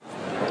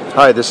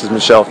Hi, this is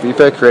Michelle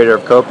Fife, creator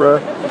of Cobra,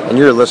 and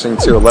you're listening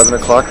to 11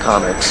 O'Clock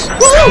Comics.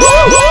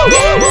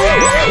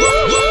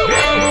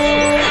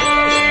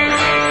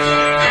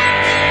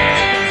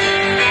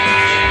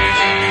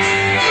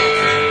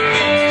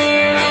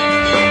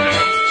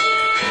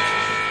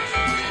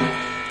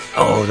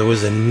 Oh, there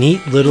was a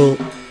neat little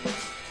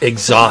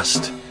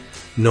exhaust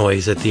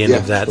noise at the end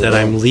of that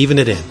I'm leaving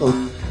it in.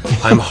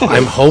 I'm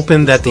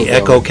hoping that the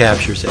echo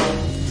captures it,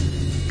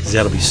 because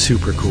that'll be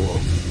super cool.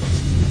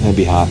 That'd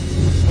be hot.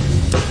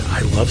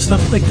 I love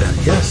stuff like that,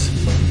 yes.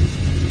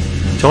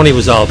 Tony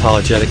was all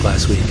apologetic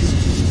last week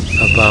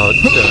about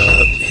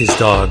his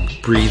dog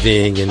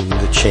breathing and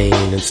the chain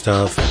and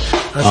stuff.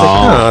 I was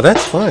like, no,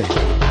 that's fine.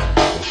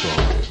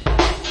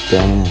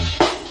 Damn.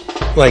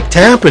 Like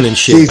tapping and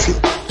shit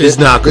is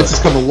not good. This has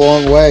come a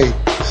long way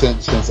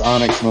since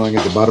Onyx knowing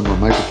at the bottom of a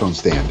microphone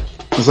stand.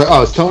 It's like,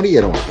 oh, it's Tony?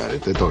 Yeah, don't worry about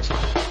it. The dog's fine.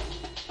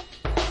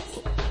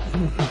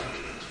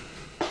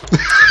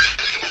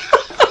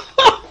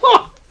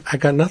 I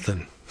got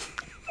nothing.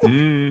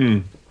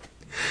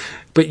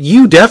 But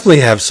you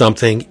definitely have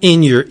something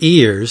in your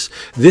ears.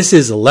 This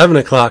is 11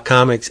 O'Clock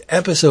Comics,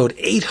 episode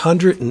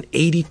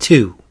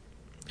 882.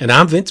 And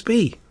I'm Vince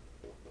B.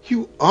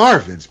 You are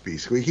Vince B.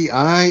 Squeaky.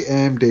 I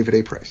am David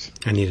A. Price.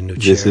 I need a new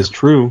chair. This is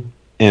true.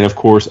 And, of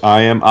course,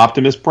 I am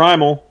Optimus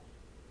Primal.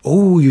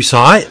 Oh, you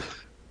saw it?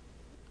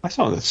 I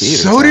saw it in the theater.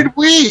 So did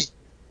we.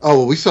 Oh,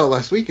 well, we saw it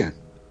last weekend.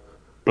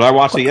 But I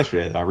watched it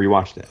yesterday. I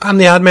rewatched it. I'm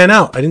the odd man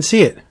out. I didn't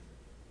see it.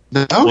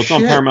 No, well, it's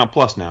on Paramount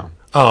Plus now.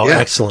 Oh, yeah.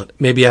 Excellent.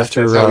 Maybe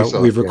after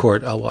we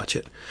record, I'll watch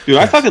it. Dude,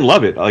 I fucking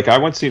love it. Like, I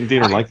went to see it in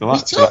theater and liked it a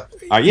lot.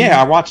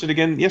 I watched it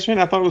again yesterday,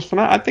 and I thought it was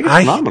phenomenal. I think it's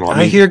phenomenal.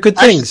 I hear good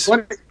things.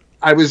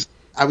 I was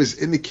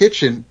in the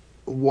kitchen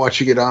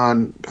watching it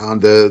on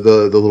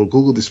the little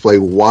Google display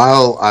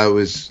while I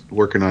was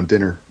working on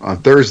dinner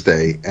on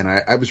Thursday, and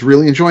I was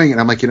really enjoying it.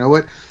 I'm like, you know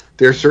what?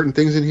 There are certain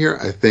things in here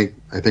I think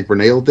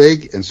Renee will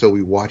dig, and so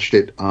we watched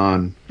it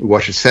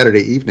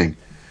Saturday evening,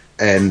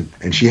 and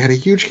she had a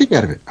huge kick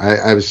out of it.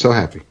 I was so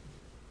happy.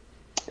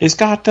 It's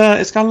got a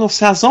little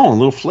sazon, a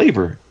little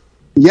flavor.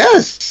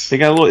 Yes, it's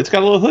got a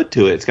little hood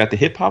to it. It's got the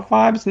hip hop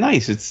vibe. It's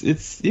nice.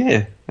 It's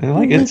I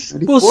like it.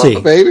 We'll see,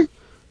 baby.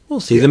 We'll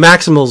see. The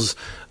Maximals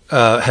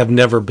have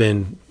never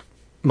been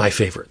my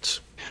favorites.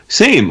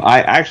 Same.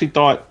 I actually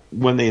thought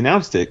when they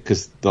announced it,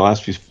 because the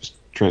last few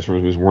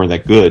Transformers movies weren't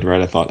that good,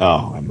 right? I thought,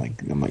 I'm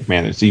like,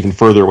 man, it's even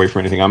further away from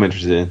anything I'm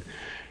interested in.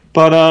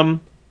 But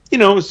it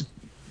was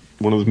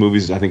one of those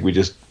movies I think we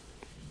just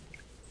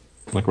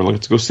like we're looking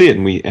to go see it,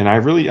 and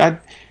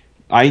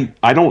I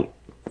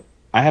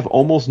have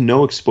almost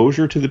no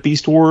exposure to the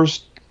Beast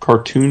Wars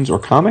cartoons or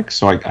comics,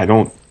 so I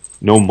don't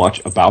know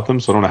much about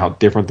them, so I don't know how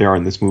different they are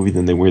in this movie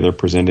than they're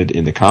presented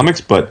in the comics,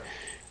 but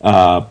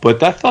I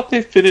thought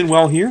they fit in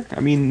well here.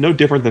 I mean, no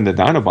different than the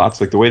Dinobots.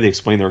 Like, the way they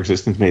explained their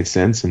existence made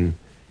sense, and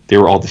they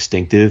were all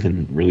distinctive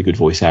and really good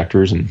voice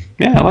actors, and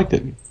yeah, I liked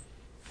it.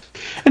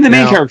 And the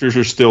main characters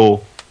are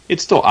still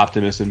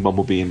Optimus and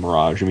Bumblebee and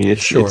Mirage. I mean,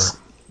 it's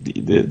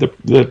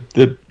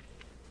the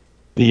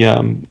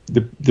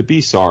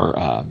beasts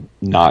are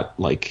not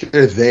like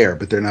they're there,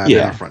 but they're not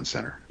front and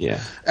center.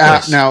 Yeah.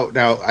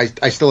 Now,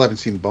 I still haven't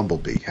seen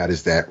Bumblebee. How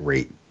does that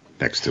rate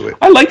next to it?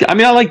 I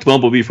liked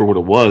Bumblebee for what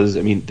it was.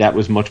 I mean, that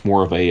was much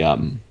more of a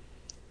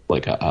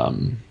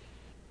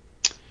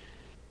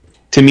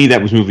to me,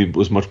 that movie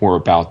was much more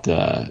about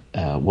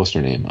what's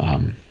her name?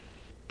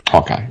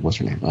 Hawkeye. What's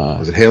her name?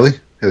 Was it Haley?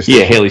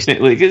 Haley.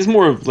 Like, it's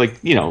more of like,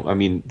 I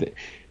mean.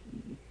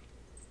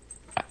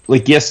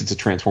 Like, yes, it's a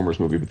Transformers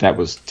movie, but that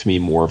was, to me,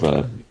 more of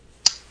a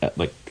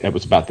it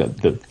was about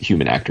the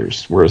human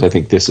actors. Whereas I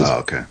think this is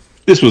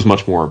this was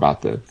much more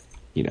about the,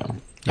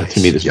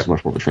 to me, this was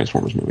much more of a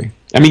Transformers movie.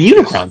 I mean,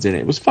 Unicron's in it.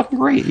 It was fucking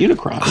great.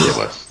 Unicron.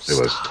 It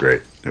was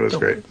great. It was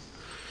great.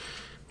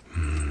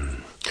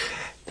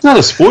 It's not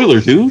a spoiler,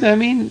 dude. I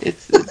mean,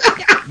 it's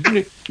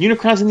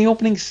Unicron's in the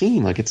opening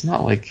scene. Like, it's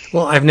not like.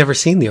 Well, I've never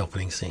seen the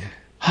opening scene.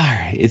 All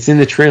right, it's in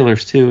the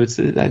trailers too.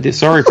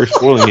 Sorry for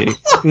spoiling it.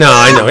 No,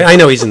 I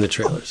know he's in the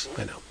trailers.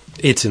 I know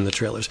it's in the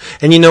trailers.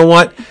 And you know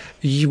what?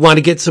 You want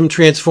to get some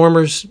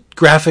Transformers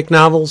graphic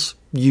novels?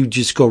 You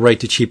just go right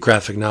to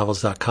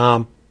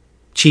cheapgraphicnovels.com.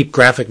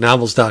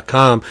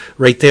 Cheapgraphicnovels.com,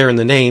 right there in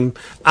the name.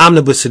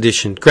 Omnibus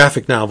edition,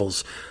 graphic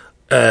novels,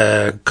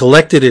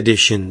 collected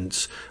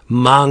editions,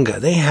 manga.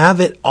 They have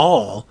it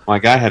all. My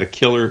guy had a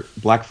killer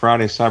Black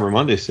Friday, Cyber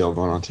Monday sale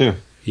going on too.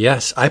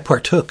 Yes, I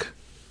partook.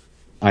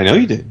 I know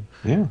you did.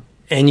 Yeah.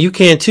 And you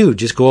can too.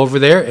 Just go over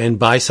there and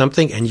buy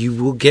something, and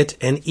you will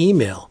get an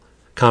email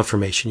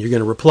confirmation. You're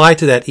going to reply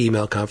to that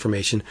email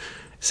confirmation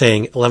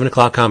saying 11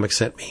 O'Clock Comics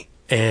sent me,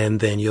 and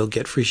then you'll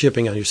get free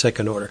shipping on your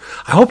second order.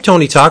 I hope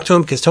Tony talked to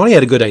him, because Tony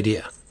had a good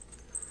idea.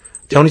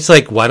 Tony's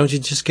like, why don't you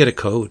just get a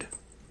code?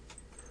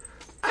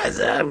 I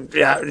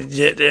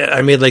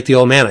made like the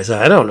old man. I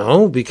said, I don't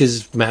know,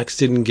 because Max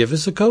didn't give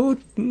us a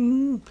code.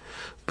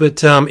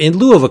 But in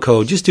lieu of a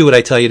code, just do what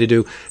I tell you to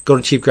do. Go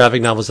to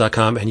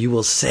cheapgraphicnovels.com and you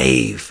will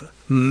save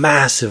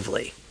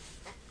massively.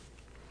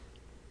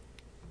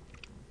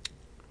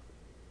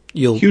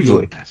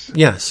 Hugely.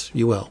 Yes,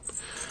 you will.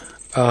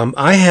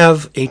 I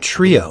have a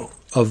trio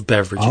of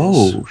beverages.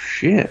 Oh,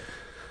 shit.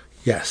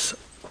 Yes.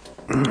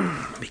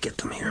 Let me get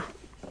them here.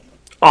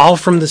 All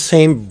from the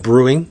same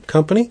brewing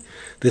company.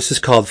 This is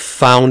called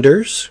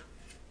Founders.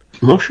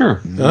 Oh,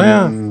 sure. Oh,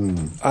 yeah.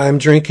 I'm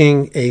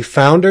drinking a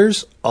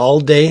Founders All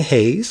Day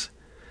Haze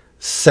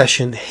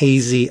Session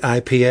Hazy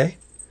IPA.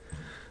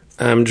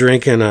 I'm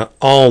drinking an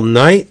All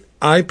Night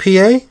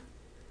IPA,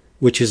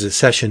 which is a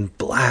Session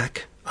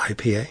Black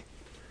IPA.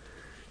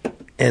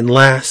 And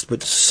last,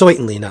 but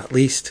certainly not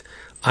least,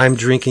 I'm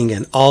drinking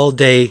an All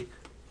Day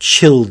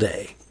Chill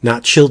Day.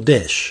 Not Chill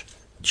Dish.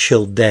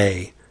 Chill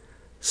Day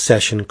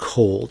Session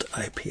Cold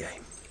IPA.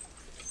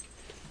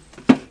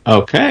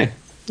 Okay.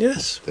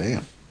 Yes.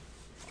 Damn.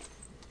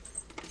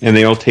 And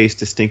they all taste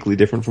distinctly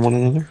different from one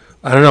another?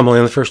 I don't know. I'm only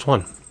on the first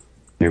one.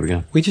 There we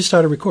go. We just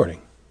started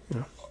recording.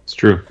 It's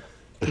true.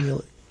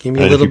 Give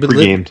me a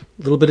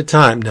little bit of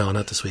time. No,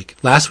 not this week.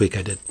 Last week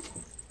I did.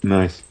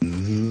 Nice.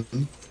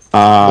 Mm-hmm.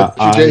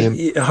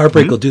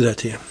 Heartbreak will do that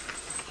to you.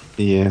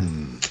 Yeah.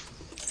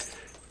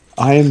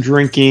 I am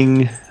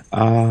drinking.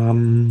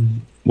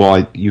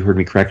 You heard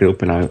me crack it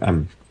open.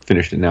 I'm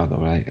finished it now,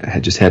 though. I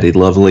had just had a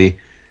lovely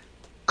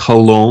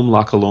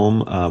La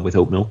Colombe with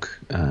oat milk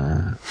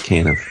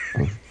can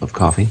of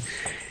coffee,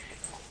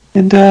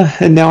 and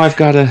now I've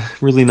got a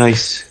really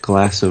nice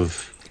glass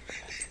of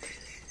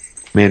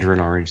Mandarin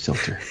orange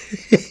filter.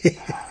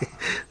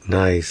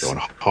 Nice. Going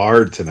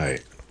hard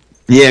tonight.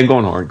 Yeah, I'm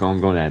going hard.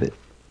 Going at it.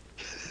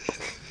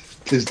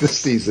 Tis the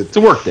season. It's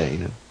a work day,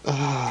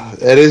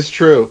 That is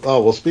true.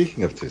 Oh, well,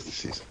 speaking of tis the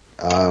season,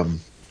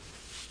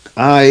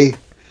 I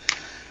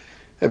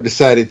have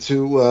decided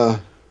to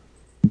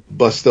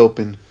bust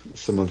open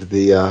some of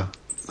the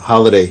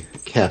holiday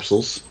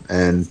capsules,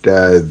 and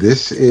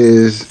this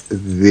is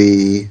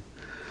the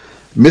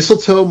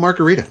mistletoe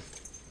margarita.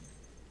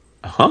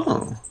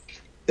 Oh.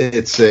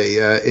 It's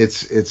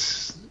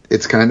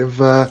it's kind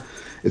of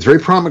it's very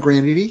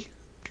pomegranate-y,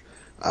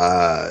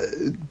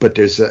 but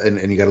there's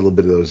and you got a little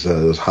bit of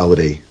those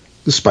holiday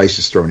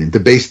spices thrown in. The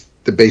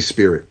base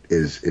spirit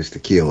is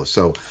tequila,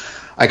 so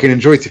I can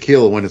enjoy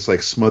tequila when it's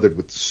like smothered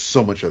with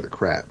so much other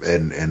crap.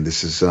 And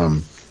this is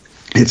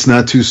it's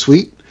not too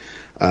sweet.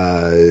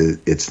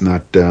 It's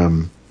not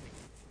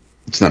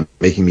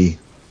making me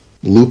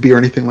loopy or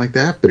anything like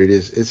that, but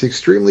it's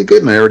extremely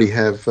good, and I already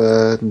have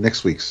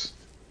next week's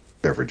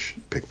beverage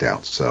picked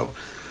out, so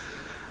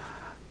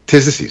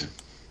 'tis the season.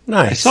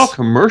 Nice. I saw a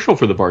commercial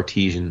for the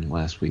Bartesian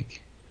last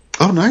week.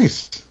 Oh,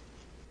 nice.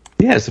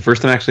 Yeah, it's the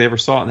first time I actually ever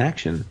saw it in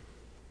action.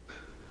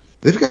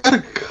 They've got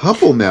a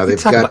couple now.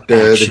 They've got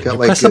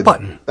like press a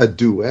button. A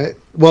duet.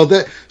 Well,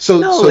 I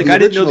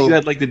didn't know that you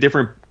had like the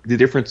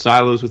different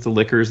silos with the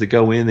liquors that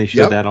go in. They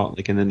showed that all,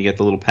 like, and then you get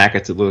the little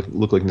packets that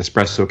look like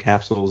Nespresso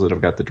capsules that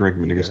have got the drink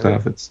vinegar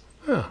stuff. It's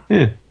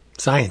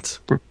Science.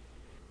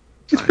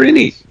 It's pretty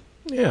neat.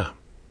 Yeah.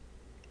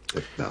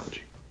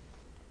 Technology.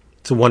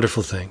 It's a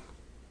wonderful thing.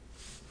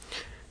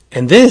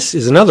 And this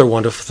is another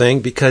wonderful thing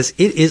because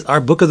it is our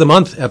Book of the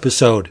Month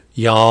episode,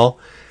 y'all.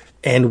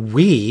 And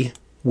we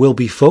will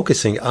be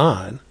focusing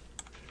on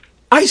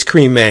Ice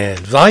Cream Man,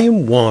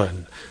 Volume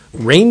 1,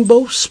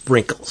 Rainbow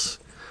Sprinkles,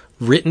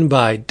 written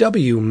by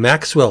W.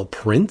 Maxwell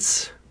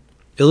Prince,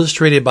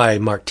 illustrated by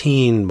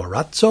Martine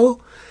Morazzo,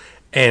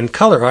 and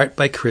color art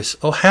by Chris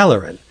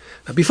O'Halloran.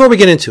 Now, before we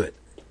get into it,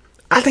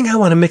 I think I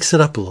want to mix it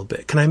up a little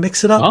bit. Can I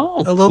mix it up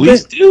a little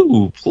bit?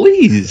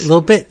 Please. A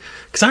little bit.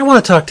 Because I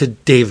want to talk to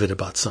David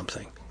about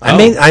something.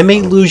 I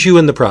may lose you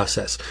in the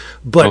process.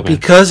 But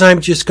because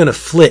I'm just going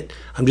to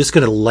I'm just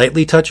going to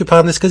lightly touch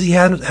upon this because he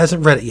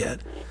hasn't read it yet.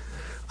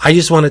 I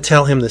just want to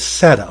tell him the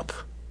setup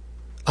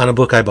on a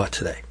book I bought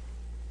today.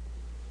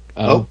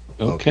 Oh,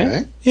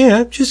 okay.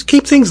 Yeah, just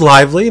keep things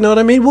lively. You know what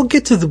I mean? We'll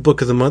get to the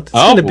Book of the Month. It's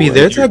going to be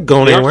there. It's not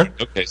going anywhere.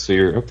 Okay, so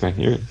you're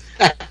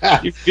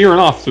veering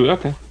off to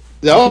okay.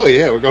 Oh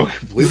yeah, we're going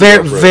completely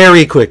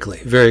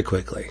very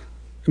quickly,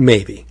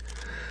 maybe.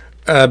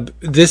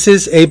 This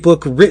is a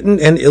book written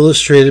and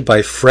illustrated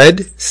by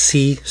Fred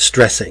C.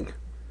 Stressing,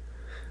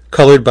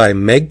 colored by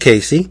Meg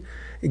Casey.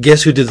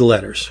 Guess who did the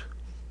letters?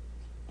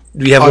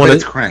 Do you have one?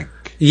 It's Crank.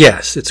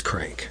 Yes, it's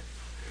Crank.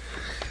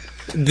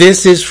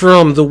 This is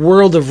from the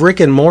world of Rick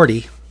and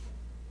Morty,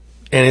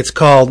 and it's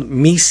called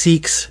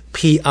Meeseeks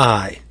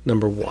P.I.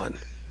 number 1.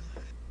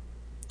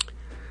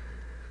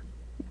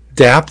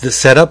 Dap, the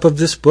setup of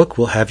this book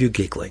will have you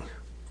giggling.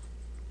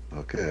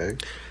 Okay.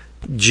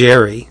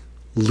 Jerry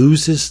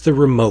loses the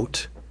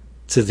remote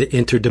to the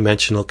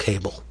interdimensional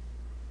cable.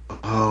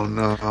 Oh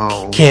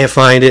no. Can't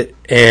find it,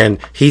 and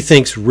he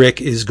thinks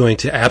Rick is going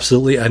to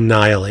absolutely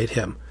annihilate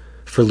him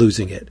for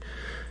losing it.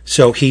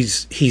 So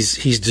he's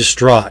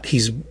distraught.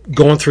 He's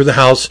going through the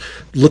house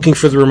looking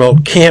for the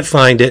remote, can't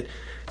find it,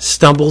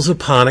 stumbles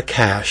upon a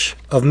cache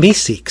of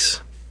Meeseeks.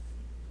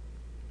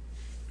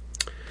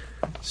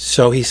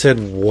 So he said,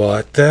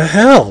 what the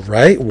hell,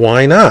 right?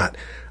 Why not?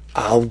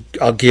 I'll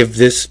give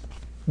this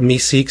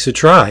Meeseeks a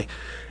try.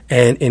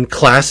 And in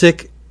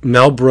classic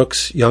Mel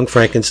Brooks Young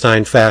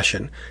Frankenstein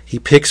fashion, he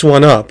picks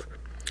one up,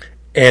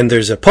 and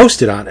there's a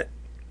Post-it on it.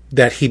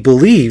 that he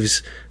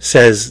believes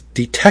says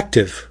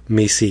Detective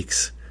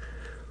Meeseeks,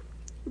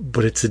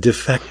 but it's a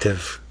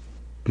defective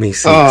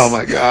Meeseeks. Oh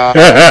my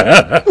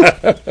god!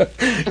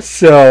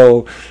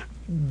 So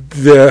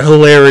the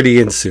hilarity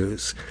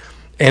ensues,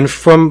 and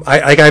from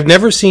I've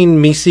never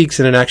seen Meeseeks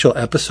in an actual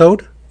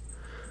episode,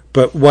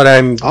 but what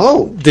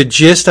the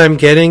gist I'm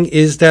getting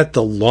is that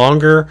the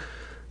longer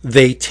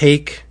they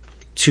take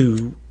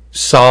to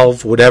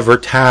solve whatever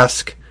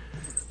task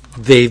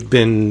they've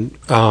been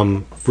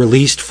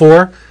released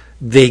for,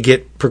 they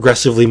get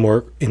progressively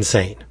more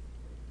insane.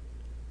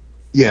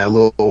 Yeah, a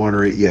little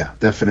ornery. Yeah,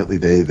 definitely.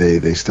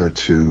 They start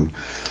to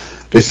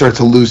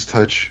lose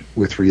touch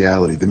with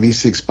reality. The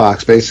Meeseeks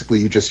box, basically,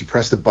 you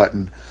press the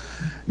button,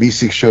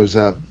 Meeseeks shows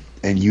up,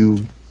 and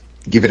you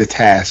give it a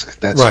task.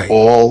 That's right.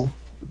 All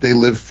they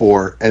live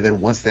for, and then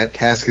once that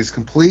task is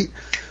complete,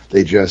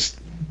 they just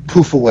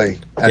poof away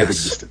out of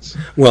existence.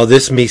 Well,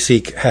 this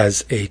Meeseek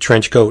has a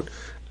trench coat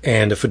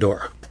and a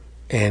fedora,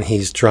 and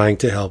he's trying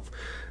to help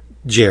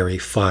Jerry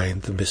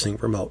find the missing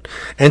remote,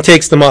 and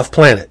takes them off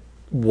planet.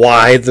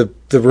 Why the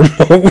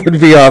remote would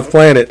be off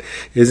planet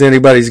is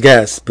anybody's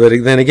guess. But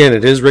then again,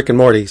 it is Rick and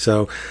Morty,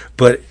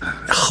 but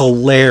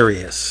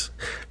hilarious.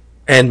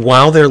 And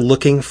while they're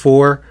looking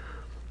for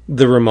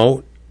the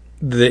remote,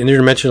 the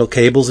interdimensional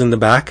cable's in the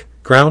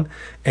background,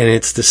 and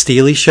it's the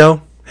Steely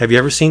show. Have you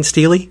ever seen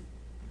Steely?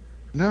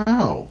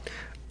 No.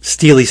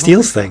 Steely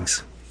steals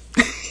things.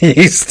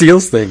 He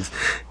steals things.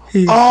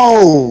 He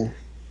okay.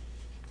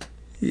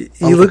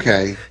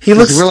 He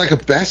looks. Does he wear like a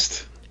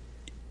vest?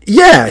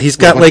 Yeah, he's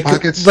got a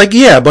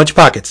bunch of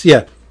pockets.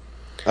 Yeah.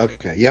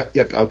 Okay. Yep.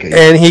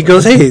 Okay. And he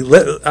goes, "Hey,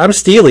 I'm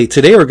Steely.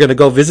 Today we're going to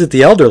go visit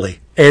the elderly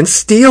and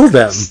steal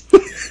them."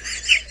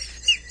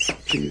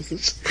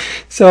 Jesus.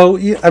 So,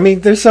 I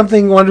mean, there's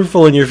something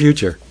wonderful in your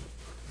future.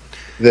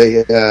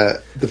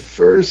 The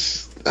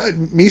first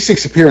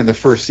Meeseeks appear in the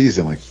first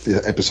season, like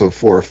episode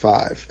 4 or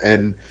 5,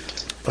 and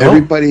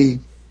everybody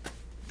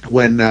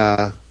when.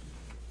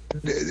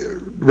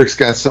 Rick's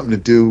got something to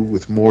do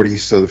with Morty,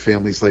 so the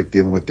family's like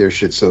dealing with their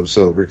shit.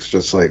 So Rick's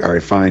just like, all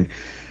right, fine.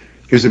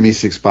 Here's a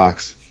Meeseeks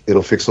box.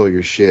 It'll fix all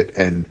your shit.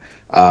 And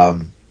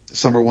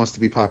Summer wants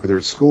to be popular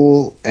at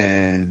school,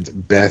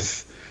 and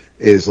Beth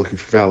is looking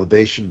for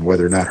validation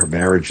whether or not her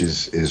marriage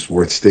is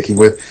worth sticking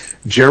with.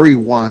 Jerry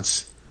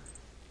wants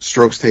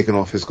strokes taken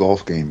off his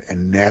golf game,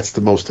 and that's the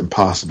most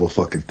impossible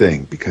fucking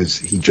thing because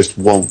he just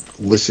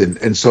won't listen.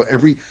 And so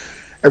every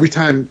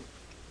time.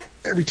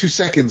 Every 2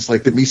 seconds,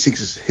 like the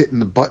Meeseeks is hitting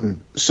the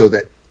button so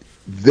that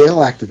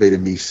they'll activate a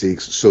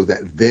Meeseeks so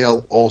that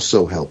they'll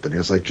also help. And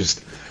it's like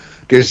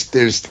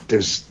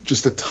there's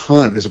just a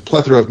ton. There's a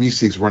plethora of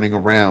Meeseeks running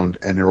around,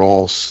 and they're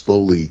all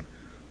slowly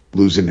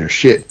losing their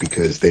shit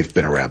because they've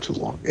been around too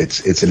long.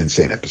 It's an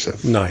insane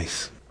episode.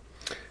 Nice.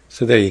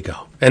 So there you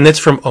go. And that's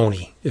from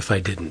Oni, if I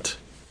didn't.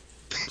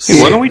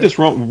 Hey, why don't we just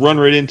run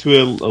right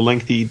into a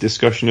lengthy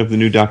discussion of the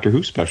new Doctor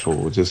Who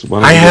special?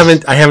 I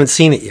haven't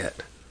seen it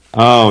yet.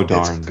 Oh,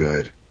 darn. It's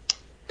good.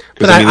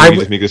 Because I would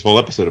just make this whole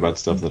episode about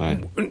stuff that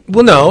I...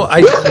 Well, no.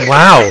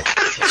 Wow.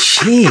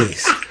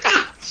 Jeez.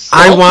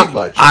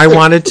 I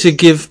wanted to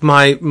give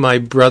my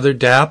brother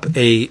Dap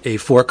a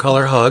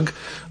 4-color hug,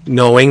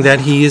 knowing that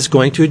he is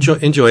going to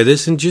enjoy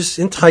this, and just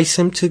entice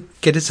him to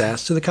get his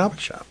ass to the comic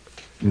shop.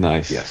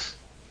 Nice. Yes.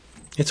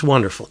 It's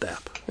wonderful,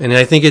 Dap. And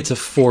I think it's a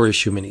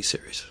 4-issue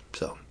miniseries.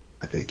 So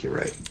I think you're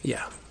right.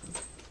 Yeah.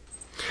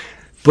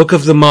 Book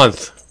of the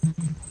month.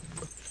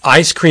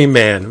 Ice Cream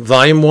Man,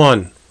 Volume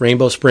 1,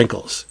 Rainbow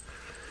Sprinkles.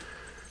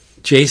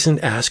 Jason,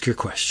 ask your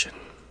question.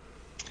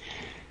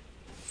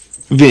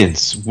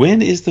 Vince,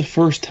 when is the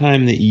first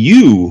time that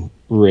you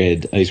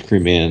read Ice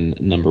Cream Man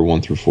number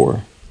 1 through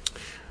 4?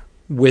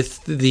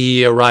 With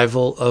the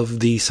arrival of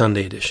the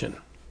Sunday edition.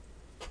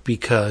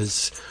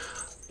 Because...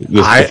 This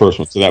is the first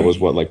one, so that was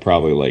early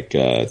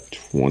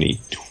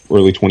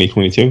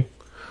 2022?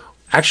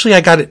 Actually,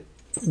 I got it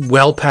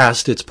well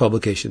past its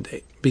publication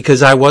date.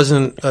 Because I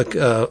wasn't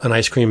an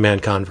Ice Cream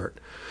Man convert.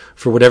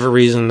 For whatever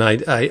reason,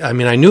 I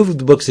mean, I knew of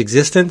the book's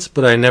existence,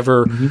 but I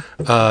never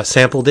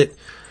sampled it.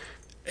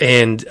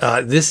 And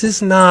this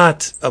is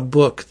not a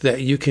book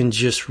that you can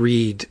just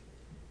read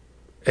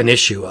an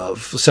issue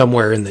of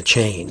somewhere in the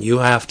chain. You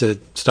have to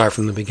start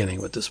from the beginning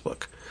with this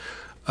book.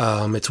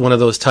 It's one of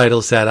those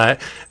titles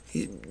that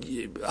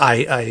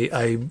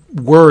I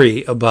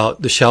worry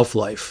about the shelf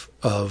life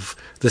of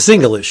the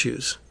single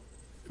issues.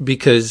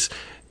 Because...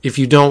 if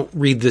you don't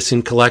read this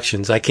in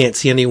collections, I can't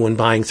see anyone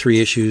buying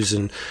 3 issues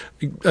and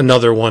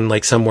another one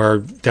like somewhere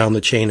down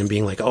the chain and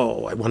being like,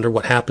 oh, I wonder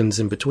what happens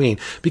in between.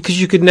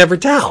 Because you could never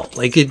tell.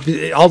 Like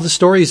all the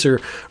stories are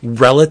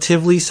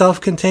relatively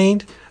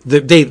self-contained.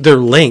 They're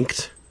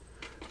linked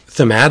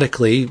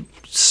thematically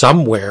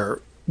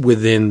somewhere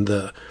within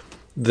the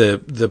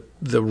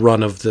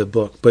run of the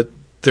book, but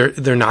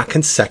they're not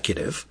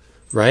consecutive,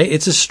 right?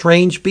 It's a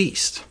strange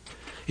beast.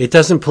 It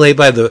doesn't play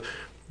by the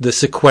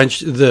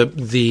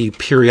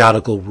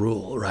periodical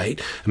rule,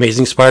 right?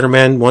 Amazing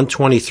Spider-Man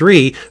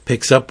 123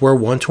 picks up where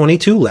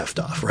 122 left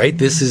off, right?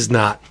 This is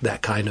not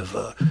that kind of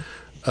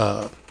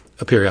a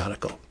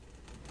periodical.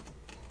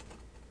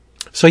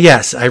 So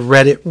yes, I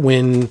read it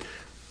when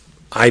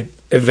I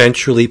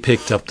eventually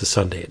picked up the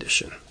Sunday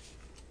edition.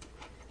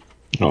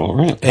 All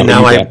right. And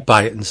now I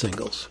buy it in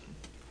singles.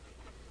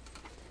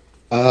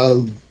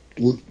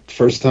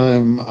 First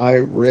time I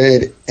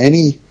read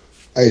any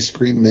Ice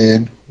Cream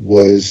Man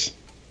was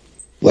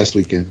last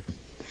weekend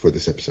for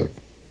this episode.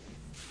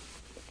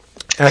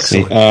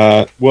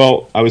 Excellent.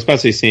 Well, I was about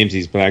to say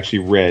samesies, but I actually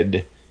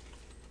read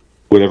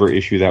whatever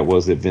issue that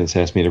was that Vince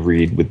asked me to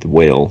read with the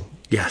whale.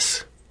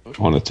 Yes.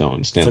 On its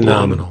own.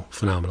 Standalone.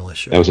 Phenomenal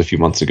issue. That was a few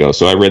months ago.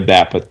 So I read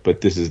that,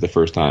 but this is the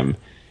first time.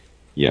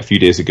 Yeah, a few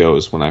days ago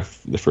is when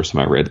the first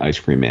time I read Ice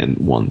Cream Man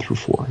 1 through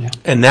 4. Yeah.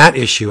 And that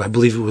issue, I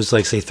believe it was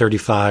like, say,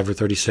 35 or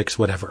 36,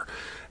 whatever,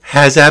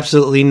 has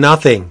absolutely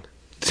nothing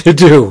to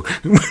do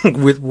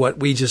with what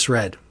we just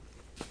read.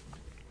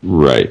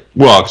 Right.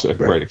 Well, except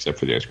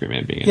for the Ice Cream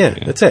Man being in it.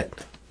 Yeah, that's it.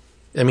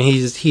 I mean,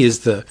 he is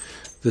the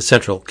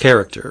central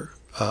character.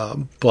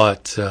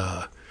 But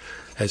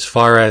as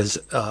far as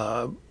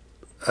a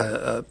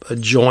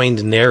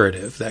joined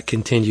narrative that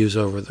continues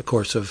over the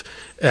course of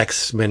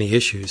X many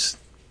issues,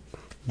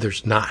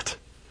 there's not.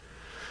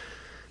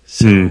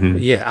 So,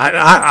 yeah,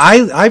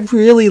 I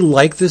really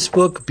like this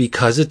book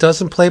because it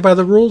doesn't play by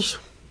the rules.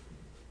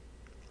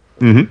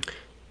 Mm-hmm.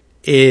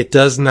 It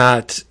does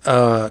not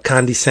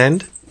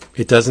condescend.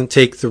 It doesn't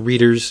take the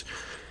reader's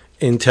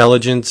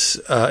intelligence.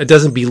 It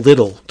doesn't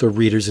belittle the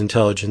reader's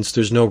intelligence.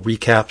 There's no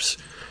recaps.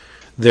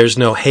 There's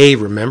no, hey,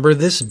 remember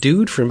this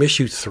dude from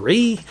issue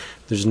 3?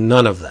 There's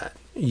none of that.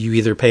 You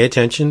either pay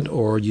attention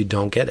or you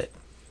don't get it.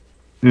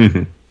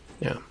 Mm-hmm.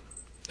 Yeah.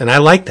 And I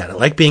like that. I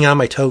like being on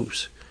my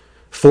toes.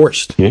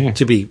 Forced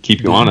to be.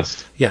 Keep you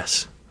honest.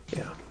 Yes.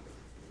 Yeah.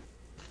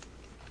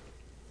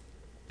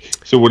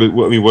 So what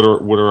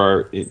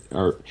are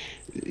our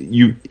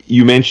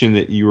you mentioned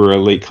that you were a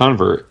late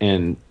convert,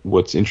 and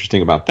what's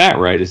interesting about that,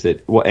 right, is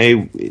that, well,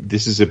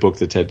 this is a book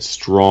that's had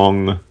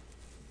strong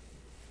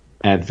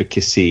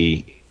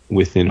advocacy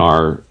within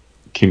our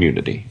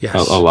community.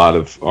 Yes. A lot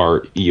of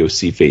our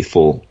EOC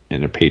faithful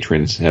and our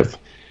patrons have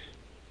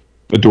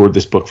adored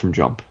this book from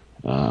jump,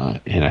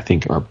 and I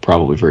think are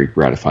probably very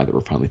gratified that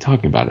we're finally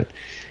talking about it.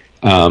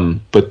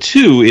 But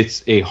two,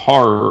 it's a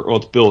horror, well,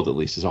 it's billed at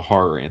least as a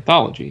horror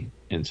anthology,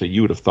 and so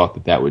you would have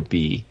thought that would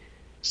be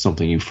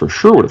something you for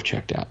sure would have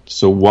checked out.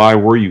 So why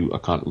were you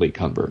a late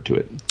convert to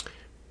it?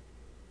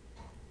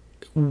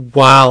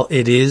 While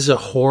it is a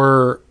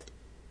horror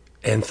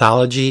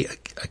anthology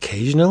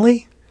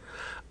occasionally,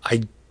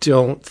 I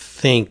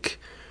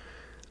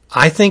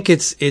think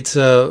it's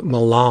a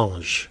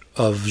melange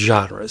of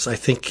genres. I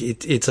think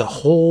it's a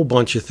whole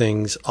bunch of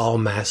things all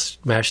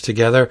mashed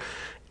together,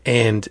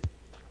 and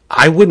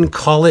I wouldn't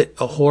call it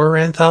a horror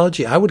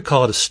anthology. I would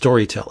call it a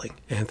storytelling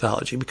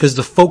anthology because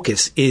the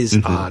focus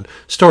is on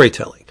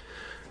storytelling.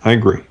 I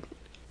agree.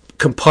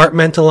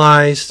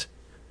 Compartmentalized,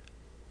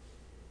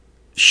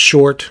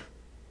 short,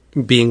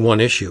 being one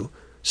issue,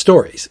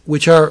 stories,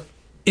 which are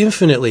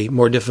infinitely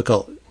more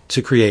difficult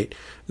to create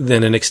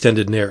than an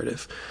extended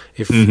narrative.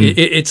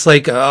 It's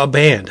like a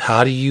band.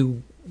 How do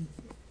you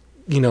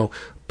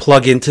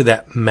plug into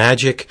that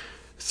magic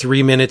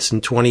 3 minutes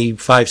and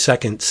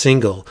 25-second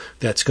single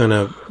that's going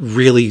to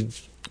really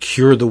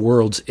cure the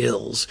world's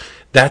ills?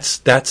 That's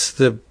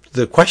the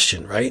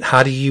question, right?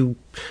 How do you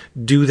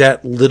do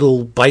that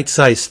little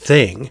bite-sized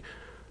thing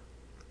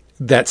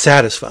that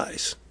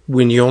satisfies?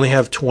 When you only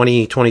have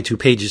 20, 22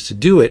 pages to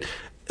do it,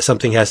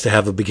 something has to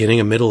have a beginning,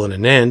 a middle, and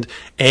an end,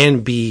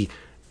 and be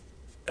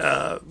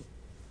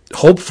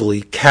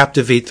hopefully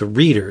captivate the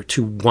reader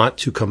to want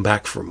to come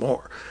back for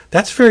more.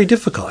 That's very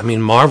difficult. I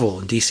mean, Marvel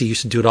and DC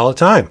used to do it all the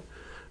time,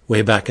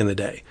 way back in the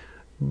day.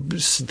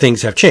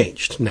 Things have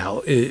changed now.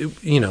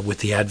 With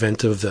the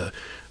advent of the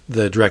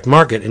direct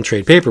market and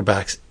trade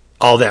paperbacks,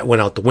 all that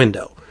went out the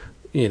window.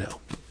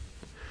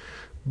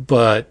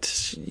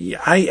 But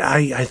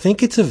I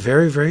think it's a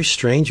very, very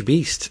strange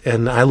beast,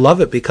 and I love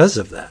it because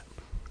of that.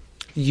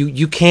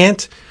 You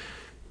can't.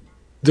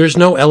 There's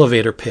no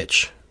elevator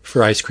pitch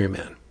for Ice Cream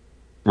Man.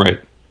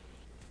 Right.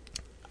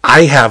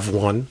 I have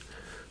one,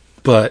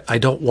 but I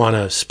don't want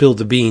to spill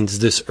the beans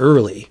this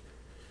early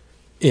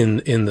in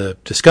the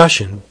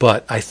discussion.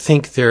 But I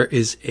think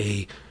there's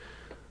a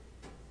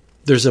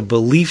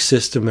belief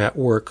system at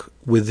work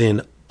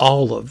within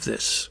all of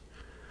this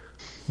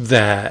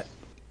that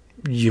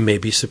you may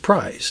be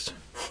surprised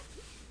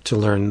to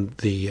learn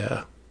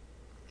the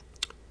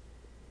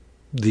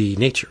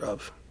nature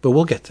of. But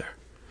we'll get there.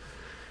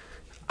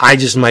 I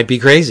just might be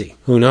crazy.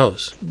 Who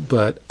knows?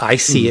 But I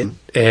see it,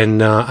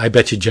 and I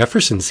bet you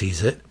Jefferson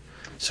sees it.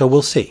 So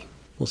we'll see.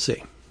 We'll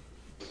see.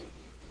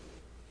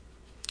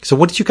 So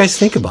what did you guys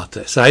think about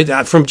this?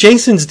 From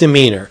Jason's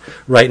demeanor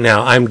right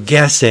now, I'm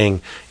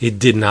guessing it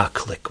did not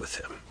click with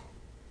him.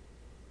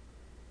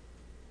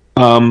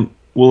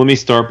 Well, let me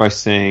start by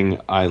saying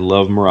I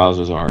love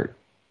Morazzo's art.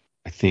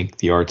 I think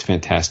the art's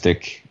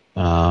fantastic.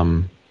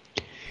 It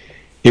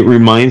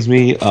reminds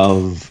me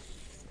of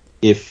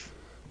if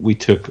we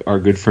took our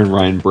good friend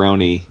Ryan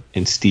Brownie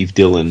and Steve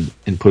Dillon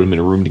and put them in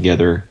a room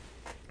together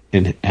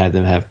and had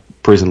them have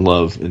prison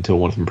love until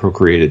one of them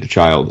procreated a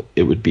child,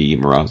 it would be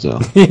Morazzo.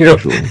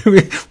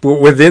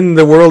 Within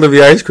the world of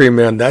the Ice Cream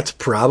Man, that's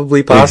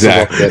probably possible.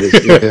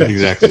 Exactly.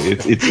 Exactly.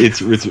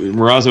 It's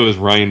Morazzo is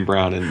Ryan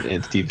Brown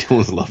and Steve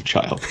Dillon's love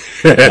child.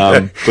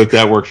 But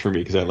that works for me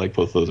because I like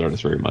both of those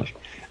artists very much.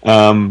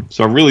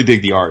 So I really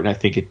dig the art, and I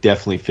think it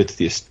definitely fits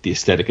the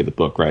aesthetic of the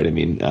book, right? I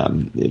mean,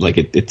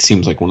 it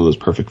seems like one of those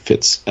perfect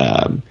fits.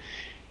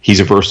 He's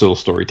a versatile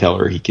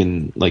storyteller. He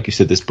can, like you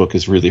said, this book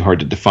is really hard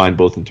to define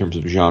both in terms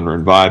of genre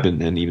and vibe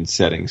and even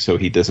setting. So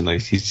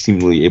he's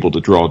seemingly able to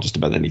draw just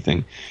about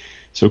anything.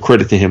 So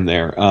credit to him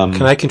there.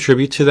 Can I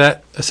contribute to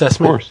that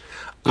assessment? Of course.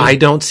 Yeah. I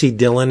don't see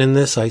Dillon in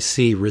this. I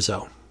see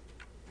Rizzo.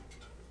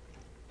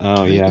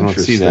 Oh, yeah, I don't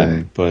see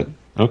that, but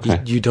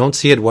okay. You don't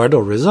see Eduardo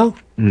Rizzo?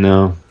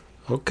 No.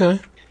 Okay.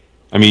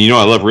 I mean,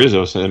 I love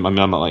Rizzo, so I'm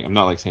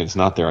not saying it's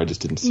not there. I just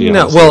didn't see it.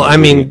 No, well, I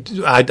mean,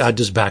 I'd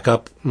just back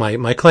up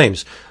my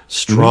claims.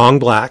 Strong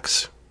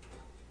blacks.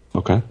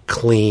 Okay.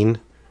 Clean,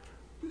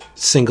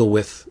 single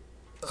width,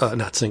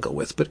 not single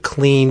width, but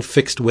clean,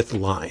 fixed width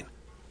line.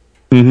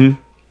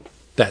 Mm-hmm.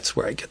 That's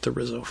where I get the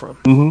Rizzo from.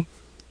 Mm-hmm.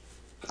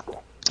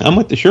 I'm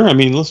with the sure. I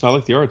mean, listen, I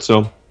like the art,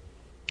 so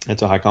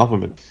that's a high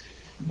compliment,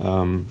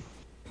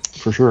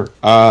 for sure.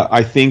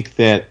 I think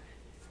that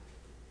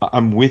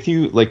I'm with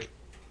you. Like,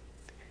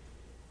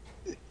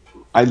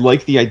 I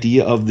like the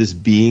idea of this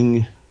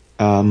being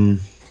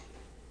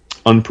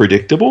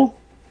unpredictable,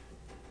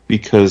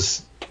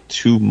 because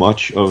too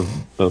much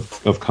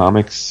of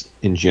comics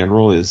in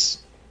general is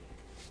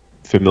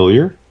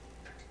familiar.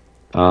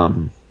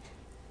 And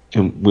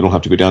we don't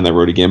have to go down that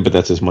road again, but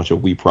that's as much a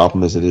we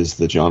problem as it is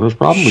the genre's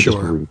problem. We've just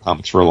been reading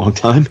comics for a long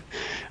time.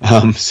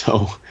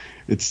 So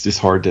it's just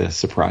hard to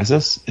surprise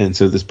us. And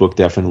so this book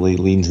definitely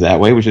leans that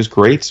way, which is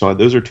great. So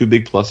those are two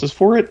big pluses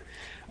for it.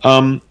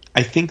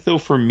 I think, though,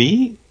 for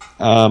me,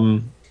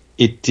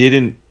 it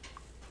didn't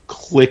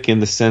click in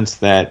the sense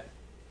that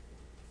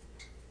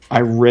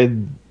I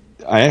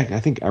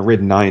think I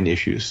read 9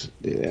 issues.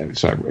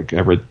 So I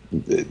read,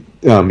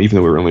 even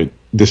though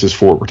this is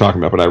 4 we're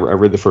talking about, but I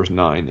read the first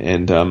 9,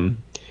 and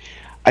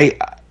I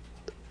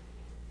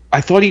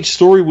thought each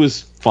story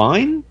was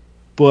fine,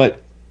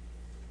 but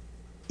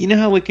you know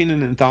how, like, in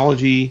an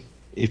anthology,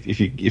 if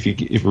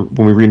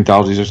when we read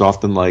anthologies, there's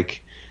often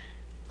like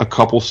a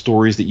couple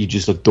stories that you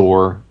just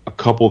adore, a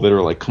couple that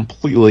are like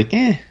completely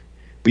like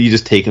but you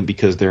just take them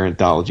because they're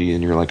anthology,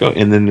 and you're like, oh,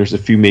 and then there's a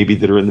few maybe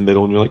that are in the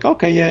middle, and you're like,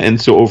 okay, yeah,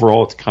 and so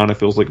overall it kind of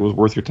feels like it was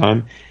worth your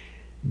time.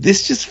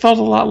 This just felt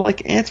a lot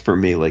like Ants for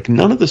me. Like,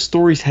 none of the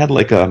stories had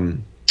like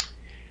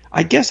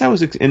I guess I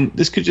was, and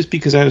this could just be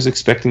because I was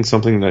expecting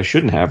something that I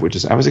shouldn't have, which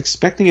is I was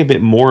expecting a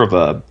bit more of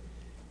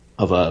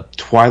a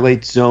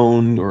Twilight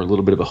Zone or a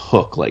little bit of a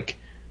hook, like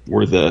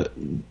where the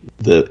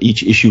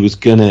each issue was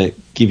gonna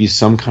give you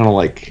some kind of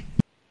like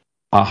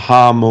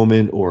aha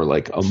moment or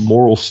like a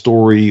moral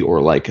story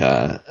or like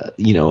a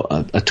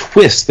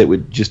twist that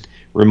would just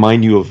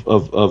remind you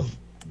of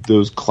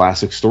those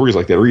classic stories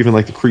like that, or even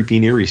like the creepy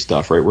and eerie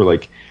stuff, right? Where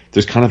like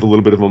there's kind of a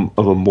little bit of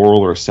a moral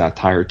or a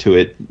satire to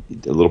it,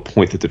 a little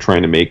point that they're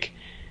trying to make.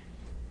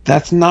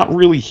 That's not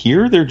really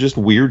here. They're just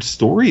weird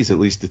stories, at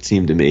least it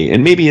seemed to me.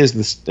 And maybe as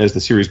the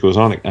series goes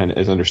on, and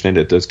as I understand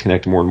it, does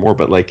connect more and more.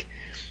 But like,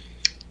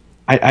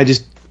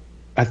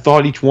 I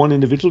thought each one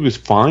individually was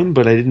fine,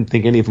 but I didn't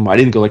think any of them. I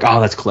didn't go like, oh,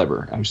 that's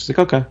clever. I was just like,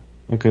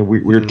 okay,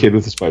 weird kid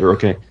with a spider.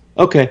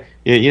 Okay,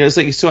 yeah, it's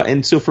like so.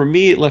 And so for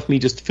me, it left me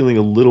just feeling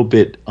a little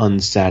bit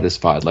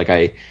unsatisfied. Like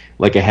I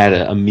had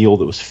a meal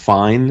that was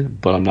fine,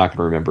 but I'm not going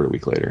to remember it a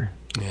week later.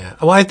 Yeah.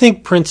 Well, I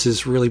think Prince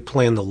is really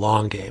playing the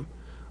long game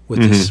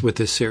with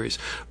this series.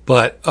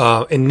 But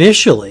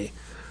initially,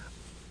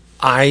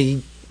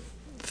 I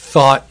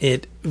thought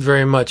it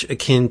very much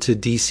akin to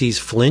DC's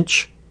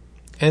Flinch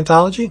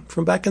anthology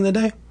from back in the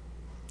day.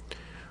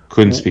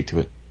 Couldn't speak to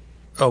it.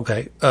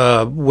 Okay,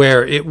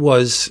 where it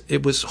was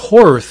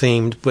horror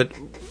themed, but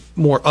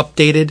more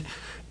updated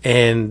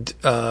and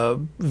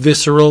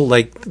visceral,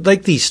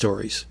 like these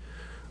stories.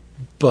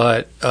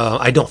 But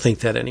I don't think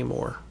that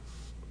anymore.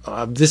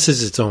 This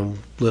is its own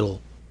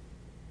little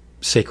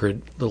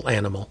sacred little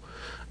animal,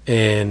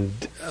 and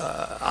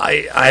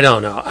I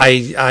don't know.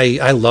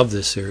 I love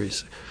this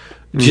series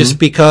just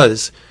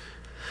because.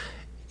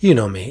 You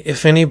know me.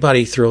 If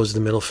anybody throws the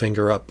middle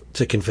finger up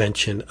to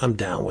convention, I'm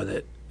down with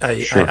it.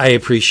 I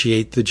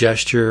appreciate the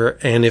gesture,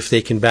 and if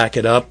they can back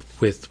it up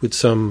with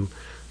some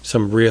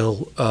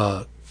real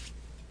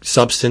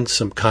substance,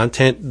 some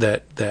content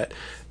that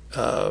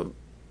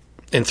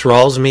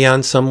enthralls me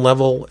on some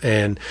level.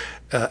 And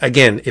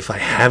again, if I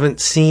haven't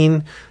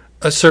seen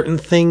a certain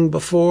thing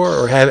before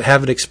or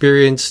haven't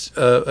experienced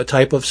a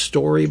type of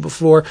story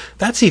before,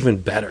 that's even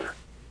better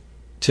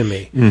to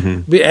me.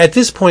 Mm-hmm. At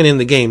this point in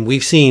the game,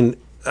 we've seen.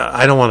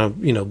 I don't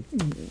want to,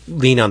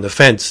 lean on the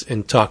fence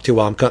and talk to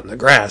while I'm cutting the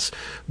grass.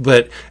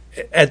 But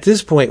at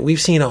this point,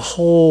 we've seen a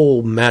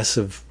whole mess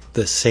of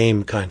the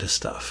same kind of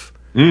stuff.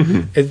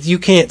 Mm-hmm. You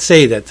can't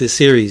say that this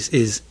series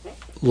is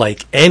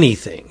like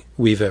anything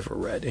we've ever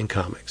read in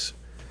comics.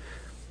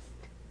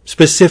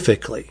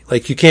 Specifically,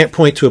 like you can't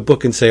point to a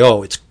book and say,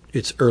 "Oh,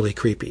 it's early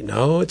creepy.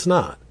 No, it's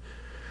not.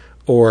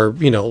 Or,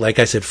 like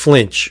I said,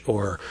 Flinch,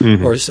 or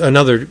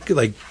another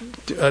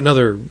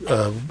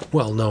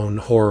well-known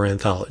horror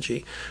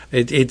anthology.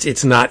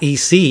 It's not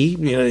EC.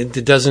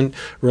 It doesn't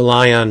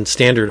rely on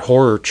standard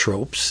horror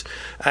tropes.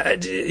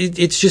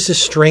 It's just a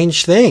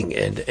strange thing,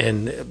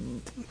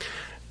 and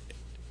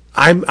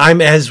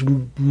I'm as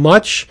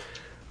much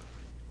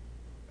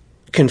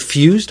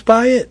confused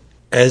by it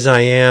as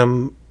I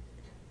am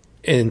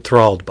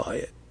enthralled by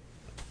it.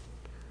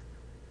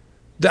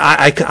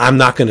 I'm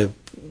not going to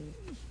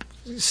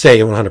say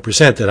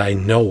 100% that I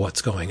know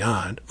what's going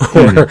on,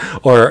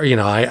 or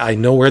I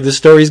know where the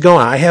story's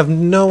going. I have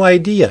no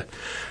idea.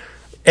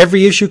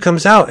 Every issue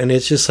comes out, and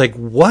it's just like,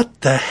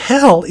 what the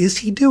hell is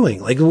he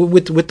doing? Like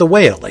with the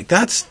whale, like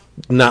that's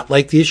not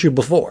like the issue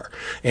before,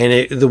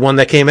 and the one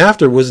that came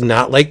after was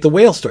not like the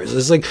whale stories.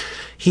 It's like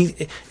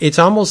it's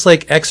almost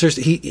like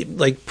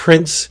like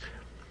Prince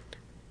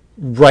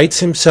writes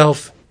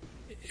himself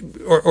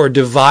or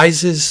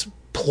devises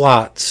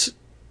plots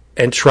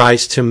and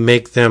tries to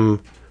make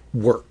them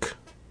work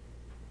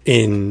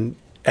in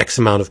X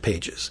amount of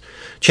pages,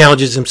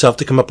 challenges himself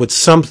to come up with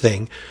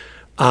something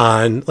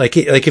on, like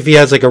if he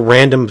has like a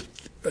random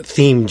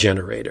theme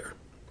generator.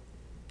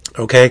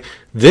 Okay,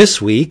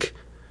 this week,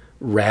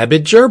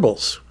 rabid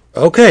gerbils.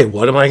 Okay,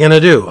 what am I going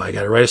to do? I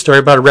got to write a story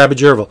about a rabid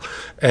gerbil,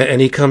 and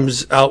he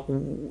comes up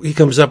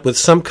with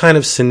some kind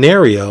of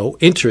scenario,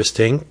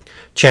 interesting,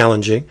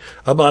 challenging,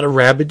 about a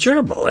rabid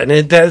gerbil,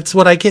 and that's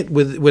what I get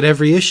with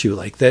every issue,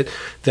 like that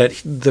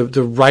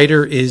the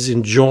writer is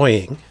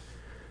enjoying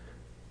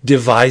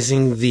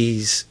devising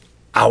these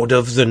out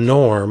of the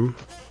norm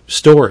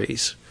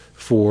stories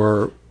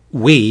for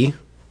we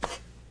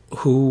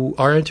who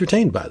are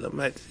entertained by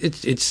them.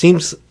 It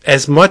seems,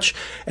 as much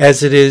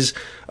as it is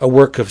a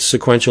work of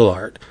sequential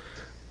art,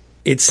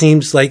 it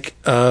seems like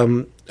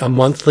a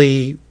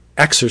monthly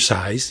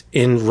exercise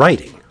in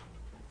writing,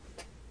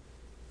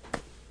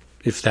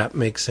 if that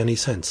makes any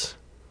sense.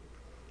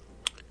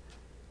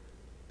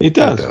 It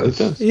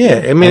does.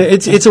 Yeah, I mean,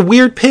 it's a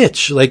weird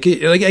pitch. Like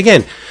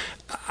again,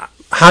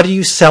 how do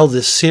you sell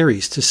this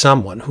series to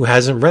someone who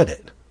hasn't read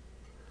it?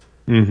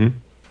 Mm-hmm.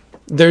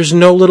 There's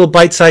no little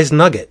bite-sized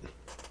nugget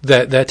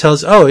that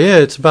tells, oh yeah,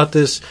 it's about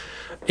this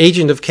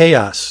agent of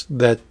chaos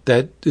that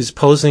is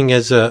posing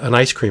as an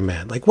ice cream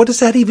man. Like, what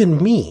does that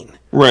even mean?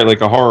 Right,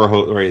 like a horror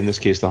host. Right, in this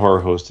case, the horror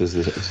host is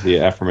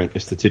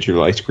the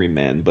titular ice cream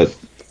man. But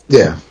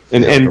yeah,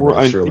 and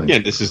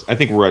again, this is. I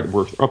think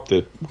we're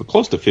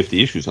close to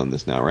 50 issues on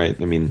this now, right?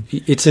 I mean,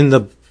 it's in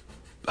the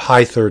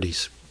high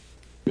 30s.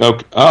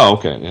 Okay. Oh,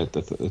 okay. Yeah,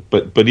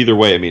 but either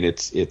way, I mean,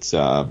 it's.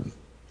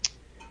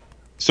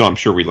 So I'm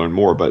sure we learn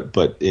more,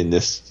 but in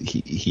this,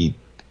 he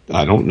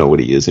I don't know what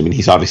he is. I mean,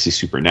 he's obviously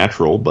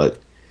supernatural, but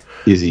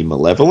is he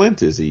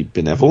malevolent? Is he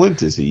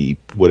benevolent? Is he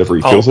whatever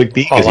he feels like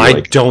being?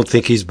 I don't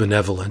think he's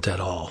benevolent at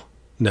all.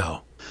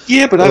 No.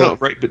 Yeah, but I don't.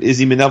 Right, but is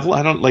he benevolent?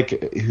 I don't like.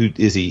 Who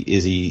is he?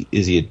 Is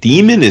he a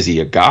demon? Is he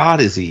a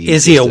god? Is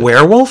he a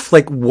werewolf?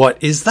 Like,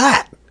 what is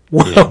that?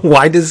 Yeah.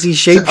 Why does he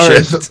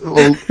shapeshift?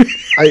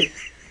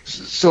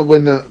 So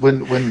when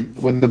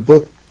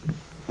the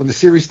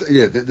series,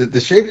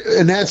 the shape,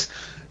 and that's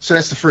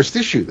the first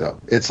issue though.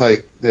 It's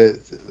like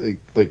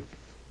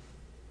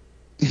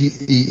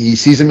he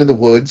sees him in the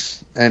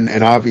woods,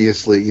 and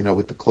obviously,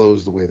 with the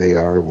clothes the way they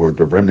are, or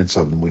the remnants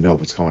of them, we know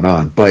what's going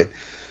on. But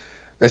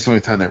that's the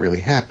only time that really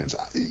happens.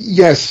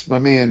 Yes, my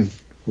man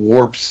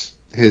warps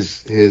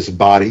his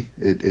body.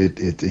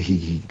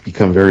 He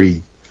become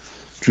very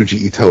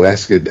Junji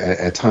Ito-esque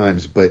at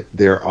times, but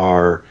there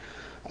are.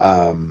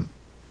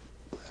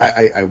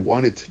 I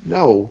wanted to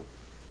know,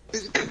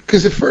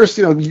 because at first,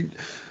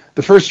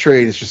 the first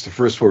trade is just the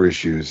first 4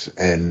 issues,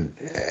 and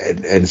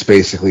it's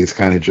basically, it's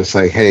kind of just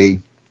like,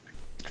 hey,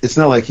 it's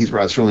not like he's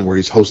Rod Serling where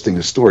he's hosting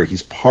a story.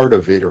 He's part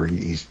of it, or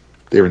he's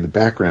there in the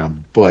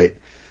background, but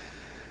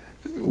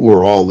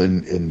we're all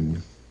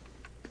in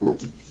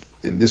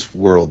this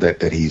world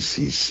that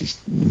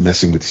he's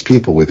messing with these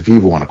people with, if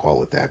you want to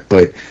call it that.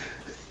 But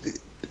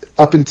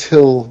up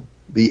until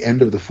the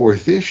end of the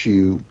 4th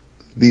issue,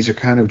 these are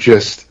kind of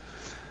just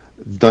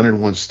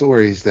done-in-one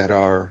stories that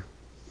are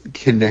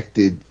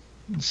connected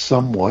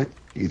somewhat,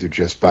 either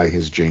just by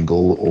his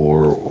jingle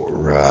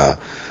or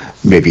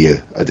maybe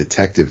a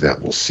detective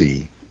that we'll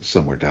see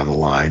somewhere down the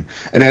line.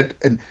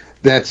 And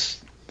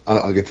that's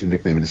I'll get to the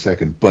nickname in a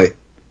second. But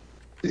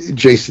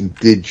Jason,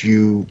 did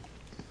you,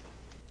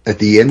 at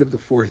the end of the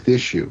 4th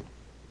issue,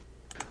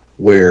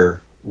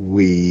 where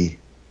we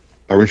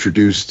are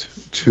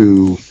introduced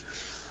to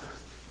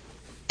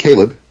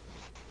Caleb,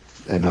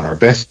 and not our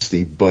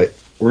bestie, but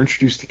we're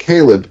introduced to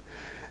Caleb,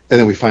 and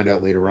then we find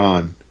out later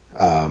on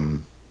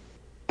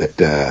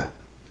that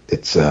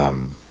it's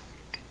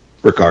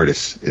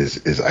Ricardus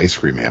is Ice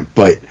Cream Man.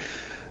 But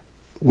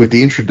with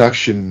the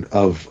introduction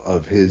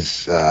of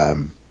his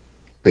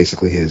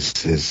basically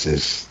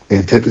his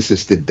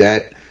antithesis, did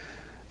that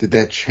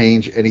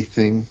change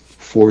anything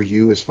for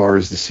you as far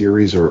as the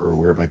series or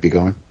where it might be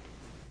going?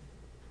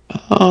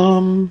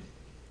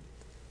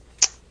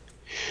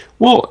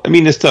 Well, I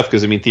mean, it's tough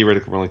because, I mean,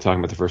 theoretically, we're only talking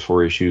about the first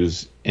 4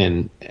 issues,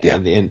 and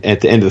at the end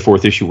of the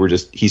 4th issue,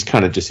 he's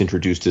kind of just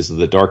introduced as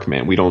the Dark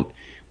Man. We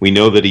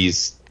know that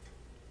he's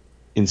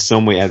in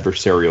some way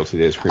adversarial to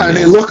the Ice Cream Man. And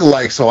they look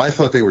alike, so I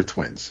thought they were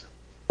twins.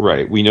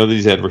 Right. We know that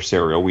he's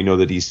adversarial. We know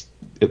that he's,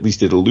 at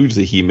least it alludes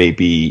that he may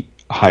be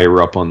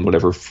higher up on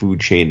whatever food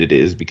chain it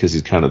is because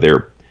he's kind of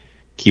there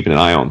keeping an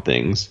eye on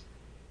things.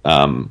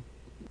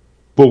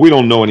 But we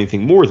don't know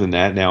anything more than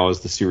that now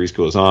as the series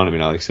goes on. I mean,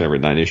 like I said, every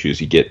 9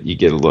 issues, you get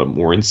a little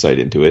more insight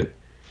into it.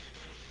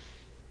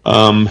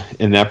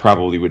 And that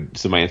probably would,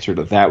 so my answer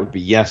to that would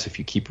be yes if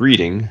you keep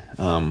reading.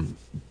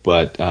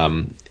 But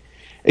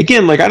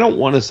again, like I don't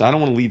want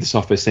to lead this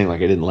off by saying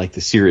like I didn't like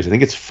the series. I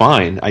think it's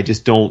fine. I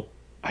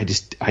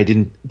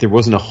didn't, there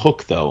wasn't a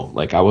hook though.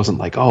 Like I wasn't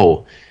like,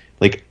 oh,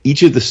 like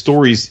each of the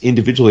stories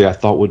individually I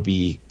thought would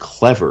be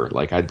clever.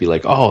 Like I'd be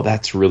like, oh,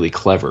 that's really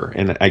clever.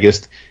 And I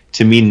guess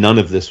to me, none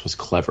of this was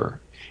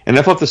clever. And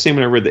I thought the same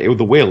when I read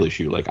the whale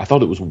issue. Like I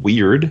thought it was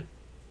weird.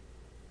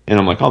 And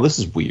I'm like, oh, this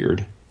is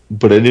weird.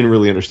 But I didn't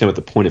really understand what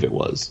the point of it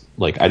was.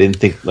 Like I didn't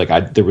think, like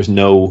I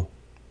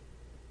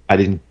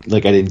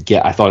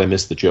thought I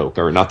missed the joke,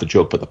 or not the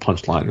joke, but the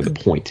punchline or the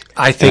point.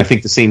 I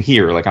think the same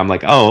here. Like I'm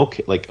like, oh,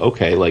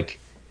 okay, like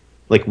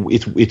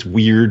it's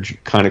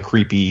weird, kind of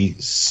creepy,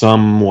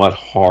 somewhat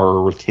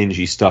horror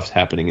tingy stuff's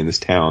happening in this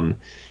town.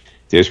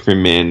 The Ice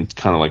Cream Man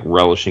kind of like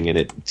relishing in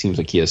it. It seems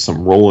like he has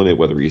some role in it,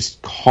 whether he's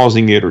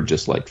causing it or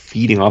just like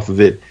feeding off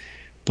of it.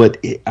 But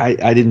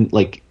I didn't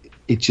like.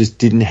 It just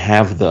didn't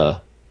have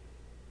the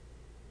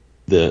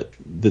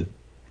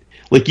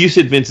like you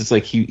said, Vince. It's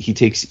like he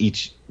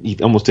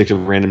almost takes a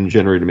random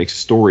generator, makes a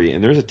story,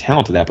 and there's a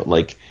talent to that. But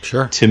like,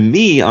 sure, to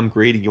me, I'm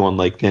grading you on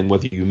like then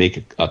whether you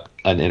make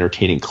an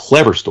entertaining,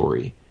 clever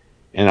story.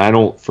 And I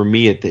don't. For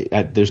me,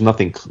 there's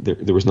nothing.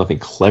 There was nothing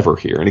clever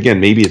here. And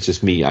again, maybe it's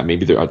just me.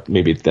 Maybe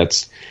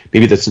that's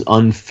an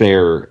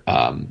unfair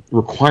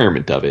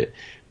requirement of it.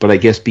 But I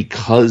guess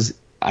because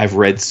I've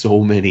read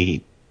so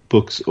many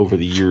books over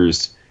the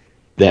years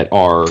that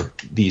are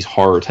these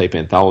horror type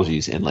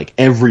anthologies, and like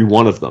every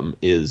one of them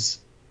is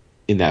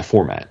in that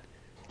format.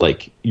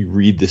 Like you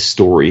read this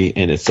story,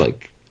 and it's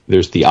like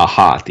there's the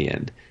aha at the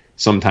end.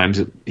 Sometimes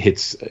it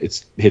hits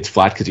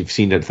flat because you've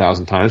seen it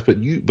 1,000 times,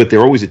 but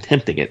they're always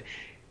attempting it.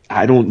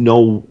 I don't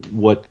know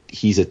what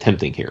he's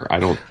attempting here. I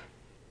don't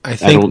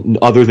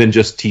other than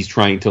just he's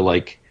trying to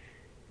like,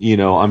 you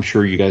know, I'm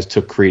sure you guys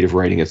took creative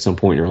writing at some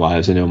point in your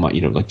lives. I know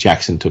like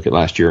Jackson took it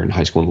last year in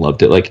high school and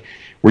loved it. Like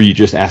where you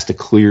just asked to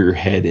clear your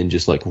head and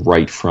just like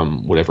write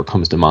from whatever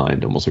comes to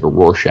mind, almost like a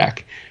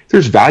Rorschach.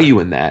 There's value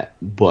in that,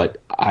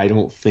 but I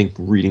don't think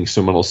reading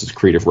someone else's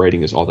creative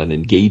writing is all that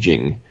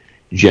engaging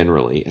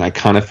generally. And I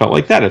kind of felt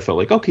like that. I felt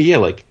like, okay, yeah,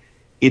 like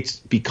it's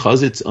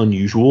because it's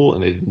unusual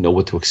and I didn't know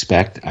what to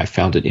expect. I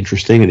found it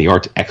interesting and the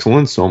art's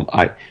excellent. So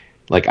I'm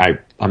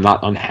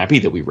not unhappy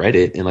that we read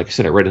it. And like I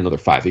said, I read another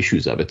 5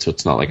 issues of it. So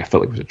it's not like I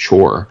felt like it was a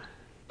chore.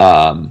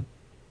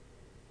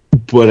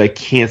 But I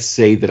can't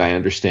say that I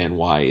understand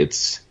why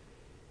it's,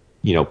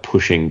 you know,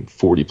 pushing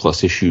 40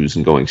 plus issues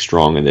and going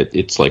strong. And that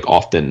it's like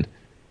often,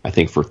 I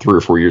think for 3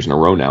 or 4 years in a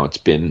row now, it's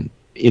been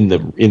in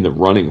the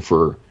running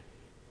for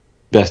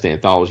best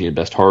anthology and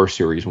best horror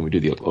series when we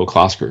do the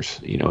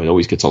Oscars. You know, it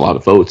always gets a lot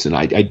of votes, and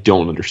I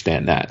don't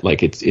understand that.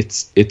 Like it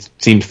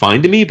seemed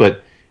fine to me,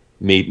 but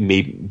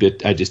maybe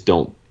I just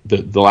don't.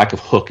 The lack of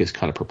hook is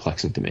kind of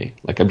perplexing to me.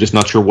 Like I'm just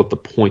not sure what the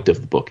point of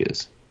the book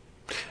is.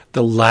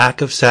 The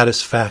lack of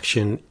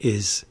satisfaction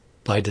is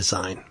by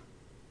design.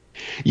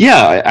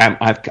 Yeah,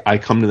 I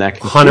come to that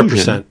conclusion.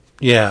 100%.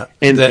 Yeah,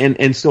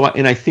 and so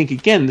I think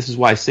again, this is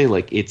why I say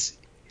like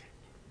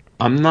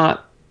I'm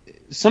not.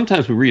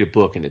 Sometimes we read a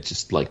book and it's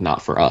just like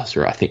not for us,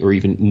 or I think, or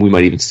even we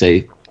might even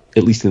say,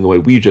 at least in the way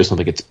we just don't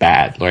think it's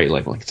bad, right?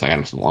 Like it's like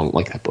I don't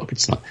like that book.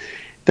 It's not.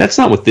 That's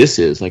not what this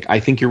is. Like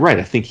I think you're right.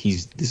 I think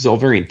this is all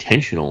very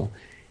intentional,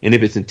 and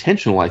if it's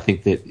intentional, I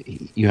think that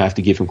you have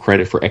to give him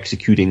credit for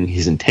executing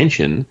his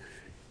intention.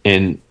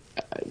 And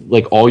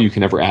like all you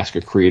can ever ask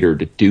a creator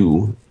to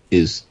do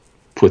is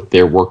put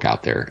their work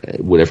out there,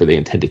 whatever they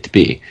intend it to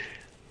be.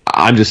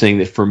 I'm just saying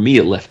that for me,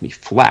 it left me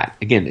flat.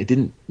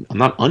 Again, I'm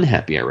not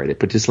unhappy I read it,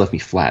 but it just left me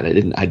flat. I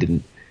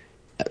didn't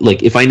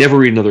like, if I never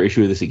read another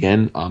issue of this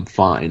again, I'm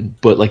fine.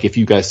 But like, if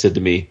you guys said to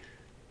me,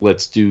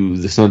 let's do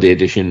the Sunday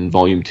edition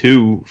volume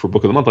 2 for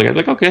book of the month, like I'd be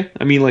like, okay.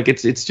 I mean, like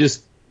it's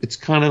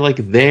kind of like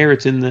there,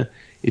 it's in the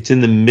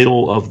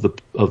middle of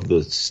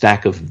the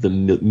stack of the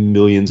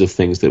millions of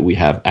things that we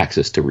have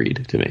access to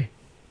read, to me.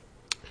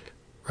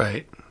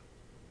 Right.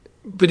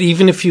 But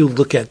even if you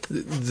look at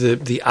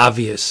the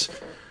obvious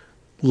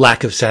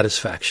lack of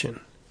satisfaction,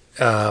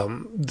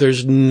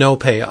 there's no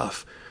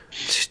payoff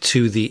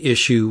to the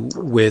issue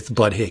with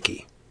Bud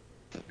Hickey,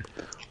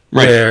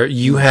 right, where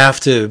you have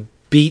to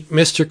beat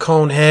Mr.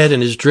 Conehead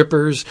and his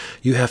drippers.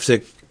 You have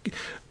to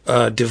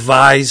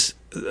devise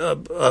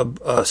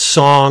a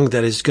song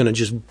that is going to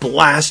just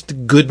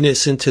blast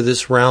goodness into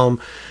this realm,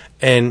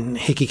 and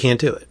Hickey can't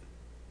do it.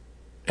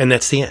 And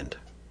that's the end.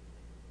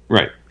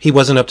 Right. He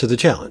wasn't up to the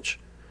challenge.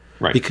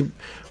 Right.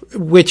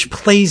 Which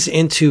plays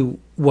into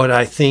what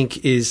I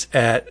think is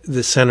at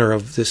the center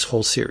of this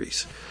whole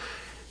series.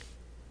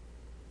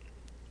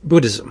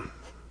 Buddhism.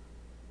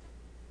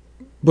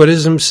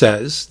 Buddhism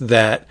says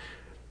that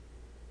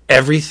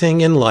everything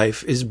in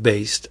life is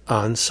based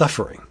on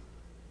suffering,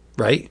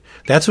 right?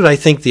 That's what I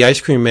think the ice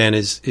cream man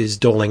is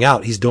doling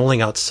out. He's doling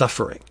out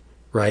suffering,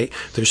 right?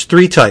 There's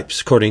 3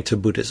 types according to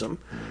Buddhism.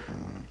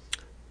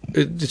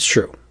 It's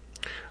true.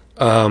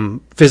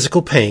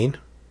 Physical pain,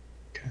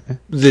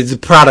 the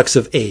products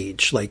of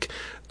age, like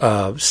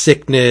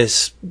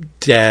sickness,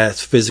 death,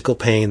 physical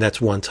pain,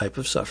 that's one type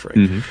of suffering.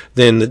 Mm-hmm.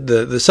 Then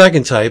the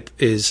second type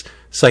is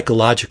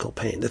psychological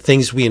pain, the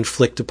things we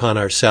inflict upon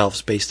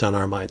ourselves based on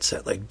our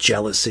mindset, like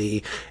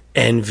jealousy,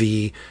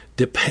 envy,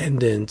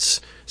 dependence,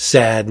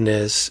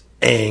 sadness,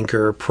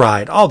 anger,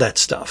 pride, all that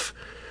stuff.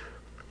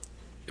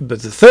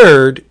 But the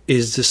third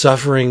is the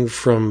suffering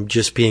from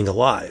just being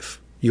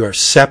alive. You are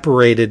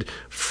separated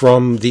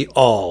from the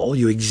all.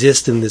 You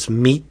exist in this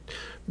meat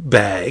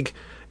bag,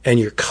 and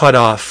you're cut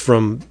off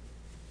from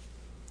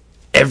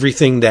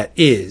everything that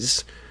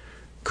is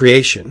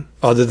creation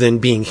other than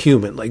being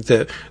human, like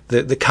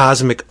the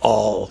cosmic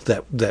all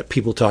that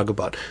people talk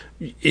about.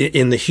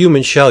 In the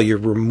human shell, you're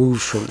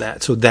removed from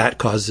that. So that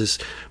causes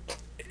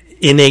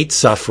innate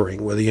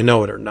suffering, whether you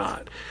know it or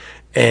not.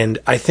 And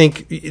I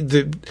think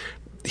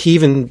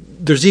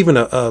there's even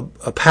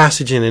a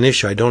passage in an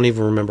issue, I don't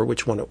even remember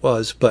which one it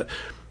was, but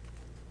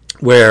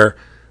where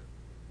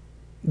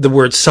the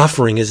word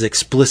suffering is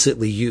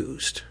explicitly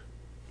used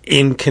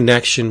in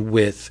connection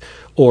with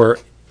or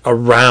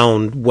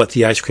around what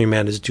the ice cream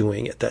man is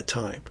doing at that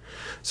time.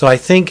 So I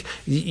think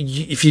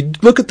if you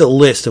look at the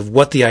list of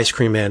what the ice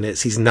cream man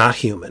is, he's not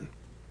human.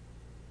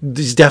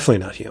 He's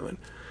definitely not human.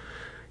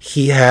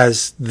 He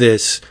has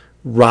this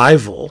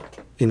rival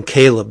in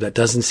Caleb that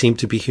doesn't seem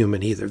to be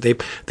human either.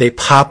 They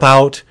pop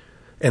out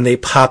and they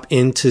pop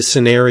into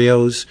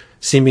scenarios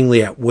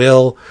seemingly at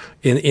will.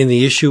 In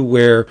the issue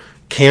where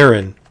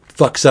Karen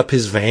fucks up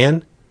his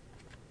van,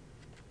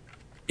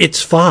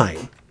 it's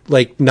fine,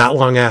 like not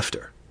long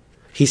after.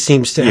 He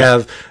seems to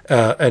have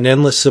an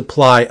endless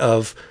supply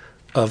of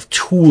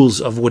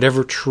tools of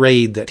whatever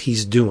trade that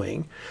he's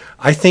doing.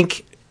 I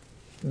think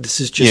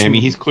this is just... Yeah, I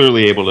mean, he's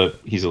clearly able to...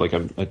 He's like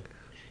a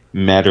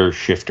matter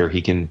shifter.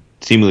 He can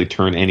seemingly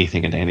turn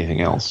anything into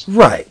anything else.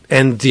 Right.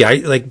 And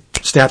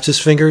snaps his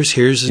fingers,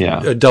 here's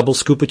a double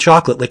scoop of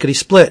chocolate, lickety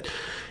split.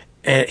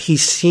 And he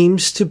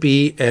seems to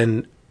be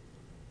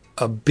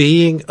a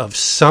being of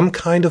some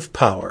kind of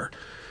power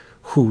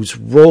whose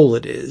role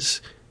it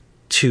is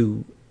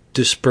to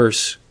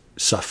disperse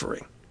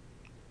suffering.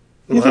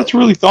 Yeah, that's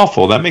really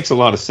thoughtful. That makes a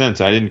lot of sense.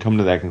 I didn't come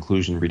to that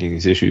conclusion reading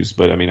these issues,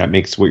 but I mean,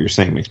 what you're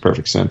saying makes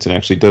perfect sense and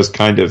actually does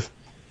kind of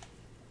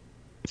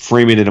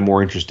frame it in a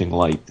more interesting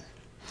light.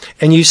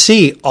 And you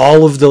see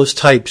all of those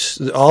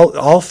types,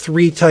 all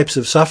 3 types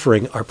of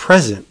suffering are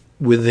present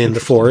within the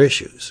 4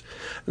 issues.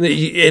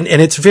 And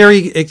it's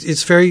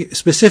very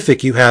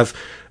specific. You have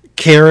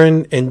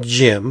Karen and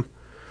Jim,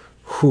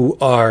 who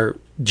are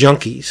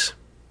junkies.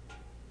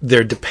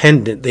 They're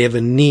dependent. They have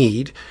a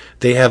need.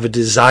 They have a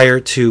desire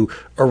to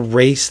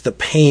erase the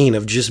pain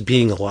of just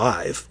being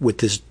alive with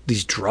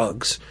these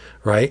drugs,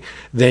 right?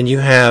 Then you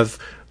have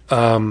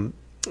the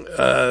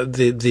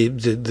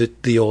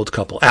old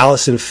couple,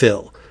 Alice and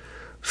Phil.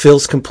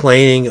 Phil's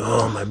complaining,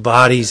 oh, my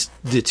body's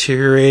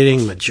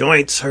deteriorating, my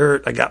joints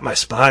hurt, I got my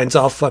spines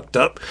all fucked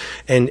up,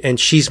 and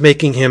she's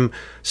making him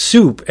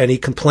soup, and he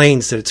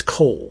complains that it's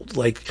cold.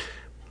 Like,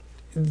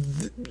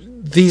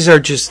 these are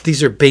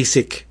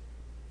basic,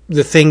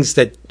 the things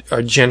that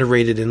are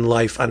generated in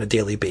life on a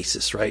daily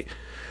basis, right?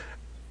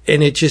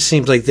 And it just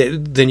seems like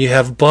that. Then you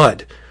have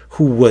Bud,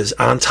 who was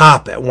on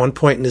top at one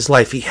point in his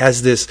life. He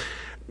has this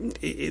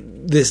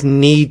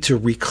need to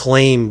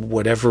reclaim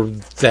whatever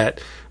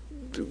that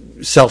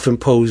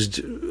self-imposed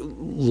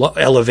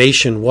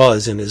elevation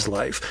was in his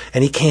life,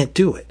 and he can't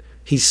do it.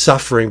 He's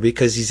suffering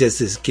because he has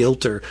this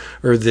guilt or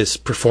this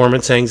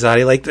performance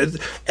anxiety. Like,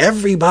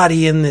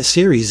 everybody in this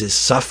series is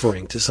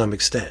suffering to some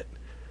extent,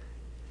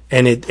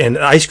 and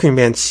Ice Cream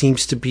Man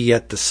seems to be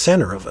at the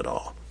center of it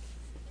all.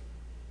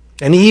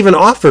 And he even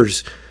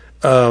offers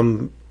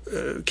Karen,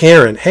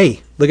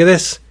 hey, look at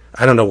this.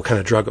 I don't know what kind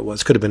of drug it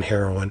was. Could have been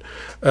heroin.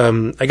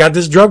 I got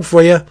this drug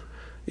for you,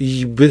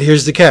 but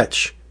here's the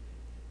catch.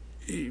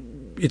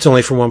 It's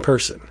only for one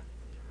person.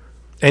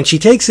 And she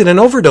takes it and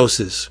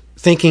overdoses,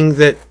 thinking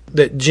that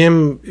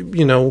Jim,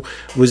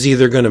 was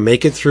either going to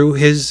make it through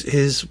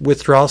his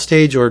withdrawal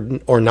stage or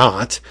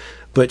not.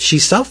 But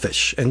she's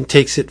selfish and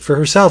takes it for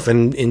herself.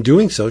 And in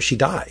doing so, she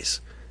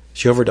dies.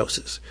 She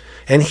overdoses.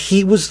 And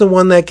he was the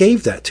one that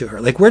gave that to her.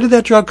 Like, where did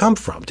that drug come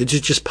from? Did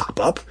it just pop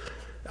up?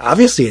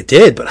 Obviously it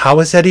did, but how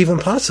is that even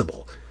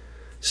possible?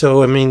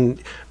 So, I mean,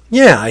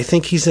 yeah, I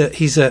think he's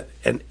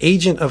an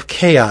agent of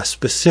chaos,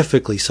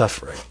 specifically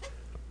suffering.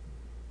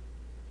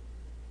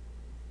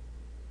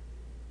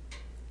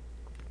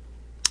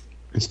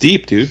 It's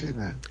deep, dude.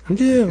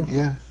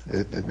 Yeah,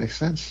 it makes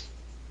sense.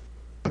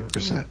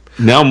 100%.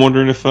 Now I'm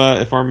wondering if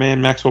our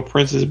man Maxwell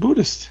Prince is a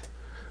Buddhist.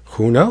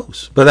 Who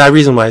knows? But the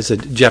reason why I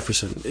said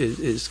Jefferson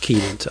is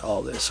keyed into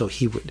all this, so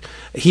he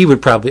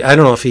would probably. I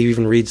don't know if he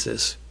even reads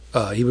this.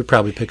 He would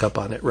probably pick up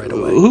on it right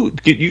away. Who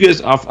you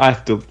guys? I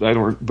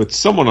don't. But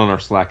someone on our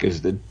Slack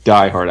is the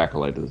diehard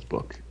acolyte of this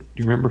book.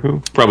 Do you remember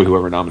who? Probably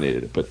whoever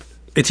nominated it. But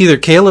it's either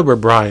Caleb or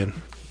Brian.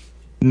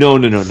 No.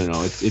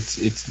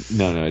 It's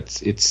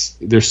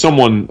there's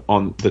someone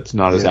on that's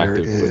not as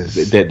active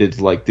that it's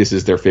like this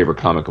is their favorite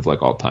comic of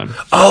like all time.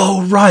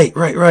 Oh, right.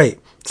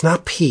 It's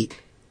not Pete.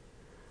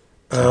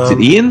 Is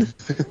it Ian?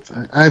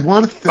 I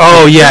want to.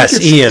 Oh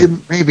yes,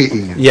 Ian. Maybe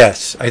Ian.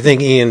 Yes, I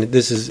think Ian.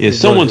 This is. Yeah,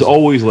 someone's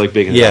always like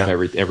big enough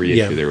every issue.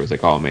 Yeah. There was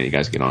like, oh man, you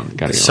guys get on.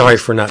 Sorry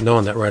for not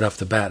knowing that right off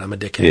the bat. I'm a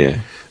dickhead.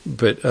 Yeah.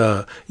 But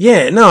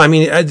no. I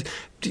mean,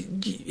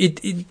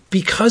 it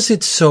because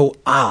it's so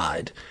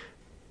odd.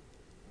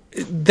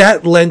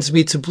 That lends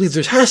me to believe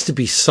there has to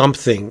be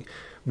something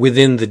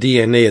within the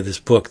DNA of this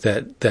book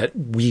that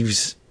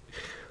weaves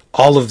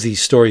all of these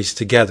stories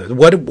together.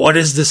 What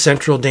is the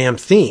central damn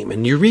theme?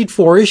 And you read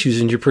 4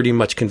 issues and you're pretty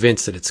much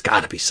convinced that it's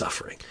got to be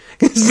suffering.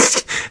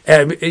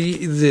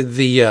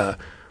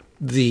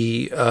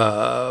 the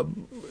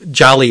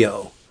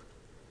Jalio,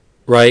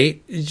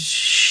 right?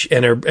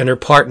 And her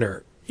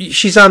partner.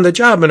 She's on the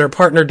job and her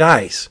partner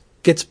dies.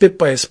 Gets bit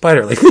by a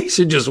spider. Like, these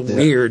are just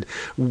weird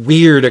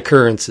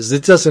occurrences.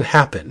 It doesn't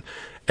happen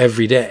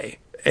every day.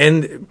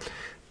 And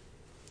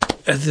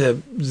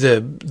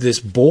this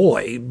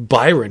boy,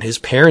 Byron, his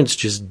parents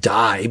just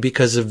die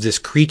because of this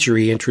creature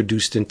he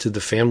introduced into the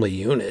family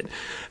unit.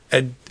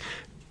 He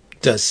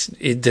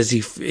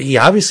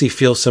obviously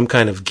feels some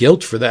kind of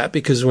guilt for that,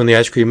 because when the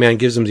ice cream man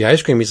gives him the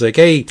ice cream, he's like,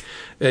 hey,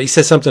 he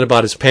says something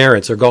about his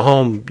parents, or go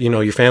home,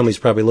 your family's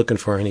probably looking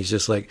for her. And he's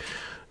just like,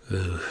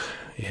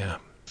 yeah,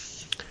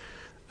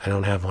 I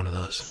don't have one of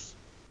those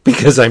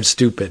because I'm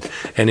stupid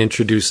and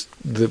introduced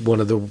one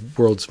of the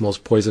world's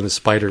most poisonous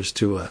spiders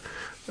to a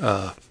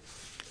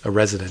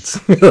residence.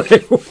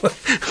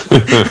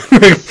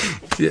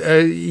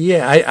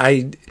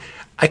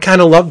 I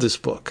kind of love this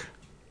book.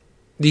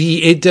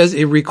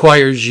 It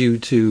requires you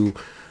to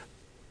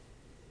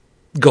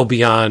go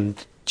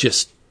beyond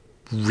just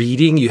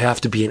reading. You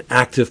have to be an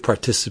active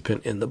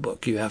participant in the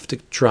book. You have to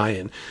try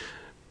and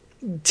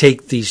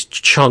take these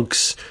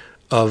chunks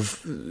or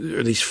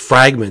these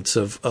fragments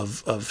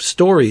of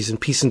stories and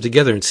piece them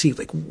together and see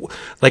like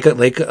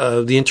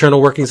the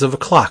internal workings of a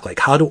clock. Like,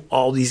 how do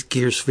all these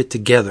gears fit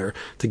together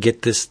to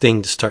get this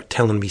thing to start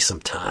telling me some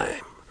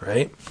time,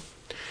 right?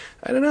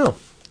 I don't know.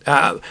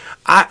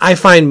 I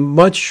find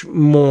much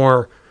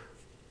more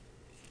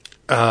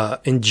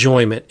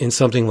enjoyment in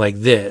something like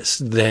this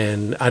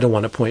than, I don't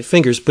want to point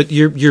fingers, but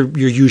your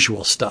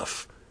usual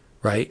stuff,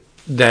 right?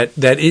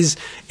 That is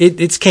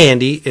it's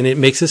candy and it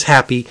makes us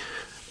happy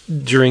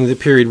during the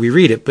period we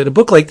read it. But a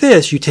book like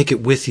this, you take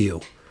it with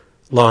you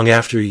long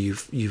after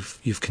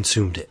you've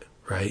consumed it,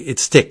 right? It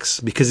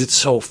sticks because it's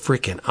so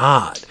freaking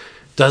odd.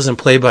 Doesn't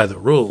play by the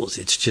rules.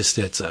 It's just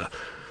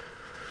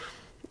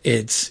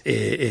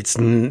it's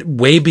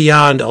way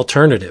beyond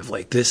alternative.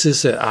 Like, this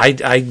is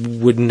I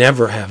would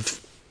never have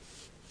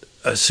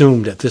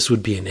assumed that this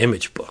would be an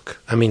Image book.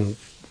 I mean,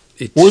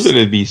 wasn't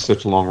it be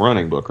such a long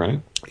running book, right?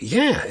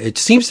 Yeah, it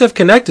seems to have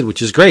connected,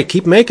 which is great.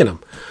 Keep making them.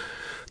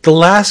 The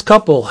last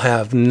couple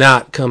have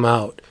not come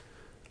out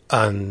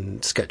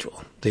on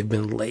schedule. They've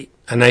been late.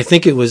 And I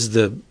think it was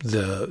the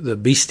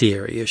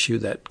bestiary issue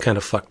that kind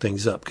of fucked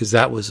things up, because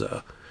that was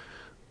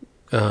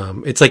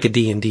it's like a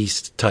D&D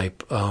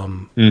type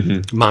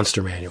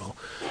monster manual.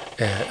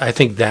 I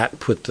think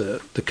that put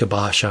the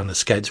kibosh on the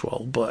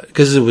schedule, but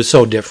because it was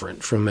so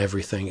different from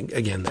everything,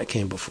 again, that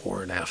came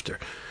before and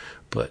after.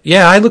 But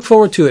yeah, I look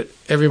forward to it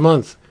every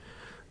month.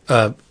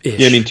 Yeah,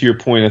 I mean, to your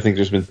point, I think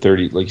there's been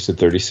 30, like you said,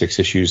 36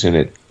 issues, and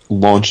it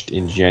launched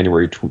in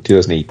January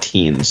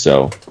 2018.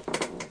 So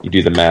you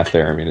do the math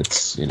there. I mean,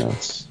 it's.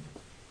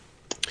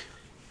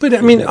 But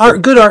I mean,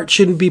 good art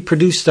shouldn't be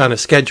produced on a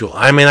schedule.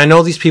 I mean, I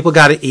know these people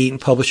got to eat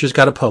and publishers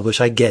got to publish.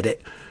 I get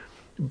it,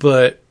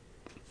 but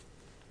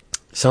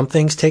some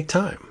things take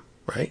time,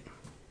 right?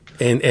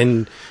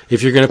 And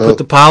if you're going to put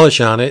the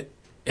polish on it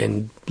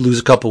and lose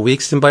a couple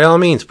weeks, then by all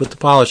means, put the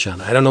polish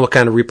on it. I don't know what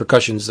kind of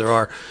repercussions there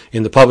are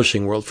in the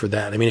publishing world for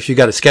that. I mean, if you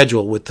got a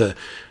schedule with the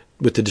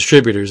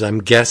distributors, I'm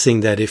guessing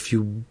that if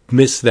you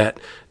miss that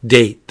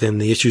date, then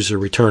the issues are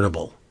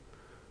returnable,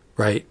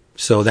 right?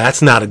 So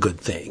that's not a good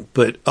thing.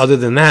 But other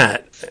than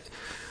that,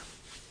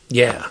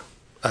 yeah,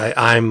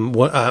 again,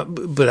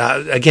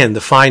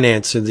 the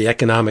finance and the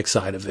economic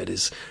side of it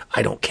is,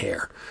 I don't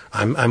care.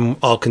 I'm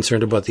all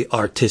concerned about the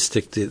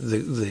artistic,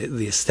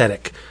 the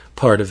aesthetic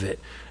part of it.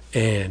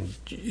 And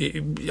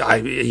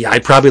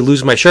I'd probably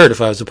lose my shirt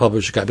if I was a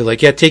publisher. I'd be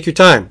like, yeah, take your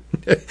time.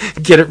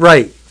 Get it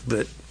right.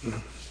 But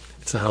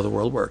it's not how the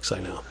world works, I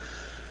know.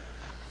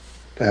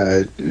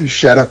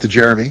 Shout out to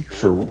Jeremy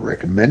for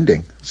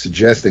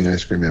suggesting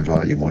Ice Cream Man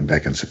Volume 1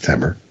 back in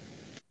September.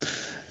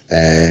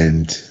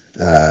 And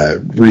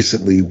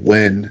recently,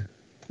 when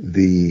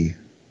the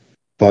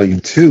Volume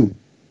 2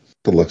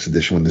 Deluxe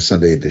Edition, when the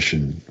Sunday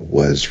edition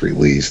was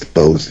released,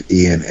 both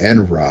Ian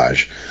and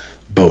Raj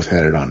both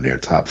had it on their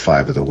top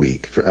 5 of the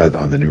week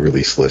on the new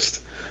release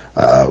list,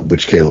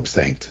 which Caleb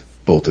thanked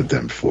both of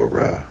them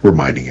for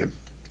reminding him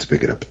to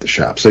pick it up at the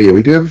shop. So yeah,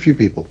 we do have a few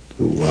people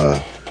who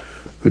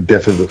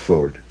definitely look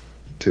forward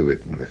to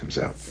it when it comes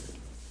out.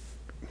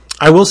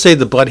 I will say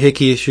the Bud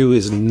Hickey issue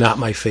is not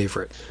my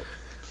favorite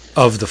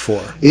of the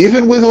 4.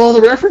 Even with all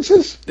the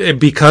references?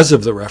 Because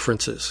of the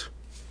references.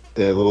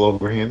 They're a little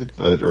overhanded?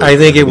 I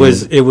think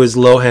it was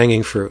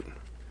low-hanging fruit.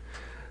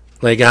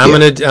 Like, I'm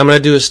gonna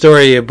do a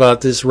story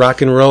about this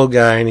rock and roll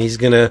guy, and he's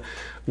gonna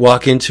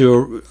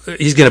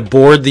he's gonna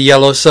board the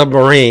yellow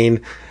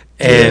submarine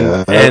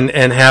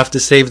and have to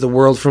save the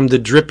world from the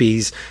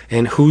Drippies.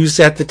 And who's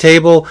at the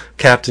table?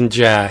 Captain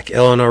Jack,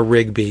 Eleanor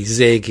Rigby,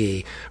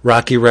 Ziggy,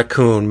 Rocky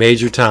Raccoon,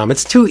 Major Tom.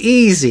 It's too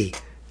easy.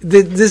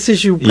 This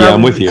issue. Yeah,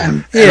 I'm with you.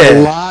 And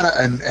a lot of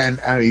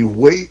and I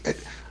mean,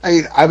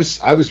 I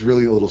was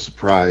really a little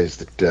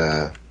surprised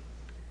that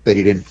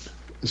he didn't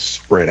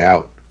spread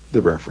out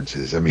the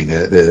references. I mean,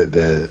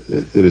 there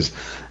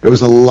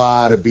was a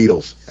lot of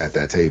Beatles at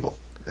that table,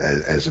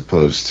 as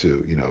opposed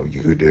to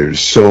there's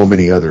so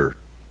many other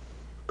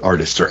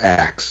artists or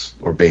acts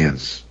or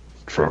bands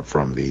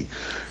from these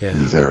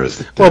eras.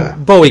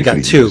 That, Bowie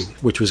got 2,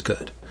 which was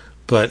good,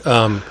 but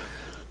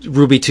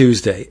Ruby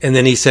Tuesday, and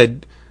then he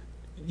said,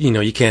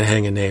 you can't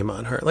hang a name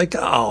on her. Like,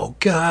 oh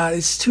God,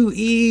 it's too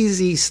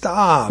easy.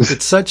 Stop!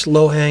 It's such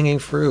low hanging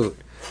fruit.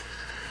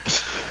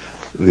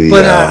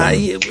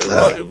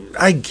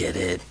 I get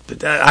it, but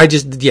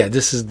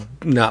this is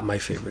not my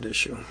favorite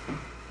issue.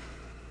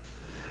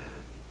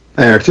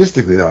 And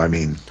artistically, though, I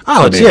mean,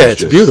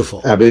 it's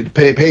beautiful. I mean,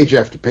 page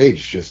after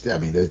page, there's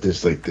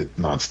like the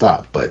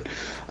nonstop. But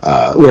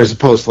whereas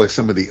opposed to like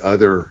some of the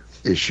other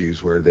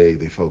issues where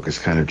they focus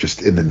kind of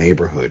just in the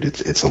neighborhood,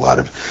 it's a lot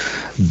of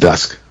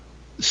dusk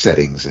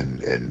settings,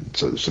 and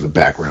so the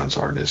backgrounds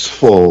aren't as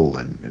full,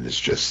 and it's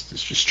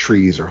just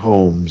trees or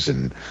homes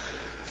and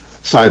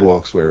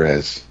sidewalks,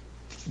 whereas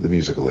the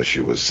musical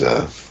issue was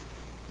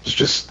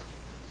just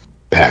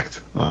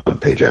packed on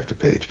page after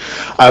page.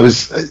 I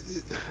was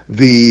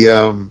the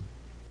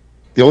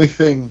only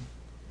thing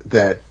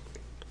that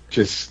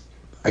just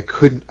I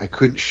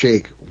couldn't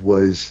shake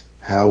was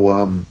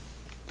how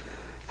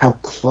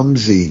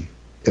clumsy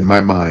in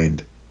my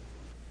mind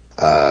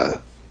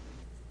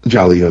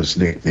Jolly-O's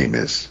nickname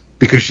is,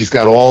 because she's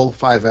got all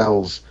 5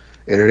 vowels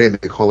in her name.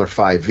 They call her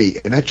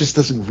 5V, and that just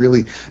doesn't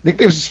really.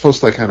 Nicknames are supposed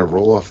to like kind of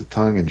roll off the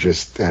tongue and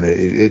just kind of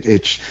it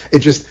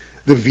just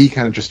the V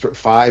kind of just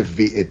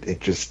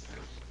 5V.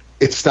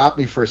 It stopped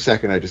me for a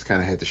second. I just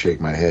kind of had to shake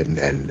my head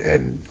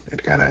and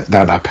kind of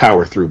not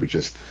power through, but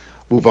just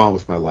move on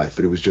with my life.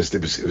 But it was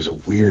a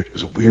weird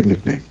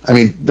nickname. I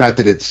mean, not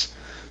that it's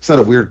not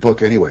a weird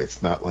book anyway.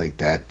 It's not like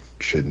that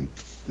shouldn't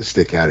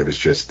stick out. It was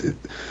just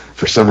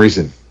for some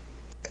reason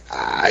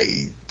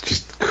I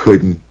just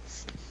couldn't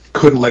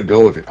let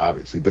go of it,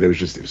 obviously, but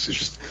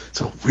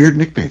it's a weird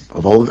nickname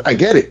of all of it. I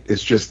get it. It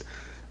just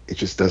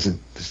doesn't,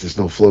 there's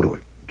no flow to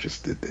it.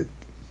 It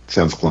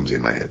sounds clumsy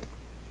in my head.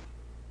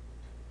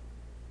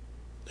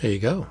 There you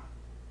go.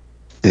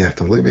 Yeah,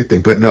 totally my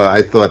thing. But no,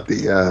 I thought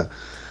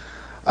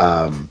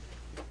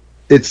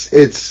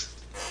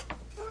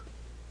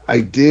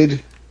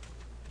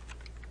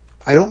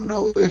I don't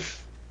know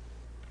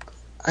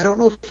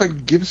if I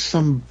give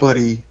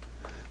somebody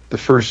the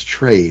first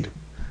trade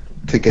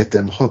to get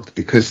them hooked,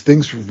 because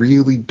things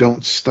really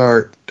don't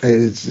start,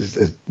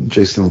 as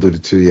Jason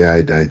alluded to.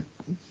 I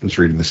was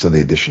reading the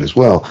Sunday edition as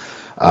well.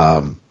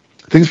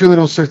 Things really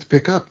don't start to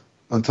pick up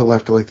until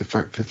after like the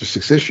 5th or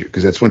 6th issue,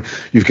 because that's when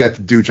you've got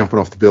the dude jumping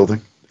off the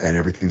building and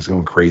everything's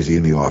going crazy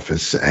in the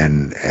office,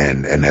 and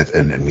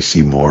we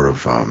see more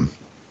of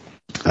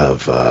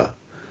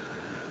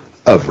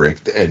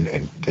Rick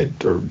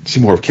or see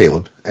more of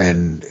Caleb,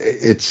 and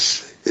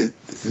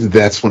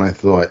that's when I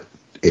thought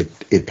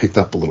it picked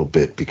up a little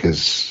bit,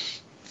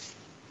 because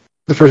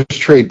the first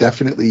trade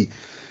definitely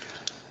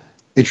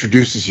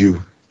introduces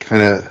you,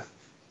 kind of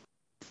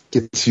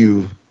gets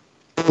you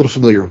a little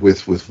familiar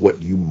with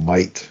what you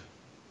might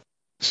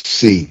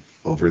see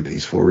over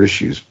these 4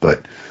 issues,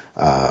 but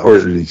or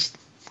at least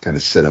kind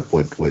of set up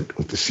what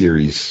the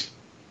series,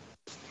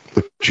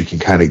 what you can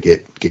kind of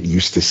get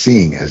used to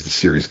seeing as the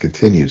series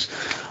continues.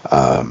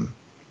 I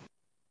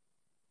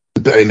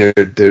know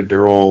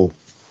they're all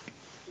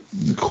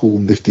cool,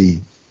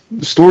 nifty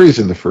stories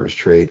in the first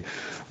trade,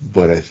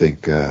 but I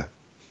think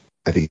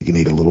you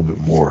need a little bit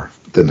more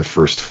than the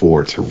first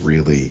 4 to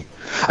really.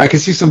 I can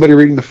see somebody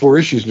reading the 4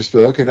 issues and just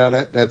feel, okay, now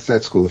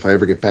that's cool. If I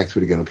ever get back to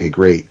it again, okay,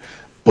 great.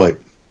 But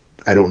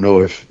I don't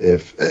know if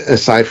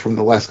aside from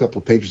the last couple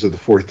of pages of the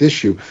 4th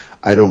issue,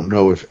 I don't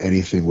know if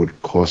anything would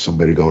cause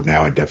somebody to go,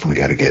 now I definitely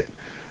got to get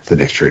the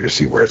next trade to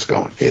see where it's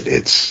going.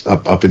 It's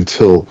up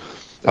until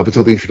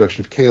the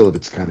introduction of Caleb,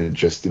 it's kind of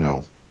just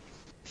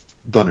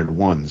done in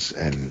ones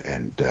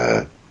and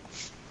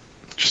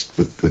just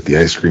with the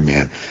Ice Cream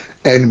Man,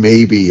 and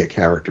maybe a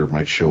character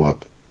might show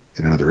up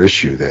in another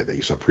issue that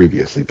you saw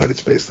previously, but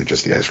it's basically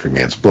just the Ice Cream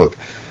Man's book.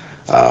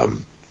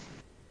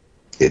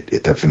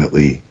 It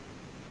definitely,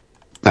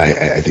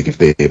 I think if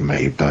they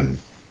may have done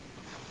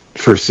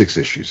first 6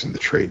 issues in the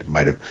trade.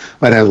 Might have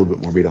had a little bit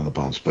more meat on the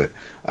bones, but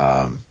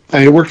I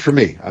mean, it worked for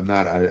me. I'm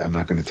not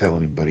going to tell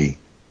anybody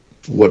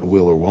what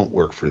will or won't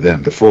work for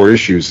them. The 4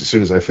 issues, as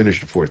soon as I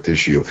finished the 4th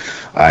issue,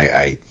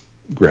 I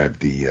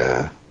grabbed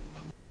the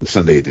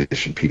Sunday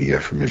edition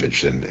PDF from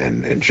Image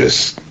and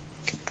just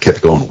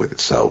kept going with it.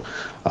 So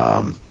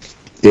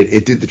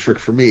it did the trick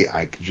for me.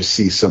 I could just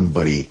see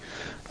somebody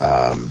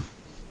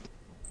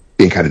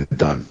being kind of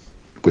done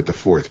with the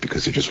 4th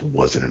because it just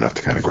wasn't enough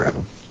to kind of grab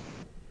them.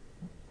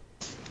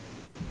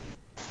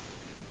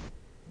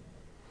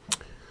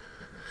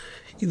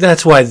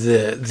 That's why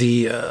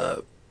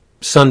the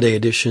Sunday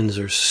editions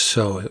are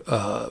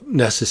so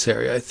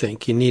necessary. I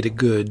think you need a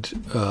good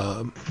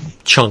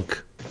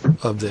chunk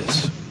of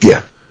this.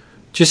 Yeah,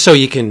 just so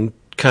you can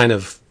kind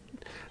of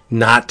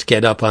not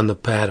get up on the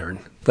pattern.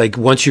 Like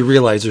once you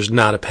realize there's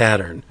not a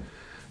pattern,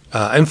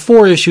 and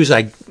 4 issues,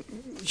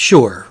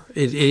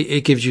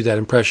 it gives you that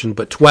impression,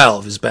 but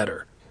 12 is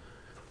better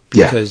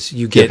because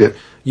you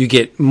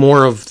get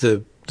more of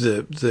the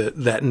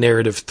that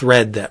narrative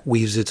thread that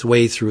weaves its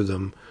way through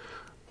them,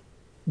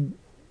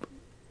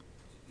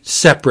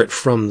 separate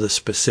from the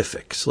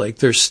specifics. Like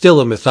there's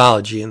still a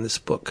mythology in this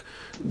book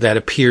that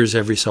appears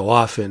every so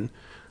often,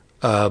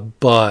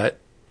 but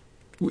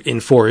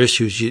in 4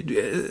 issues,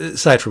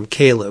 aside from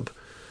Caleb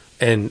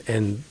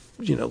and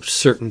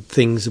certain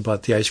things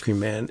about the Ice Cream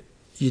Man,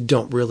 you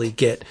don't really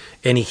get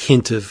any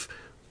hint of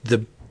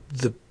the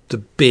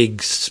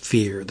big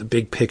sphere, the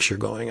big picture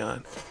going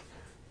on.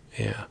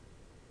 Yeah.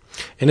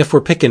 And if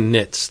we're picking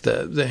nits,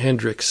 the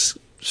Hendrix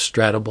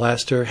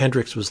Stratoblaster,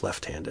 Hendrix was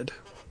left-handed.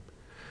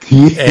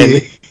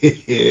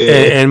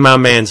 and my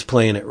man's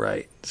playing it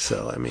right.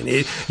 So, I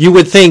mean, you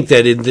would think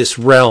that in this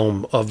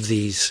realm of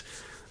these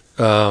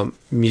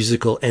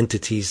musical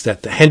entities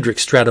that the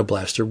Hendrix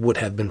Stratoblaster would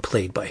have been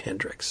played by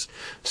Hendrix.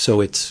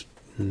 So it's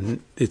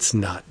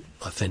not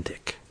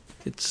authentic.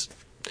 It's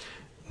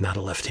not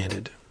a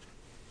left-handed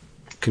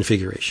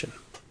configuration.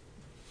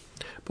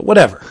 But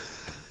whatever.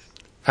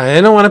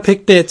 I don't want to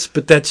pick nits,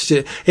 but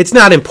it's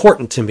not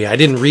important to me. I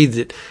didn't read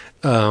it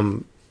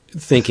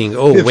thinking,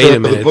 wait a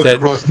minute.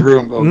 Across the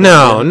room.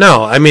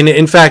 No. I mean,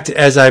 in fact,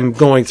 as I'm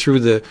going through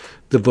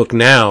the book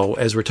now,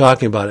 as we're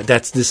talking about it,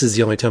 this is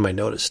the only time I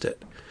noticed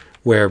it.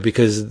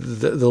 Because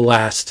the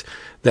last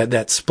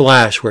that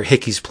splash where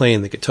Hickey's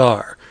playing the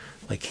guitar,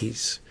 like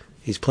he's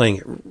playing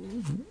it.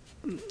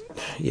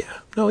 Yeah,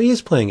 no, he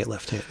is playing it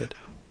left-handed.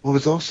 Well,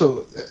 it's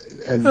also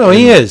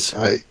he is.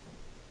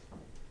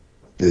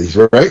 He's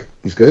right.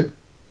 He's good.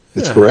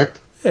 It's correct.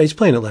 Yeah, he's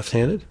playing it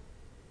left-handed.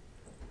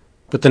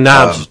 But the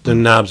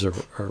knobs are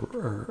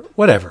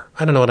whatever.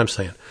 I don't know what I'm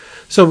saying.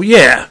 So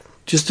yeah,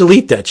 just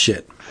delete that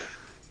shit.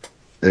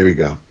 There we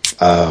go.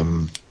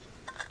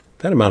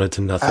 That amounted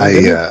to nothing.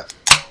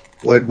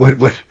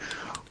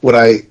 What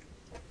I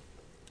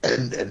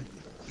and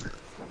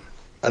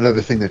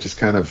another thing that just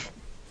kind of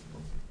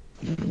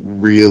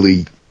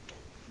really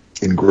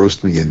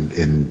engrossed me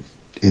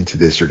into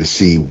this, or to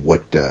see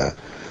what the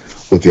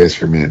Ice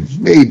Cream Man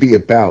may be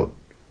about,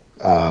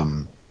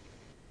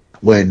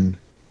 when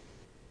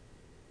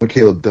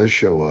Caleb does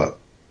show up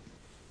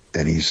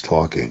and he's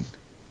talking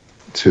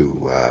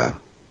to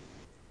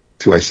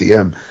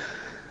ICM,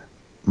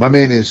 my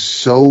man is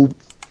so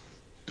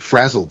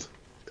frazzled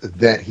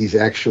that he's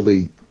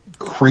actually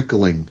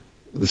crinkling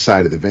the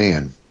side of the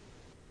van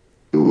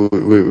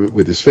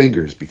with his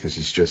fingers, because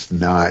he's just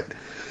not.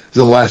 He's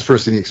the last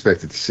person he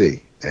expected to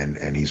see,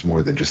 and he's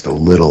more than just a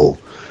little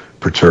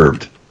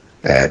perturbed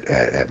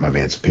at my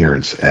man's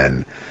appearance,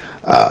 and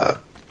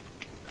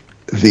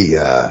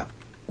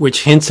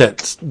which hints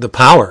at the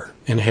power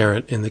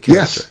inherent in the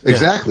character. Yes,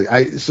 exactly.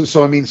 So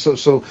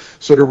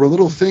there were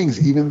little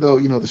things, even though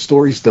the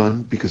story's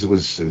done, because it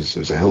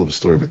was a hell of a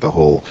story with the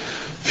whole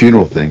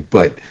funeral thing.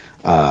 But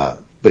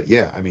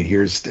yeah, I mean,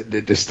 here's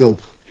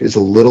a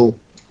little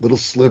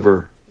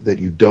sliver that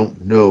you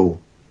don't know.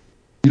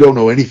 You don't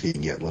know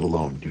anything yet, let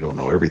alone you don't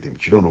know everything.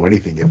 But you don't know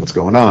anything yet what's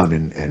going on,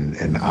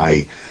 and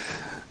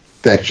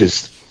that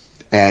just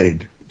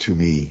added to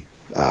me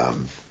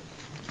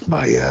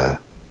my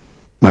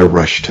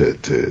rush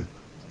to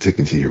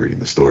continue reading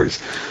the stories.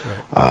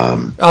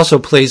 Right. Also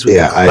plays with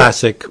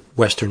classic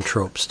Western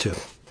tropes too.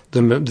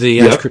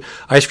 The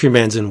Ice Cream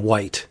Man's in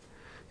white,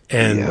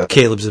 and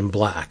Caleb's in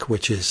black,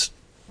 which is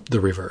the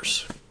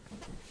reverse.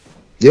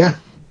 Yeah.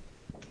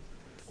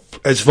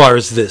 As far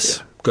as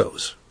this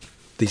goes,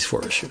 these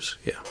 4 issues,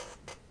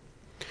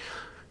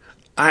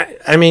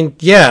 I mean,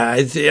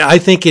 I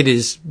think it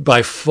is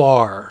by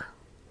far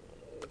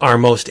our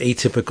most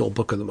atypical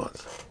book of the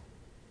month.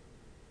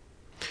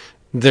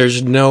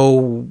 There's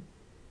no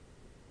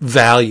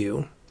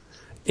value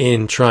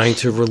in trying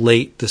to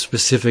relate the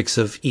specifics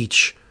of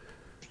each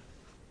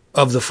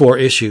of the 4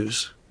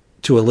 issues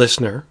to a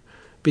listener,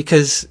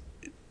 because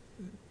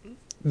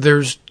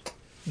there's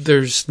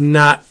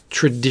not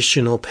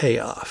traditional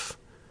payoff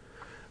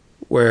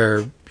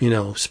where,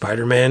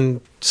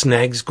 Spider-Man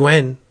snags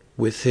Gwen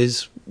with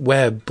his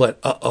web, but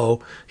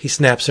he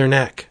snaps her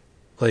neck,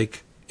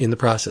 like, in the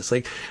process.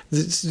 Like,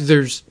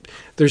 there's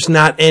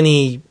not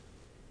any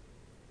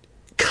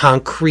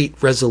concrete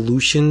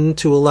resolution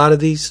to a lot of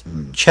these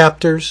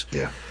chapters.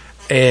 Yeah.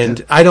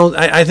 And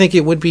I think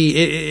it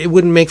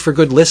wouldn't make for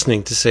good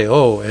listening to say,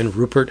 oh, and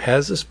Rupert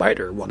has a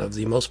spider, one of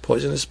the most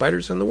poisonous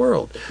spiders in the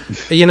world.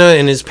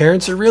 And his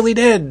parents are really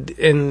dead,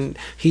 and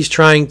he's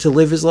trying to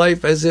live his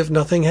life as if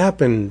nothing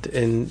happened.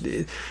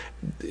 And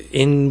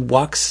in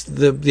walks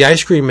the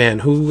ice cream man,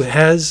 who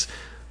has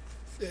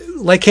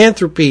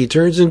lycanthropy,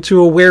 turns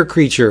into a were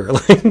creature.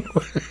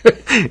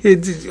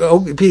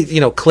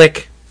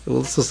 Click.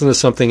 Let's listen to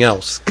something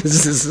else,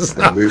 because this is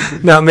not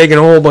making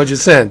a whole bunch of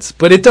sense.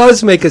 But it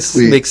does make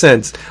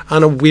sense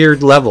on a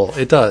weird level.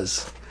 It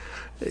does.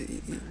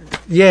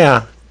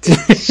 Yeah.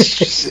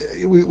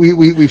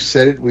 We've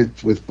said it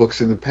with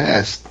books in the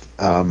past.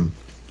 We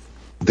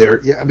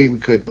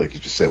could, like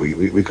you just said,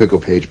 we could go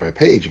page by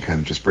page and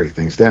kind of just break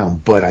things down.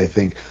 But I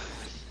think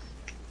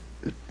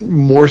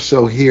more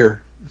so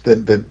here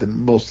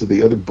than most of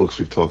the other books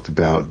we've talked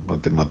about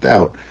month in, month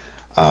out.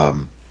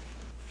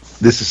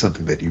 This is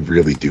something that you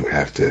really do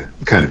have to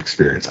kind of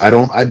experience. I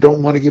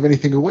don't want to give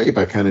anything away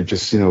by kind of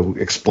just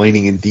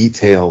explaining in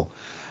detail.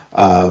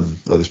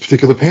 This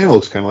particular panel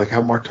looks kind of like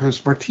how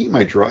Martine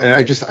might draw, and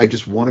I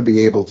just want to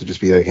be able to just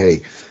be like,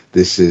 hey,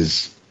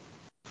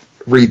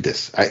 read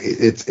this.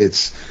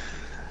 It's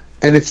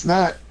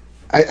not.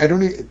 I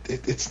don't.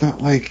 It's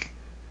not like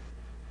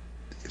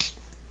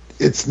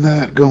it's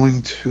not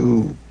going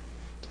to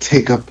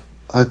take up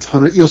a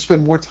ton of. You'll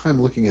spend more time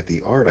looking at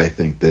the art, I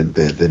think, than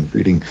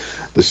reading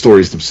the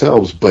stories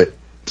themselves. But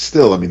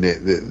still, I mean,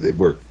 they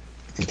work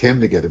in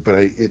tandem together.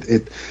 But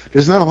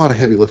there's not a lot of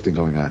heavy lifting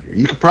going on here.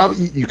 You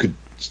could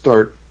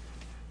start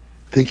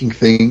thinking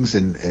things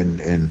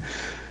and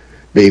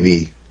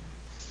maybe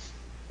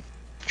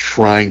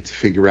trying to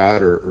figure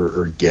out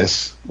or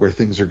guess where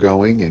things are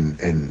going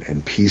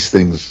and piece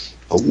things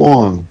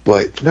along.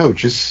 But no,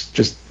 just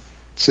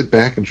sit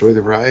back, enjoy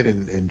the ride,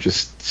 and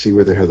just see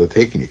where the hell they're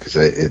taking you. Because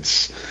I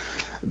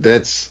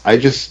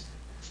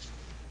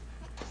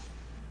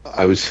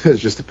was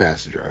just a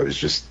passenger. I was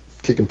just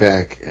kicking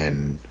back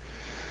and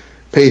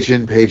page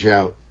in, page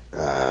out.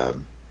 I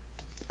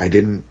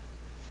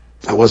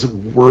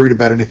wasn't worried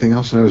about anything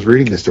else when I was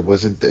reading this. There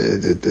wasn't.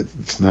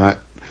 It's not.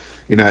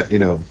 You're not.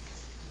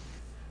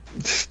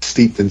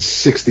 Steeped in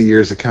 60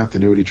 years of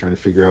continuity, trying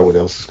to figure out what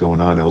else is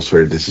going on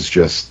elsewhere. This is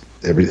just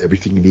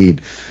everything you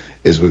need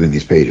is within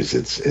these pages.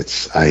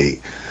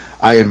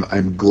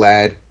 I'm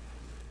glad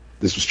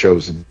this was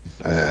chosen.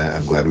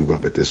 I'm glad we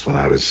went with this one.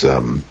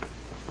 I'm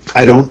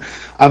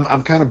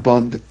kind of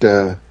bummed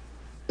that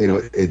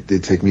it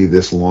did take me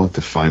this long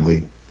to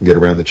finally get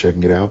around to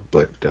checking it out,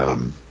 but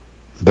I'm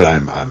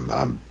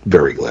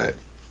very glad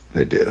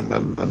I did.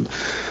 I'm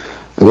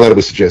glad it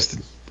was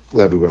suggested.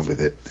 Glad we went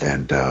with it,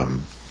 and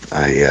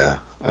I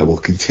will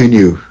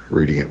continue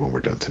reading it when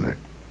we're done tonight.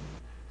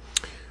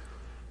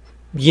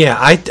 Yeah,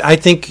 I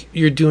think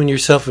you're doing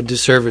yourself a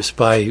disservice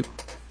by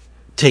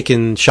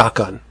taking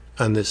shotgun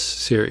on this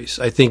series.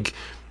 I think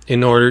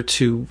in order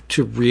to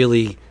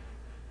really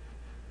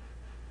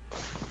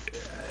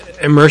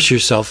immerse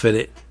yourself in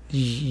it,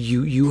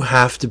 you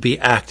have to be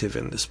active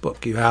in this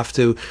book. You have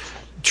to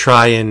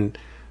try and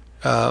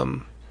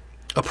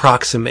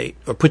approximate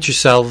or put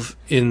yourself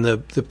in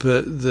the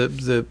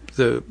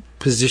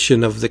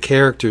position of the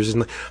characters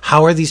and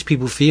how are these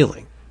people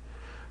feeling.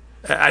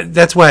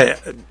 That's why.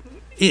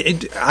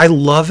 I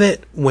love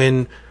it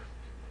when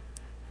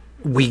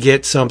we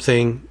get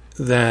something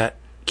that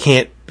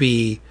can't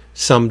be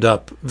summed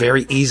up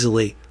very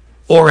easily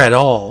or at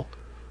all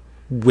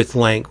with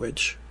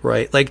language,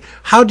 right? Like,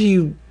 how do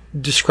you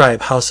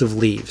describe House of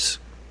Leaves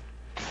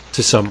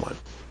to someone?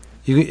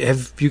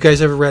 Have you guys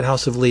ever read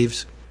House of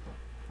Leaves?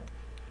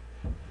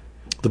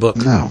 The book?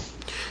 No.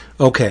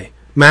 Okay.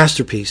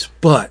 Masterpiece.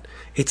 But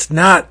it's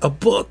not a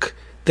book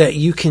that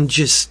you can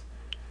just,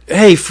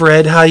 hey,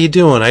 Fred, how you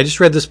doing? I just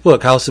read this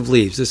book, House of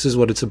Leaves. This is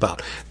what it's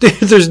about.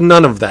 There's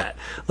none of that.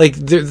 Like,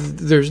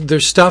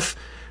 there's stuff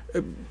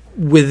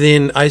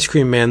within Ice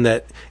Cream Man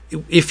that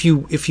if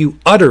you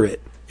utter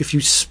it, if you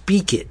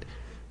speak it,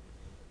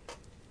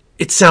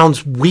 it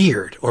sounds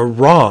weird or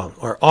wrong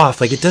or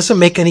off. Like, it doesn't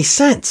make any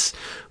sense.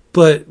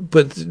 But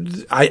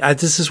I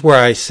this is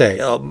where I say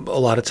a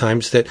lot of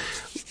times that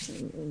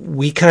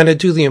we kind of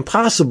do the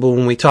impossible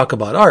when we talk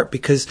about art,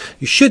 because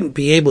you shouldn't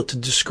be able to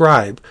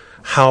describe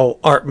how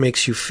art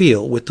makes you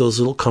feel with those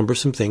little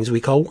cumbersome things we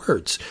call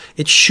words.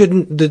 It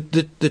shouldn't,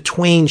 the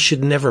twain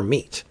should never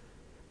meet,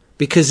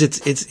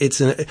 because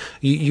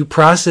you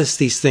process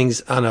these things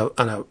on a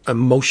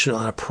emotional,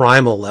 on a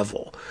primal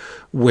level,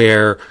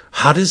 where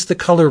how does the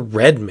color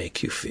red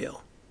make you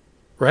feel?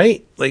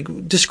 Right?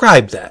 Like,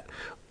 describe that.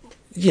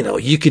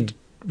 You could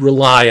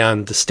rely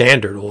on the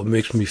standard, it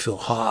makes me feel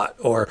hot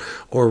or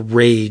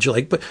rage,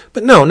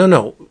 but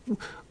no.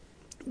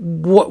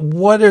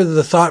 What are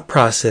the thought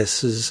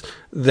processes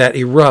that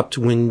erupt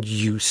when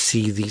you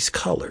see these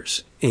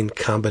colors in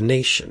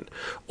combination,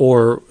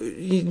 or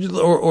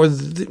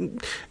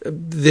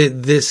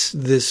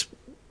this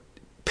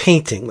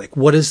painting. Like,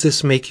 what does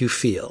this make you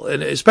feel?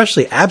 And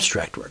especially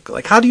abstract work.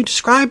 Like, how do you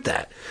describe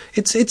that?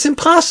 It's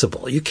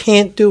impossible. You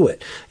can't do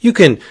it. You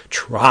can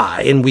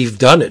try, and we've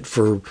done it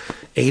for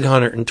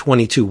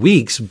 822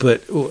 weeks,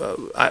 but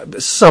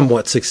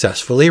somewhat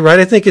successfully, right?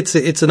 I think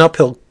it's an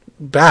uphill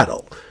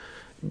battle.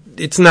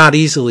 It's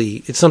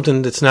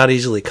something that's not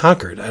easily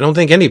conquered. I don't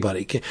think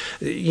anybody can,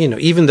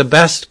 even the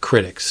best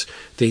critics,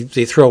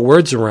 they throw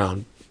words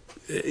around.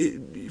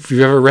 If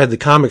you've ever read the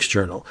Comics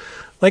Journal,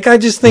 like, I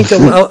just think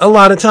a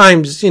lot of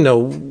times,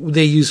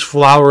 they use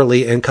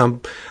flowery and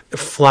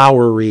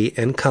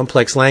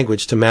complex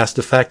language to mask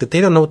the fact that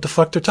they don't know what the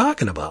fuck they're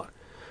talking about.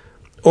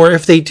 Or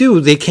if they do,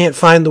 they can't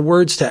find the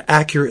words to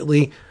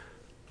accurately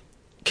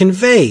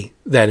convey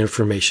that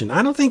information.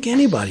 I don't think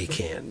anybody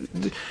can.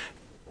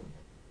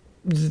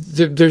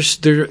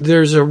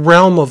 There's a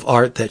realm of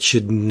art that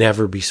should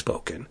never be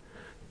spoken.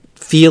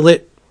 Feel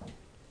it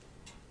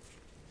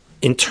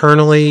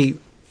internally,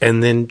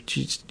 and then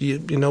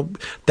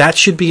that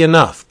should be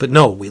enough. But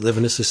no, we live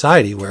in a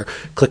society where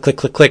click, click,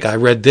 click, click. I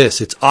read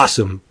this. It's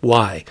awesome.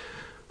 Why?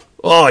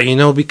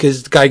 Oh,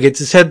 because the guy gets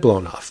his head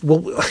blown off.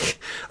 Well,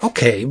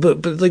 okay,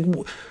 but like,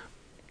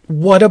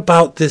 what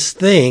about this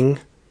thing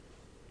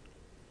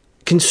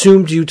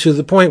consumed you to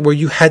the point where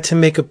you had to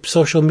make a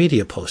social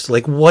media post?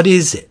 Like, what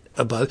is it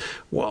about?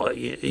 Well,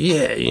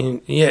 yeah,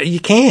 you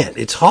can't.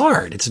 It's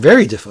hard. It's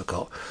very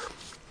difficult.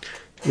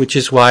 Which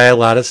is why a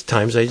lot of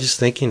times I just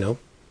think, you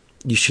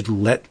should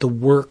let the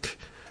work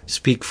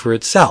speak for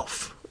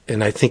itself.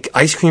 And I think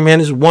Ice Cream Man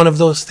is one of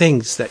those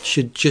things that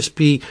should just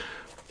be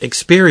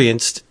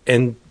experienced,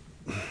 and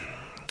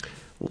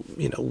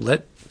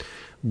let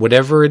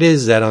whatever it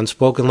is, that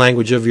unspoken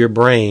language of your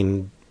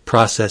brain,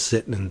 process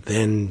it, and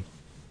then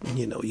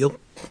you'll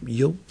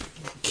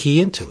key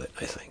into it.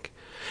 I think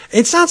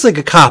it sounds like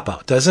a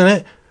cop-out, doesn't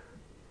it?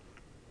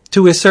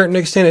 To a certain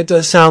extent, it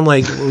does sound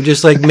like we're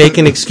just like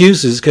making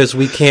excuses because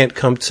we can't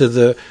come to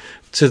the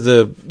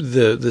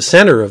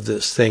center of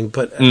this thing.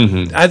 But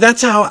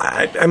that's how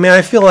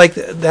I feel like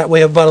that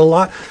way about a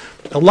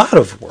lot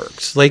of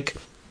works. Like,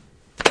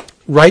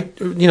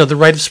 the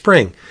Rite of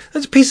Spring.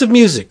 That's a piece of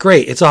music.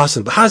 Great. It's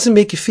awesome. But how does it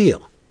make you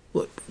feel?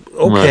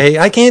 Okay. Right.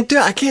 I can't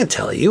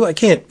tell you. I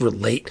can't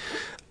relate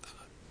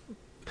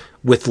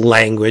with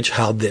language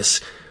how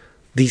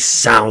these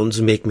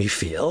sounds make me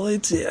feel.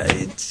 It's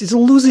a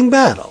losing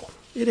battle.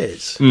 It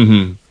is.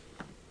 Mm-hmm.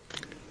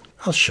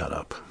 I'll shut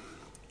up.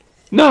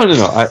 No.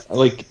 I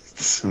like.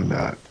 I'm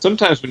not.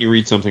 Sometimes when you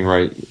read something,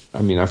 right?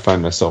 I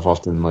find myself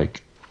often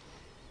like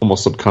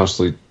almost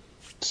subconsciously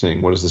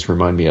saying, "What does this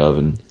remind me of?"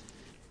 And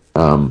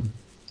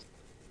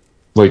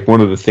like,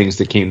 one of the things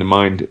that came to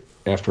mind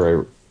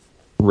after I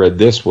read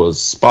this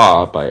was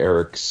Spa by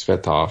Eric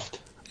Svetoft.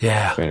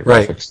 Yeah, Fantagraphics.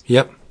 Right.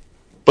 Yep.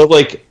 But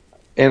like,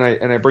 and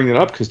I bring that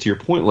up because, to your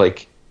point,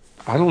 like,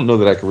 I don't know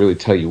that I can really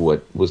tell you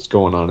what was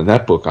going on in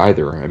that book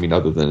either.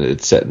 Other than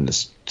it's set in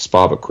this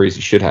spa, but crazy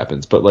shit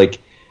happens. But like,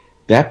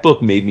 that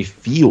book made me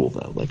feel,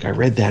 though. Like, I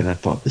read that and I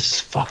thought, this is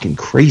fucking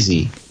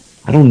crazy.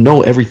 I don't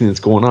know everything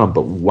that's going on,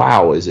 but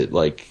wow, is it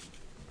like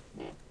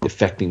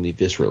affecting me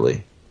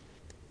viscerally?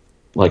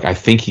 Like, I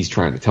think he's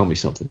trying to tell me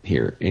something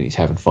here, and he's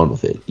having fun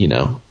with it,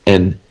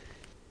 And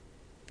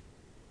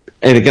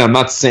again, I'm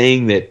not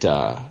saying that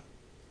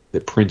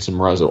that Prince and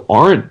Morazzo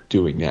aren't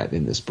doing that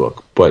in this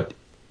book, but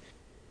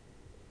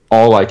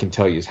all I can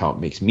tell you is how it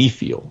makes me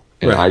feel.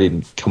 And right. I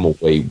didn't come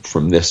away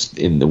from this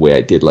in the way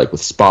I did, like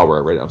with Spa, where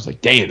I read it, I was like,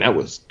 damn, that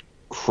was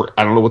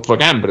I don't know what the fuck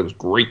happened, but it was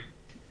great.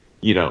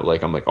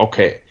 Like, I'm like,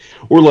 okay.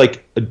 Or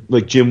like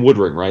Jim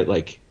Woodring, right?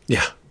 Like,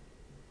 yeah,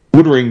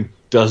 Woodring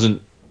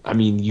doesn't.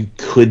 You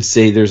could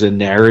say there's a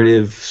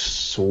narrative,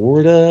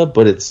 sorta,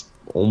 but it's,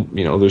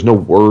 there's no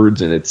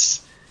words, and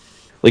it's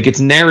like, it's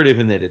narrative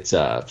in that it's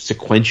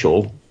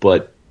sequential,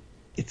 but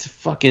it's a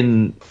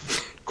fucking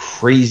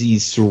crazy,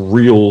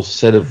 surreal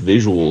set of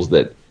visuals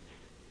that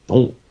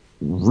don't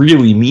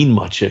really mean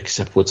much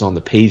except what's on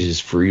the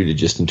pages for you to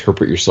just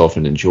interpret yourself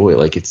and enjoy.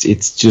 Like,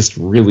 it's just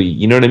really,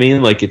 you know what I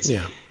mean? Like, it's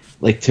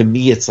like, to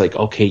me, it's like,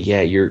 okay,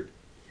 yeah, you're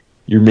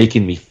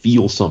making me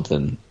feel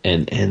something,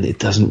 and it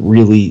doesn't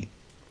really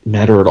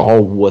matter at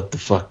all what the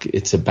fuck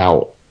it's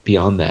about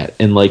beyond that.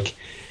 And like,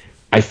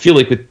 I feel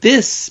like with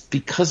this,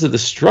 because of the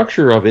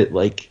structure of it,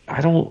 like, I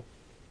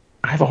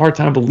have a hard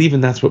time believing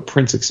that's what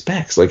Prince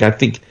expects. Like, I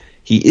think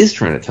he is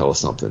trying to tell us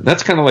something.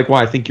 That's kind of like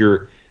why I think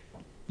your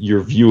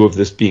view of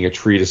this being a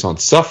treatise on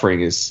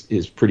suffering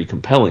is pretty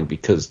compelling,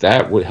 because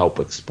that would help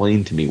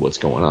explain to me what's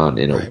going on.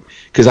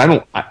 Because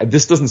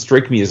this doesn't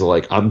strike me as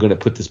like, I'm going to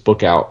put this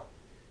book out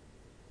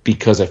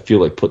because I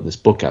feel like putting this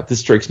book out. This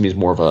strikes me as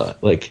more of a,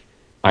 like,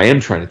 I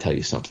am trying to tell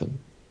you something,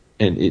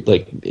 and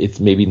it's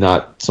maybe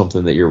not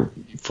something that you're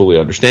fully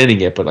understanding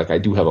yet, but like, I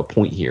do have a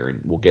point here,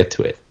 and we'll get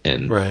to it.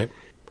 And right,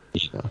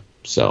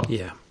 so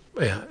yeah,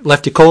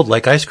 left you cold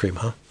like ice cream,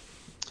 huh?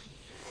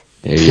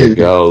 There you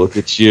go. Look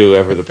at you,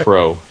 ever the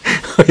pro.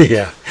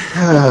 Yeah.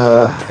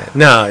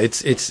 No,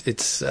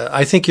 it's.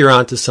 I think you're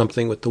onto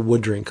something with the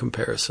Woodring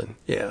comparison.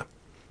 Yeah.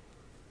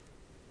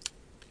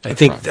 I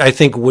think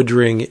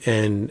Woodring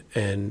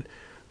and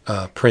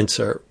Prince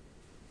are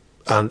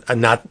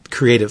not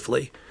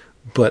creatively,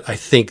 but I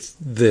think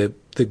the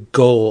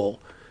goal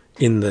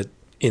in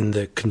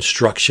the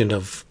construction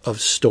of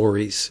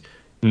stories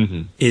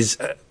is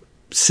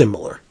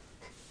similar.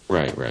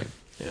 Right.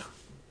 Yeah.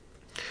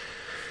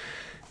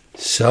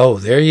 So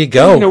there you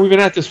go. We've been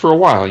at this for a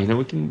while.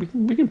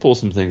 We can pull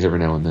some things every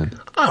now and then.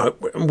 Oh,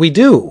 we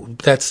do.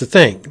 That's the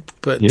thing.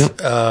 But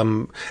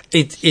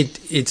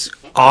it's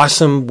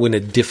awesome when a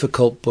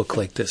difficult book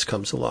like this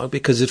comes along,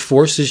 because it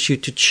forces you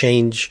to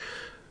change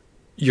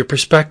your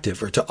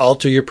perspective, or to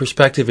alter your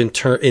perspective in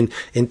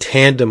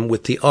tandem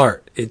with the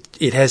art.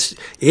 It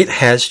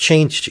has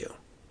changed you.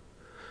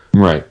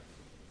 Right.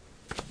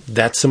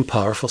 That's some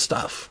powerful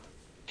stuff.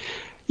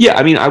 Yeah,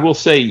 I mean, I will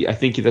say, I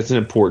think that's an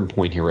important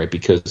point here, right?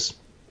 Because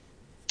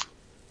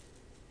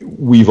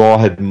we've all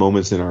had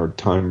moments in our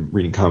time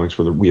reading comics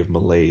where we have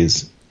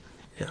malaise.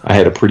 Yeah. I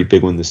had a pretty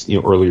big one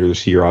earlier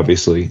this year,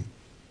 obviously,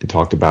 and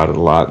talked about it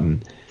a lot.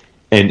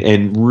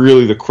 And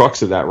really the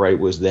crux of that, right,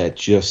 was that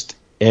just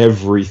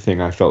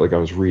everything I felt like I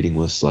was reading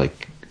was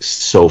like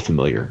so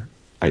familiar.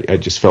 I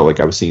just felt like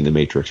I was seeing the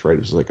Matrix, right? It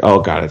was like,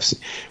 oh God,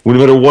 no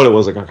matter what it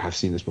was, like, okay, I've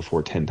seen this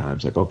before 10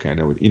 times. Like, okay, I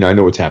know, I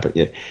know what's happened.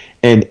 Yeah.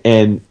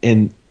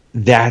 And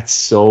that's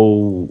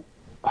so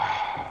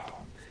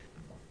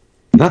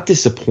not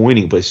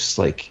disappointing, but it's just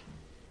like,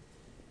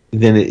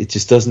 then it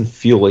just doesn't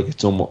feel like,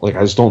 it's almost like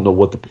I just don't know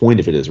what the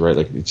point of it is, right?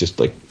 Like, it's just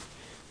like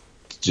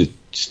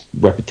just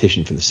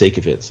repetition for the sake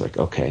of it. It's like,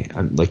 okay,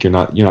 I'm like, you're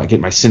not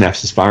getting my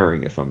synapses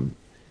firing if I'm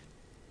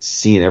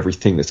seeing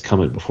everything that's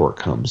coming before it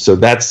comes. So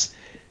that's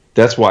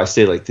why I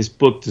say, like, this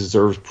book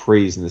deserves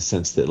praise in the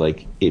sense that,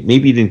 like, it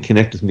maybe didn't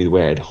connect with me the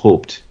way I'd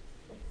hoped,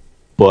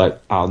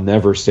 but I'll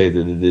never say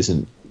that it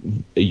isn't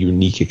a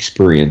unique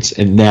experience,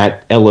 and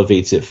that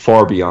elevates it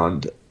far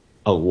beyond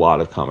a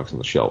lot of comics on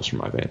the shelves from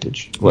my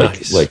vantage.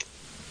 Nice.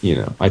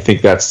 I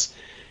think that's,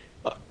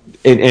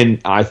 and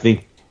I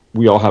think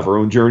we all have our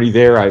own journey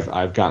there.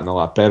 I've gotten a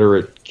lot better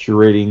at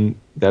curating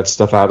that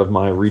stuff out of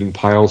my reading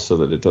pile so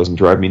that it doesn't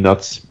drive me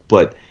nuts,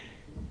 but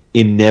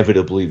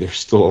inevitably there's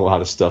still a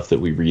lot of stuff that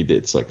we read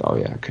that's like, oh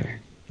yeah, okay,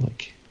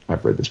 like,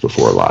 I've read this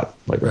before a lot,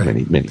 like,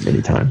 right.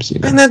 many times.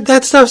 And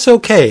that stuff's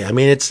okay. I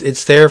mean,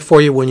 it's there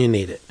for you when you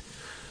need it.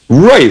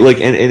 Right, like,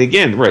 and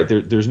again, right,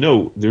 there's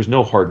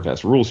no hard and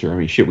fast rules here. I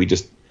mean, shit, we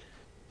just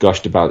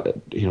gushed about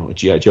a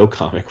G.I. Joe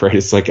comic, right?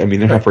 It's like, I mean,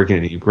 they're not breaking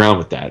any new ground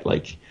with that.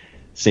 Like,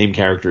 same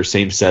character,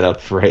 same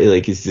setup, right?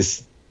 Like, it's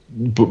just,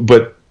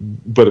 but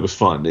it was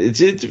fun. It's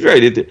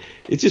right.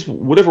 It's just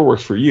whatever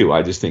works for you.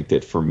 I just think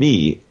that for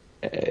me,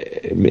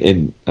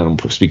 and I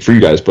don't speak for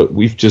you guys, but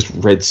we've just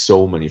read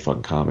so many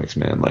fun comics,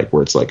 man. Like,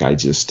 where it's like,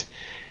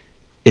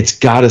 it's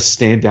got to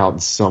stand out in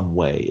some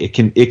way. It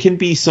can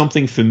be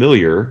something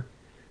familiar.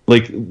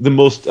 Like, the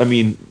most, I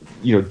mean,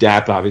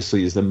 Dap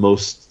obviously is the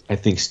most, I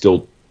think,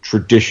 still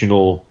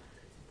traditional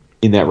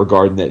in that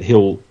regard, in that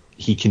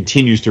he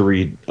continues to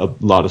read a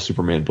lot of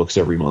Superman books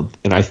every month,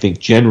 and I think,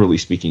 generally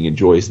speaking,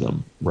 enjoys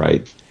them,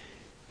 right?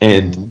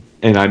 And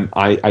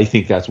I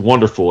think that's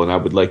wonderful, and I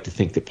would like to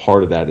think that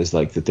part of that is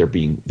like that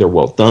they're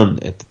well done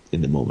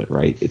in the moment,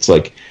 right? It's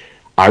like,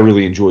 I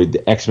really enjoyed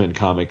the X-Men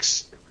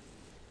comics.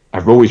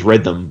 I've always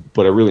read them,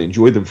 but I really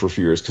enjoyed them for a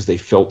few years because they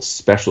felt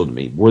special to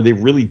me. Were they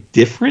really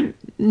different?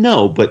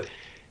 No, but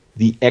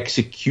the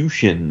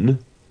execution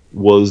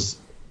was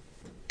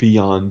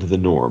beyond the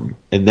norm,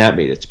 and that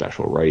made it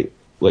special, right?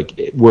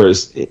 Like,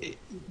 whereas,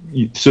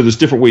 so there's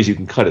different ways you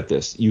can cut at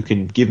this. You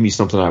can give me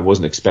something I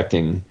wasn't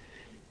expecting,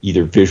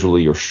 either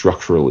visually or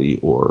structurally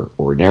or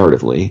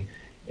narratively,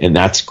 and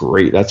that's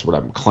great. That's what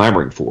I'm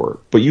clamoring for.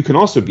 But you can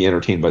also be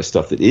entertained by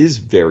stuff that is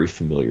very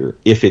familiar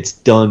if it's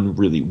done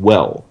really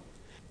well.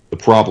 The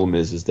problem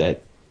is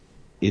that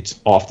it's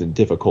often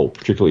difficult,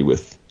 particularly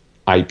with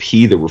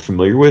IP that we're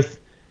familiar with,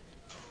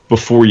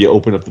 before you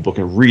open up the book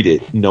and read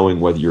it, knowing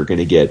whether you're going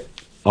to get,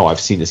 oh, I've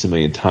seen this a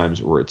million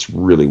times, or it's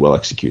really well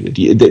executed.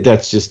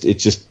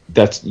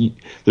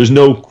 There's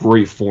no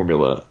great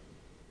formula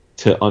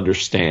to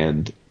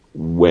understand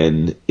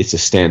when it's a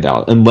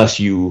standout, unless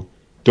you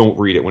don't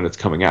read it when it's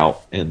coming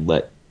out and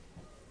let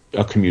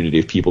a community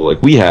of people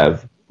like we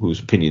have, whose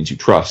opinions you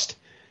trust,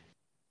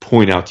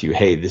 point out to you,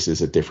 hey, this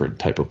is a different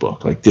type of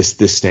book. Like, this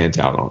stands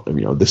out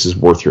on, this is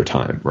worth your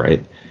time,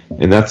 right?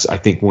 And that's, I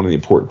think, one of the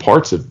important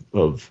parts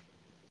of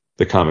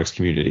the comics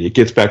community. It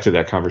gets back to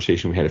that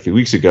conversation we had a few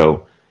weeks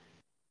ago,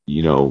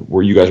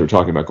 where you guys were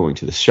talking about going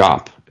to the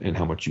shop and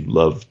how much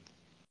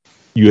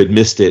you had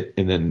missed it,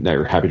 and then now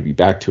you're happy to be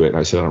back to it. And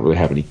I said, I don't really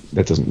have any,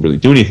 that doesn't really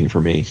do anything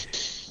for me.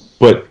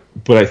 But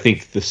I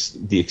think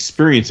the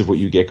experience of what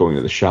you get going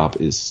to the shop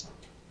is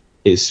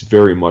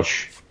very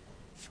much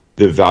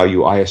the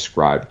value I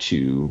ascribe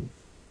to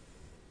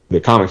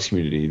the comics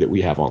community that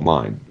we have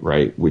online,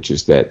 right? Which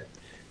is that,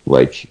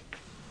 like,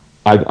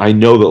 I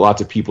know that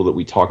lots of people that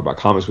we talk about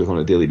comics with on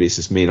a daily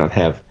basis may not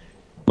have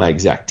my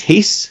exact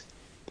tastes,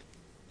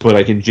 but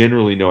I can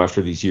generally know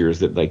after these years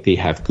that, like, they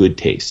have good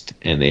taste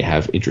and they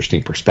have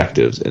interesting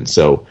perspectives. And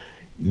so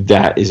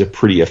that is a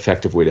pretty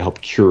effective way to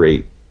help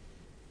curate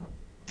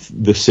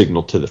the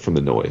signal from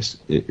the noise,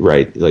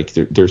 right? Like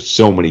there's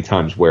so many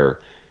times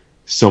where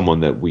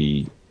someone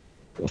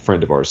a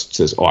friend of ours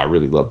says, "Oh, I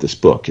really love this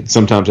book," and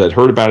sometimes I'd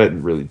heard about it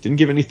and really didn't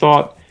give any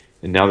thought,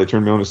 and now they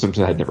turn me on to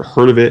something I'd never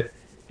heard of it,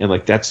 and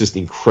like that's just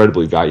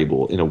incredibly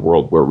valuable in a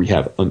world where we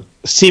have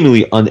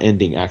seemingly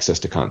unending access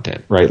to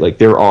content, right? Like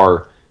there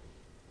are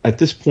at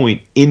this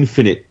point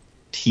infinite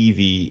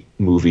TV,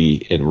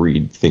 movie, and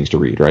read things to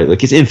read, right?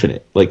 Like it's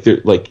infinite,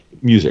 like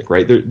music,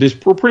 right?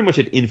 We're pretty much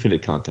at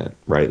infinite content,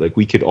 right? Like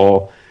we could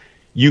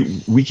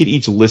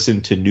each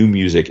listen to new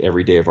music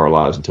every day of our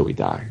lives until we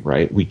die,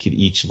 right? We could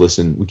each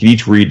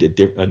read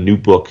a new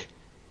book,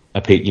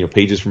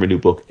 pages from a new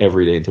book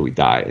every day until we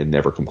die, and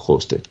never come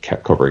close to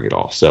covering it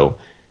all. So,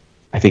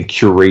 I think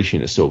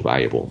curation is so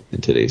valuable in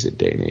today's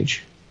day and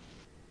age.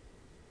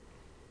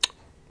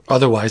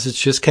 Otherwise,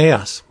 it's just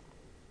chaos.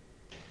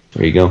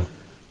 There you go.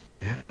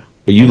 Yeah.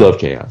 But you love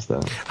chaos,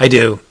 though. I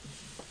do.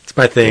 It's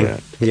my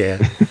thing. Yeah.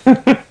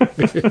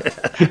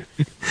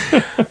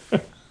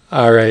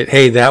 All right.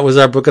 Hey, that was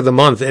our book of the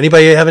month.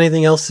 Anybody have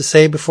anything else to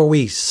say before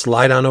we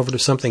slide on over to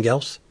something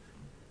else?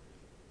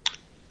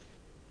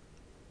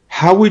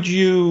 How would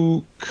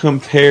you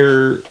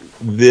compare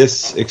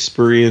this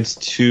experience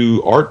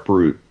to Art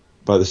Brut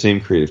by the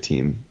same creative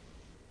team?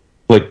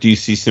 Like, do you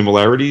see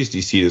similarities? Do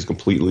you see it as a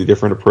completely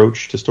different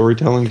approach to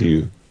storytelling? Do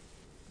you?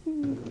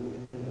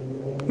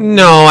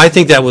 No, I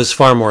think that was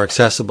far more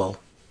accessible.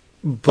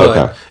 But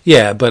okay.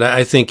 Yeah, but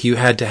I think you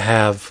had to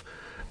have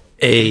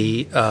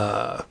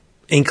a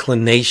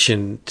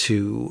inclination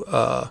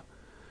to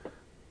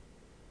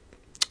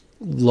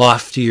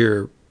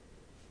loftier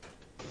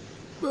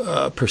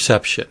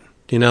perception.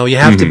 You know, you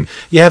have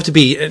to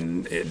be.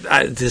 And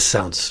this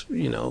sounds,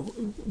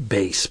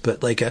 base,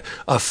 but like a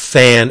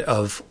fan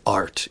of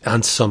art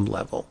on some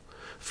level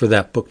for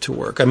that book to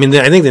work. I mean,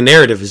 I think the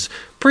narrative is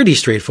pretty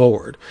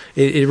straightforward.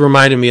 It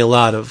reminded me a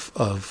lot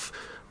of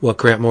what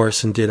Grant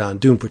Morrison did on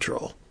Doom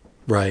Patrol,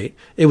 right?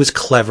 It was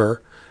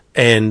clever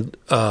and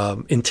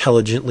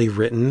intelligently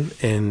written,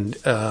 and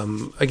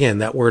again,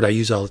 that word I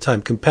use all the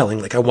time, compelling.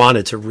 Like I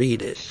wanted to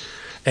read it,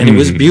 and it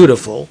was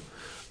beautiful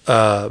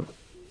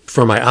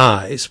for my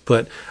eyes.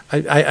 But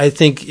I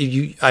think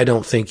I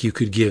don't think you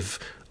could give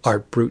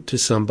Art Brut to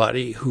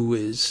somebody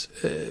who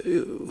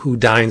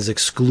dines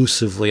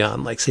exclusively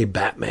on, like, say,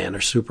 Batman or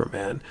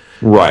Superman.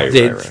 Right.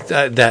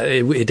 That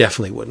it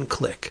definitely wouldn't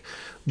click.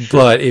 Sure.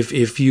 But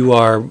if you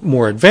are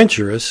more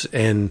adventurous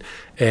and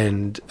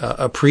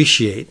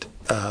appreciate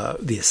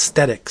the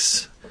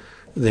aesthetics,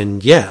 then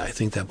yeah, I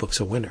think that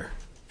book's a winner.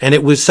 And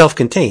it was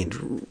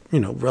self-contained,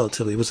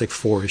 relatively. It was like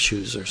 4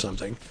 issues or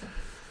something.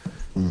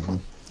 Mm-hmm.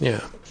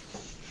 Yeah.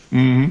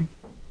 Mm-hmm.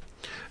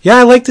 Yeah,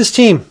 I like this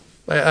team.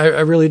 I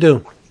really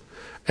do.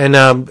 And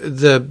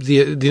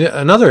the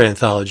another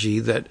anthology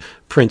that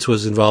Prince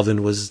was involved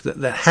in was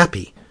the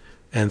Happy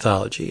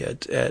anthology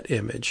at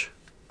Image.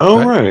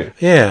 Oh, right.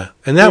 Yeah,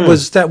 and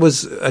that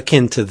was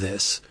akin to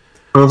this,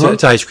 to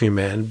Ice Cream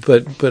Man,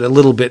 but a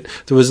little bit.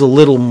 There was a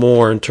little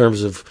more in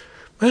terms of,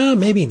 well,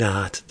 maybe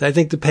not. I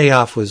think the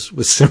payoff was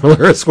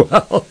similar as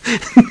well,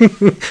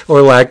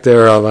 or lack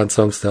thereof on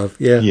some stuff.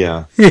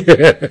 Yeah.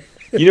 Yeah.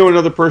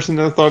 Another person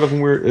that I thought of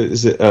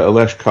is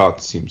Alesh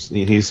Kott. Seems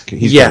he's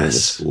yes, in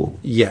this school.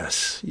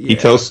 Yes, he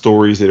tells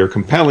stories that are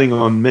compelling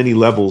on many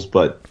levels,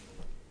 but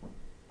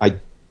I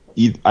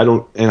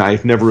don't, and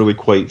I've never really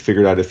quite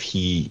figured out if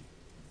he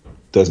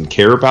doesn't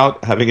care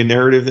about having a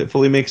narrative that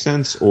fully makes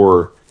sense,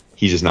 or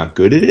he's just not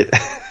good at it.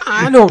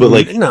 I don't. But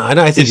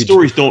I think his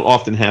stories don't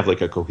often have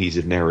like a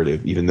cohesive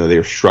narrative, even though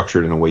they're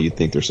structured in a way you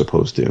think they're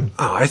supposed to.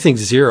 Oh, I think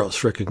Zero's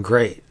freaking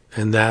great,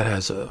 and that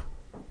has a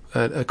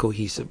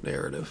cohesive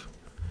narrative.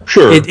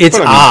 Sure, it's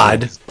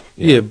odd,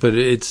 but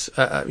it's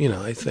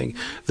I think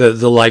the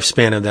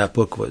lifespan of that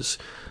book was,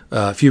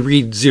 if you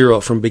read Zero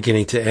from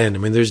beginning to end, I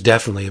mean, there's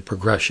definitely a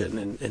progression,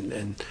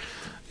 and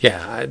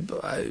yeah,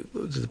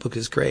 the book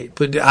is great.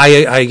 But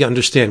I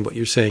understand what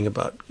you're saying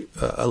about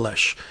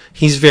Alesh.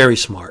 He's very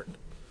smart,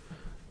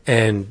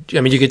 and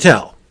I mean, you could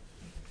tell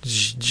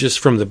just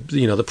from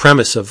the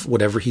premise of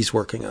whatever he's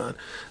working on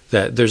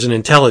that there's an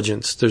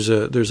intelligence, there's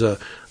a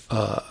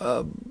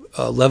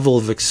level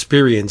of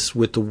experience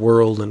with the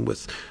world and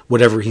with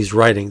whatever he's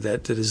writing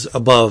that is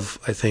above,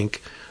 I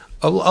think,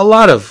 a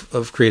lot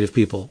of creative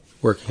people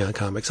working on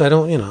comics. I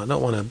don't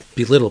want to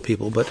belittle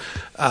people, but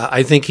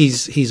I think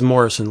he's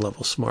Morrison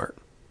level smart.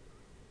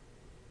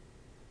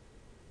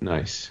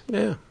 Nice.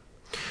 Yeah.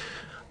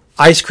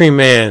 Ice Cream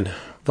Man,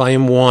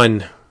 Volume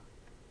 1,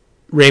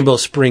 Rainbow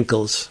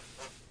Sprinkles.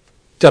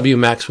 W.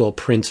 Maxwell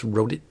Prince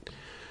wrote it.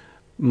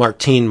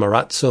 Martin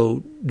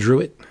Morazzo drew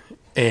it.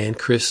 And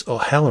Chris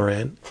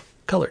O'Halloran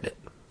colored it.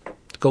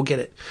 Go get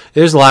it.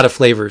 There's a lot of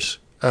flavors.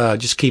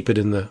 Just keep it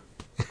in the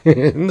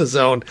in the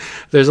zone.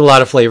 There's a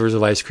lot of flavors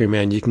of Ice Cream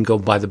Man. You can go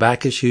buy the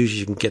back issues.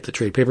 You can get the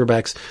trade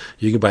paperbacks.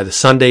 You can buy the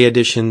Sunday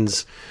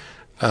editions,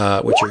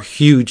 which are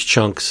huge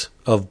chunks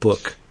of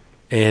book.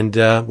 And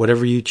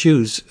whatever you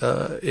choose,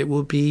 it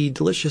will be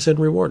delicious and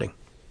rewarding.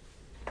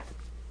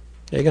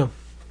 There you go.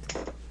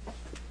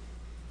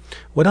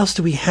 What else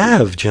do we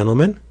have,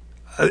 gentlemen?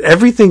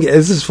 everything.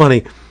 This is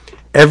funny.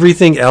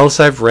 Everything else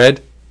I've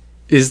read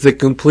is the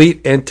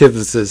complete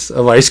antithesis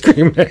of Ice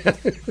Cream Man.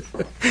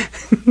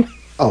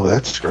 Oh,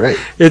 that's great.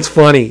 It's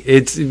funny.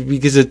 It's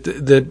because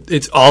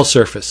it's all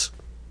surface.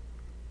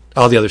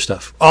 All the other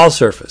stuff, all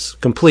surface,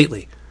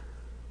 completely.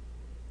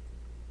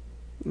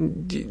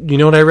 You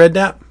know what I read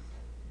that?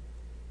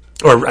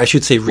 Or I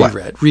should say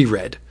reread. What?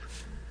 Reread.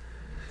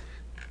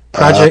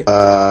 Project.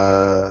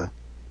 I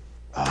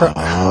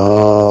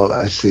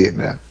see it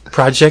now.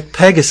 Project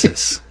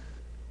Pegasus.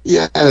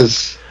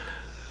 Yes.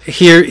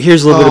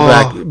 Here's a little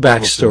bit of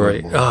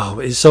backstory. Oh,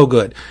 it's so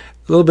good.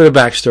 A little bit of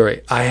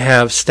backstory. I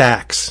have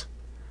stacks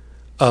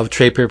of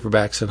trade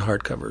paperbacks and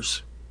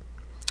hardcovers.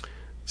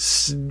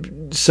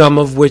 Some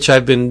of which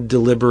I've been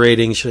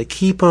deliberating. Should I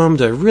keep them?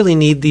 Do I really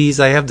need these?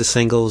 I have the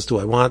singles. Do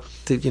I want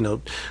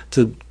to,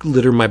 to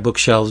litter my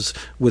bookshelves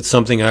with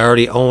something I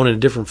already own in a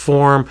different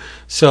form?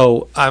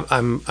 So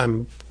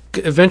I'm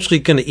eventually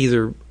going to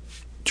either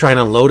try and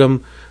unload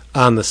them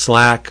on the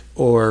Slack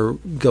or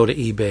go to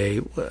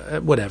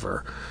eBay,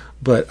 whatever.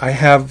 But I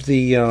have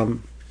the, I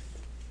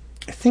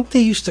think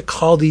they used to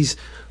call these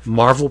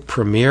Marvel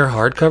Premiere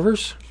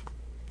hardcovers.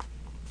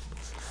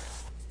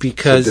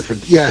 Because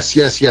yes,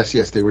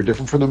 they were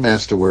different from the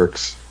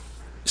Masterworks.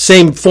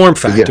 Same form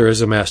factor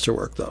as a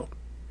Masterwork, though.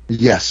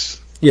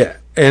 Yes. Yeah,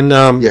 and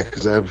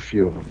because I have a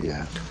few of them.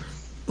 Yeah.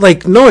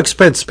 Like no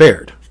expense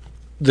spared.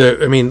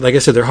 Like I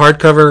said, they're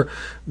hardcover.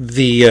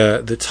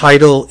 The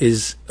title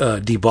is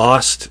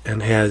debossed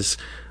and has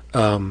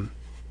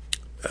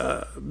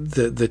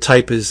the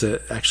type is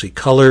actually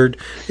colored.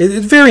 It's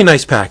a very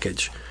nice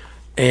package.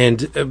 And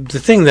the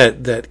thing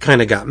that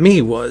kind of got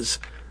me was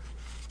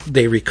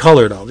they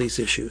recolored all these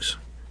issues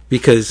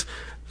because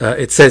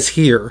it says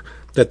here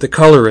that the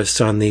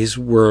colorists on these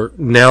were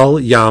Nell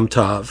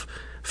Yomtov,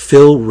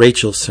 Phil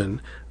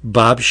Rachelson,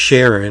 Bob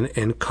Sharon,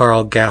 and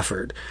Carl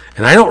Gafford.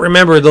 And I don't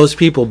remember those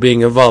people being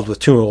involved with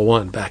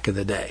 201 back in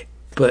the day.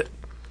 But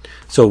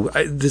so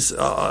this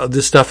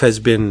stuff has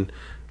been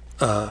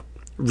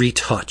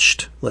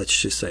retouched, let's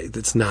just say.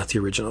 That's not the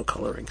original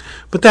coloring.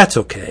 But that's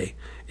okay.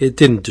 It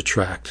didn't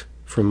detract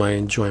from my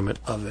enjoyment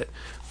of it.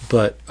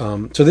 But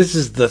so this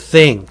is The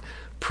Thing,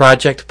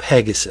 Project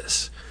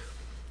Pegasus.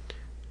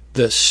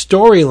 The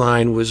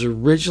storyline was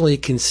originally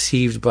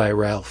conceived by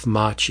Ralph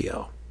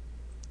Macchio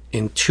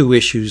in 2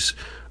 issues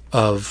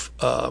of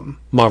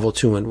Marvel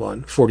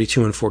 2-in-1,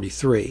 42 and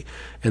 43.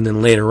 And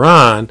then later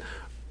on,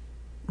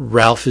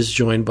 Ralph is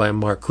joined by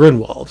Mark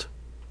Grunwald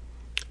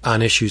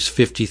on issues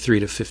 53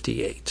 to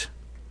 58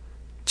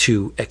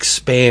 to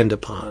expand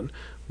upon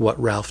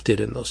what Ralph did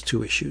in those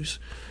 2 issues.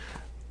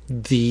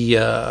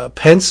 The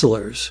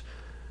pencilers,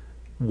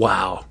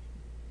 wow.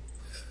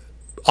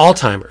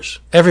 All-timers,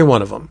 every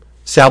one of them.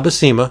 Sal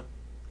Buscema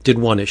did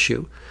 1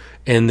 issue,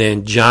 and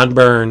then John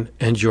Byrne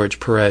and George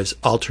Perez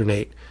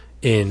alternate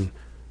in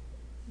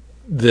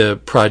the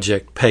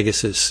Project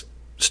Pegasus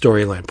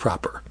storyline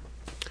proper.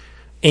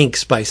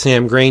 Inks by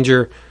Sam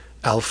Granger,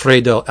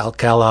 Alfredo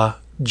Alcala,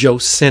 Joe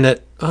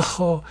Sinnott,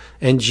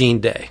 and Gene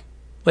Day.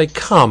 Like,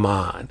 come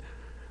on.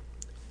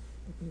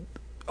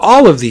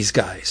 All of these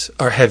guys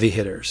are heavy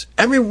hitters.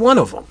 Every one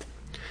of them.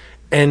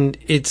 And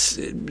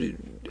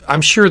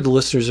I'm sure the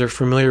listeners are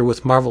familiar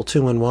with Marvel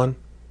 2-in-1.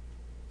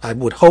 I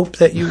would hope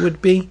that you would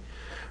be.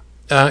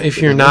 If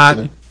you're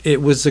not,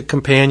 it was a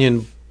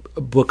companion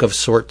book of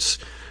sorts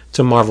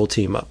to Marvel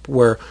Team Up,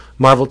 where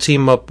Marvel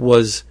Team Up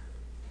was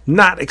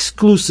not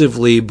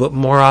exclusively, but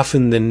more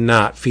often than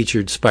not,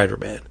 featured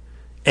Spider-Man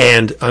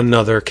and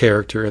another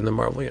character in the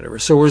Marvel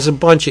Universe. So there was a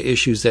bunch of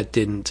issues that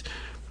didn't.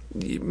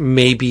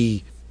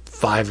 Maybe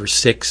 5 or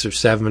 6 or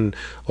 7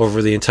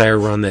 over the entire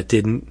run that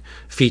didn't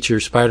feature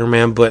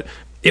Spider-Man, but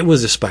it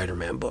was a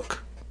Spider-Man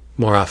book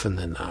more often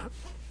than not.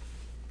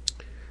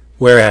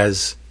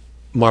 Whereas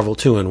Marvel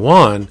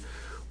 2-in-1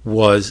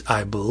 was,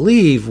 I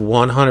believe,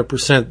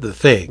 100% The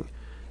Thing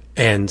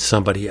and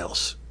somebody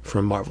else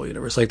from Marvel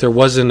Universe. Like there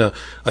wasn't a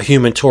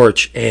Human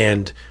Torch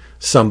and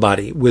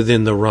somebody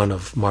within the run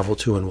of Marvel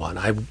 2-in-1.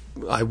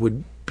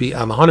 I'm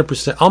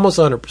 100%, almost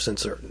 100%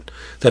 certain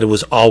that it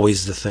was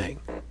always The Thing,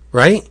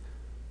 right?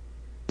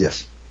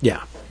 Yes.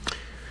 Yeah.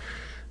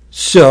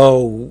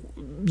 So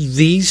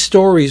these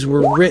stories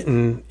were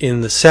written in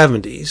the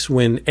 70s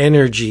when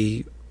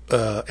energy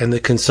and the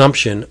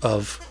consumption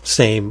of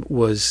same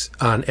was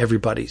on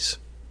everybody's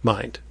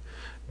mind.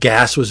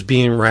 Gas was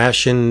being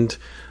rationed.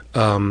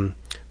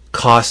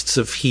 Costs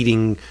of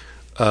heating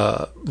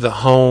the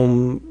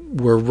home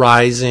were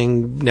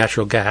rising.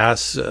 Natural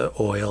gas,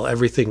 oil,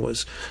 everything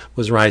was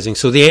rising.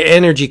 So the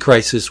energy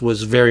crisis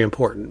was very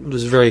important. It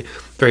was a very,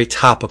 very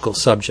topical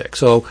subject.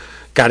 So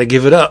got to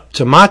give it up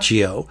to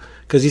Macchio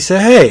because he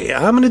said, hey,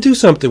 I'm going to do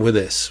something with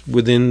this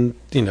within,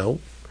 the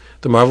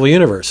Marvel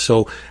Universe.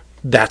 So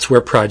that's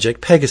where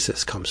Project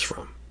Pegasus comes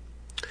from.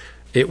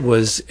 It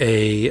was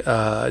a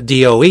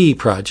DOE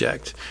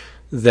project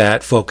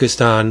that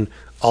focused on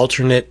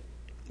alternate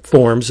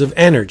forms of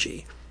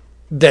energy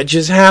that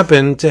just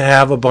happened to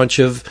have a bunch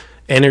of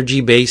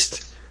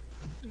energy-based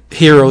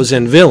heroes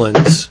and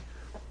villains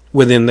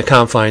within the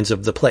confines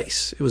of the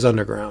place. It was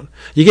underground.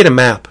 You get a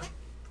map.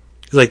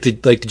 Like the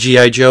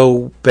G.I.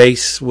 Joe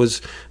base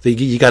was,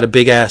 you got a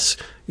big ass,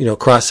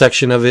 cross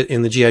section of it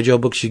in the G.I. Joe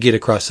books. You get a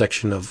cross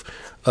section of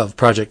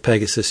Project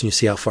Pegasus, and you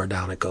see how far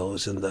down it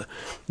goes, and the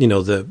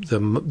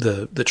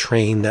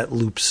train that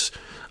loops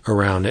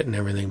around it and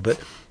everything. But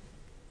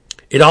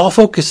it all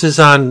focuses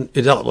on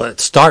it. It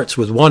starts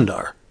with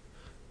Wondar.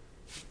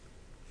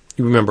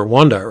 You remember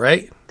Wondar,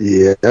 right?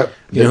 Yeah.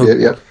 You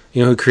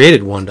know who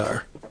created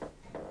Wondar?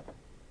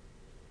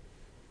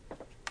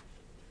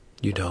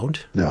 You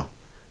don't? No.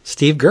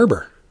 Steve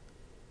Gerber.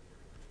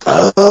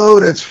 Oh,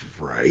 that's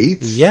right.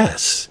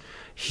 Yes.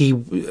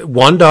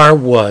 Wondar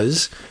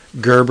was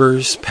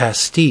Gerber's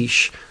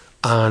pastiche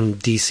on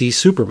DC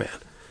Superman,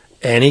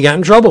 and he got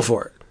in trouble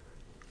for it.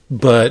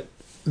 But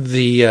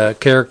the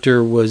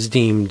character was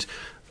deemed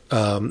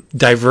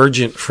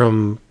divergent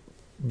from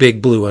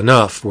Big Blue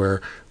enough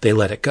where they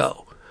let it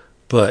go.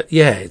 But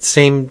yeah, it's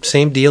same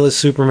deal as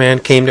Superman.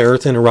 Came to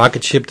Earth in a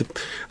rocket ship,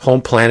 the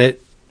home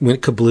planet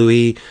went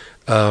kablooey,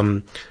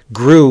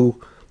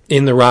 grew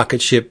in the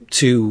rocket ship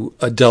to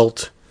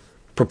adult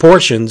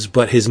proportions,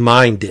 but his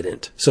mind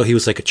didn't. So he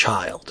was like a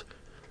child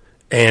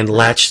and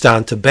latched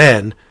onto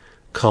Ben,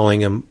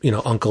 calling him,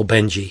 Uncle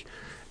Benji.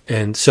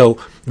 And so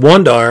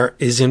Wondar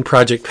is in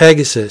Project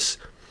Pegasus,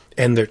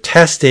 and they're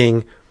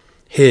testing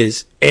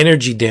his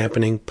energy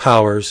dampening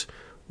powers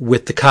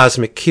with the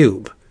cosmic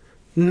cube.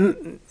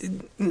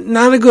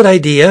 Not a good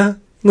idea.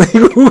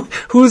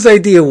 Whose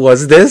idea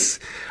was this?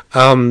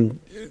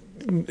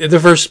 The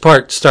first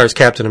part stars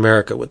Captain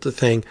America with the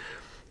thing,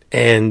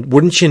 and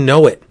wouldn't you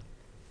know it,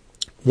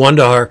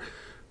 Wondar,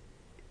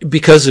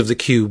 because of the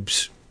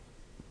cube's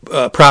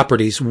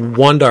properties,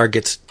 Wondar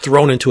gets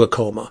thrown into a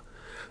coma,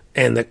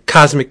 and the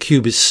cosmic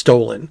cube is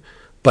stolen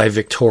by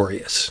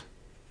Victorious.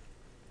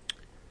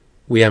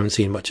 We haven't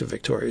seen much of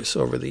Victorious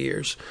over the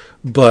years,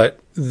 but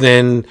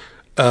then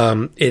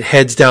it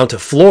heads down to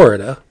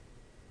Florida,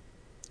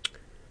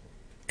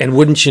 and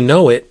wouldn't you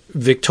know it,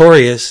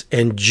 Victorious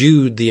and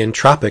Jude the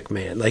Entropic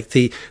Man. Like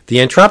the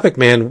Entropic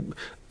Man,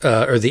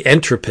 or the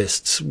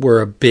Entropists, were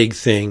a big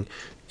thing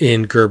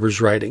in Gerber's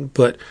writing.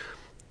 But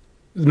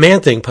the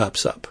Man-Thing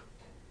pops up.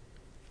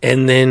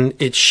 And then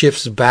it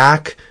shifts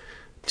back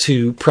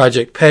to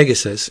Project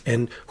Pegasus.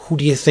 And who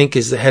do you think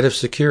is the head of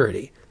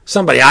security?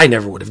 Somebody I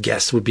never would have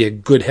guessed would be a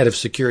good head of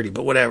security,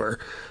 but whatever.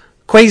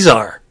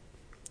 Quasar.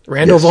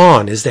 Randall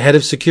Vaughn is the head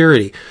of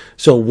security.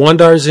 So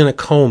Wondar's in a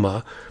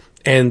coma,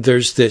 and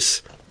there's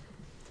this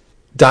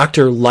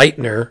Dr.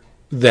 Leitner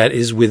that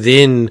is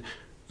within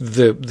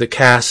the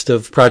cast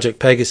of Project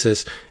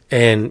Pegasus,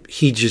 and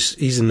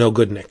he's a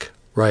no-good-nick,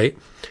 right?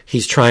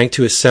 He's trying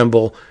to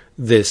assemble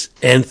this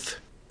nth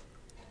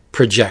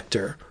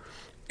projector,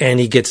 and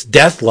he gets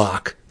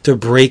Deathlock to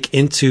break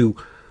into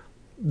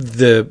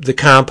the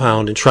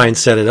compound and try and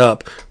set it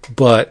up,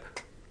 but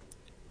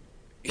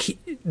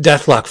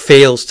Deathlock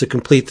fails to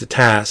complete the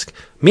task.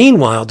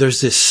 Meanwhile,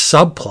 there's this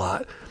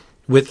subplot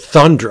with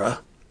Thundra,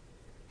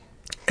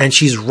 and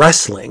she's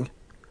wrestling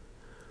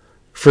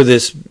for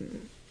this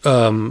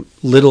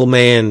little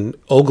man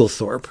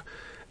Oglethorpe,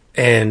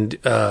 and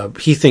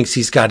he thinks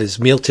he's got his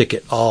meal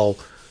ticket all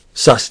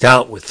sussed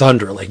out with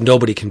Thundra, like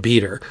nobody can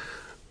beat her.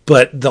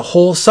 But the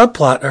whole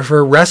subplot of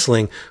her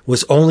wrestling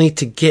was only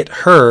to get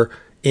her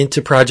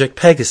into Project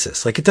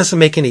Pegasus. Like, it doesn't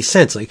make any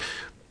sense. Like,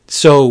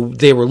 so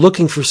they were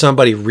looking for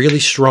somebody really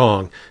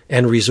strong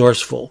and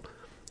resourceful,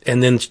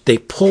 and then they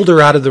pulled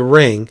her out of the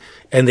ring,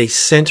 and they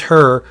sent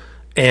her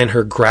and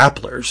her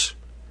grapplers.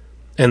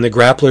 And the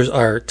grapplers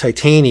are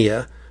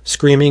Titania,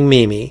 Screaming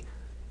Mimi,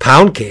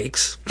 Pound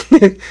Cakes,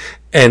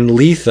 and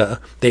Letha.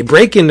 They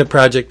break into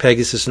Project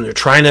Pegasus, and they're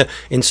trying to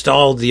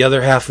install the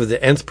other half of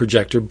the nth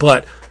projector,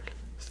 but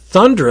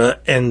Thundra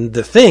and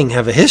the Thing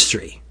have a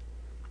history.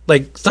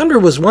 Like,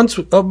 Thundra was once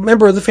a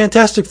member of the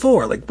Fantastic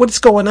Four. Like, what's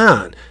going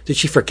on? Did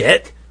she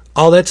forget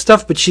all that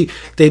stuff? But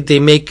they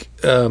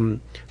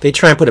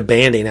try and put a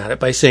Band-Aid on it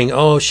by saying,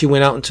 oh, she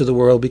went out into the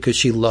world because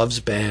she loves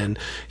Ben.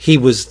 He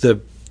was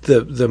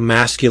the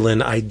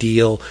masculine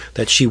ideal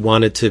that she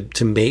wanted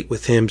to mate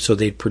with him so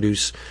they'd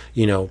produce,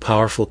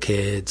 powerful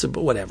kids,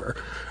 but whatever.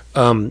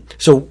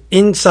 So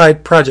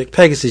inside Project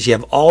Pegasus, you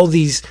have all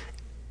these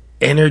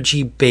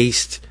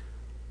energy-based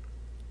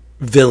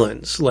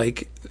villains,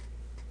 like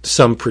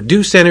some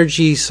produce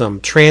energy,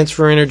 some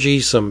transfer energy,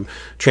 some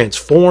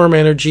transform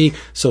energy.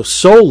 So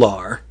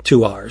Solar,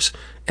 2 R's,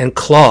 and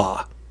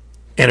Claw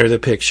enter the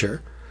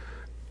picture.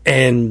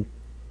 And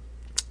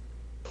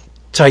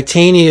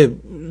Titania,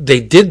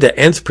 they did the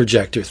nth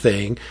projector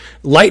thing.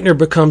 Leitner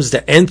becomes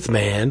the nth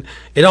man.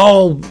 It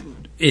all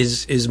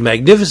is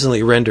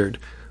magnificently rendered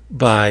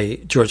by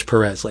George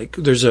Perez. Like,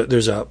 there's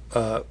a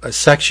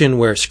section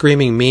where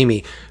Screaming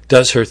Mimi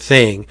does her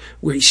thing,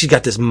 where she's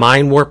got this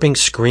mind warping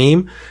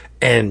scream,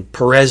 and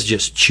Perez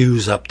just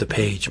chews up the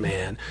page,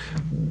 man.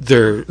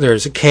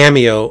 There's a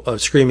cameo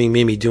of Screaming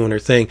Mimi doing her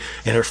thing,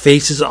 and her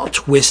face is all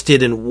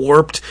twisted and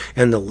warped,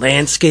 and the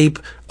landscape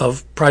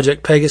of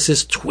Project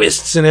Pegasus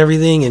twists and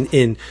everything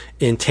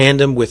in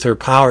tandem with her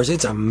powers.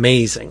 It's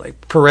amazing.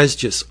 Like, Perez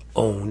just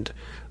owned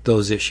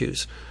those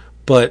issues.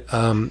 But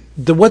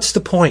what's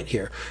the point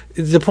here?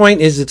 The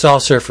point is it's all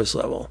surface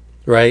level,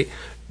 right?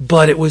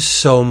 But it was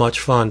so much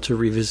fun to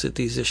revisit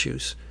these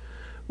issues,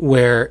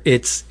 where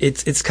it's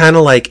kind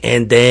of like,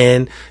 and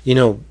then,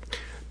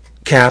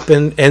 Cap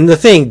and the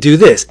Thing do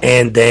this,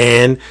 and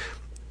then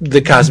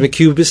the Cosmic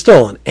Cube is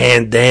stolen,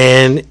 and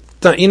then,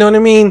 you know what I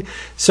mean?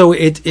 So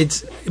it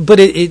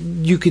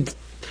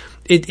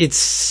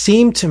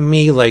seemed to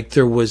me like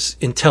there was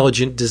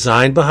intelligent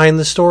design behind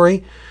the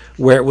story,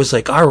 where it was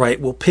like, all right,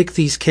 we'll pick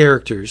these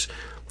characters.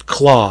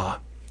 Claw,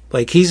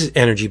 like he's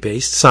energy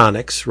based,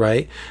 Sonic's,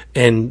 right?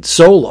 And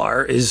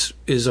Solar is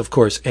of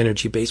course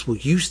energy based. We'll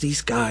use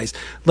these guys,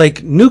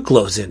 like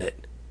Nucleo's in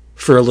it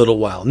for a little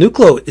while.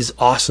 Nucleo is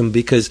awesome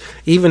because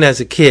even as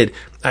a kid,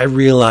 I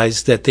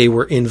realized that they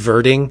were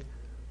inverting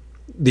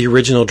the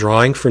original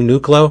drawing for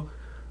Nucleo.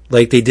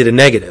 Like they did a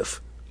negative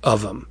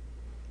of him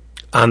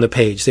on the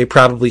page. They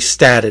probably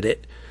statted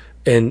it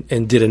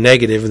and did a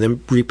negative and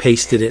then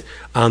repasted it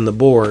on the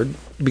board,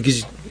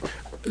 because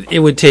it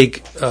would take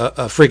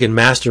a friggin'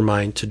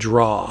 mastermind to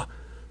draw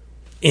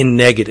in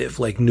negative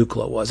like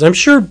Nucleo was. I'm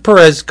sure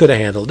Perez could have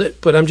handled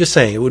it, but I'm just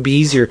saying it would be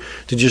easier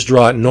to just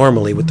draw it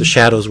normally with the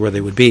shadows where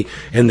they would be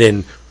and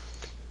then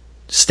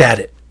stat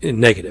it in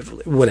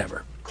negative,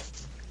 whatever.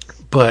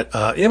 But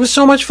it was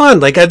so much fun.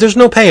 Like there's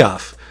no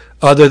payoff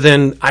other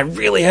than I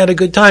really had a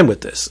good time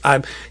with this.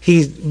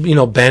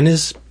 Ben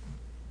is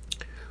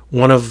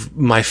one of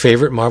my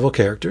favorite Marvel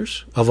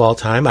characters of all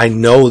time. I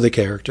know the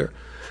character.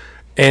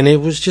 And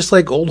it was just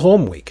like old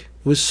home week.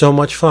 It was so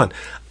much fun.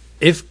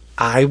 If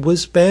I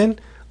was Ben,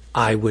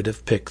 I would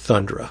have picked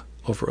Thundra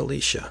over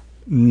Alicia.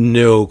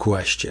 No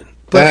question.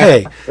 But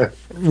hey,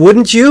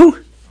 wouldn't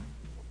you?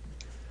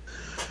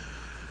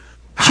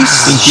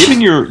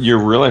 Given your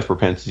real life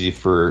propensity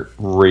for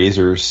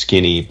razor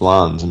skinny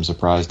blondes, I'm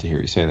surprised to hear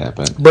you say that.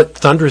 But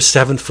Thundra's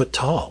 7 foot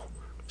tall.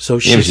 So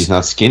she's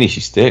not skinny,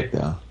 she's thick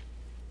though.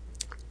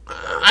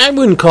 I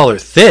wouldn't call her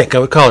thick. I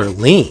would call her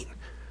lean.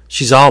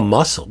 She's all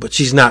muscle, but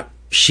she's not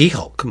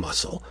She-Hulk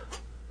muscle,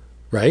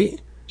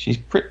 right? She's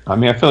pretty. I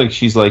mean, I feel like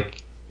she's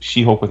like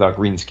She-Hulk without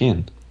green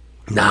skin.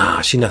 Nah,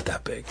 she's not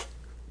that big.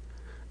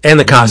 And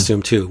the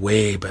costume too,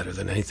 way better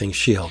than anything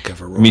She-Hulk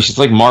ever wrote. I mean, she's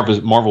like Marvel's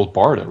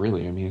Barda,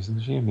 really. I mean,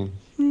 isn't she? I mean,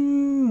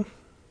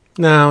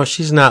 no,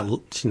 she's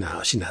not.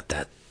 No, she's not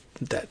that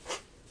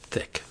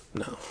thick.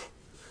 No.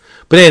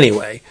 But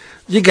anyway,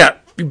 you got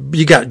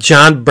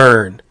John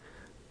Byrne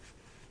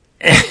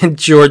and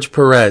George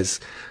Perez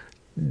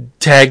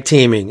tag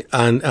teaming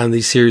on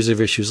these series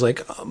of issues.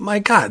 Like, oh my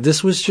God,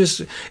 it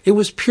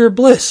was pure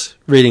bliss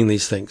reading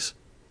these things.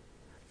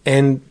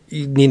 And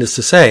needless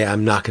to say,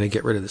 I'm not going to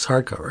get rid of this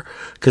hardcover,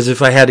 because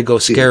if I had to go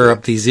scare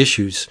up these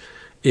issues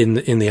in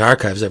the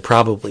archives, I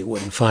probably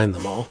wouldn't find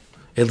them all,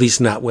 at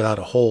least not without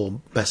a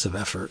whole mess of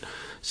effort.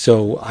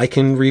 So I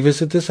can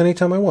revisit this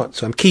anytime I want.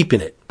 So I'm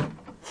keeping it.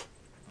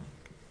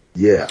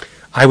 Yeah.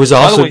 I was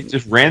also, by the way,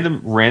 just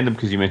random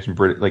because you mentioned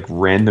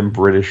random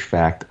British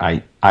fact.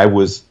 I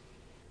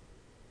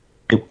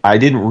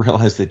didn't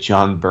realize that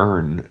John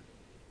Byrne.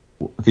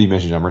 You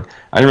mentioned John Byrne.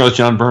 I didn't realize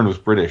John Byrne was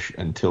British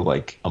until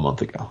like a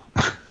month ago.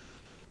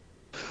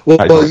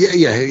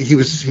 Yeah. He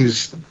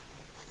was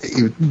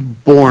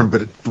born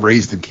but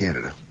raised in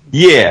Canada.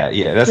 Yeah.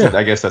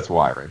 I guess that's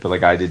why, right? But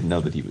like, I didn't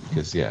know that he was,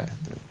 because I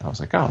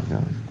was like, oh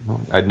no,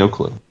 I had no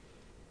clue.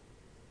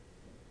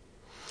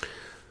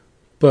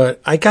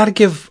 But I got to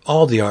give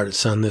all the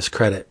artists on this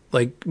credit.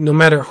 Like, no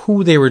matter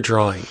who they were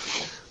drawing,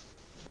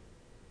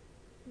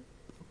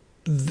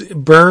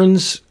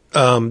 Byrne's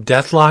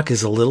Deathlock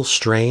is a little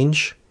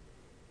strange.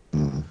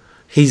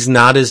 He's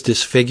not as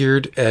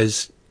disfigured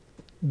as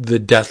the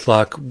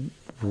Deathlock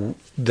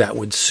that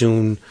would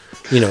soon,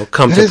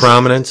 come to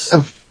prominence.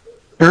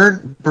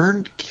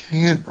 Byrne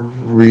can't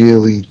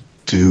really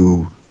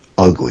do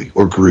ugly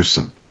or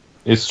gruesome.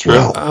 It's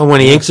true.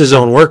 When he inks his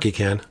own work, he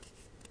can.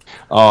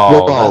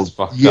 Oh, that's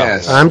fucked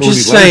yes. up. I'm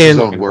just saying. His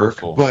own work,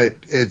 but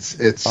it's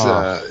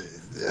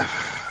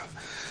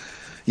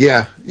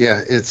Yeah,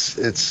 it's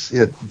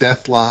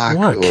Deathlock. You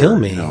want to kill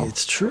me?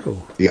 It's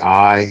true. The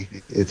Eye.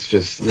 It's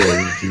just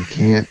you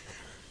can't.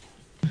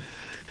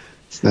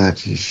 It's not.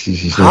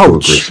 She's not doing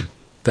gruesome.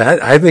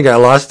 That I think I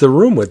lost the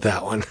room with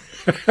that one.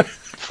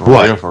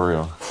 For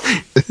real.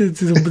 It's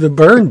the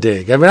Byrne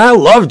dig. I mean, I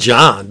love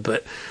John,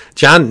 but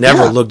John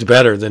never looked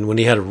better than when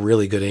he had a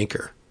really good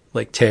inker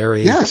like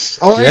Terry. Yes.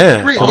 Oh, I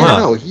agree.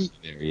 But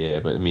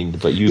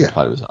you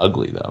thought it was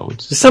ugly though.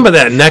 Some of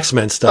that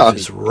X-Men stuff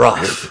is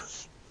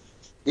rough.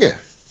 Yeah.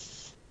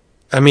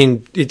 I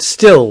mean, it's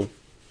still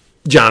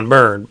John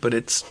Byrne, but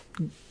it's.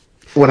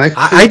 When I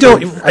know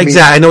what you're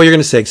going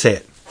to say. Say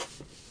it.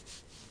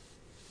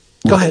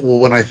 Go ahead. Well,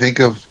 when I think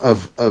of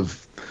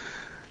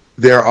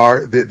there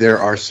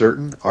are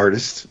certain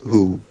artists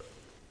who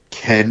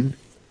can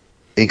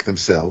ink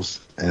themselves,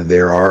 and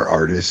there are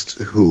artists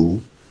who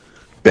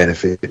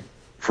benefit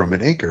from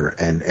an inker,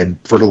 and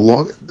for a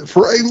long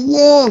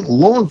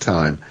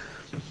time,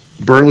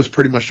 Byrne was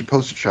pretty much a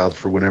poster child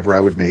for whenever I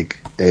would make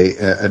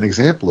an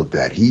example of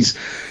that.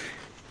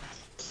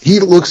 he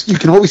looks. You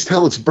can always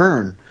tell it's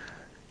Byrne,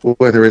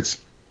 whether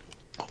it's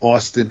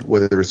Austin,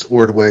 whether it's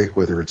Ordway,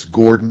 whether it's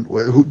Gordon,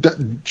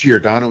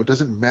 Giordano. It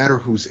doesn't matter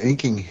who's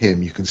inking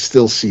him. You can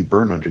still see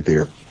Byrne under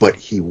there, but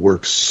he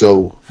works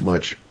so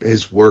much.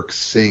 His work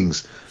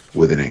sings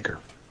with an inker.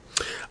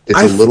 It's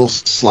a little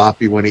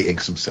sloppy when he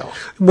inks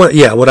himself. What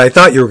I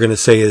thought you were going to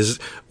say is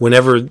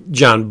whenever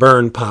John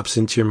Byrne pops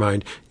into your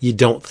mind, you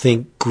don't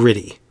think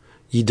gritty.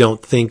 You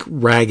don't think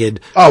ragged,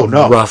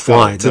 rough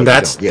lines. And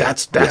that's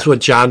what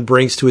John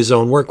brings to his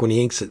own work when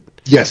he inks it.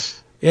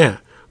 Yes. Yeah.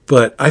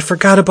 But I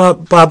forgot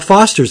about Bob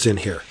Foster's in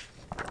here.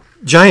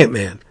 Giant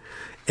Man.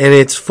 And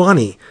it's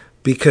funny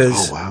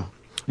because... Oh, wow.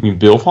 You mean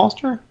Bill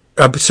Foster?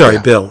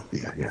 Bill.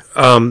 Yeah.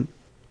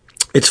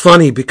 It's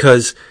funny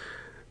because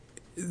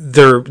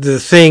the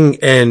Thing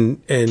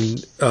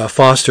and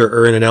Foster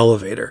are in an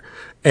elevator.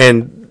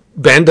 And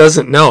Ben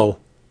doesn't know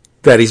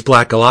that he's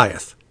Black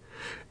Goliath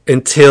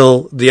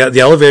until the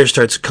elevator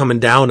starts coming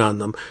down on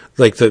them,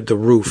 like the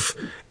roof.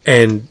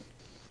 And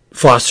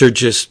Foster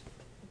just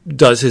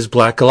does his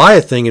Black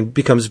Goliath thing and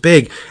becomes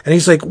big. And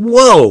he's like,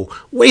 whoa,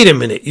 wait a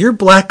minute, you're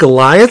Black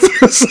Goliath?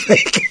 It's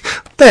like,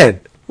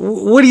 Ben,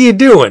 what are you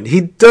doing?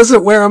 He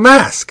doesn't wear a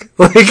mask.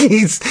 Like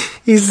he's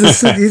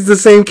the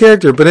same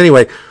character. But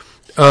anyway,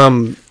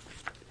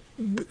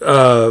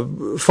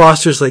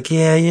 Foster's like,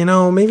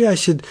 yeah, maybe I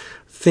should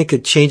think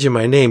of changing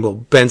my name. Well,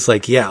 Ben's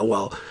like, yeah,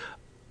 well,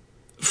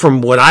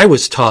 from what I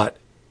was taught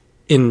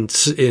in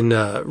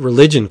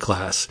religion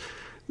class,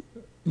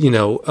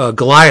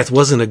 Goliath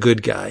wasn't a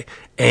good guy.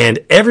 And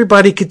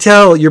everybody could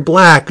tell you're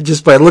black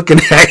just by looking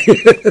at you.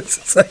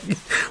 It's like,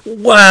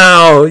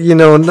 wow,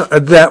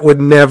 that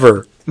would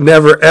never,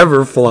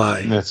 ever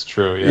fly. That's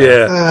true,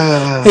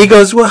 yeah. He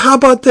goes, well, how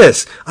about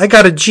this? I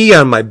got a G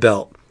on my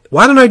belt.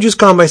 Why don't I just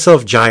call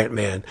myself Giant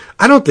Man?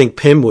 I don't think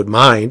Pym would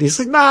mind. He's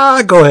like,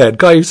 nah, go ahead.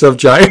 Call yourself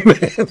Giant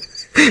Man.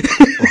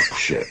 Oh,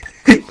 shit.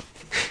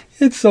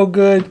 It's so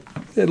good.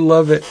 I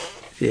love it.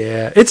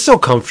 Yeah, it's so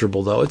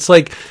comfortable though. It's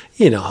like,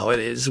 you know how it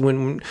is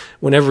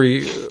whenever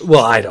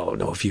I don't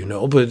know if you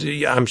know, but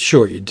I'm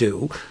sure you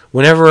do.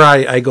 Whenever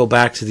I go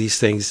back to these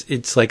things,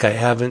 it's like I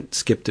haven't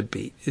skipped a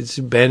beat. It's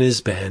Ben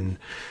is Ben,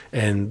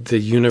 and the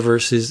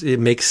universe it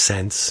makes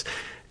sense,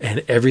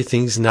 and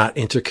everything's not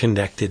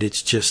interconnected.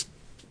 It's just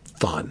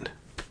fun.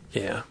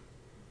 Yeah.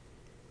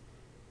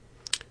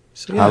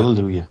 So, yeah.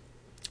 Hallelujah.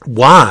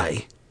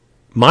 Why?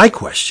 My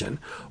question.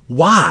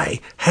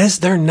 Why has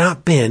there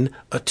not been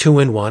a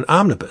 2-in-1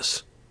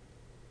 omnibus?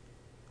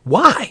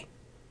 Why?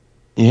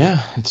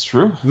 Yeah, it's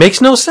true.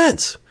 Makes no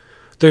sense.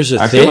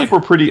 I feel like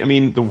we're pretty. I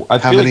mean, I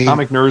feel like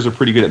comic nerds are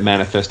pretty good at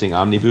manifesting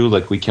omnibu.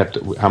 Like we kept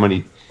how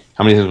many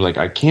times we're like,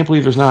 I can't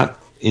believe there's not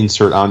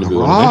insert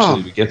omnibu. And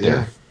eventually we get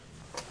there.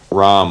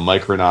 Rom,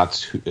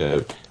 Micronauts,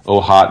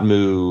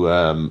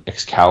 Ohatmu,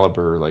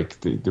 Excalibur. Like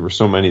there were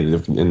so many,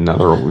 and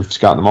now we've just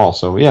gotten them all.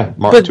 So yeah,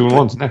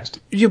 2-in-1's next.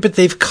 Yeah, but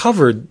they've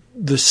covered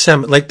the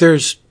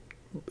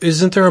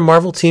isn't there a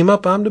Marvel Team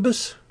Up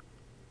omnibus?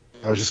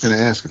 I was just going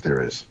to ask if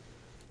there is.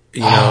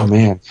 Oh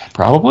man,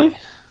 probably.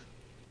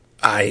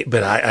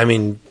 I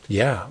mean,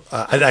 yeah.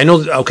 I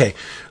know. Okay,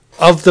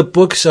 of the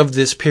books of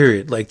this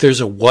period, like there's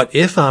a What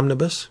If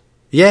omnibus.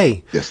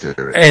 Yay! Yes,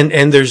 there is.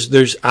 And there's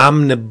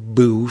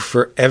omnibu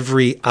for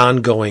every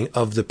ongoing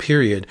of the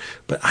period,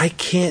 but I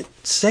can't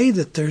say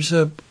that there's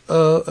a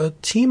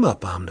Team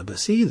Up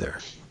omnibus either,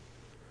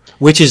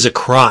 which is a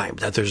crime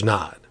that there's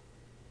not.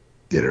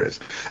 Yeah, there is.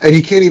 And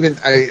you can't even,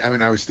 I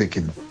mean, I was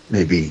thinking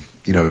maybe,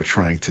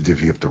 trying to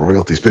divvy up the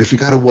royalties, but if you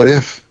got a What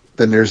If,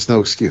 then there's no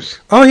excuse.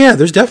 Oh yeah,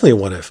 there's definitely a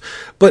What If.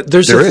 But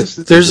there's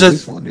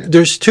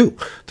two.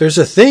 There's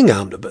a Thing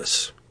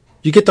omnibus.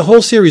 You get the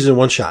whole series in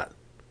one shot.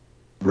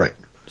 Right.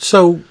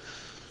 So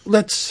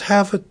let's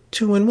have a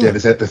 2-in-1. Yeah,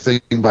 is that the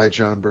Thing by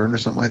John Byrne or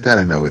something like that?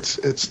 I know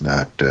it's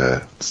not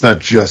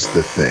just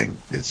the Thing.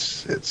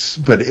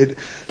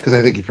 Because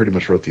I think he pretty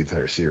much wrote the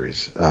entire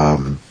series.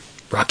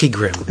 Rocky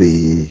Grimm.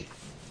 The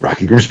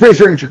Rocky Grimm Space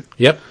Ranger.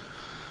 Yep.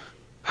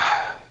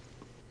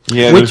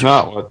 Yeah, there's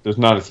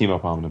not a Team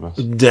Up omnibus.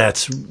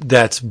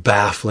 That's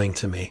baffling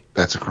to me.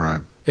 That's a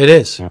crime. It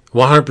is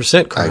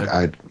 100%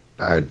 crime.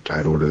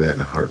 I'd order that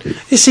in a heartbeat.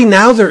 You see,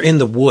 now they're in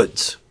the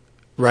woods,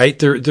 right?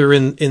 They're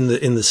in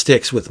the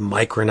sticks with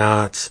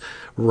Micronauts,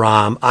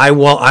 Rom. I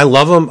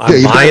love them.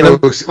 I'm buying them.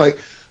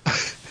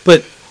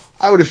 But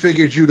I would have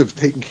figured you'd have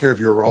taken care of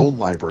your own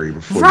library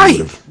before you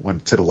would have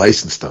went to the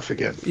licensed stuff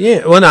again.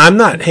 Yeah, well, no, I'm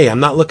not. Hey,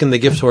 I'm not looking the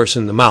gift horse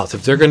in the mouth.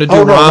 If they're going to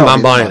do Rom,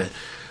 I'm buying it.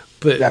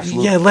 But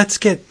yeah, let's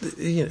get.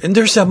 And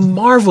there's a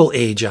Marvel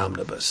Age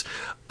omnibus.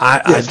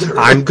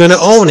 I'm going to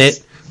own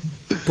it,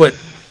 but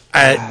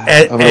I'm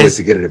going to wait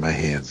to get it in my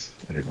hands.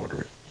 I didn't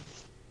order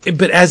it.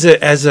 But as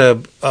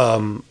a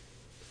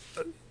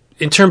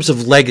in terms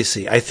of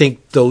legacy, I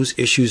think those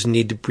issues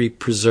need to be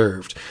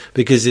preserved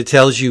because it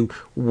tells you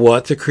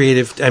what the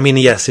creative. I mean,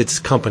 yes, it's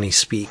company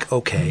speak,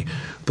 okay,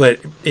 but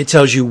it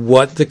tells you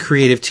what the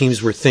creative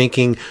teams were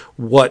thinking,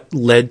 what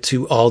led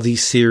to all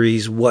these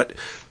series, what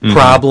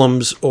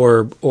problems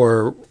or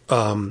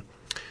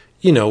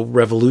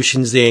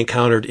revolutions they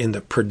encountered in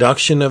the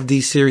production of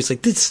these series.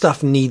 Like, this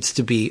stuff needs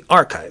to be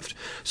archived.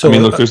 So, I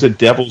mean, look, there's a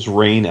Devil's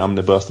Reign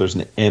omnibus. There's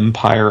an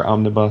Empire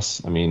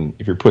omnibus. I mean,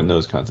 if you're putting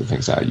those kinds of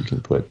things out, you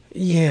can put.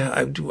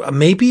 Yeah,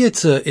 maybe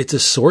it's a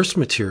source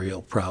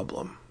material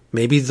problem.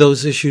 Maybe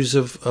those issues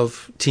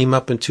of Team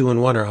Up and 2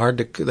 and 1 are hard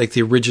to, like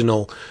the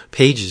original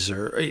pages,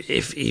 or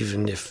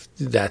even if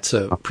that's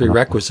a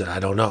prerequisite, I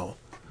don't know.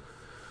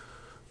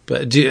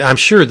 But I'm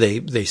sure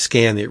they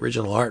scan the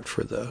original art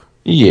for the.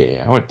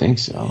 Yeah, I would think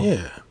so.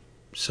 Yeah.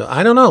 So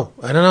I don't know.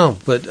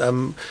 But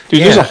dude,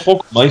 there's a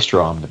Hulk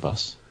Maestro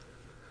omnibus.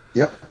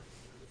 Yep.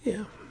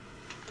 Yeah.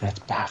 That's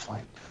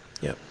baffling.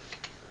 Yep.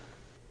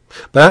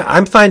 But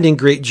I'm finding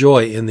great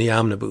joy in the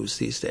omnibus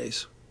these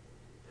days.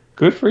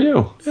 Good for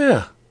you.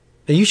 Yeah.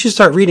 Now you should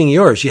start reading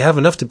yours. You have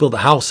enough to build a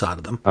house out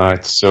of them.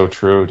 It's so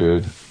true,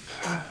 dude.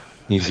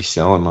 Need to be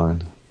selling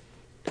mine.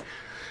 Boy.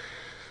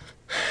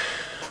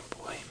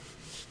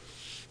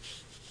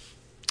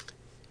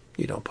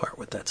 You don't part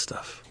with that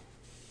stuff.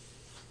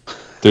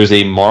 There's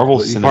a Marvel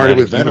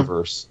Cinematic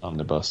Universe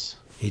omnibus.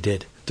 He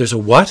did. There's a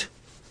what?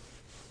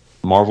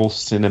 Marvel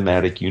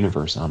Cinematic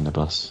Universe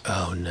omnibus.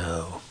 Oh,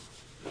 no.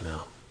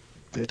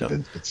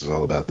 It's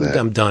all about that.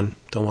 I'm done.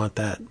 Don't want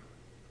that.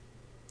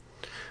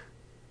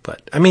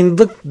 But, I mean,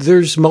 look,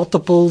 there's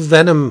multiple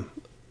Venom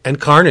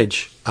and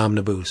Carnage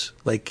omnibus.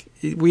 Like,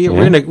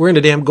 we're in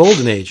a damn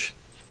golden age.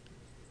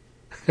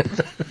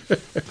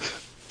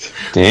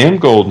 Damn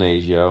golden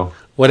age, yo.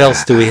 What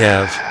else do we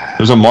have?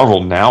 There's a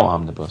Marvel Now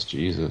omnibus.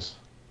 Jesus.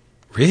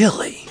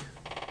 Really?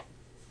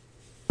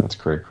 That's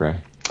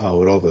cray. Oh,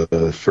 with all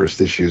the first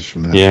issues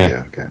from that.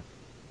 Yeah. Okay.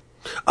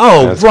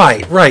 Oh,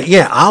 right.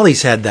 Yeah,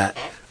 Ollie's had that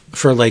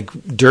for, like,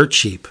 dirt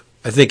cheap.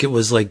 I think it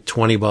was, like,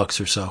 $20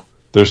 or so.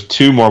 There's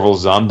 2 Marvel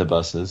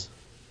Zomnibuses.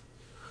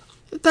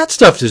 That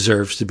stuff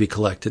deserves to be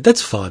collected.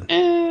 That's fun.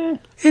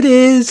 It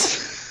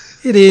is.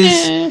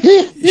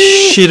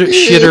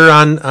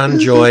 Shitter on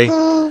joy.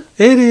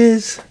 It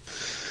is.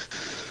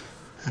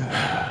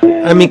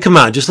 I mean, come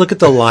on. Just look at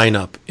the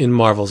lineup in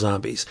Marvel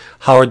Zombies.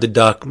 Howard the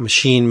Duck,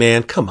 Machine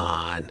Man. Come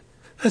on.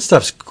 That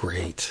stuff's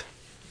great.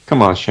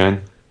 Come on,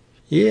 Shane.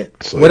 Yeah.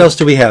 What else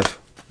do we have?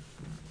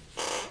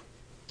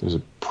 There's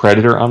a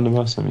Predator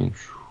omnibus. I mean...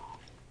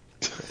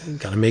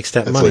 Got to make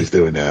that money. That's what he's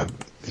doing now.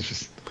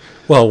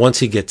 Well, once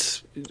he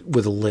gets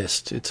with a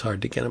list, it's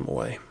hard to get him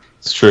away.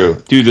 It's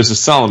true. Dude, there's a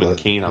Solomon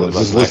Kane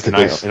omnibus,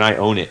 and I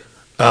own it.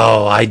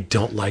 Oh, I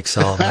don't like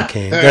Solomon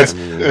Kane.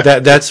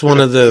 That's one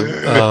of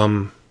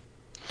the...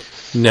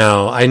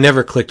 no, I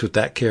never clicked with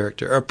that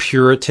character. A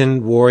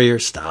Puritan warrior,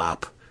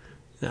 stop.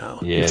 No.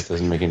 Yeah, it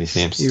doesn't make any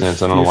sense. I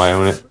don't know why I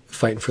own it.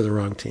 Fighting for the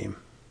wrong team.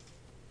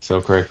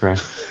 So cray.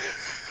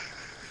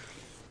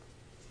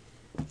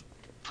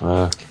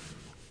 Fuck.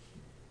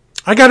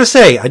 I gotta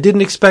say, I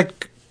didn't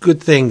expect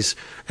good things,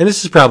 and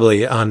this is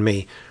probably on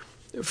me,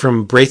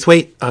 from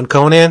Braithwaite on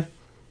Conan.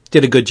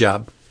 Did a good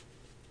job.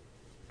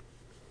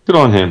 Good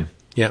on him.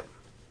 Yeah.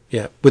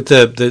 With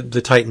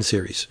the Titan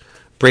series.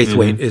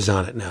 Braithwaite is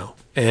on it now.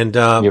 And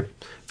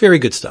very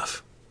good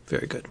stuff.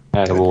 Very good.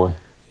 Attaboy.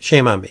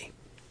 Shame on me.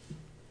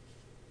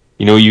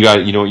 You know what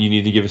you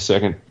need to give a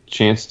second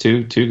chance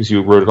to, too, because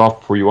you wrote it off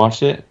before you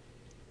watched it?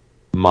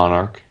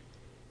 Monarch.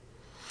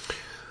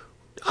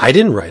 I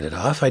didn't write it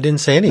off. I didn't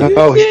say anything.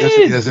 Oh,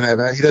 he doesn't have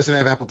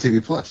Apple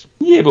TV Plus.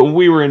 Yeah, but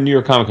we were in New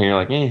York Comic Con. You're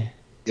like, eh.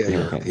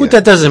 Yeah. Well,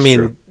 that doesn't mean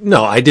true.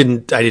 No. I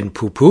didn't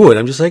poo-poo it.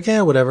 I'm just like,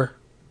 whatever.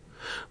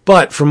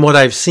 But from what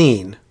I've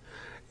seen,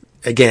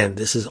 again,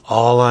 this is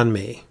all on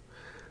me.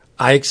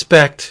 I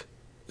expect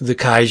the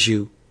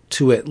kaiju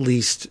to at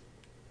least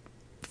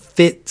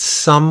fit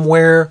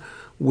somewhere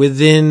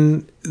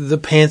within the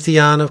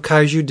pantheon of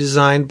kaiju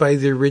designed by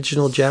the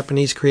original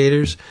Japanese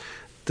creators.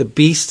 The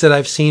beasts that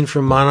I've seen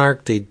from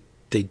Monarch, they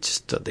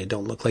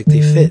don't look like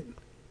they fit.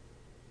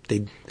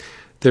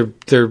 They're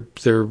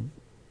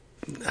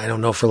I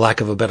don't know, for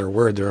lack of a better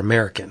word, they're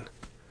American.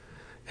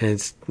 And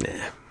it's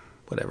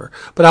whatever.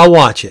 But I'll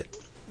watch it.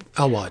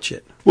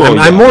 Well,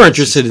 I'm more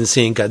interested in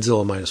seeing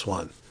Godzilla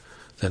 -1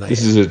 than I am.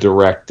 This is a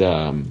direct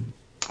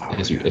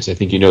as I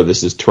think you know,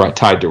 this is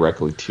tied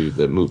directly to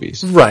the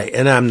movies. Right,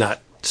 and I'm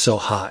not so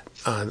hot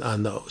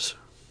on those.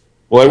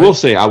 Well, I will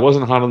say I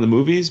wasn't hot on the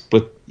movies,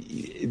 but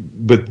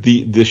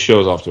this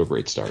show's off to a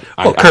great start.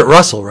 Kurt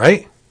Russell,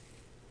 right?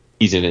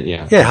 He's in it,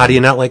 yeah. Yeah, how do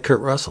you not like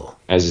Kurt Russell?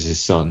 As is his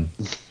son.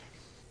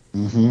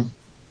 Mm-hmm.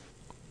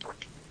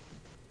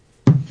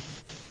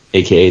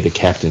 AKA the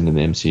captain in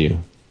the MCU.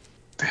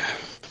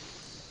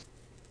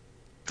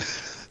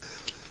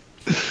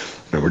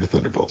 Remember the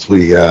Thunderbolts.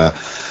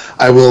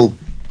 I will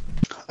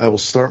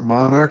start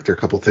Monarch. There are a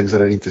couple things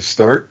that I need to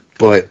start,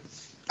 but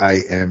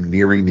I am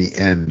nearing the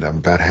end. I'm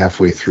about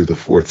halfway through the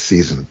 4th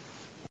season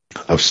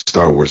of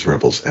Star Wars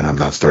Rebels, and I'm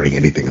not starting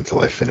anything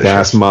until I finish.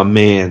 That's my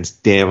man's.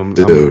 Damn,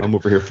 I'm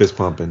over here fist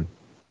pumping.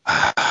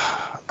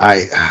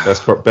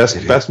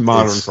 Best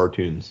modern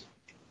cartoons.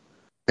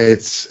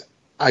 I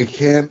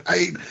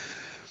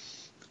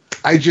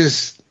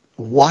just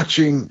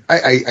watching.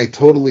 I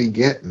totally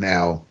get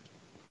now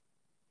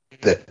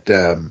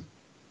that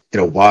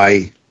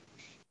why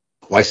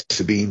why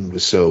Sabine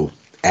was so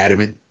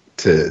adamant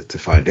to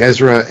find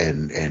Ezra,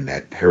 and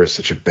that Hera's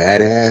such a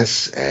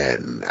badass,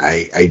 and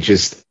I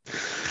just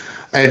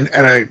and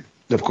I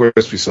of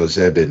course we saw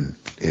Zeb in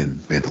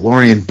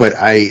Mandalorian, but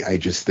I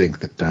just think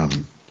that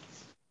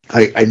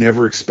I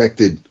never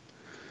expected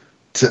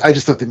to. I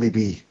just thought there may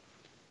be,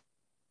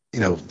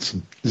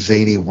 some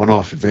zany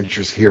one-off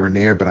adventures here and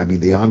there, but I mean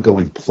the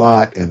ongoing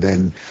plot, and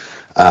then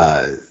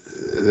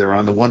they're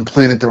on the one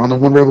planet, they're on the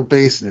one rebel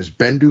base, and there's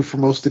Bendu for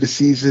most of the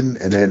season,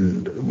 and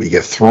then we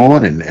get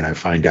Thrawn, and I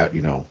find out,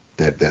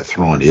 that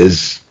Thrawn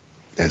is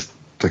as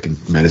fucking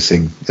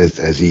menacing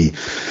as he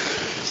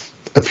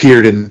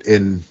appeared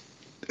in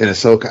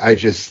Ahsoka.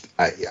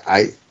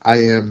 I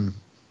am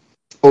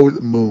over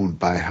the moon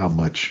by how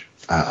much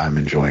I'm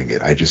enjoying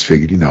it. I just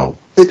figured,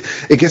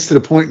 it gets to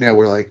the point now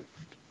where, like,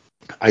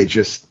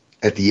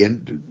 at the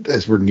end,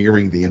 as we're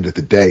nearing the end of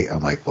the day,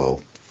 I'm like,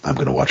 well, I'm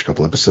going to watch a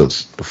couple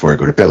episodes before I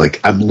go to bed.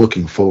 Like, I'm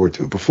looking forward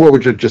to it. Before,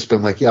 we've just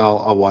been like, yeah,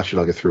 I'll watch it,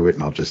 I'll get through it,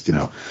 and I'll just,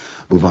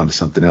 move on to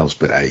something else.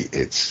 But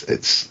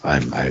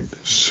I'm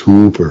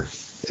super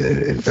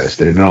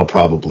invested, and I'll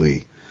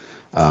probably,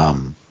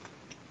 I'll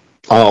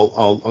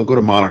go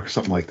to Monarch or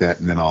something like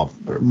that, and then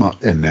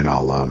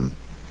I'll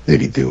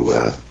maybe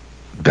do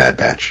Bad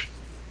Batch.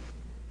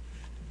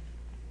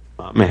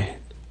 Oh, man.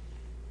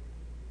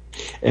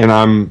 And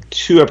I'm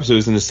 2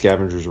 episodes into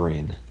Scavenger's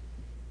Reign.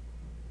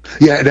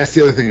 Yeah, that's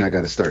the other thing I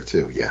got to start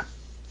too. Yeah,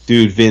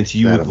 dude, Vince,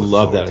 you would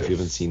love that if you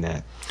haven't seen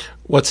that.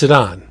 What's it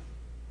on?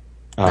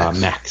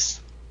 Max.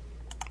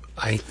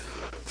 I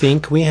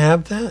think we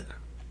have that.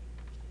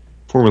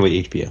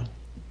 Formerly HBO.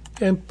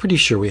 I'm pretty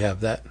sure we have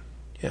that.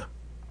 Yeah.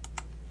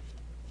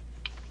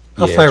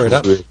 I'll fire it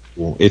up. Really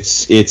cool.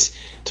 It's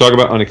talk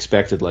about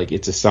unexpected. Like,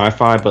 it's a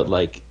sci-fi, but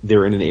like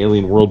they're in an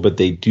alien world, but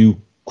they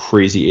do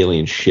crazy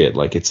alien shit.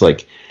 Like, it's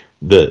like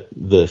the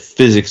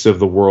physics of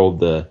the world,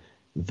 the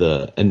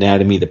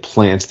anatomy, the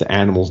plants, the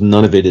animals,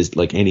 none of it is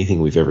like anything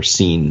we've ever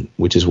seen,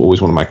 which is always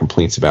one of my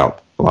complaints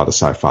about a lot of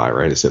sci-fi,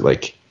 right? Is that,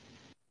 like,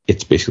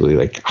 it's basically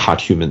like hot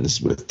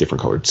humans with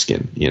different colored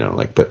skin,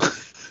 but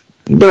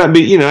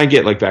I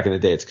get, like, back in the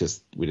day, it's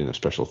because we didn't have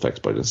special effects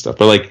budget and stuff,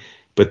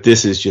 but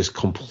this is just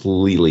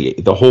completely,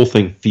 the whole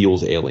thing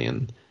feels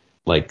alien,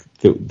 like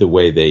the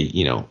way they,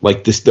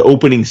 like this, the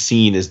opening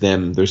scene is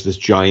them, there's this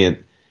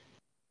giant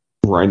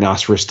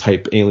rhinoceros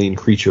type alien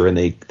creature, and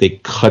they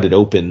cut it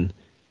open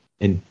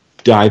and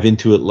dive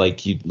into it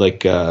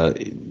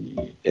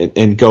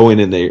and go in,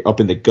 and they up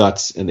in the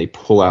guts, and they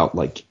pull out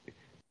like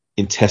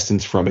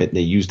intestines from it, and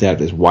they use that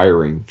as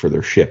wiring for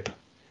their ship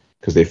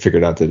because they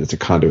figured out that it's a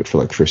conduit for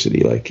electricity.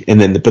 Like, and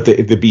then but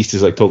the beast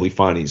is like totally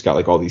fine. He's got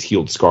like all these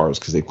healed scars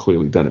because they've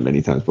clearly done it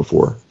many times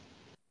before.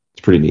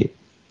 It's pretty neat.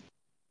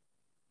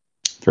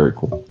 Very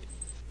cool.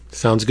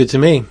 Sounds good to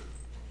me.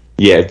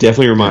 Yeah, it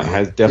definitely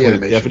has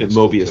definite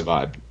Mobius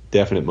vibe.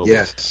 Definite Mobius.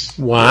 Yes.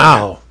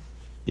 Wow.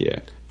 Yeah.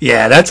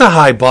 Yeah, that's a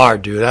high bar,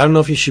 dude. I don't know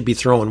if you should be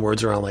throwing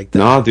words around like that.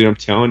 No, dude, I'm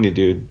telling you,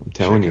 dude.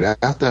 Check it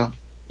out, though.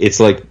 It's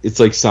like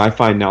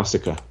sci-fi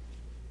Nausicaa.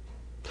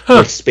 Huh.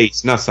 Like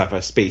space, not sci-fi,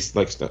 space,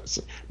 like,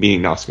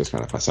 meaning Nausicaa is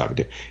kind of sci-fi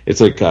too.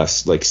 It's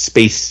like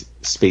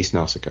space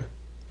Nausicaa.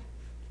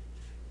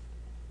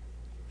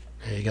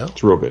 There you go.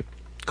 It's real good.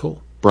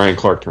 Cool. Brian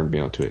Clark turned me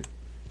onto it,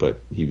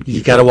 but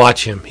you got to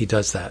watch him. He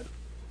does that.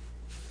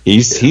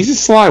 He's a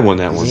sly one.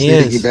 That one.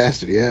 Sneaky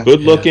bastard. Yeah.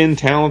 Good looking,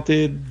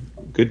 talented,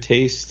 good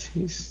taste.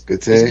 He's a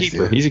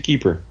keeper. Yeah. He's a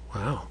keeper.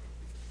 Wow.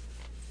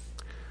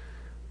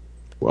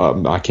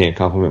 Well, I can't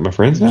compliment my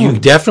friends now. You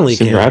definitely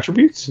can. Your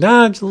attributes?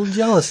 Nah, I'm just a little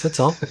jealous. That's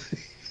all.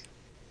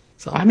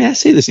 I mean, I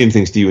say the same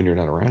things to you when you're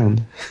not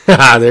around.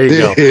 There you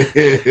go.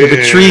 If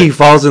a tree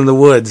falls in the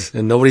woods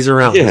and nobody's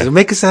around, yeah. Does it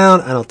make a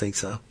sound? I don't think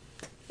so.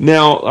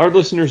 Now, our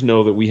listeners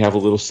know that we have a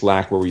little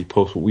Slack where we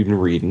post what we've been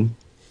reading.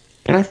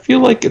 And I feel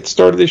like at the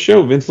start of this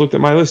show, Vince looked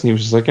at my list and he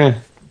was just like, eh.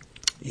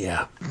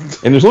 Yeah.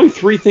 And there's only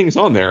 3 things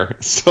on there.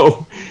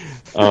 So,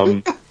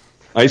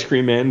 Ice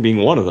Cream Man being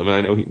one of them. And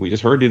I know we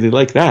just heard he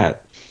like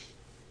that.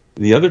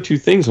 The other 2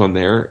 things on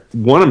there,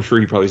 one I'm sure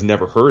he probably has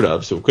never heard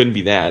of, so it couldn't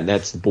be that. And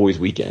that's The Boys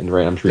Weekend,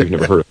 right? I'm sure you've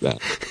never heard of that.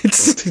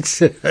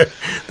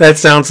 That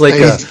sounds like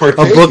a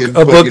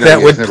book that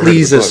would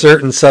please a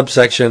certain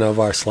subsection of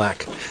our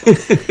Slack.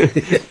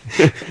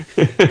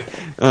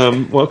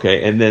 Well,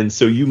 okay, and then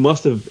so you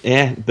must have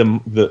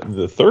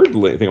the third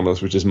thing on the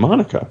list, which is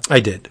Monica.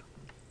 I did.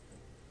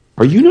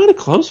 Are you not a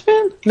Clowes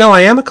fan? No,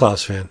 I am a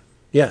Clowes fan.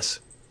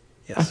 Yes.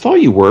 I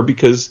thought you were,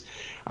 because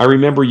I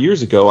remember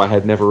years ago I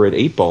had never read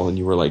 8 Ball, and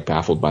you were like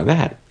baffled by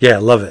that. Yeah,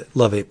 love it.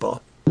 Love 8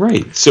 Ball.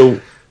 Right. So,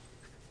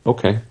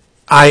 okay.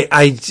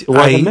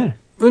 Meh?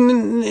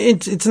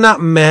 It's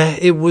not meh.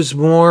 It was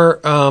more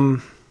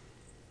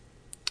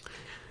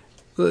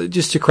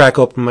just to crack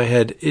open my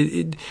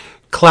head.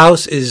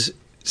 Clowes is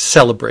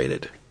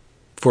celebrated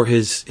for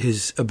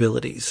his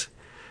abilities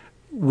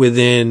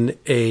within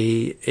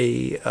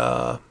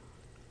a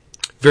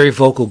very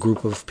vocal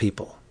group of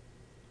people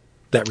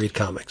that read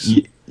comics.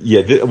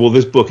 Yeah.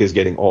 This book is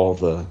getting all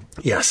the...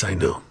 Yes, I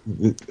know.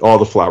 All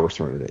the flowers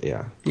thrown at it,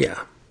 yeah. Yeah.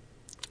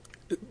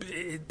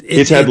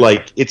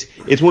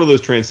 it's one of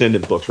those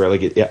transcendent books, right?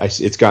 Like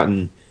it's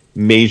gotten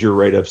major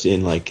write-ups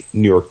in like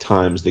New York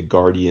Times, The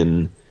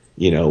Guardian,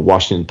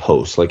 Washington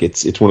Post. Like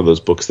it's one of those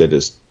books that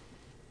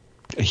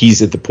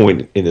he's at the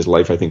point in his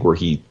life, I think, where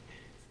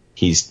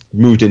he's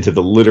moved into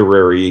the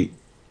literary,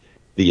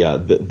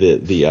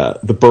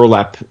 the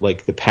burlap,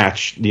 like the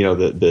patch,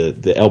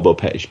 the elbow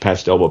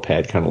patched elbow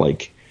pad, kind of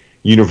like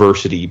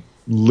university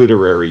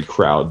literary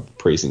crowd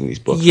praising these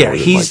books. Yeah,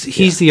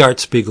 he's the Art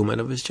Spiegelman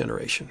of his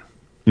generation.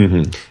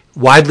 Mm-hmm.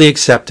 Widely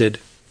accepted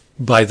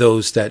by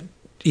those that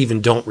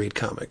even don't read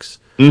comics.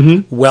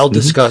 Mm-hmm. Well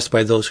discussed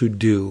by those who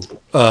do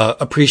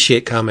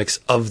appreciate comics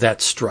of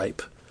that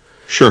stripe.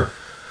 Sure.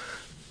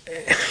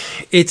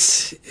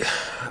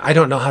 I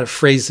don't know how to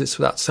phrase this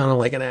without sounding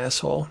like an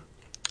asshole.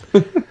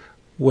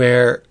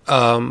 Where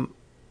I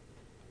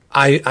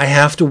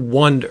have to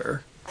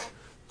wonder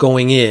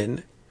going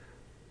in,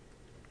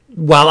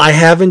 while I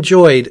have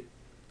enjoyed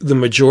the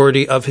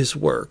majority of his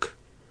work,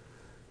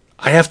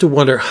 I have to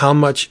wonder how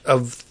much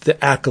of the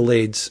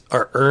accolades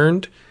are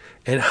earned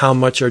and how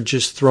much are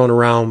just thrown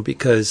around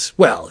because,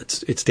 well,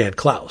 it's Dan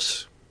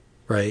Clowes,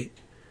 right?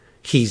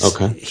 He's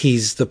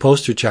the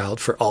poster child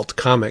for alt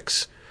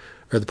comics,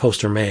 or the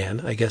poster man,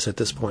 I guess at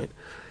this point,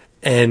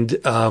 and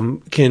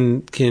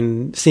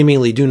can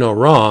seemingly do no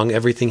wrong.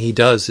 Everything he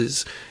does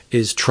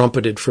is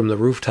trumpeted from the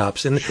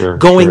rooftops, and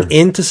going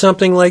into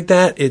something like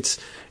that, it's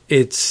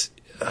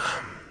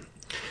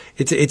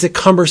a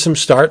cumbersome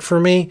start for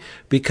me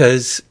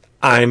because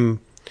I'm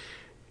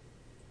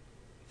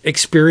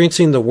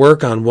experiencing the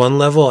work on one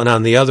level, and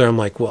on the other, I'm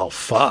like, well,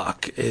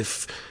 fuck.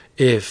 If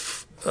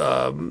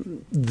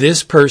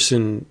this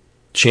person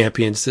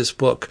champions this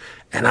book,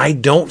 and I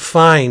don't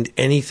find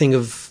anything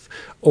of,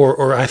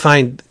 or I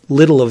find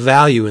little of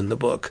value in the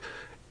book,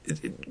 is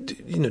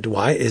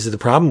it the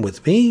problem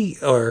with me?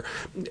 Or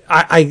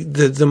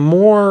the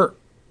more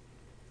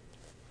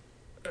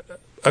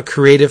a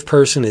creative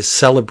person is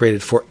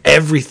celebrated for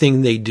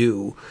everything they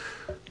do,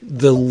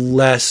 the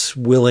less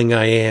willing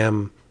I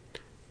am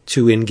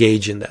to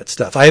engage in that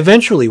stuff. I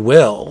eventually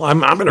will. I'm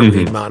going to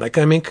read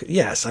Monica. I mean,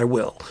 yes, I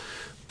will.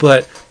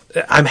 But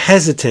I'm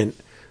hesitant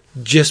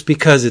just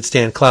because it's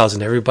Dan Clowes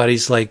and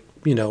everybody's like,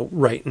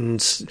 writing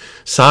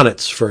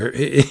sonnets for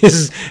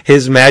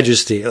his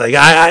majesty. Like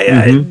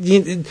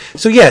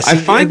so yes. I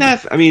find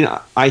that,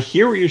 I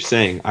hear what you're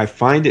saying. I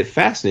find it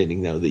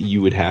fascinating though that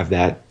you would have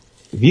that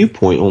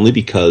viewpoint, only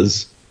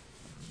because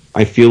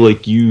I feel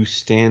like you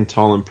stand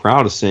tall and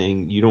proud of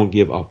saying you don't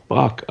give a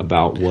fuck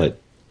about what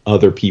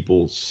other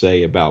people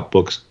say about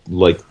books,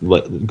 like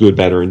good,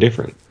 bad, or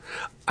indifferent.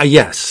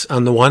 Yes,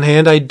 on the one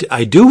hand, I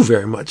do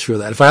very much feel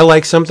that. If I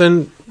like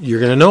something,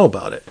 you're going to know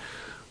about it.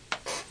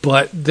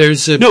 But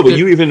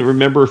you even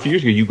remember a few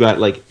years ago, you got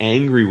like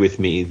angry with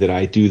me that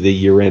I do the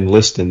year-end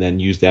list and then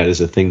use that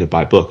as a thing to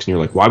buy books. And you're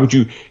like, why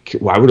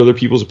would other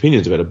people's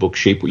opinions about a book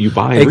shape what you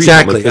buy? And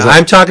exactly. Read?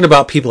 I'm talking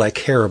about people I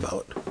care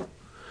about.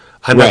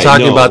 I'm not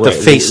talking about the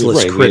faceless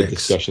critics. We had a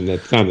discussion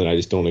at the time that I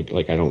just don't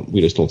like. We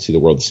just don't see the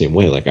world the same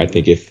way. Like I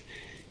think if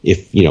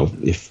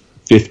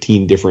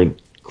 15 different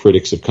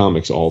critics of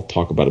comics all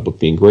talk about a book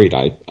being great,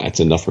 that's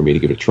enough for me to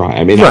give it a try.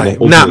 I mean,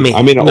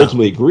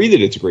 ultimately agree that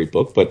it's a great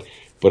book, but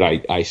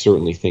I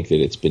certainly think that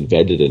it's been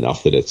vetted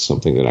enough that it's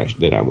something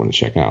that I want to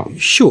check out.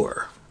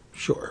 Sure.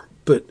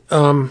 But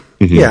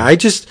yeah,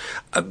 it's just.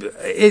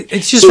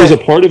 So is a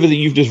part of it that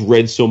you've just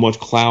read so much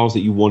Clowes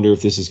that you wonder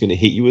if this is going to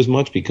hit you as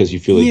much because you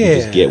feel like you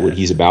just get what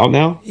he's about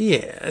now?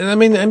 Yeah, I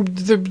mean,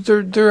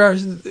 there are.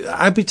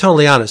 I'd be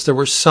totally honest. There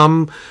were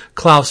some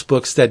Clowes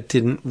books that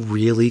didn't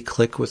really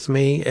click with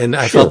me, and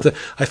I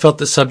felt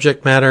the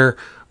subject matter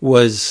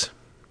was,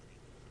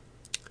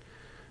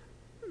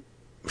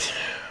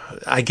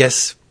 I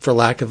guess, for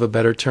lack of a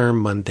better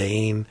term,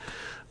 mundane.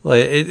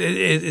 Like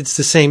it's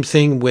the same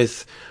thing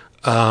with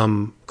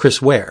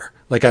Chris Ware.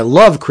 Like I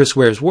love Chris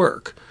Ware's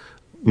work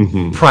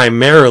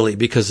primarily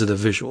because of the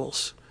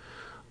visuals,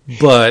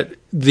 but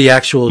the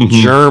actual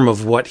germ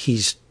of what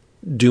he's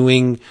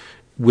doing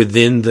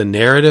within the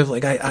narrative,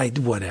 like I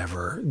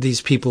whatever.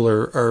 These people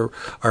are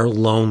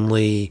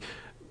lonely.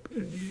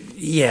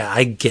 Yeah,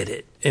 I get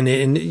it. And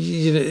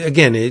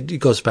again, it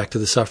goes back to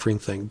the suffering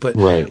thing. But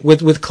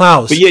with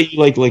Clowes, but yeah, you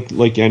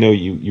like I know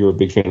you're a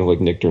big fan of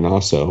like Nick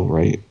Dornasso,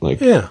 right?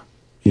 Like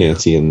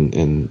Nancy and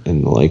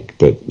the like.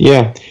 But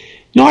yeah,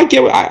 no, I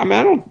get.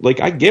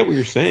 I get what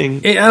you're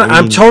saying.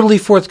 I'm totally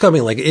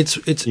forthcoming. Like it's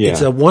a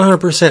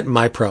 100%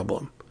 my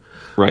problem.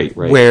 Right.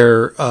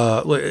 Where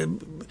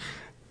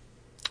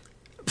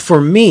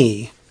for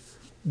me,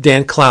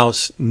 Dan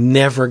Clowes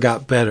never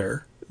got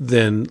better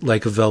than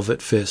like a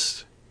Velvet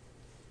Fist.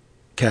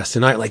 Cast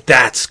and Night, like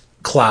that's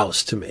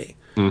Clowes to me.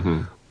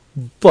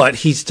 But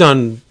he's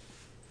done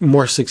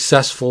more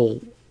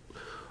successful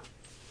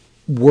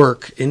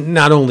work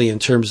not only in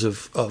terms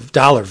of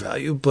dollar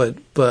value, but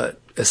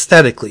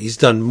aesthetically, he's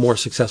done more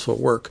successful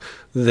work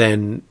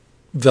than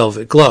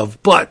Velvet Glove.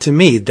 But to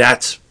me,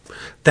 that's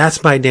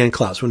my Dan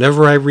Clowes.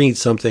 Whenever I read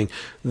something,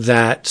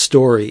 that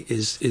story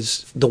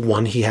is the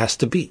one he has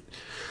to beat.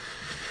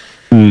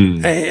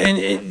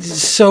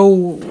 So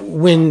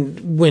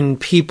when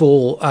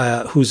people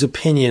whose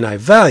opinion I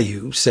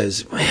value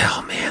says,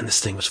 "Oh man, this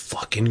thing was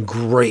fucking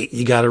great.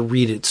 You got to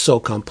read it. It's so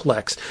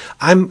complex."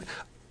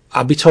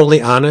 I'll be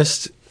totally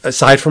honest.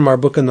 Aside from our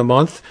book of the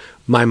month,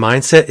 my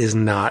mindset is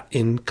not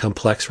in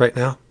complex right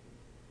now.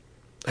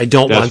 I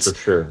don't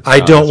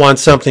want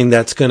something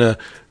that's gonna,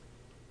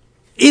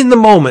 in the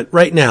moment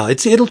right now.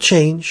 It'll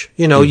change.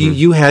 You know,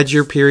 you had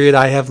your period.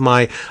 I have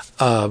my.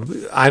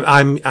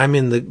 I'm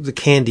in the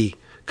candy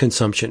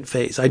consumption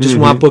phase. I just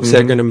want books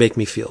that are going to make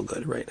me feel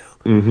good right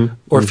now,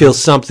 or feel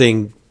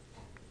something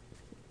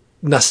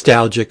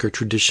nostalgic or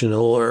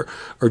traditional, or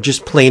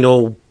just plain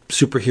old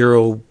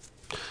superhero,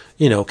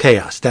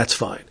 chaos. That's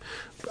fine.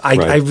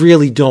 I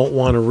really don't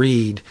want to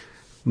read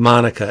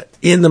Monica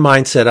in the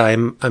mindset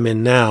I'm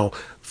in now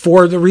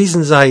for the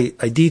reasons I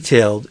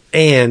detailed,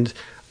 and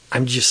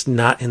I'm just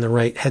not in the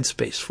right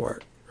headspace for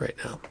it right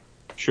now.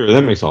 Sure,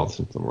 that makes all the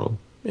sense in the world.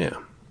 Yeah.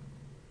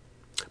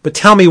 But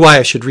tell me why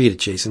I should read it,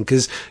 Jason,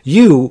 because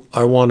you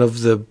are one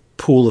of the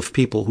pool of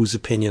people whose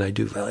opinion I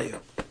do value.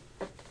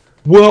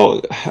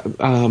 Well,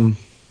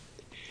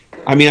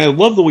 I mean, I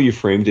love the way you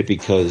framed it,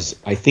 because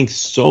I think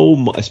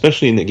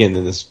especially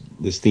in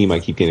this theme I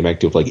keep getting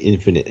back to of like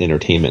infinite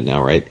entertainment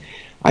now, right?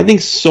 I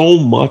think so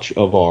much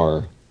of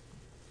our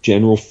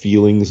general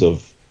feelings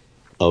of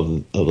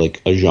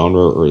like a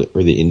genre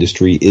or the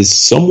industry is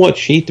somewhat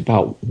shaped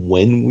about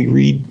when we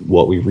read,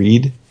 what we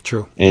read.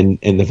 True. And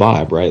the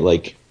vibe, right?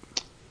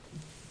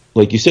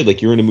 Like you said,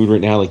 like you're in a mood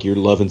right now, like you're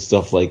loving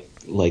stuff like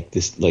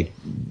this, like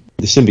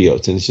the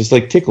symbiotes, and it's just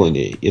like tickling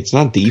you. It's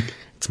not deep.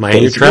 It's my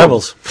annual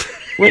travels.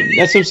 Right,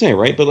 that's what I'm saying,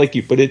 right? But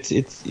it's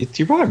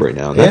your vibe right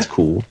now. That's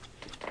cool.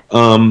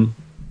 And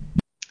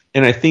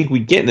I think we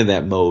get into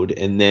that mode,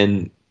 and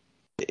then,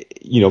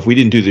 if we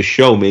didn't do the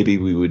show, maybe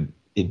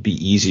it'd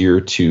be easier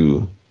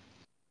to,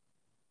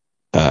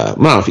 I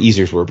don't know if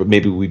easier is the word, but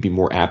maybe we'd be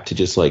more apt to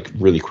just like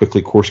really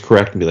quickly course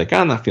correct and be like,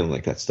 I'm not feeling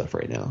like that stuff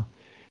right now.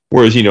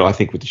 Whereas, I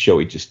think with the show,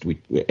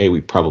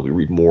 we probably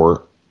read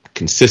more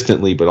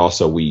consistently, but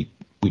also we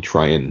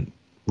try and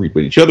read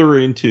what each other are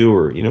into,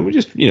 or we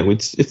just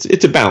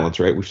it's a balance,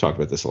 right? We've talked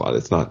about this a lot.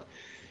 It's not,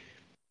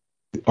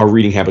 our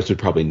reading habits would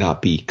probably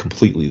not be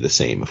completely the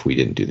same if we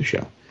didn't do the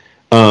show.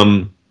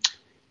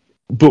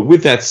 But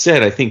with that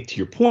said, I think to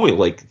your point,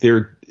 like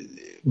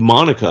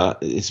Monica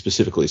is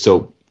specifically,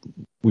 so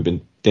we've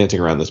been dancing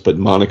around this, but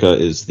Monica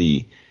is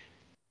the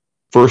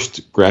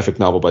first graphic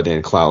novel by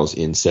Dan Clowes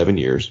in 7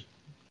 years.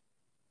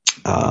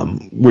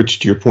 Which,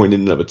 to your point,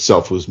 in and of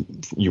itself was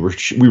we were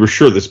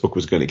sure this book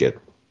was going to get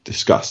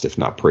discussed, if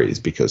not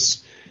praised,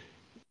 because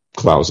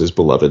Clowes is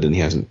beloved and he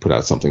hasn't put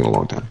out something in a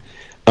long time.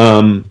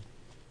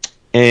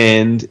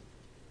 And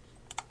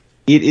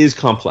it is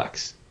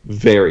complex,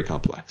 very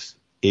complex.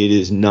 It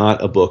is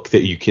not a book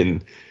that you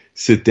can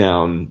sit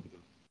down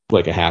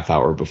like a half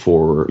hour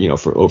before,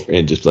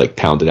 and just like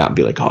pound it out and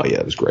be like, oh yeah,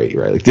 it was great,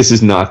 right? Like this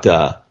is not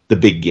the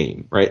big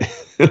game, right?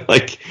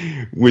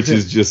 Which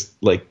is just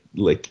like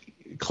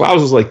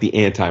Clowes is like the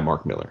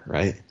anti-Mark Miller,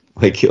 right?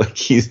 Like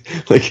he's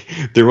like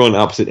they're on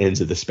opposite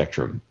ends of the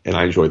spectrum, and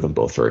I enjoy them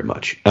both very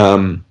much.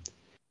 Now,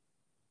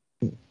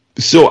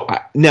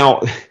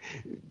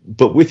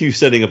 but with you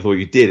setting up the way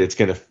you did, it's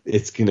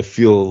gonna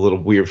feel a little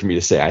weird for me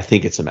to say I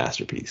think it's a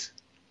masterpiece.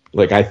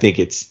 Like I think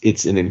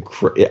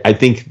I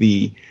think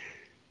the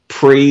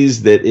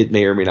praise that it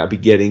may or may not be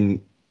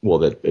getting, well,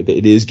 that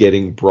it is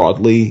getting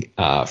broadly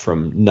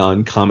from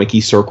non-comic-y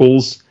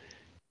circles,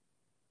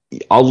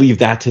 I'll leave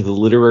that to the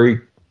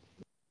literary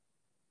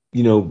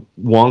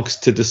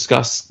wonks to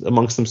discuss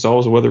amongst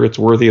themselves whether it's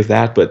worthy of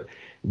that.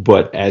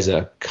 But as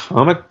a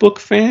comic book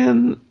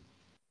fan,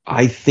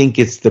 I think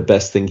it's the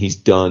best thing he's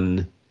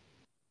done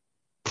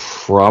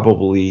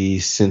probably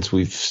since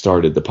we've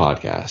started the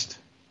podcast.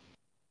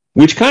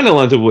 Which kind of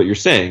lines up with what you're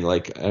saying.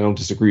 Like, I don't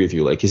disagree with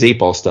you. Like, his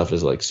 8-Ball stuff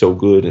is like so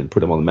good and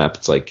put him on the map.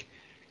 It's like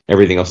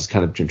everything else is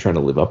kind of trying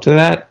to live up to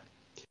that.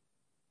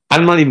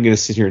 I'm not even going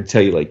to sit here and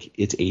tell you like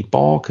it's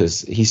 8-Ball,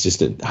 because he's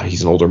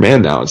an older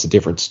man now. It's a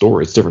different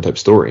story. It's a different type of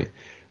story.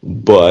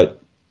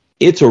 But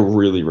it's a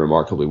really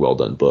remarkably well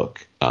done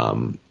book.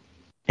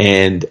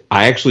 And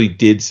I actually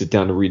did sit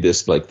down to read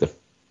this like the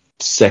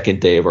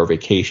second day of our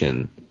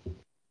vacation,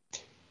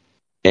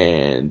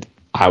 and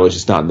I was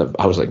just not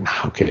I was like,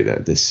 okay,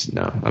 this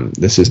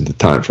isn't the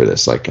time for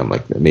this. Like, I'm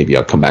like, maybe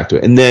I'll come back to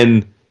it. And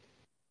then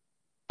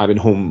I've been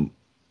home.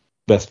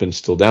 Beth's been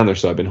still down there,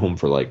 so I've been home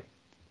for like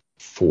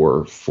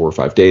four or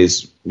 5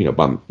 days,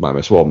 by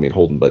myself, me and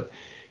Holden. But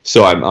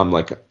so I'm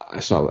like,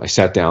 so I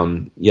sat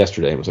down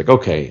yesterday and was like,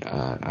 okay,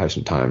 I have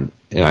some time,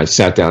 and I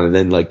sat down and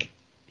then like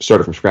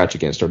started from scratch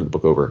again, started the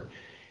book over,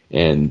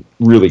 and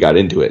really got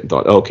into it and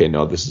thought, okay,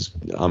 no,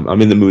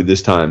 I'm in the mood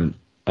this time.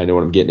 I know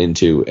what I'm getting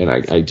into, and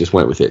I just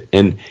went with it.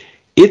 And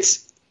it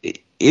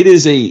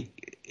is a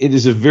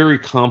very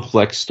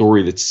complex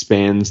story that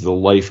spans the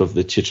life of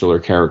the titular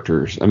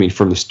characters. I mean,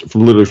 from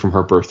literally from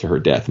her birth to her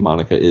death.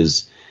 Monica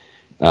is,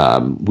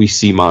 we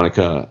see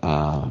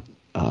Monica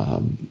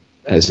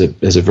as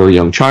a very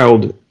young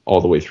child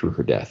all the way through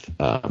her death.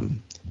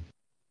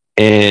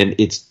 and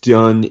it's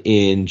done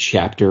in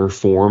chapter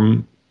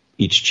form.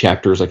 Each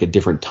chapter is like a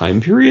different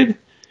time period,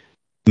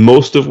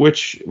 most of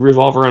which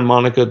revolve around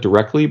Monica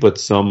directly, but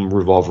some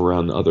revolve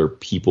around other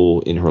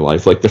people in her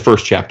life. Like the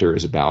first chapter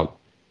is about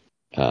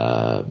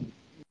her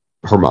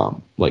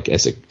mom, like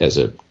as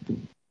a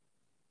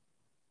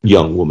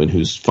young woman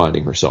who's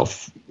finding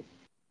herself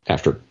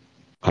after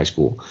high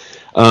school.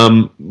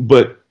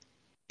 But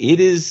it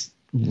is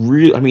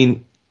real. I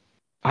mean,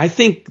 I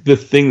think the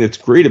thing that's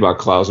great about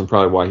Clowes, and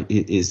probably why,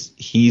 is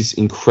he's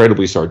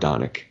incredibly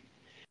sardonic.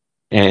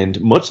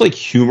 And much like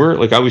humor,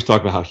 like I always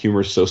talk about how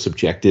humor is so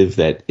subjective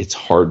that it's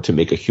hard to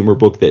make a humor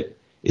book that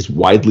is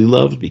widely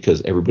loved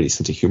because everybody's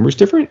sense of humor is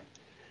different.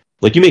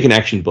 Like you make an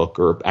action book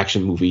or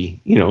action movie,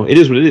 you know, it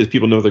is what it is.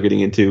 People know what they're getting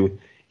into.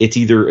 It's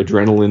either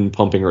adrenaline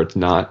pumping or it's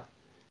not.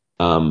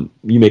 You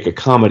make a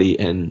comedy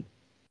and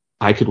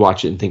I could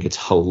watch it and think it's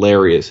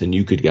hilarious, and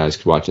you guys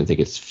could watch it and think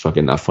it's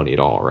fucking not funny at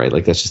all, right?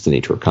 Like that's just the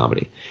nature of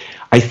comedy.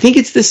 I think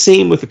it's the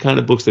same with the kind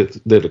of books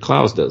that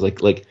Clowes does.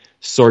 Like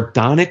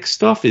sardonic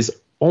stuff is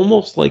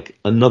almost like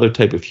another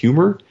type of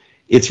humor.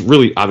 It's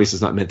really, obviously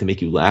it's not meant to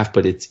make you laugh,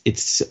 but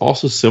it's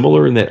also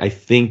similar in that I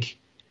think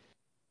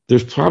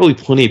there's probably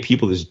plenty of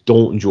people that just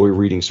don't enjoy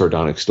reading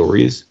sardonic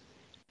stories,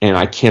 and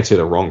I can't say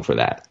they're wrong for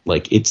that.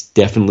 Like it's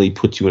definitely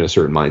puts you in a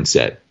certain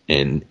mindset,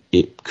 and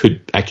I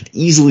could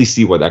easily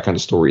see why that kind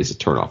of story is a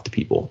turnoff to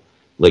people.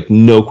 Like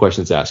no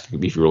questions asked.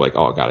 If you were like,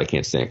 oh god, I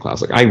can't stand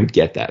Clowes, like I would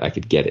get that. I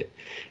could get it.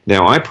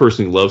 Now I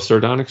personally love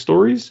sardonic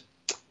stories.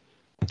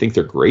 I think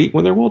they're great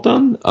when they're well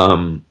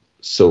done.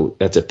 So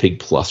that's a big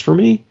plus for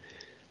me.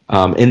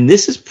 And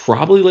this is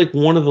probably like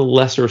one of the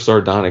lesser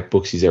sardonic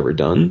books he's ever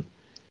done.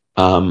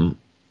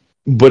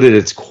 But at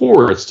its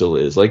core, it still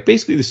is. Like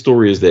basically the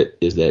story is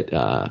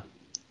that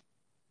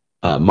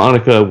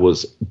Monica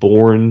was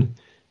born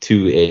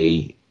to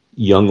a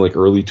young, like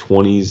early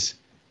 20s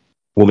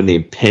woman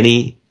named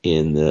Penny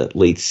in the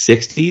late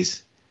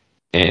 60s.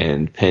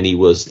 And Penny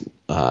was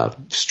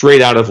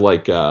straight out of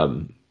like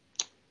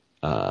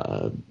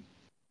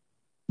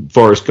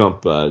Forrest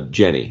Gump,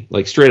 Jenny,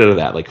 like straight out of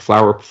that, like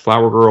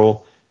flower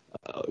girl,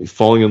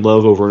 falling in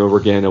love over and over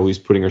again, always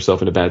putting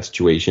herself in a bad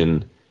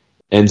situation,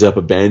 ends up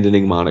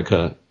abandoning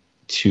Monica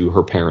to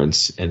her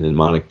parents, and then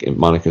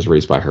Monica's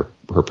raised by her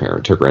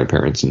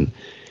grandparents, and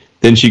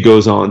then she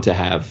goes on to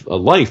have a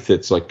life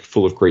that's like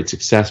full of great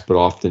success, but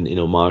often in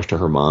homage to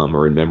her mom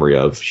or in memory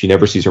of. She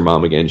never sees her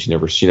mom again. She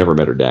never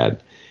met her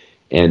dad,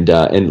 and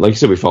like I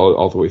said, we follow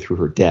all the way through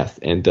her death,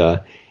 and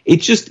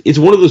it's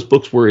one of those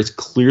books where it's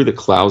clear that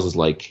Clowes is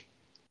like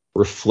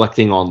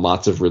reflecting on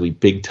lots of really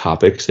big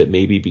topics that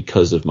maybe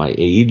because of my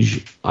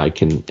age I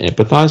can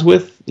empathize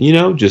with, you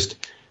know,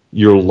 just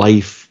your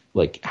life,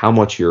 like how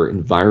much your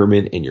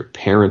environment and your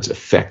parents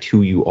affect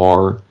who you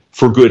are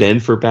for good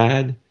and for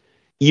bad,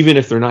 even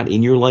if they're not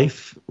in your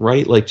life,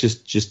 right? Like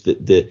just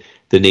the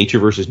nature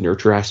versus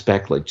nurture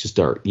aspect, like just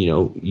there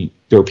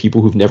are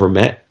people who've never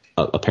met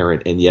a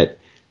parent, and yet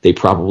they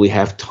probably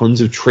have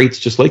tons of traits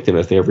just like them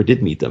if they ever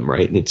did meet them,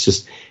 right? And it's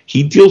just,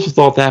 he deals with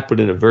all that, but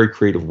in a very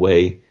creative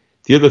way.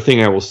 The other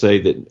thing I will say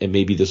that, and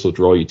maybe this will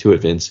draw you to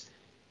it, Vince,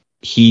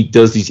 he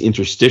does these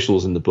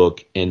interstitials in the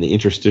book, and the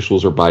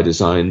interstitials are by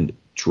design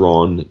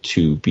drawn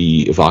to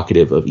be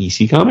evocative of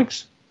EC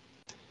comics.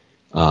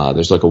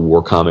 There's like a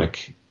war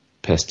comic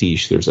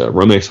pastiche. There's a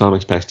romance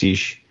comics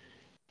pastiche.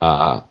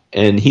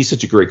 And he's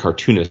such a great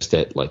cartoonist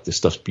that like this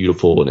stuff's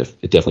beautiful, and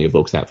it definitely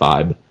evokes that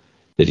vibe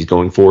that he's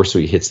going for, so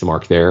he hits the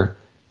mark there.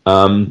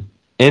 And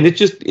it's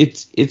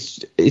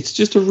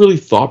just a really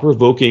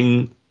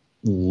thought-provoking,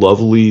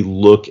 lovely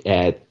look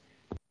at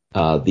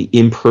the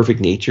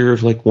imperfect nature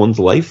of like one's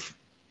life,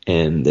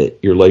 and that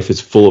your life is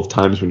full of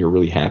times when you're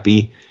really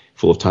happy,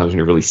 full of times when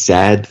you're really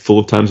sad, full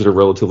of times that are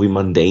relatively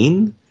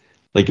mundane.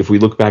 Like if we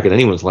look back at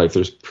anyone's life,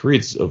 there's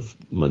periods of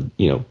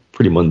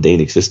pretty mundane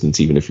existence,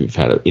 even if you've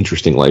had an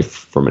interesting life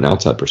from an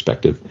outside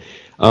perspective.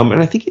 And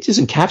I think he just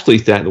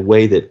encapsulates that in a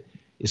way that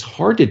is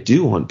hard to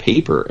do on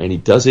paper, and he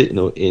does it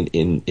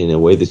in a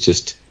way that's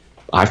just,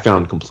 I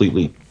found,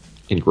 completely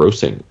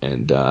engrossing.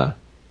 And I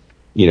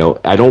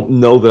don't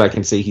know that I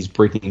can say he's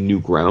breaking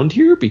new ground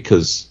here,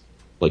 because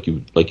like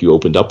you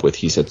opened up with,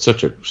 he's had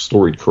such a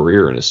storied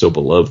career and is so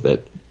beloved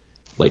that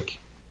like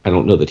I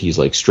don't know that he's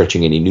like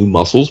stretching any new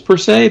muscles per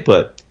se,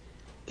 but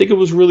I think it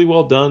was really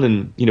well done.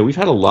 And we've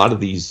had a lot of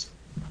these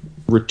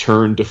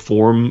return to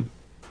form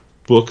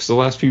books the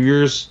last few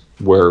years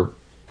where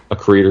a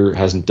creator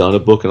hasn't done a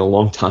book in a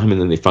long time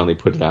and then they finally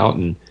put it out,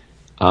 and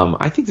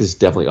I think this is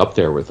definitely up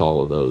there with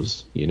all of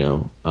those.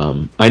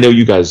 I know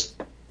you guys,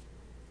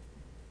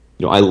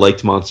 I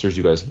liked Monsters,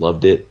 you guys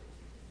loved it,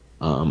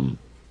 but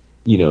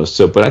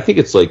I think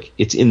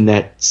it's in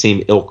that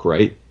same ilk,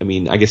 right? I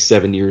mean, I guess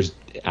 7 years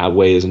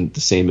away isn't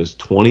the same as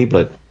 20,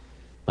 but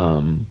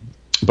I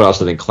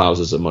also think Clowes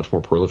is a much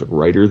more prolific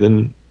writer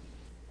than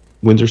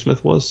Windsor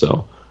Smith was.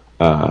 So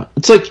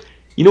it's like,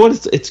 you know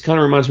what? It's kind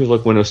of reminds me of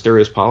like when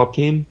Asterios Polyp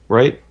came,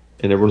 right?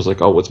 And everyone was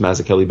like, "Oh, what's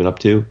Mazzucchelli been up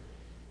to?"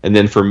 And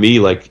then for me,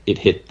 like it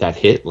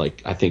hit.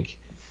 Like I think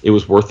it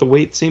was worth the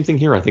wait. Same thing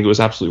here. I think it was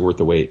absolutely worth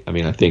the wait. I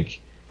mean, I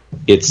think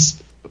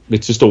it's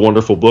a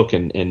wonderful book,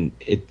 and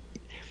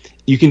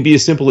you can be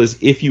as simple as,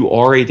 if you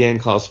are a Dan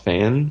Clowes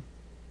fan,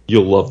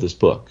 you'll love this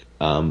book.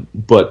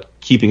 But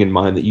keeping in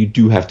mind that you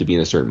do have to be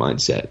in a certain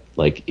mindset.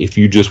 Like, if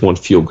you just want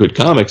feel good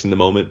comics in the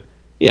moment,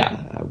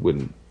 yeah, I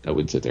wouldn't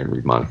sit there and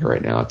read Monica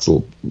right now. It's a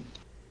little,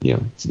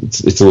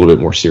 it's a little bit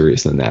more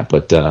serious than that.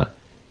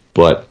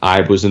 But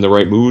I was in the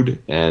right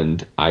mood,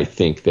 and I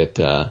think that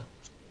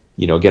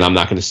again, I'm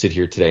not going to sit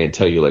here today and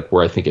tell you like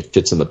where I think it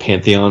fits in the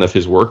pantheon of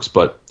his works,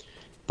 but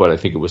I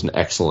think it was an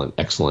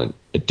excellent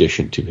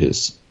addition to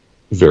his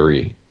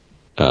very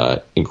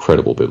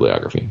incredible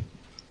bibliography.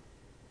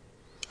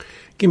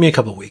 Give me a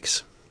couple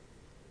weeks.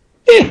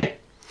 Yeah.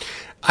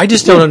 I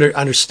just don't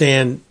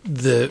understand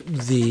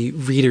the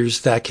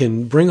readers that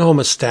can bring home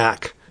a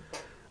stack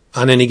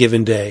on any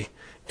given day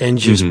and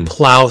just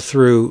plow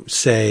through,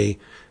 say,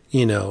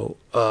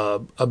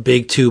 a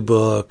big 2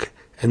 book,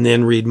 and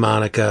then read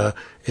Monica,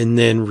 and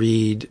then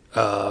read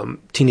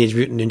Teenage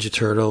Mutant Ninja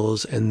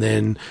Turtles, and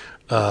then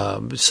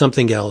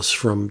something else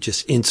from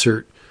just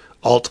insert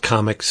alt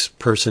comics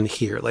person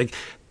here. Like,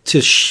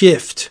 to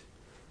shift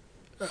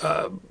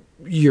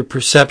your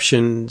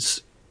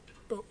perceptions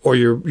or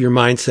your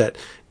mindset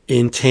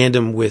in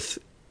tandem with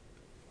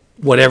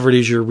whatever it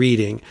is you're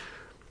reading,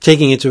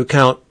 taking into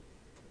account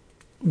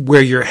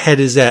where your head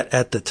is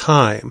at the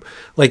time.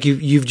 Like,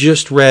 you've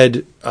just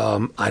read,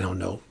 I don't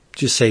know,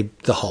 just say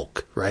the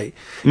Hulk, right?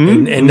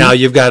 And now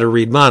you've got to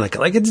read Monica.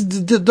 Like, it's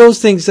those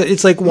things.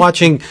 It's like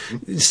watching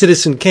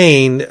Citizen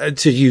Kane,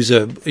 to use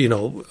a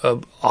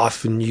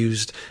often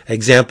used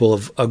example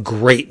of a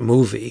great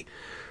movie,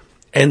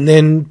 and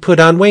then put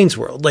on Wayne's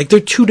World. Like,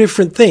 they're two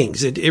different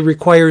things. It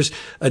requires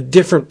a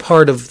different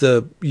part of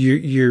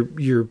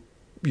your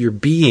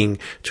being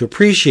to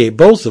appreciate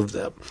both of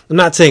them. I'm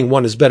not saying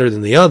one is better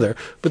than the other,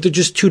 but they're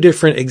just two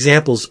different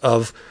examples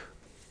of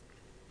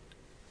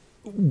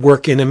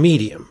work in a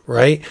medium,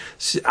 right?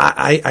 So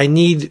I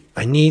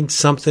need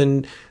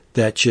something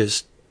that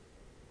just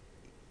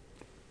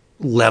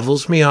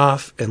levels me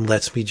off and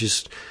lets me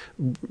just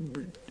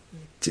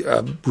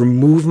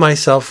remove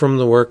myself from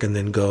the work and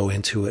then go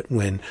into it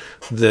when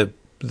the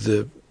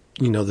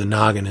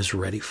noggin is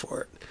ready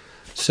for it.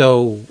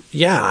 So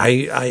yeah,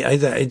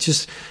 I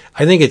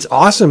think it's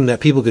awesome that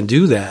people can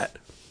do that,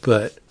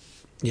 but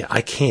yeah,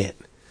 I can't.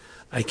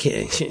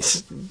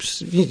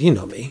 You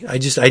know me. I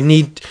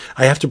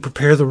have to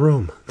prepare the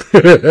room.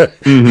 So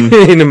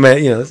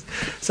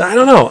I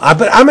don't know.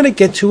 But I'm going to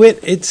get to it.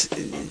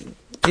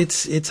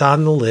 It's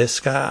on the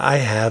list. I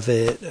have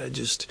it.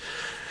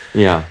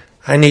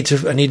 I need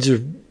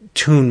to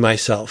tune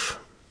myself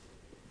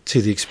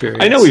to the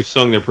experience. I know we've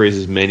sung their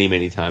praises many,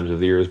 many times over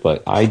the years,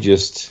 but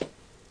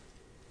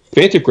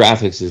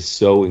Fantagraphics is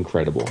so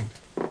incredible.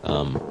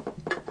 And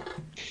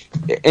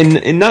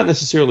not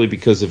necessarily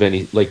because of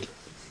any, like,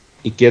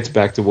 it gets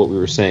back to what we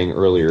were saying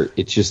earlier.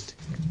 It's just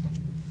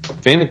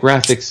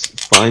Fantagraphics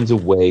finds a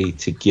way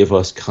to give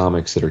us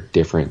comics that are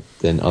different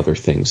than other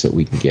things that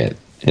we can get,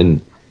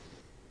 and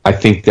I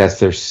think that's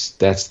their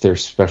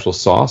special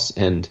sauce.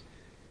 And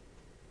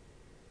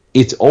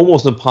it's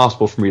almost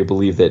impossible for me to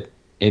believe that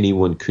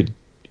anyone could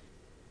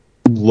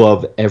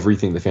love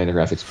everything the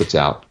Fantagraphics puts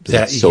out.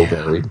 It's so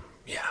varied.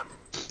 Yeah,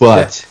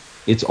 but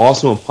it's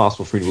also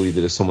impossible for me to believe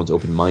that if someone's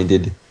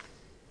open-minded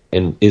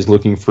and is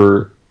looking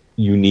for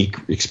unique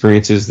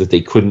experiences, that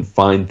they couldn't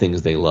find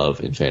things they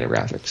love in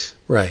Fantagraphics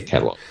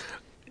catalog.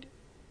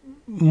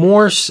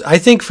 I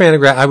think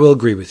I will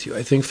agree with you.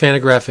 I think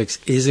Fantagraphics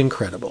is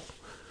incredible,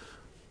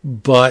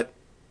 but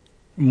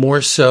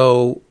more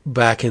so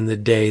back in the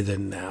day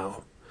than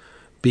now,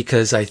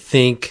 because I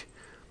think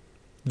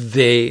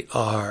they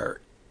have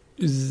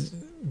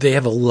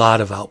a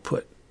lot of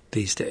output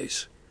these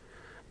days,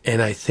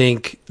 and I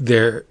think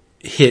their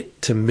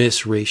hit to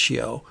miss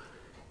ratio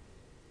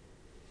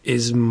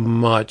is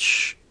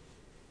much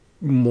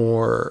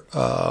more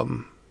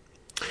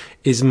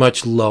is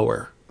much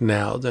lower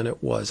now than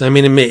it was. I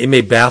mean, it may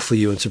baffle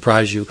you and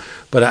surprise you,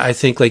 but I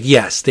think, like,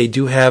 yes, they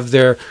do have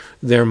their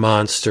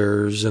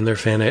monsters and their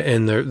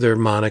their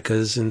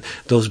Monicas and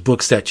those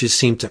books that just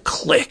seem to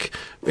click,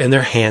 and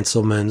their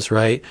Hanselmans,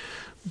 right?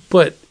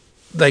 But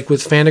like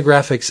with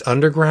Fantagraphics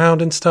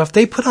Underground and stuff,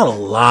 they put out a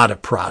lot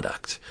of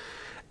product,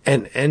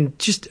 and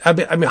just I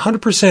mean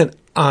 100%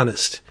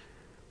 honest.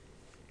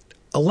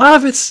 A lot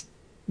of it's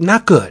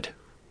not good.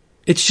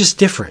 It's just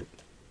different.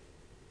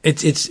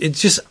 It's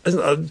just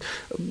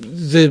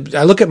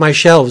I look at my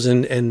shelves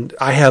and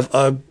I have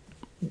a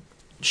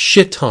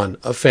shit ton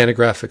of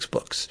Fantagraphics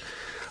books.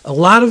 A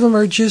lot of them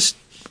are just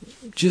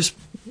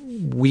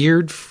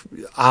weird,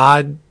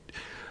 odd,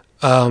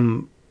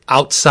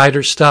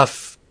 outsider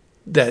stuff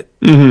that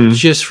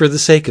just for the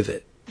sake of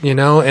it.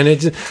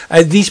 And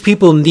these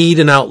people need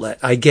an outlet.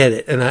 I get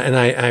it, and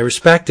I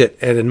respect it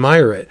and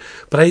admire it.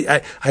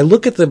 But I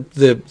look at the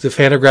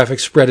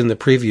Fantagraphics spread in the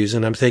previews,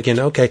 and I'm thinking,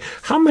 okay,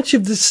 how much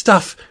of this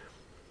stuff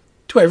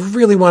do I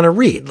really want to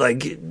read?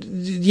 Like,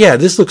 yeah,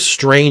 this looks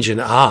strange and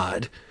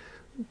odd,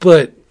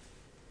 but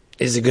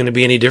is it going to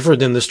be any different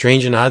than the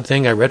strange and odd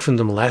thing I read from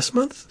them last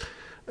month?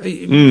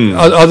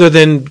 other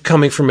than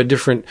coming from a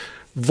different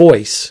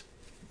voice.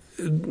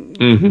 But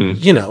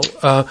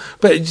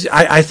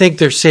I think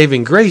their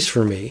saving grace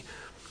for me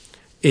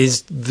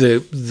is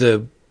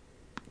the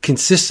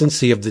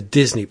consistency of the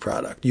Disney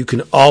product. You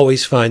can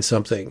always find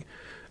something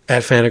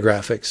at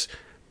Fantagraphics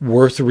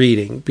worth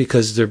reading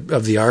because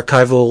of the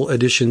archival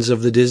editions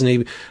of the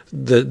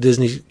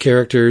Disney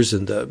characters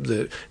and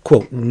the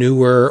quote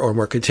newer or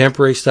more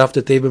contemporary stuff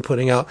that they've been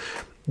putting out.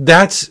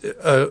 That's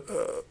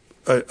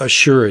a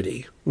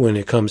surety when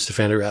it comes to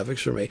Fantagraphics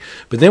for me.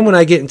 But then when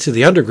I get into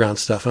the underground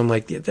stuff, I'm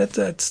like,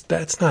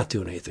 that's not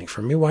doing anything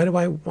for me. Why do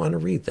I want to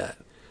read that?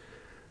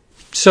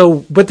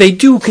 So, but they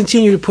do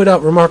continue to put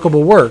out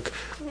remarkable work.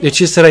 It's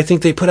just that I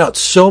think they put out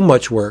so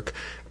much work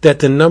that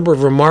the number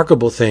of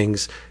remarkable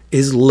things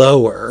is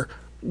lower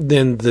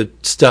than the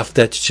stuff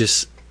that's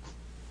just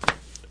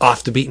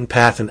off the beaten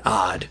path and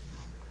odd.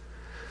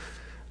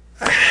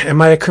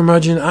 Am I a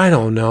curmudgeon? I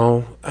don't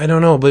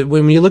know. But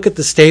when you look at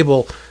the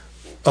stable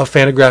of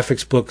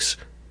Fantagraphics books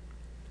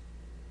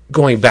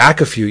going back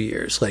a few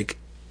years, like,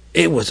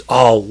 it was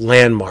all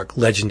landmark,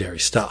 legendary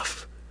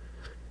stuff.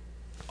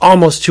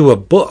 Almost to a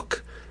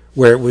book,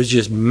 where it was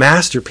just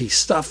masterpiece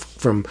stuff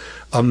from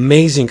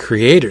amazing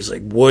creators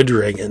like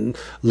Woodring and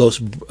Los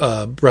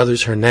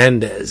Brothers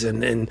Hernandez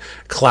and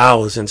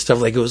Clowes and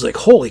stuff. Like, it was like,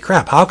 holy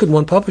crap, how could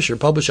one publisher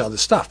publish all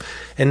this stuff?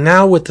 And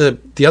now with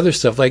the other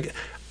stuff, like,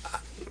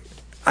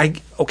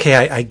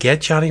 I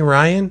get Johnny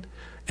Ryan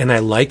and I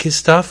like his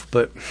stuff,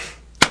 but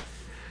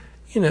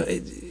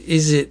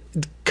is it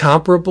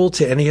comparable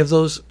to any of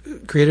those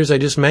creators I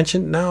just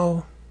mentioned?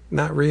 No,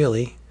 not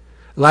really.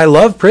 I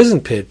love Prison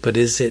Pit, but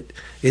is it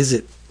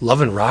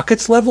Love and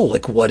Rockets level?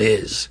 Like, what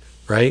is,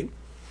 right?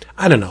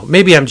 I don't know.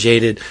 Maybe I'm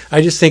jaded.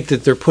 I just think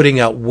that they're putting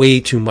out way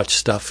too much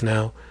stuff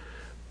now,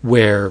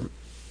 where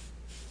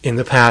in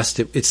the past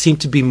it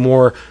seemed to be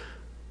more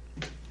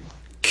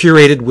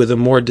curated with a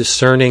more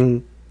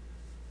discerning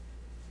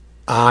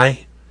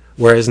eye,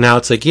 whereas now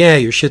it's like, yeah,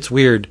 your shit's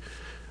weird.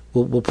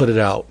 We'll put it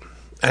out.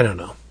 I don't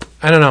know.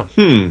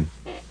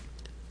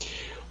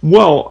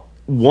 Well,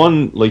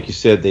 one, like you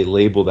said, they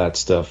label that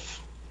stuff.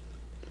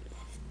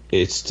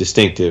 It's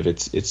distinctive.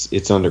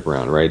 It's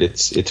underground, right?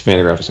 It's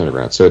Fantagraphics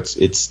underground. So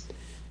it's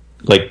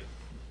like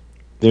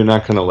they're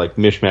not kind of like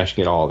mishmashing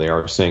it all. They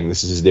are saying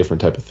this is a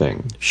different type of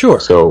thing. Sure.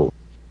 So,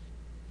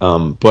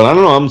 but I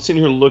don't know. I'm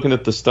sitting here looking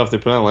at the stuff they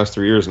put out in the last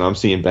 3 years, and I'm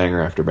seeing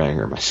banger after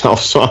banger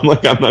myself. So I'm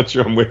like, I'm not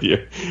sure I'm with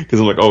you, because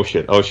I'm like, oh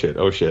shit.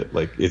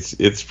 Like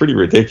it's pretty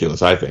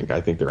ridiculous. I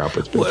think their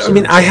output's been. Well, I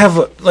mean, I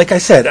have, like I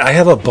said, I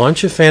have a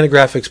bunch of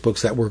Fantagraphics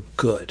books that were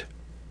good,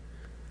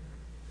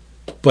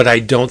 but I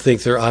don't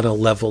think they're on a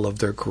level of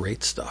their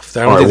great stuff.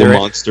 All right,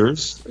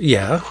 Monsters.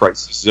 Yeah.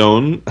 Crisis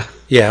Zone.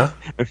 Yeah.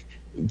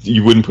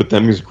 You wouldn't put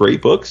them as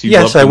great books?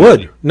 Yes, I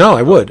would. No,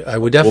 I would. I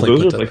would definitely those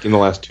put are them. like in the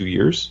last 2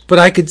 years. But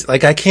I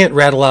can't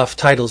rattle off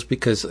titles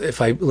because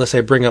unless I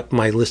bring up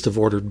my list of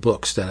ordered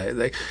books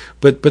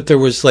but there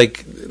was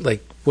like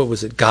what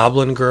was it,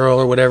 Goblin Girl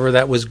or whatever,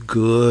 that was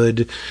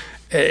good,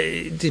 but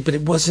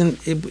it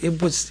wasn't.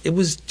 It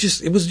was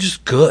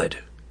just good.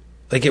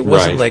 Like, it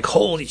wasn't like,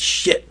 holy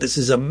shit, this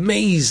is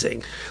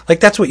amazing. Like,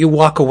 that's what you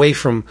walk away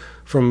from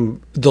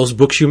those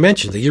books you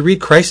mentioned. Like, you read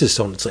Crisis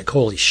Zone, it's like,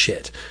 holy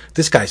shit,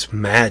 this guy's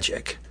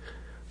magic.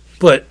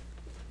 But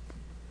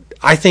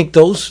I think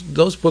those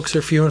books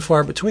are few and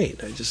far between.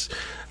 Let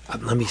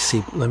me see.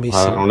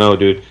 I don't know,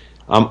 dude.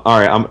 All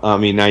right. I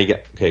mean, now you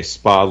get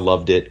Spa,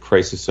 loved it.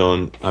 Crisis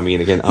Zone. I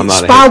mean, again, I'm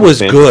not. Spa was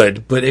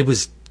good, but it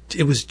was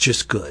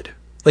just good.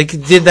 Like,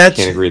 did that?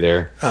 Can't agree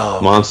there. Oh,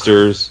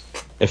 Monsters,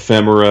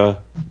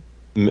 Ephemera,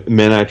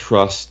 Men I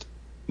Trust.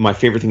 My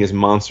favorite thing is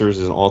Monsters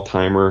is an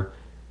all-timer.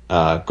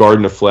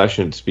 Garden of Flesh,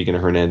 and speaking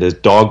of Hernandez,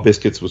 Dog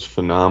Biscuits was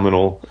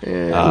phenomenal.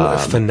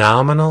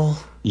 Phenomenal?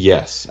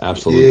 Yes,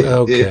 absolutely. Yeah,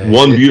 okay.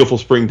 One Beautiful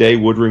Spring Day,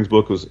 Woodring's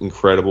book was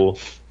incredible.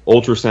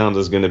 Ultrasound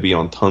is going to be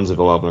on tons of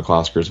 11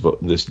 o'clockers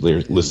this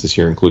list this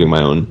year, including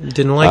my own.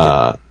 Didn't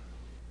like it.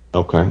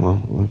 Okay,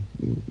 well,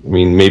 I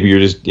mean, maybe you're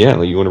just, you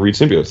want to read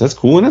Symbiotes. That's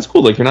cool, and that's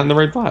cool. Like, you're not in the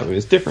right vibe. I mean,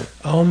 it's different.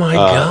 Oh, my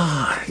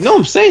God. No,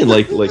 I'm saying,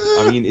 like,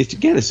 I mean, it's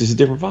just a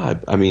different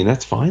vibe. I mean,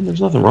 that's fine. There's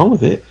nothing wrong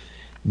with it.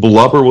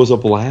 Blubber was a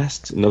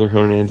blast. Another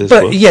Hernandez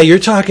book. But, yeah, you're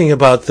talking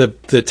about the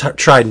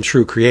tried and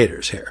true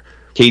creators here.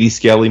 Katie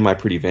Skelly, My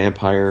Pretty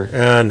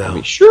Vampire. No. I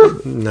mean,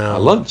 sure. No. I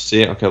loved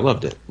it. Okay, I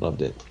loved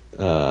it.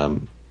 I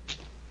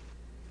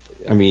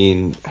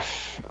mean...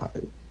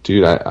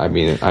 Dude, I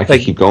mean, I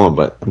could keep going,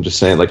 but I'm just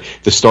saying, like,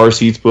 the Star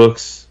Seeds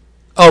books.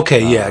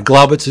 Okay, yeah,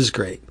 Glaubitz is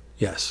great.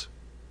 Yes.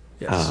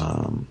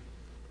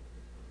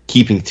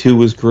 Keeping Two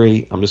was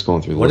great. I'm just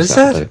going through the what list is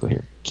that?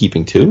 Here.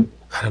 Keeping Two?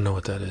 I don't know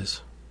what that is.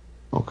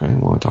 Okay,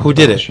 well, I talked Who about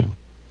did it? it? Show.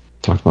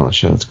 Talked about on the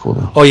show. That's cool,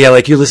 though. Oh, yeah,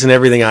 like you listen to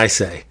everything I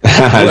say.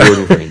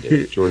 Jordan Crane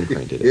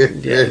did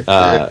it.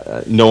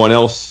 Yeah. No One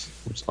Else.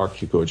 Art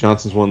Hugo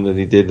Johnson's one that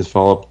he did as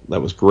follow-up. That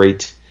was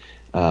great.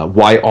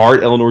 Why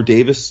Art, Eleanor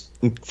Davis,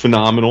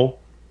 phenomenal.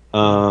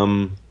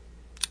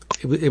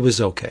 It was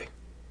okay.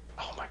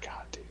 Oh my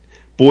god, dude!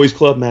 Boys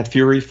Club, Matt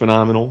Fury,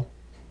 phenomenal.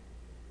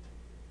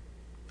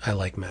 I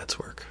like Matt's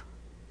work.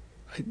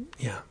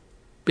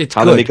 It's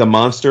How good. to Make a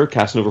Monster,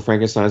 Casanova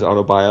Frankenstein's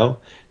autobio.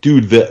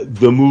 Dude,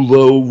 the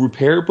Mulot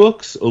repair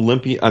books,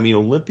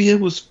 Olympia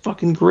was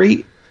fucking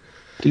great.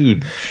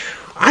 Dude.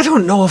 I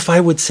don't know if I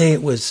would say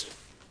it was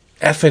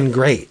effing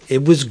great.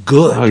 It was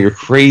good. Oh, you're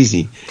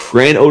crazy.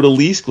 Grand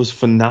Odalisque was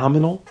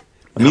phenomenal.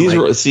 I mean,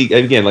 I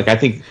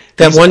think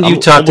that one you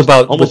talked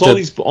about.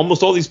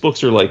 Almost all these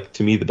books are like,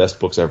 to me, the best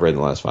books I've read in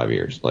the last 5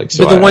 years. Like,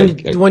 so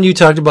but the one you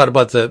talked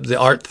about the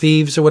art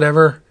thieves or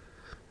whatever.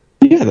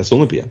 Yeah, that's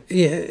Olympia.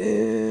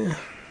 Yeah,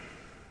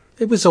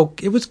 it was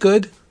okay. It was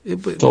good.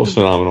 It was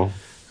phenomenal.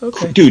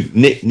 Okay, dude.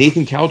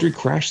 Nathan Cowdery,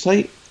 Crash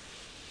Site.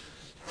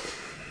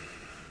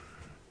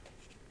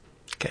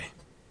 Okay.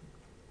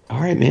 All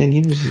right, man.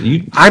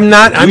 I'm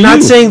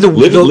not saying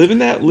live in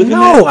that.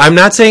 I'm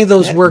not saying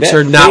those works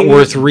are not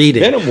worth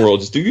reading. Venom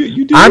World, just do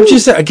you do. I'm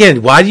just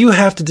again. Why do you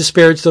have to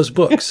disparage those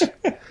books?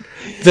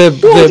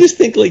 I just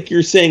think like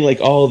you're saying like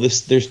all of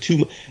this. There's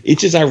too. It's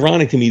just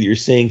ironic to me that you're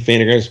saying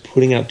Fantagraphics is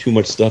putting out too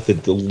much stuff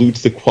that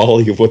dilutes the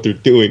quality of what they're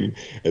doing,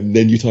 and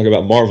then you talk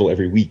about Marvel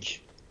every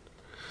week.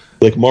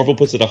 Like Marvel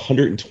puts out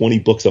 120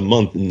 books a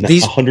month, and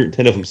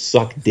 110 of them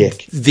suck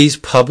dick. These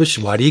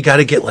publishers, why do you got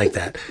to get like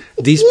that?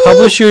 These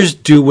publishers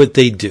do what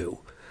they do.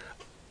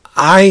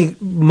 My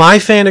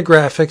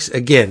Fantagraphics,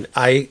 again,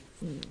 I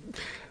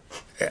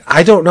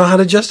don't know how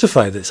to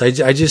justify this. I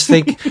just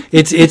think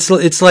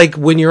it's like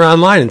when you're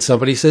online and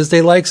somebody says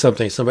they like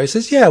something. Somebody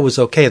says, yeah, it was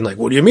okay. And like,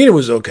 what do you mean it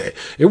was okay?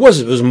 It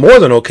was more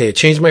than okay. It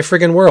changed my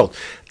friggin' world.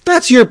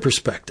 That's your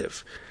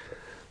perspective.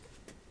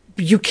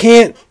 You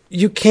can't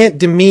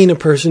demean a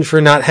person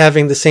for not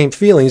having the same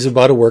feelings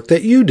about a work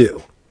that you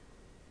do.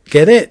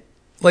 Get it?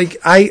 Like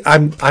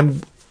I'm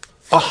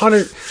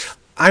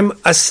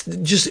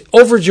just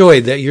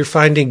overjoyed that you're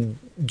finding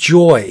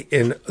joy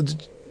in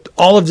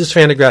all of this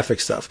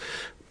Fantagraphics stuff.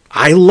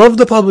 I love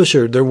the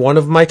publisher. They're one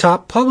of my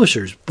top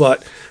publishers,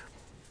 but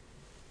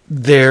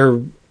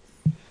they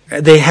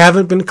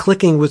haven't been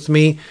clicking with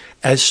me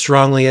as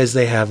strongly as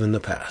they have in the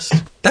past.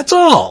 That's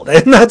all.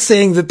 I'm not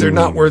saying that they're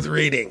not worth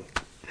reading.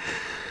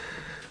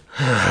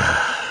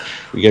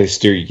 We gotta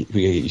steer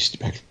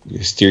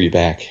you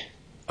back.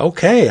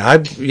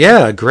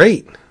 Okay.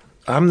 Great.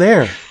 I'm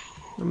there.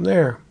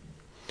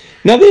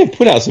 Now they have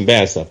put out some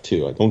bad stuff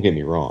too. Don't get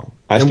me wrong.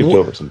 I skipped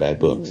over some bad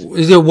books.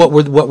 What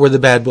were the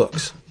bad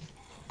books?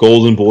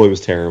 Golden Boy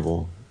was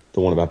terrible. The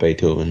one about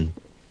Beethoven.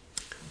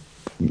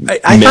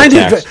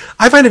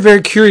 I find it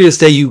very curious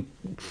that you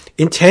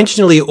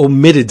intentionally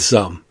omitted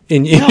some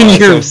in your.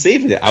 I was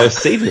saving it. I was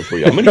saving it for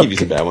you. I'm going to give you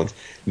some bad ones.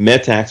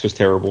 Metax was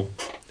terrible.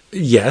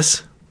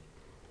 Yes.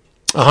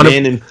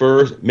 Man in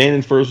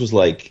Furs was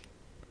like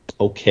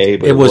okay,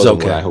 but it wasn't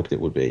okay. What I hoped it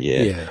would be.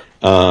 Yeah.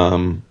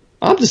 I'm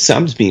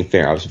just being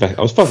fair. I was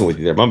fucking with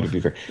you there. But I'm going to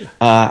be fair.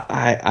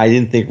 I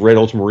didn't think Red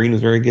Ultramarine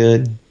was very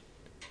good.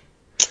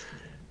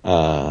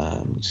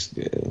 Let's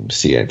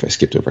see if I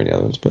skipped over any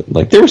other ones, but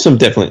like there were some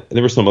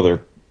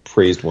other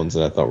praised ones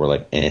that I thought were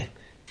like Let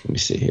me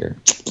see here.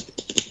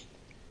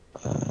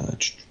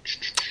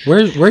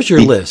 Where's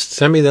your list?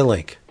 Send me the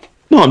link.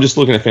 No, I'm just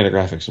looking at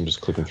Fantagraphics. I'm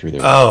just clicking through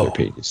their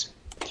pages.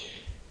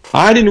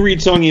 I didn't read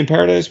Songy in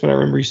Paradise, but I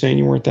remember you saying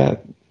you weren't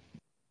that.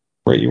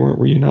 Right, you weren't.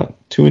 Were you not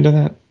too into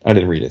that? I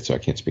didn't read it, so I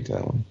can't speak to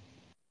that one.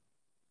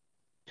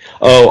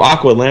 Oh,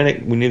 Aqua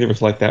Atlantic. We neither of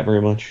us liked that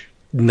very much.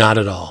 Not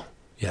at all.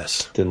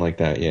 Yes. Didn't like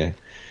that. Yeah.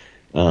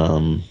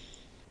 I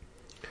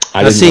didn't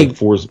like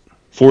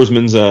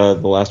Forsman's. The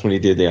last one he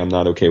did. I'm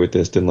not okay with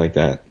this. Didn't like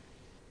that.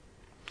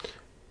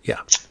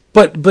 Yeah,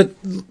 but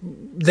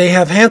they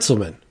have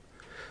Hanselman.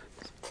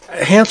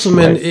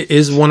 Hanselman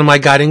is one of my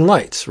guiding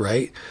lights,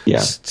 right?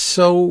 Yeah.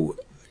 So,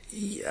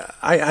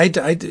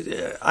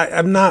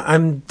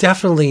 I'm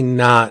definitely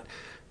not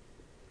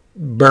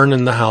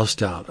burning the house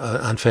down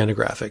on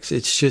Fantagraphics.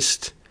 It's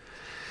just.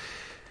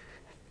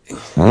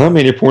 I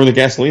mean, you're pouring the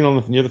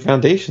gasoline near the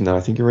foundation now.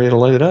 I think you're ready to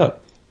light it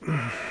up.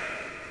 No,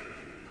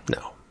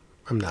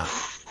 I'm not.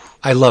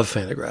 I love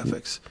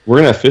Fantagraphics. We're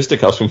gonna have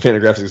fisticuffs from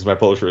Fantagraphics as my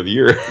publisher of the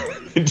year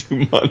in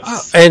 2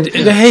 months. And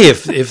hey,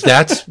 if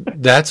that's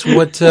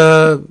what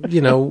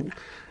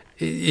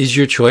is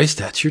your choice,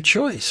 that's your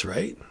choice,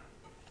 right?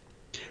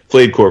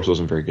 Flayed Corpse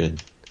wasn't very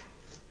good.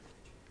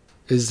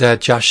 Is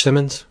that Josh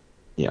Simmons?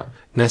 Yeah.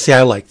 Now, see,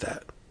 I like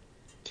that.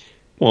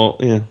 Well,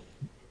 yeah.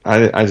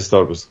 I just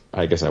thought it was.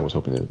 I guess I was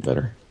hoping it was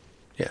better.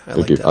 Yeah, I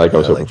like that. I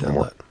was hoping for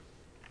more.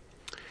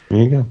 There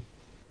you go.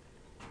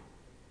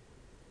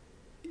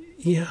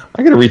 Yeah,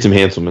 I got to read some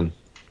Hanselman.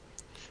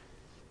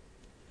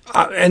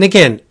 And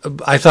again,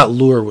 I thought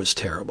Lure was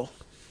terrible.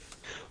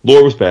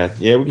 Lure was bad.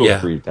 Yeah, we both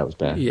agreed that was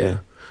bad. Yeah.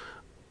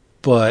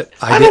 But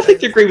I don't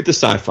think they're great with the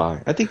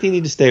sci-fi. I think they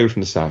need to stay away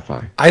from the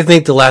sci-fi. I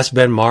think the last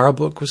Ben Mara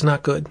book was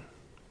not good.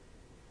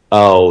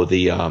 Oh,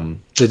 the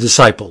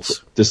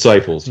Disciples.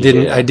 Disciples.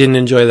 I didn't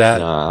enjoy that.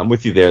 Nah, I'm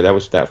with you there.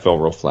 That fell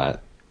real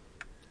flat.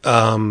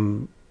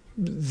 What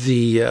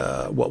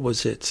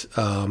was it?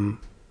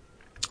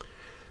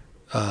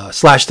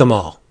 Slash Them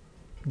All.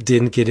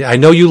 Didn't get it. I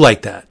know you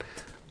like that.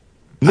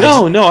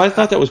 No, I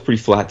thought that was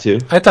pretty flat too.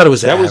 I thought it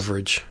was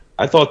average.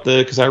 I thought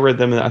because I read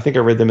them, I think I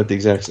read them at the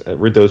exact. I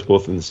read those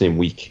both in the same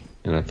week,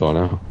 and I thought,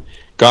 oh,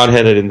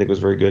 Godhead, I didn't think was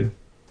very good.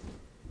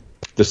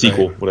 The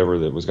sequel, whatever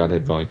that was,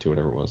 Godhead Volume 2,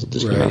 whatever it was, it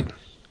just came out.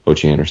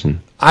 Hochi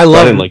Anderson. I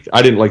didn't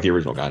like the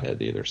original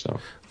Godhead either. So,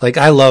 like,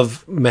 I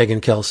love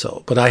Megan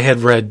Kelso, but I had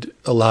read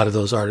a lot of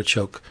those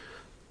Artichoke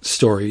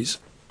stories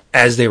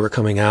as they were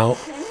coming out,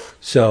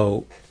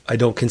 so I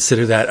don't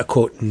consider that a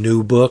quote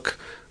new book.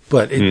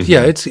 But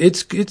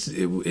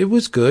it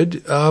was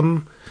good.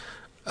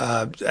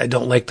 I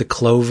don't like the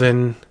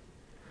Cloven.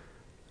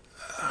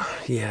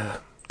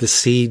 The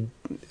Seed,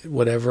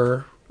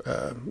 whatever.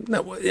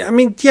 No, I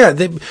mean,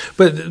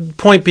 but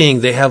point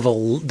being, they have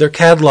their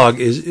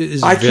catalog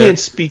is. I can't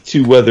speak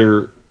to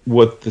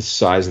what the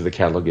size of the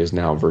catalog is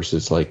now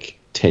versus like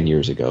 10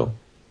 years ago.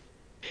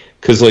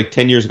 Because like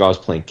 10 years ago, I was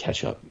playing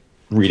catch up,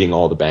 reading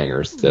all the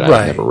bangers that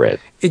I've never read.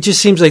 It just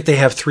seems like they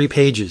have 3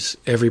 pages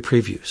every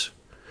previews.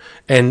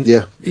 And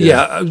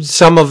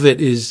some of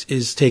it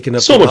is taken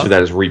up. So much of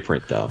that is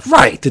reprint, though.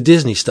 Right, the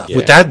Disney stuff.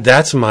 Yeah. But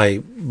that's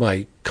my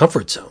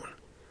comfort zone.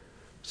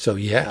 So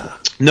yeah.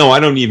 No, I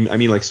don't even. I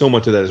mean, like, so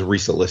much of that is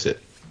resolicit.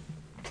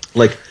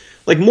 Like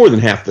more than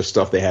half the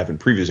stuff they have in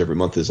previews every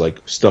month is like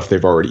stuff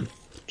they've already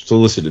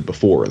solicited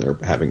before, and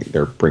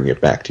they're bringing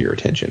it back to your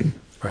attention.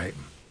 Right.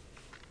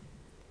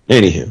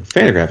 Anywho,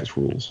 Fantagraphics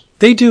rules.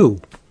 They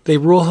do. They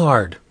rule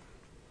hard.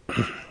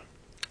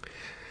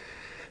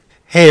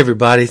 Hey,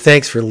 everybody.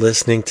 Thanks for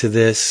listening to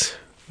this.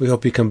 We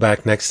hope you come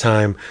back next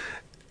time.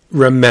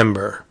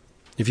 Remember,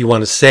 if you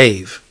want to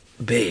save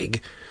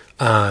big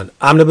on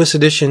omnibus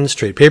editions,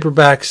 trade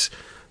paperbacks,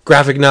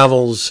 graphic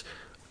novels,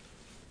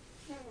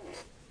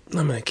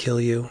 I'm going to kill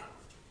you.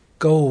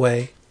 Go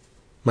away.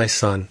 My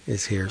son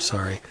is here.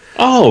 Sorry.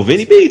 Oh,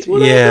 Vinny Bates.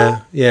 What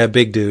yeah,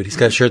 big dude. He's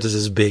got a shirt that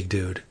says big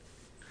dude.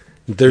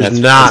 There's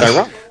not is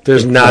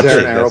there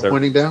an arrow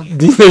pointing down?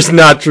 There's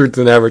not truth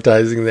in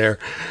advertising there.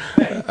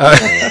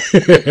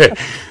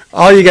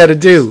 All you got to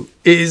do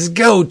is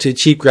go to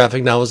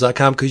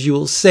cheapgraphicnovels.com because you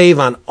will save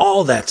on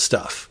all that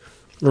stuff.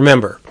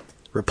 Remember,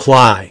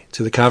 reply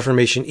to the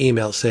confirmation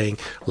email saying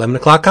 11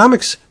 o'clock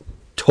comics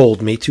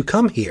told me to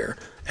come here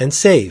and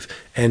save.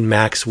 And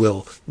Max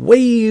will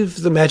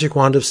wave the magic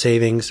wand of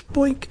savings,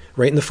 boink,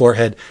 right in the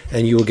forehead,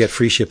 and you will get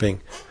free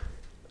shipping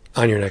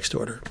on your next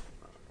order.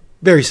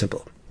 Very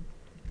simple.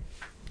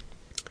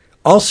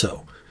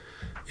 Also,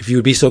 if you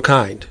would be so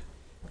kind,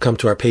 come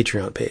to our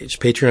Patreon page,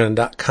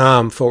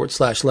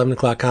 patreon.com/11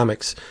 o'clock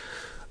comics.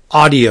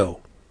 Audio,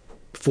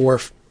 4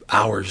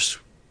 hours,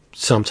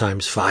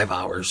 sometimes 5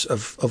 hours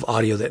of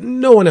audio that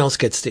no one else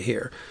gets to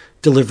hear,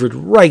 delivered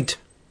right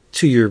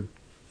to your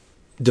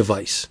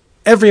device.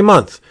 Every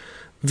month,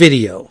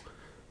 video,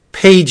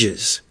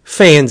 pages,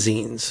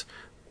 fanzines.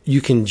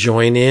 You can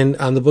join in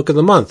on the book of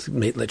the month.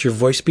 Let your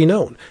voice be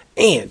known.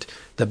 And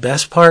the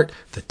best part,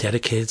 the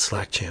dedicated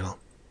Slack channel.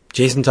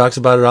 Jason talks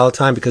about it all the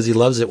time because he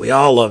loves it. We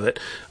all love it.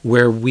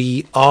 Where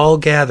we all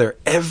gather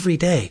every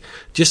day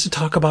just to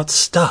talk about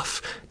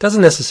stuff. It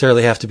doesn't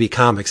necessarily have to be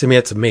comics. I mean,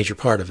 that's a major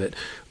part of it.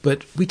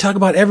 But we talk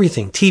about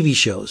everything. TV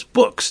shows,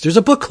 books. There's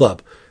a book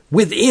club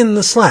within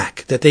the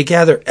Slack that they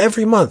gather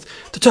every month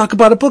to talk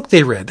about a book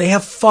they read. They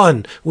have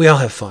fun. We all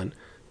have fun.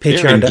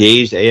 Patreon. They're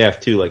engaged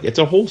AF too. Like, it's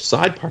a whole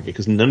side pocket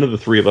because none of the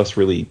three of us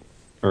really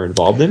are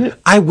involved in it.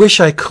 I wish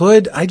I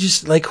could. I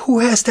just, who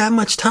has that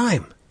much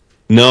time?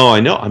 No, I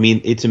know. I mean,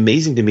 it's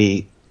amazing to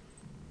me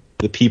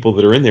the people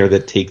that are in there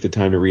that take the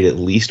time to read at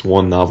least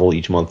one novel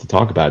each month to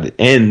talk about it.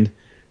 And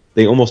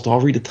they almost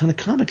all read a ton of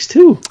comics,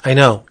 too. I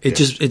know.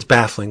 It's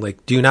baffling.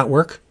 Do you not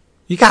work?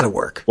 You got to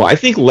work. Well, I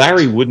think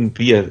Larry wouldn't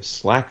be a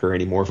slacker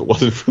anymore if it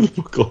wasn't for the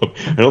book club.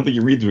 I don't think he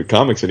reads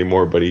comics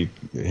anymore, but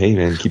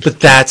But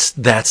that's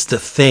the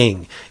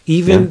thing.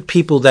 Even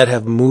people that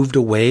have moved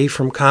away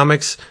from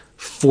comics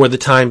for the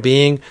time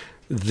being,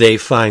 they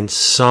find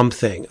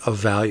something of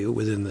value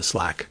within the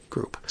Slack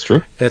group. It's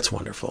true. That's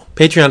wonderful.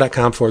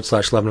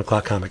 Patreon.com/11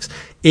 o'clock comics.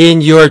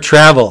 In your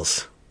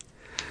travels,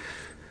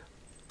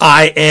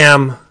 I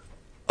am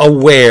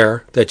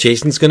aware that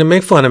Jason's going to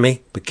make fun of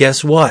me, but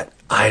guess what?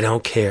 I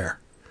don't care.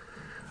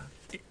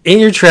 In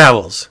your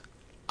travels,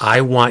 I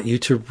want you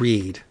to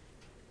read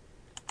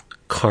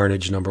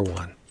Carnage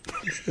 #1.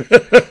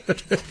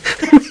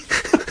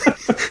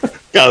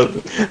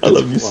 God, I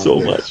love you so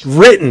much.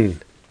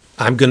 Written,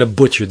 I'm going to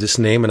butcher this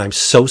name, and I'm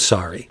so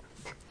sorry.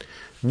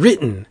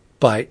 Written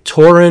by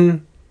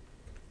Torunn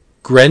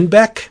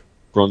Gronbekk.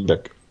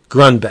 Gronbekk.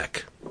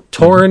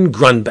 Torunn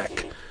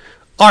Gronbekk.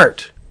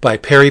 Art by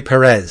Pere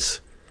Perez.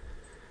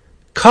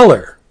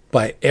 Color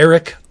by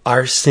Erick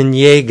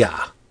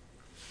Arciniega.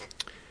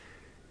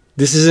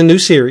 This is a new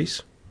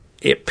series.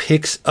 It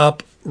picks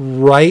up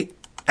right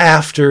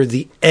after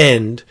the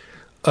end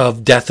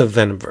of Death of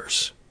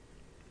Venomverse.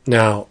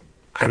 Now,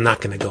 I'm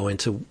not going to go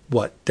into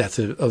what Death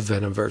of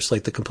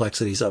Venomverse, the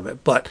complexities of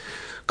it, but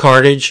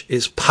Carnage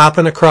is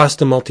popping across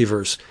the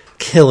multiverse,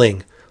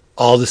 killing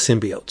all the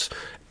symbiotes.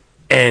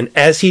 And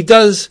as he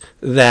does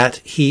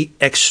that, he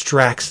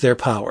extracts their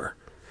power.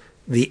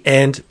 The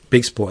end,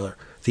 big spoiler,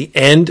 the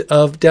end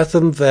of Death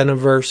of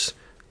Venomverse,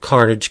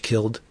 Carnage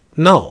killed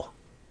Null.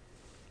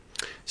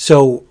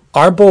 So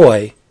our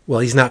boy, well,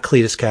 he's not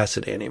Cletus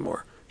Kasady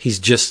anymore. It's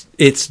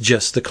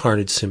just the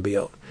Carnage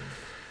symbiote.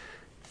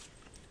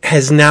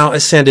 Has now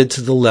ascended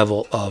to the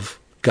level of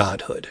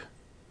godhood.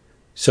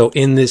 So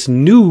in this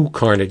new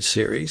Carnage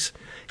series,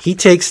 he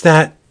takes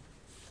that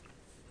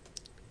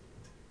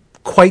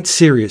quite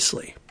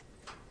seriously.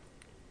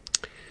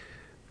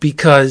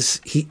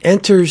 Because he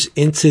enters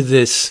into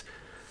this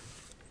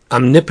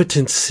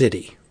omnipotent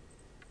city.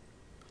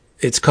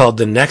 It's called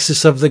the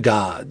Nexus of the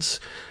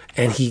Gods.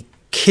 And he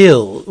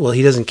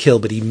doesn't kill,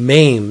 but he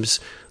maims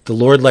the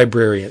Lord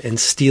Librarian and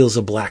steals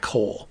a black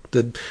hole.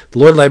 The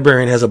Lord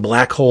Librarian has a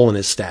black hole in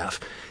his staff.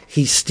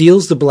 He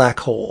steals the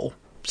black hole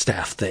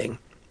staff thing,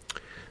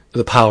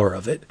 the power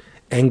of it,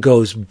 and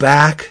goes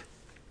back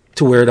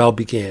to where it all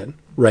began,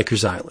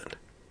 Rikers Island.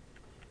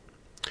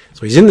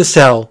 So he's in the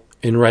cell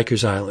in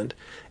Rikers Island,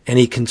 and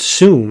he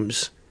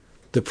consumes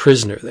the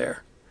prisoner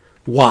there.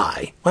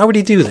 Why? Why would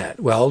he do that?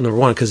 Well, number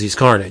one, because he's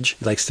Carnage.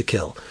 He likes to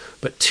kill.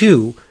 But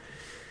two,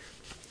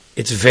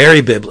 it's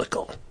very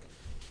biblical.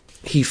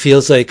 He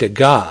feels like a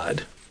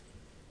god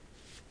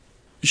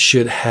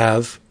should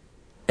have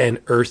an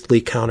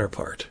earthly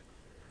counterpart.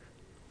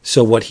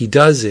 So what he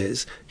does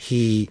is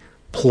he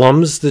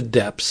plumbs the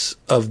depths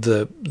of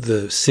the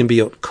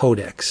symbiote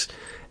codex,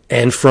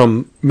 and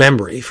from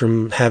memory,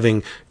 from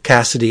having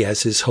Kasady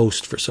as his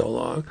host for so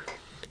long,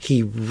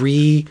 he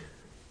regrows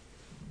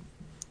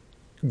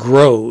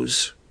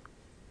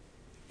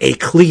a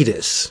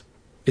Cletus.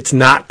 It's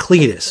not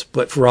Cletus,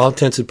 but for all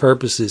intents and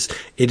purposes,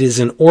 it is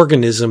an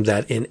organism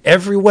that in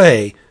every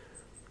way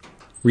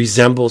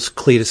resembles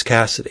Cletus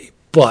Kasady.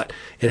 But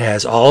it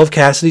has all of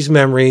Kasady's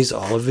memories,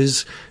 all of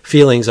his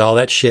feelings, all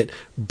that shit.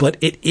 But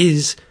it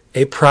is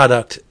a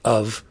product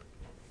of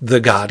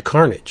the god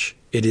Carnage.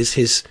 It is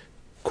his,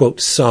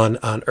 quote, son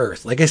on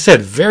earth. Like I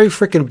said, very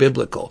freaking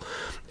biblical.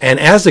 And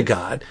as a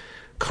god,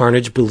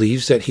 Carnage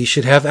believes that he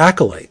should have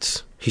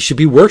acolytes. He should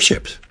be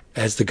worshipped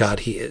as the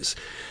god he is.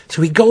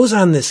 So he goes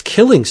on this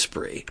killing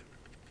spree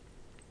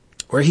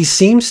where he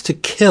seems to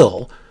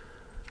kill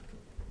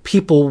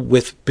people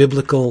with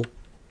biblical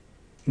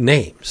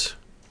names.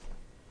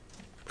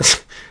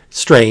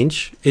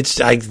 Strange.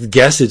 I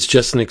guess it's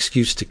just an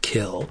excuse to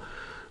kill.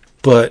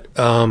 But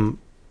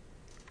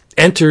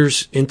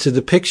enters into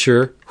the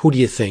picture. Who do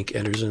you think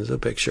enters into the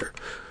picture?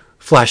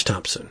 Flash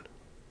Thompson.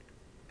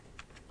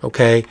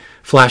 Okay?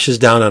 Flash is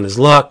down on his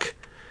luck.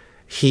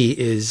 He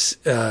is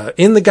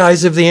in the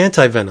guise of the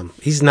anti-venom.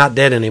 He's not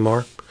dead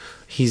anymore.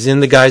 He's in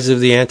the guise of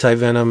the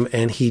anti-venom,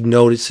 and he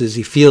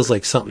feels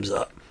like something's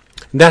up.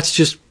 And that's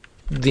just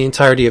the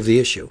entirety of the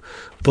issue.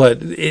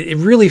 But it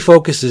really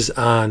focuses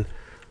on,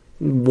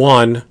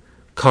 one,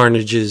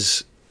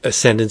 Carnage's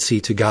ascendancy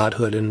to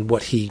godhood and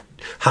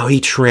how he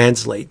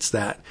translates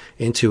that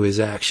into his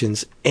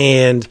actions.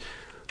 And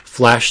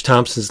Flash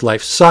Thompson's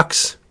life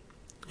sucks.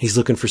 He's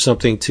looking for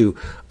something to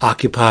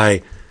occupy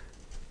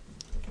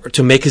or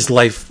to make his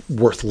life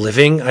worth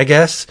living, I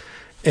guess.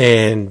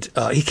 And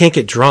he can't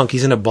get drunk.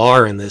 He's in a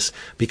bar in this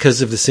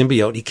because of the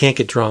symbiote. He can't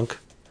get drunk.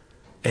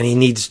 And he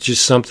needs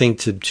just something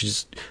to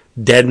just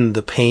deaden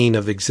the pain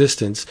of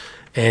existence.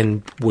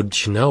 And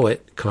would you know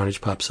it,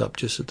 Carnage pops up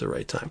just at the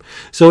right time.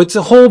 So it's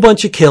a whole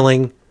bunch of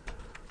killing,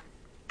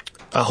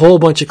 a whole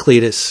bunch of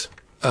Cletus.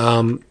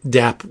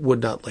 Dap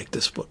would not like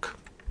this book.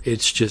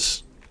 It's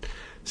just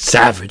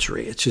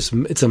savagery.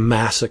 It's a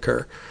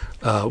massacre.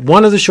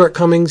 One of the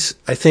shortcomings,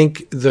 I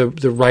think the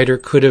writer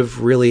could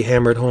have really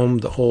hammered home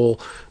the whole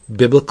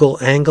biblical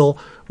angle,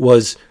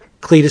 was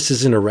Cletus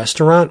is in a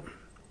restaurant,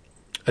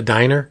 a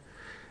diner,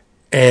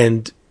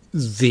 and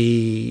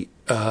the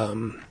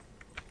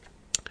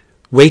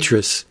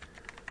waitress,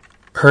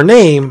 her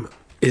name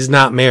is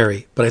not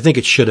Mary, but I think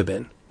it should have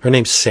been. Her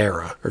name's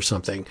Sarah or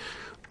something.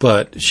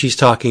 But she's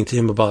talking to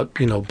him about,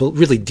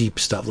 really deep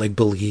stuff like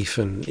belief,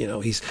 and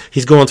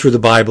he's going through the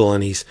Bible,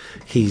 and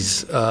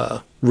he's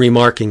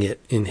remarking it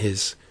in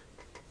his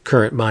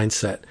current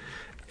mindset.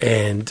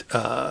 And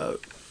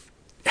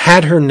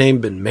had her name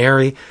been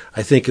Mary,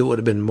 I think it would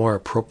have been more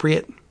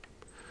appropriate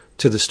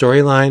to the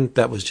storyline.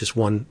 That was just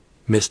one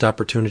missed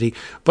opportunity.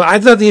 But I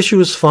thought the issue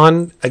was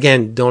fun.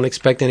 Again, don't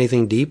expect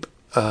anything deep.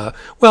 I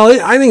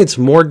think it's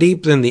more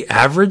deep than the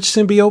average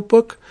symbiote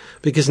book,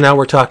 because now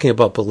we're talking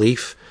about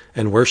belief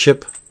and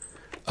worship.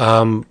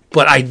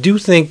 But I do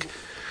think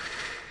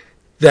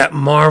that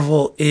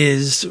Marvel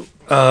is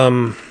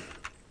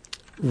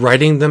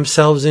writing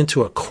themselves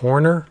into a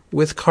corner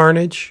with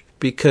Carnage,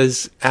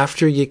 because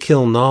after you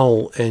kill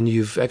Null and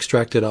you've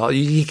extracted all,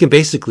 you can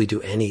basically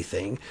do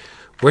anything.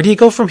 Where do you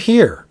go from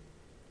here?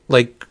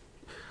 Like,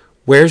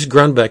 where's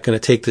Gronbekk going to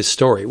take this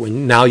story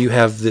when now you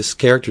have this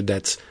character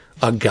that's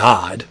a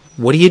god?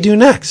 What do you do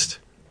next?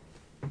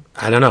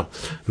 I don't know.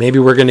 Maybe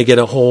we're going to get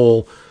a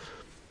whole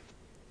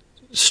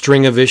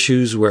string of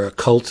issues where a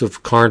cult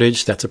of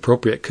Carnage, that's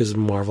appropriate because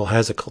Marvel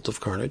has a cult of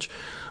Carnage,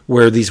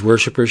 where these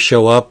worshippers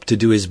show up to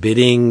do his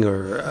bidding,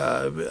 or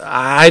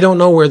I don't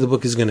know where the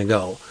book is going to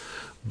go.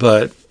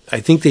 But I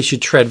think they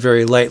should tread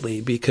very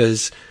lightly,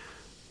 because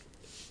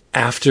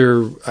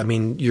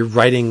you're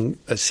writing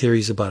a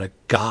series about a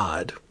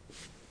god.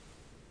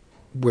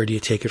 where do you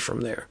take it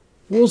from there?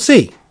 We'll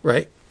see,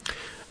 right?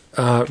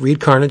 Read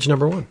Carnage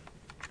 #1.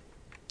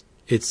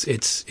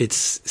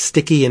 It's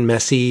sticky and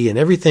messy and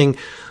everything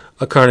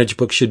a Carnage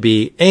book should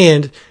be,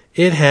 and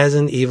it has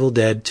an Evil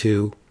Dead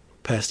 2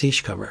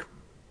 pastiche cover.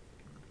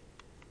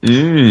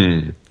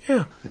 Mm.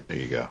 Yeah. There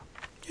you go.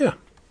 Yeah.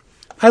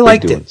 I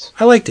liked it.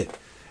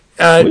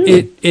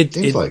 It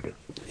Seems like it.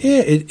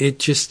 Yeah,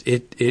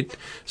 it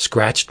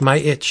scratched my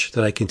itch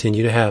that I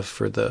continue to have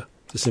for the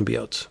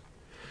symbiotes.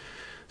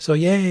 So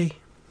yay.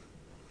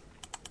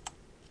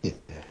 Yeah.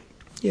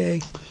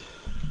 Yay.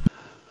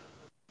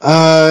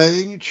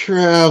 In your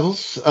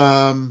travels,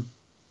 a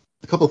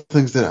couple of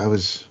things that I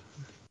was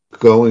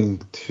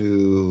going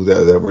to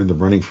that were in the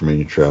running for me in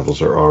your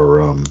travels are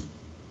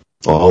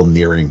all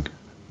nearing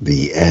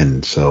the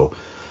end. So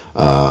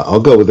I'll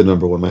go with the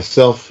 #1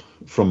 myself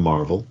from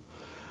Marvel.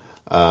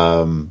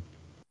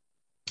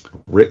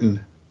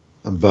 Written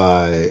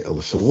by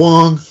Alyssa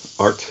Wong,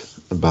 art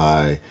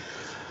by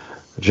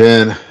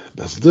Jan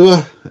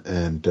Bazaldua,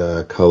 and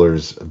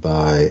colors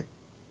by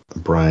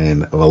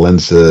Bryan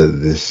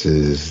Valenza. This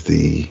is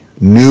the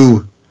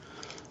new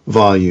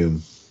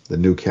volume, the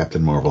new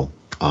Captain Marvel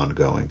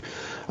ongoing.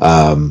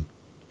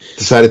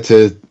 Decided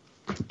to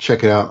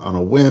check it out on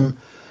a whim.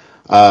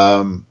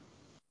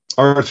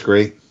 Art's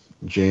great.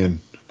 Jan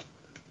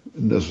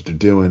knows what they're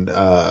doing.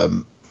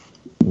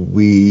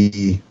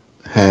 We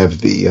have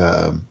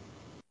the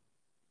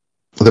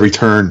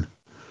return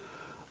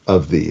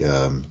of the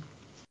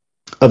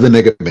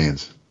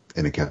Negabands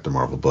in a Captain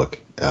Marvel book,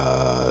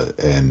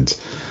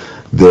 and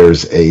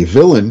there's a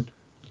villain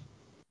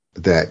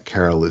that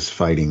Carol is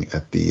fighting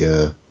at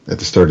the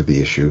start of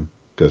the issue.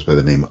 Goes by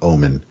the name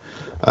Omen,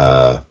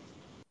 a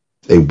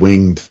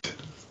winged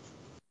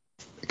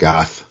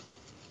goth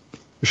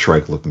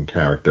Shrike-looking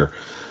character,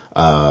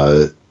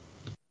 and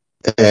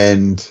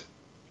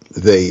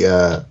they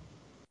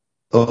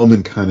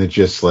Omen kind of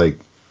just like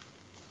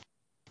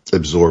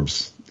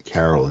absorbs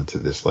Carol into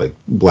this like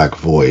black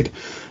void,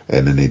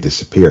 and then they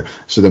disappear.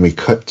 So then we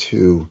cut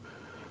to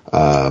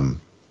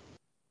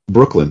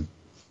Brooklyn,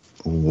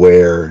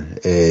 where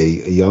a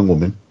young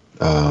woman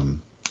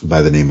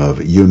by the name of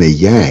Yuna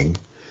Yang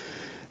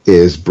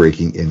is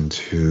breaking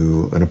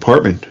into an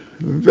apartment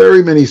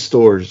very many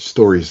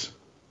stories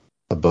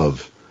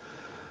above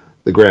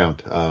the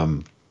ground.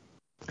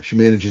 She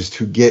manages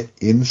to get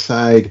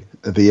inside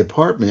the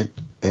apartment,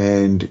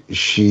 and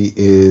she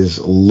is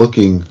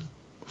looking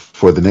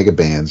for the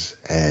Negabands,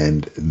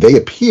 and they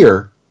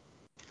appear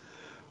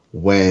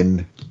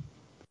when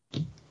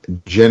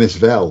Janice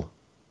Vell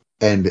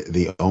and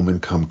the Omen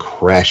come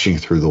crashing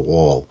through the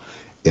wall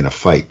in a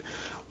fight.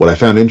 What I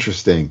found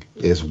interesting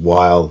is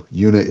while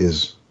Yuna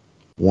is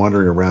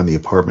wandering around the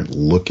apartment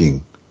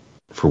looking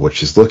for what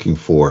she's looking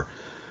for,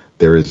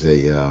 there is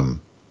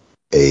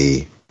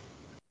a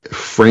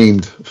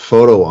framed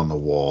photo on the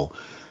wall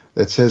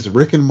that says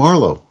Rick and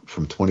Marlowe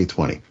from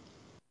 2020.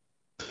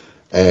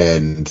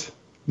 And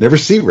never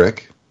see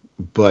Rick,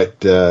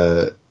 but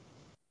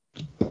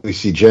we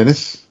see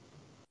Janice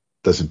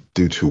doesn't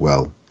do too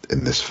well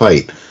in this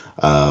fight.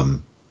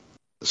 So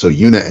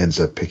Yuna ends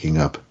up picking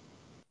up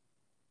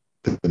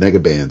the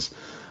Negabands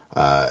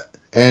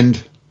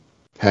and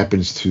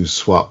happens to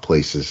swap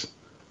places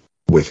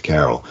with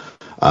Carol.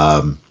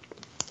 And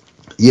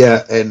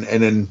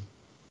then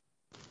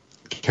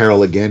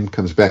Carol again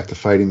comes back to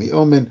fighting the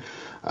Omen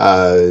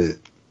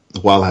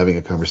while having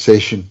a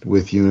conversation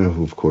with Yuna,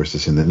 who of course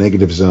is in the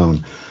negative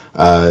zone.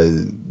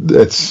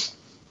 That's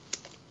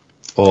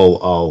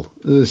all I'll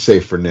say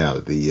for now.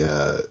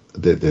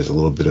 There's a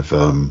little bit of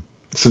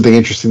something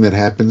interesting that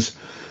happens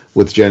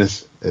with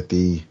Janice at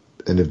the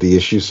end of the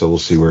issue, so we'll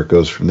see where it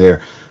goes from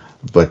there.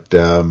 But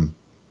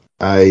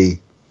I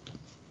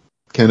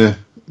kind of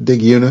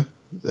dig Yuna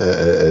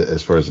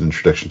as far as an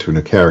introduction to a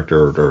new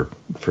character, or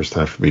first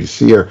time for me to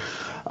see her.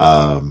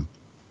 I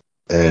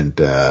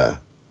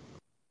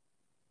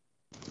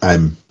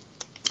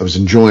was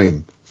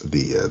enjoying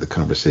the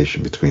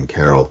conversation between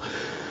Carol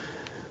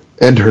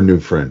and her new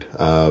friend.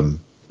 But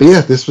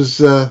yeah, this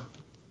was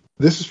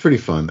pretty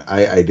fun.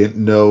 I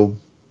didn't know.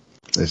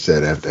 I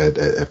said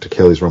after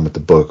Kelly's run with the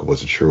book, I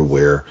wasn't sure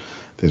where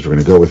things were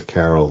going to go with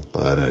Carol.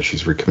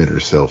 She's recommitted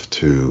herself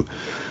to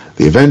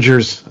the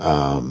Avengers,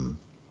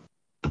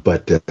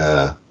 but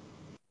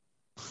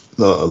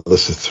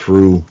Alyssa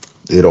threw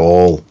it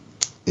all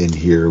in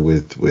here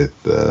with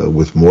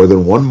more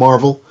than one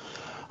Marvel,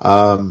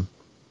 and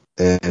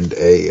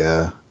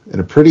a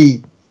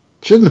pretty.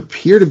 She doesn't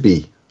appear to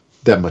be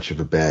that much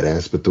of a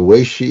badass, but the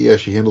way she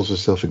handles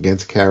herself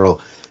against Carol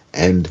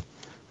and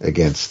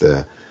against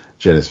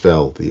Janice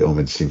Vell, the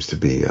Omen, seems to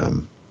be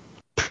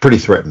pretty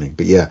threatening.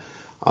 But yeah,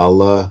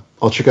 I'll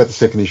check out the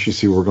second issue,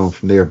 see where we're going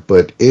from there.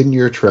 But in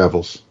your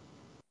travels,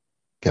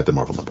 Captain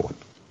Marvel #1.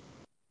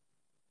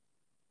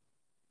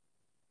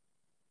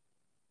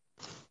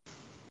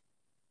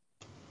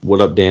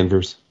 What up,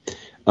 Danvers?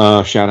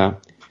 Shout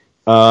out.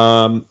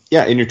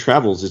 Yeah, in your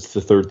travels, it's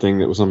the third thing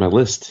that was on my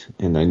list,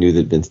 and I knew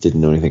that Vince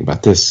didn't know anything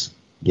about this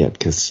yet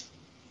because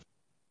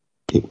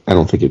I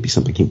don't think it'd be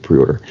something he'd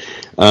pre-order.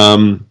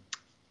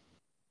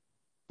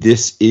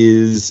 This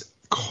is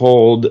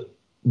called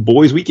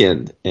Boys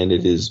Weekend, and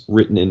it is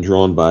written and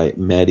drawn by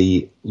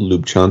Mattie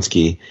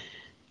Lubchansky.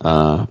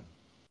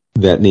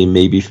 That name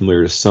may be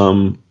familiar to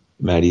some.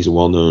 Mattie's a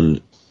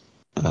well-known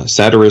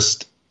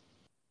satirist.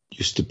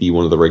 Used to be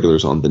one of the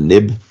regulars on The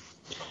Nib.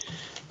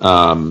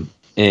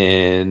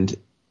 And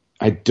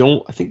I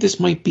think this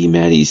might be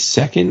Mattie's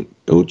second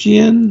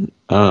OGN,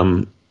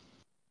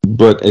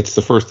 but it's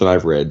the first that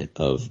I've read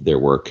of their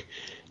work.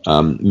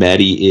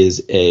 Mattie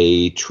is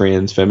a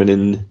trans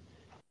feminine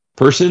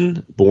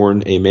person,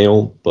 born a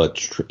male,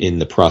 but in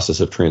the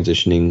process of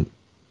transitioning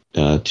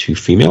to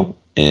female.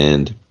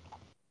 And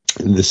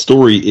the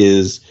story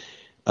is,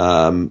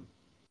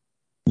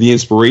 the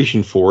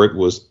inspiration for it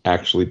was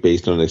actually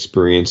based on an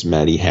experience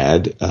Mattie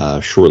had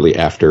shortly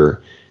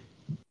after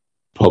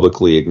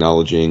publicly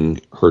acknowledging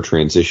her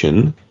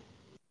transition.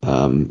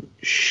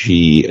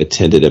 She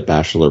attended a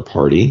bachelor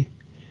party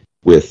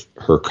with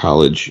her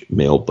college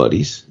male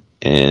buddies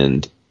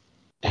and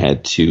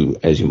had to,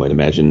 as you might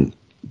imagine,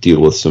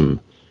 deal with some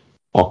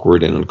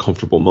awkward and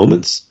uncomfortable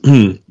moments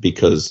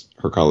because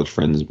her college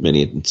friends,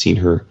 many hadn't seen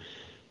her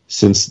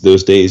since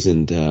those days,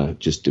 and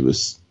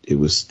it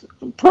was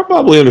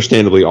probably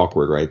understandably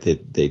awkward, right? They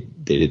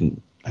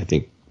didn't, I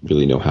think,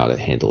 really know how to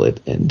handle it.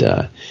 And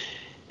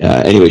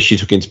anyway, she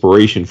took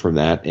inspiration from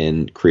that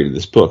and created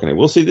this book. And I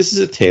will say this is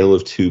a tale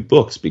of two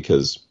books,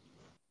 because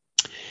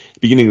the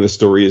beginning of the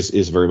story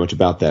is very much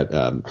about that,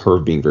 her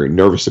being very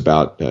nervous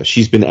about,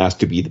 she's been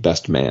asked to be the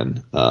best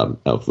man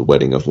of the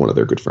wedding of one of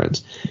their good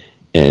friends.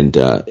 And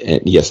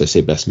yes, I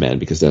say best man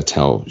because that's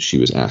how she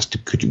was asked,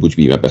 would you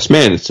be my best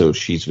man? And so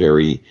she's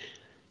very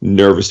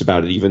nervous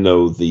about it, even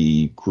though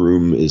the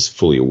groom is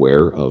fully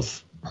aware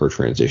of her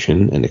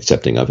transition and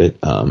accepting of it.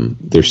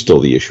 There's still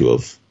the issue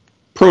of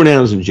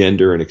pronouns and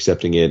gender and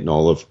accepting it, and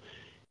all of,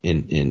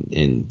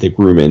 and the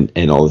groom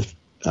and all of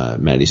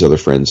Mattie's other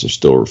friends are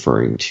still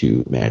referring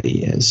to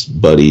Mattie as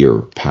buddy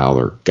or pal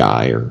or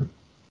guy or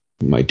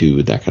my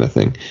dude, that kind of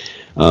thing.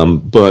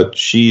 But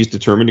she's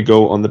determined to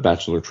go on the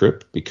bachelor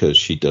trip because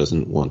she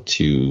doesn't want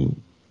to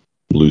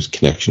lose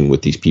connection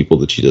with these people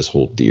that she does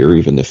hold dear,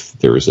 even if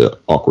there is an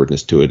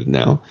awkwardness to it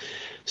now.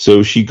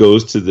 So she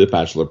goes to the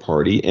bachelor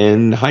party,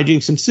 and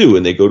hijinks ensue,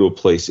 and they go to a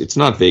place. It's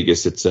not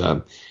Vegas. It's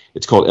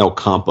called El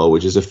Campo,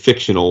 which is a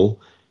fictional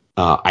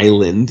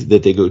island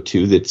that they go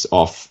to. That's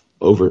off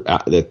over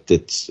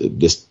that's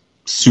this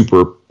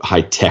super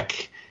high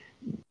tech,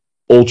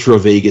 ultra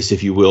Vegas,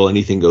 if you will,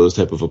 anything goes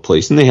type of a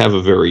place, and they have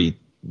a very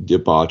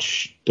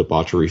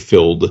debauchery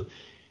filled,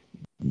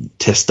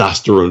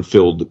 testosterone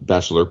filled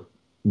bachelor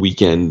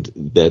weekend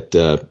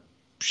that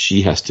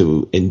she has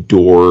to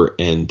endure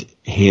and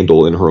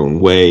handle in her own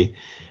way.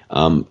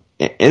 And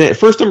at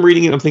first I'm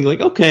reading it, I'm thinking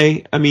like,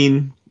 okay, I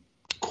mean,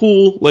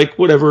 cool, like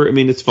whatever. I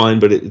mean, it's fine,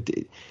 but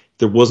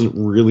there wasn't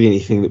really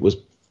anything that was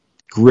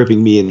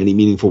gripping me in any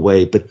meaningful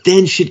way. But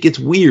then shit gets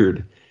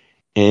weird,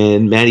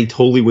 and Mattie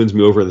totally wins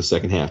me over in the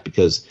second half,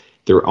 because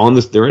they're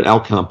in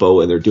El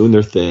Campo and they're doing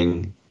their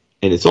thing,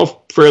 and it's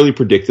all fairly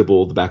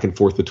predictable, the back and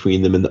forth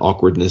between them and the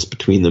awkwardness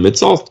between them.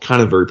 It's all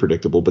kind of very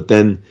predictable. But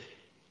then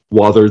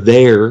while they're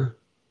there,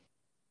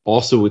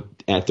 also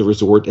at the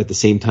resort at the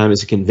same time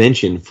as a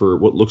convention for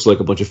what looks like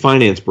a bunch of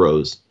finance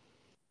bros,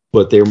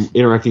 but they're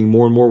interacting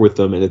more and more with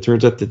them, and it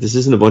turns out that this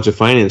isn't a bunch of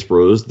finance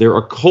bros, they're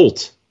a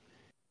cult.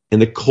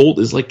 And the cult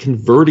is like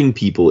converting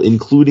people,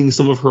 including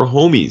some of her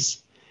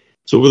homies.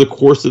 So over the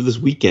course of this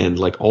weekend,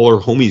 like all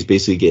her homies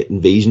basically get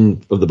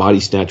Invasion of the Body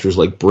Snatchers,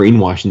 like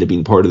brainwashed into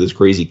being part of this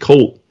crazy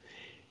cult.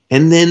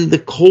 And then the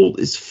cult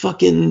is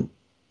fucking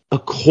a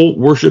cult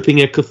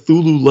worshipping a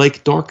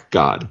Cthulhu-like dark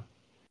god.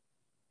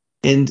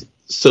 And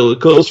so it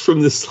goes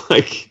from this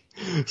like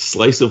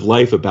slice of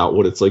life about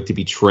what it's like to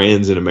be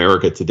trans in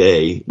America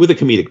today with a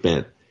comedic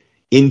bent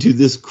into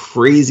this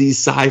crazy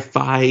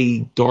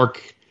sci-fi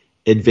dark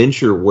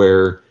adventure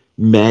where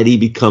Mattie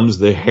becomes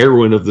the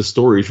heroine of the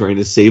story, trying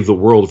to save the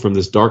world from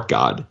this dark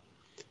god.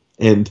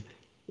 And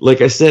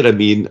like I said, I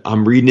mean,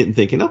 I'm reading it and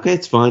thinking, okay,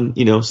 it's fun,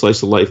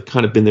 slice of life,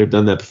 kind of been there,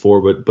 done that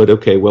before, but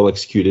okay, well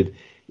executed,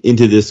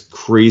 into this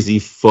crazy,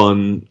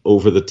 fun,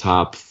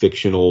 over-the-top,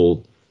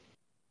 fictional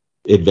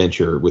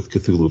adventure with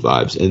Cthulhu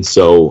vibes. And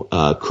so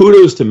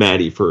kudos to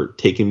Mattie for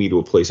taking me to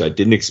a place I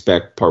didn't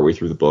expect partway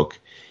through the book,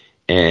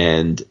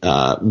 and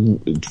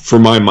for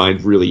my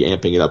mind, really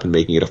amping it up and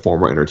making it a far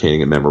more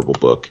entertaining and memorable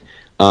book.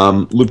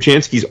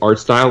 Lubchansky's art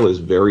style is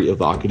very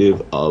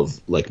evocative of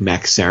like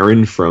Max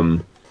Sarin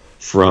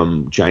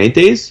from Giant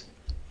Days,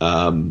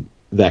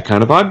 that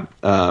kind of vibe.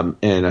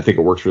 And I think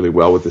it works really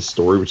well with this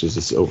story, which is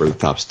this over the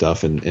top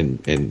stuff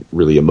and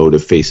really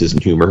emotive faces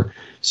and humor.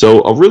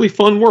 So a really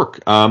fun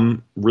work.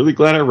 Really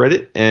glad I read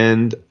it,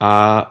 and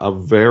a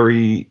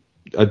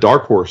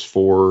dark horse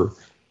for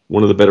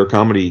one of the better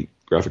comedy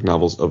graphic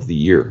novels of the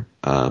year.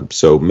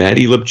 So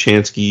Mattie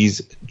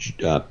Lubchansky's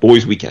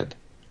Boys Weekend.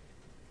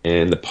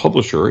 And the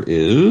publisher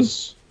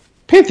is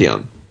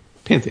Pantheon.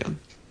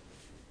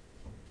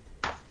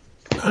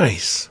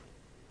 Nice.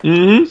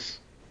 Mm-hmm.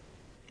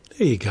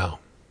 There you go.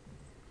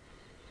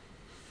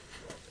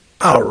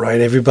 All right,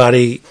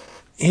 everybody.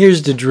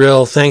 Here's the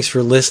drill. Thanks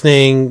for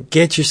listening.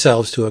 Get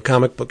yourselves to a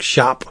comic book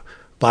shop.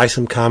 Buy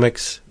some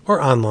comics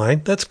or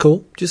online. That's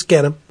cool. Just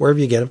get them wherever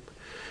you get them.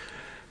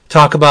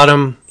 Talk about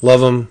them.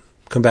 Love them.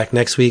 Come back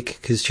next week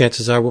because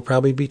chances are we'll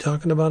probably be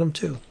talking about them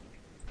too.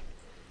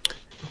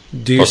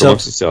 Do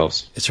yourself.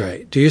 That's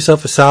right. Do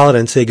yourself a solid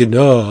and say good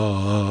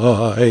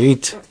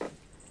night.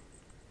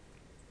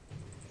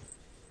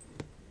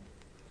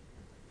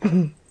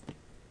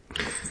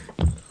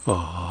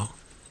 Aww.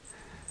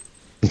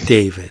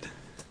 David.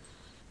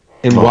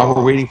 And while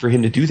we're waiting for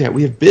him to do that,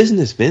 we have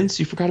business, Vince.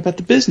 You forgot about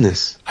the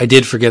business. I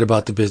did forget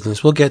about the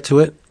business. We'll get to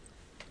it.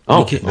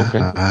 Oh, okay. All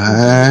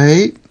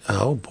right.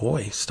 Oh,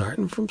 boy.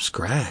 Starting from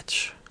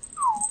scratch.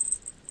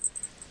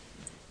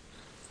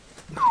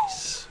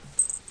 Nice.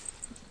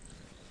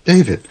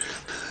 David.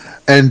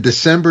 And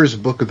December's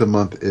book of the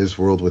month is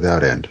World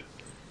Without End.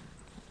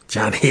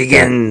 John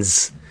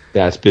Higgins.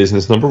 That's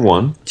business number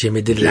one.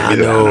 Jimmy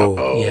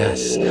Delano.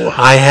 Yes.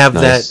 I have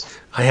nice. that.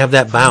 I have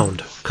that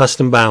bound.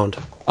 Custom bound.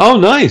 Oh,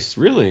 nice!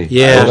 Really?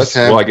 Yeah.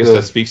 Well, I guess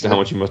that speaks to how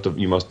much you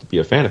must be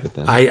a fan of it.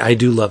 Then I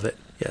do love it.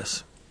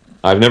 Yes.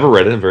 I've never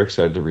read it. I'm very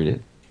excited to read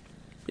it.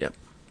 Yep.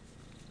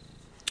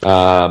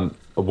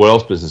 What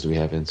else business do we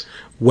have, Vince?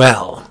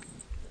 Well,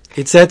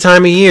 it's that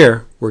time of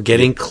year. We're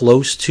getting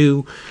close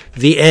to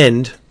the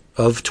end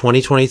of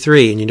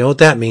 2023, and you know what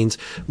that means.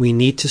 We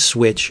need to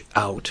switch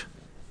out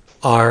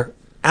our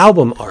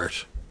album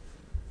art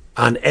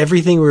on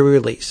everything we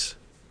release.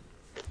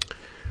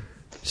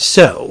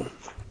 So,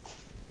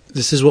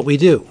 this is what we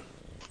do.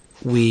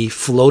 We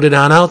float it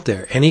on out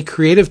there. Any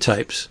creative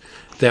types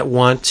that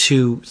want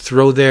to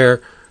throw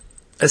their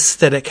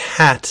aesthetic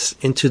hats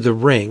into the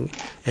ring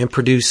and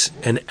produce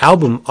an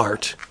album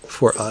art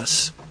for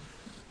us,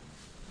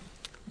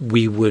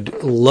 we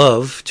would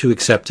love to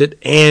accept it.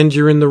 And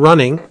you're in the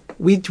running.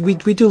 We do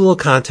a little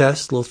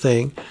contest, little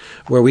thing,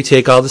 where we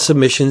take all the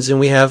submissions and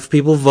we have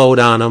people vote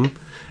on them,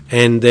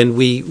 and then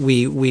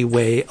we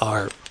weigh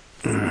our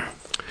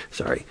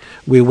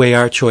we weigh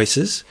our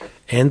choices,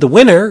 and the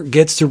winner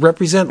gets to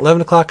represent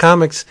 11 O'Clock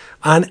Comics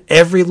on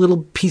every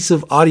little piece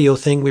of audio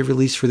thing we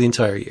release for the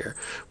entire year.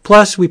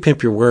 Plus, we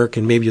pimp your work,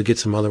 and maybe you'll get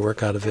some other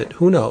work out of it.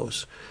 Who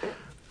knows?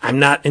 I'm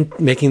not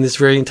making this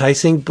very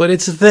enticing, but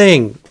it's a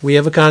thing. We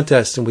have a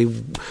contest, and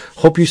we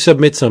hope you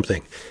submit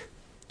something.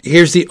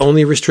 Here's the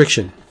only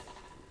restriction.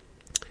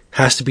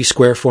 Has to be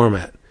square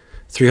format.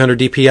 300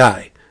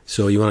 DPI.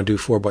 So you want to do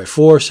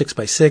 4x4,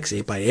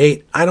 6x6,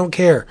 8x8. I don't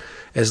care.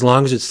 As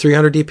long as it's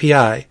 300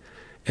 DPI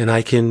and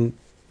I can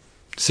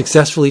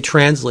successfully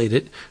translate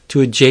it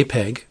to a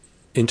JPEG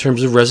in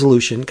terms of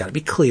resolution. Got to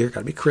be clear,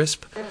 got to be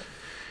crisp.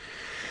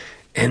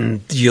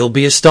 And you'll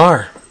be a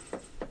star.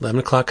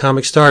 11 O'Clock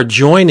Comic star,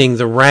 joining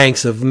the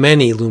ranks of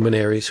many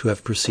luminaries who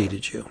have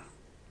preceded you.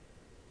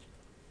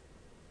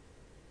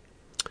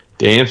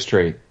 Damn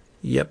straight.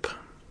 Yep.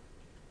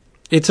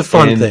 It's a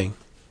fun thing.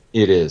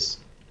 It is.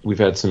 We've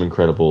had some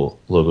incredible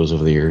logos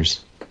over the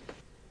years.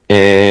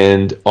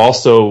 And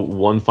also,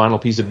 one final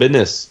piece of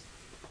business.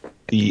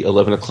 The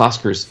 11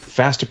 O'Clockers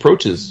fast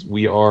approaches.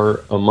 We are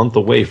a month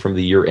away from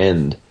the year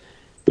end,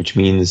 which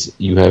means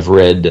you have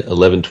read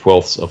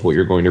 11/12ths of what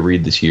you're going to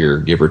read this year,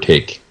 give or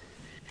take.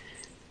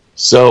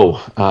 So,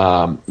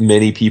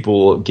 many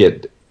people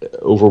get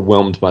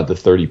overwhelmed by the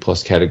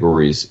 30-plus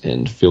categories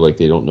and feel like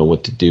they don't know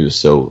what to do.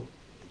 So,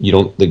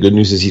 the good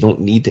news is you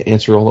don't need to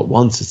answer all at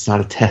once. It's not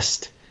a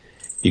test.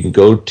 You can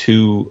go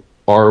to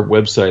our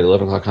website,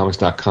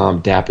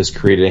 11o'clockcomics.com. DAP has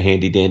created a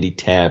handy-dandy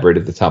tab right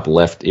at the top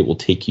left. It will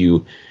take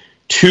you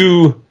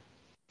to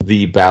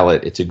the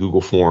ballot. It's a Google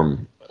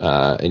form,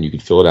 and you can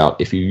fill it out.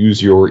 If you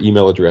use your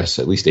email address,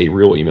 at least a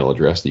real email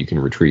address that you can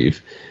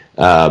retrieve,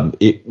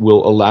 it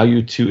will allow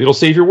you to, it'll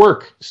save your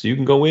work. So you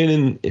can go in,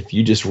 and if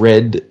you just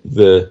read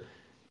the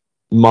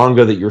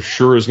manga that you're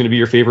sure is going to be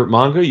your favorite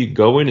manga, you can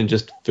go in and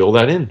just fill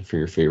that in for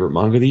your favorite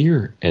manga of the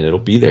year, and it'll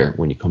be there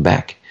when you come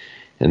back.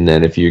 And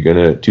then if you're going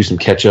to do some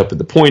catch-up,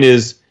 the point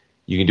is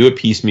you can do it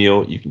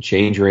piecemeal. You can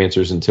change your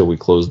answers until we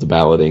close the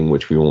balloting,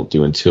 which we won't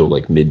do until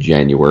like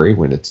mid-January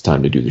when it's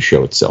time to do the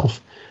show itself.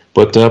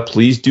 But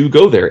please do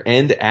go there.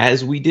 And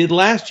as we did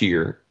last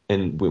year,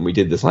 and when we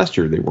did this last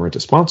year, they weren't a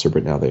sponsor,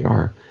 but now they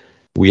are.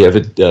 We have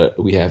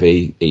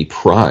a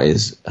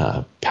prize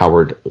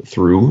powered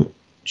through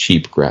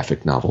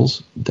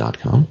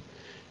cheapgraphicnovels.com,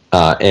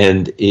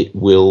 and it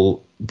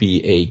will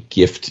be a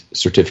gift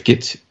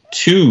certificate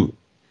to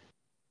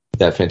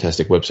that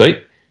fantastic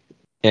website.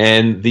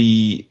 And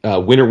the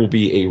winner will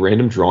be a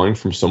random drawing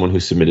from someone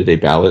who submitted a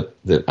ballot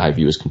that I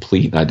view as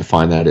complete. And I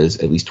define that as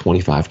at least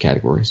 25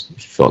 categories.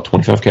 If you fill out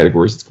 25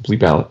 categories, it's a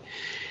complete ballot.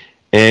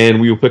 And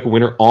we will pick a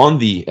winner on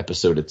the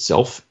episode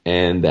itself,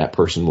 and that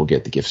person will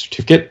get the gift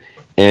certificate.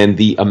 And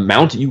the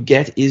amount you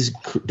get is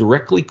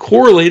directly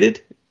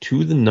correlated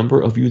to the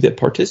number of you that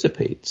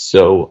participate.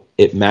 So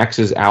it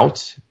maxes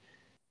out,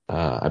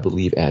 I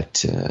believe, at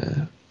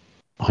 $100,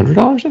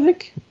 I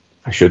think.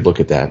 I should look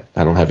at that.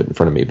 I don't have it in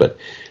front of me, but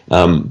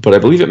I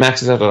believe it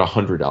maxes out at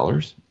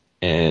 $100,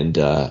 and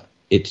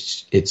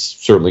it's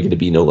certainly going to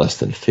be no less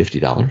than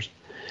 $50.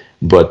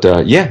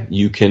 But yeah,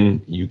 you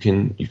can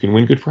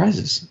win good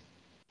prizes.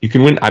 You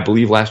can win. I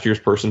believe last year's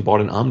person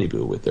bought an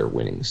Omniboo with their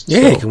winnings.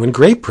 Yeah, you can win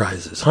great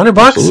prizes. $100.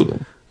 Absolutely.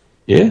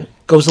 Yeah,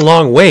 goes a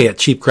long way at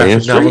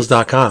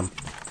cheapgraphicnovels.com.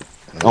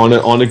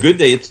 On a good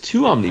day, it's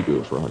 2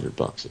 Omniboo for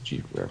 $100 at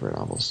Cheap Graphic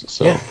Novels.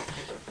 So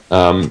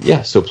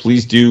yeah. So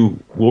please do.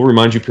 We'll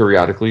remind you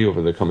periodically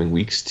over the coming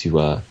weeks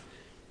to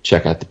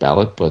check out the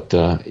ballot. But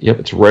yep,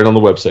 it's right on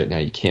the website now.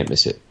 You can't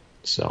miss it.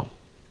 So.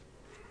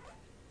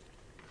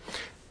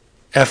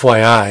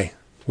 FYI,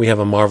 we have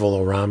a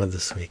Marvel-O-Rama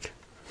this week.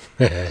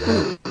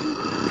 Yeah,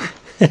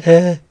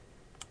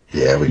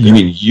 we do. You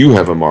mean you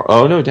have a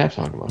Oh no, Dad's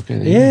talking about.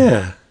 Okay,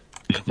 yeah,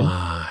 come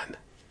on.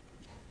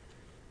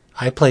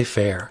 I play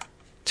fair.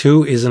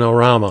 2 is an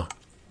O-Rama.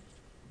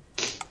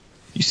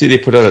 You see, they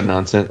put out a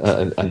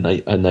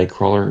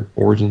Nightcrawler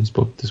Origins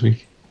book this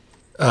week.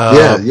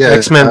 Yeah.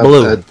 X-Men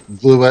Blue.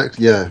 Blue X.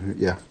 Yeah.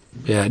 Yeah,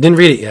 I didn't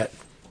read it yet.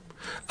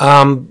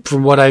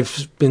 From what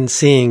I've been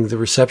seeing, the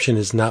reception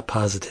is not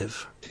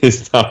positive.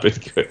 It's not been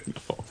good.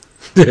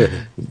 No.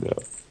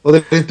 Well,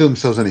 they didn't do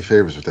themselves any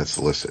favors with that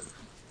solicit.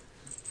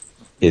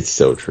 It's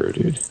so true,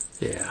 dude.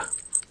 Yeah.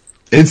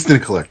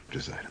 Instant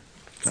collector's item.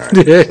 All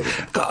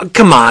right.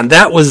 Come on,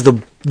 that was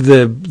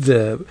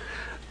the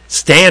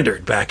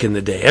standard back in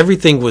the day.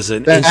 Everything was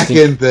an back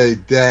in the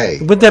day.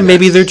 But then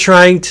maybe they're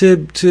trying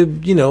to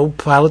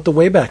pilot the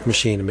Wayback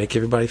Machine and make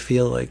everybody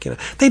feel like,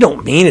 they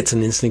don't mean it's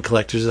an instant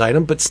collector's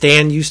item, but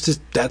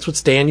that's what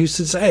Stan used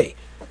to say.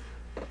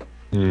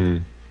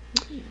 Mm.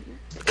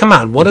 Come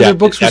on, what other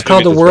books was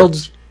called the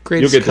world's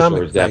greatest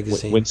comic magazine?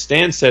 magazine? When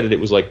Stan said it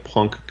was like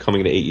Punk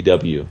coming to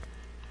AEW.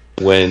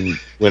 When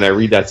I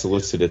read that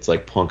solicit, it's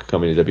like Punk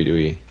coming to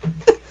WWE.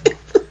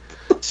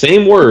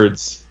 Same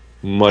words,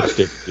 much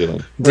different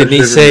feeling. Didn't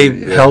he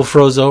say hell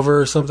froze over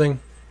or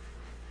something?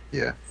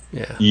 Yeah.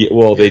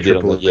 Well, they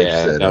did.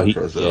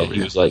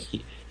 He was like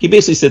he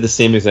basically said the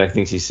same exact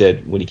things he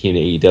said when he came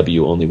to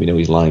AEW. Only we know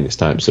he's lying this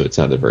time, so it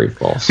sounded very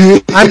false.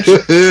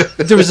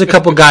 There was a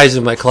couple guys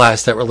in my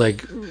class that were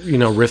like,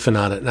 riffing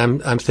on it,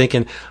 and I'm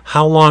thinking,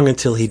 how long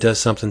until he does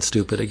something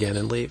stupid again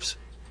and leaves?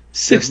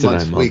 6 to 9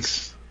 months.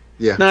 Weeks.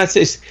 Yeah. No,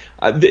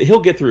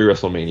 he'll get through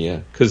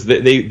WrestleMania because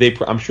they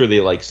I'm sure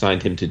they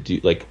signed him to do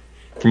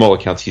from all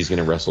accounts he's going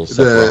to wrestle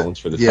Seth Rollins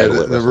for the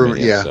title at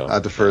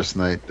WrestleMania. The first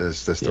night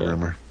that's the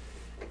rumor.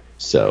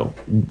 So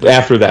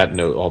after that,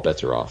 no, all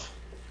bets are off.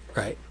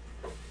 Right.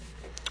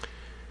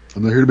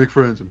 I'm not here to make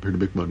friends. I'm here to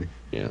make money.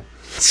 Yeah.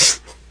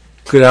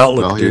 Good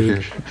outlook,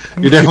 dude.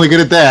 You're definitely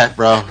good at that,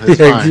 bro. It's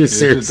fine.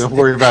 Don't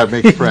worry about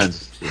making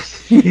friends.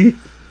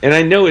 And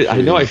I know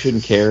I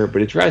shouldn't care,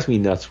 but it drives me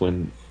nuts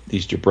when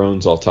these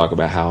jabrones all talk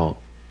about how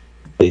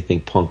they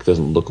think Punk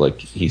doesn't look like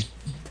he's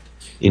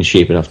in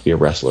shape enough to be a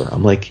wrestler.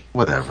 I'm like,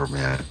 whatever,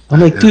 man. I'm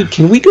like, dude,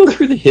 can we go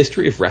through the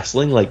history of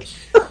wrestling?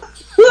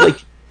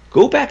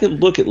 Go back and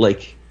look at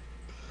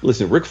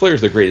listen, Ric Flair's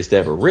the greatest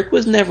ever. Rick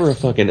was never a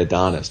fucking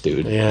Adonis,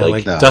 dude.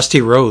 Yeah,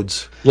 Dusty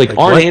Rhodes.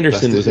 Arn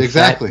Anderson was a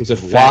fat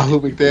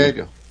Wahoo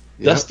McDaniel.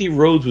 Dusty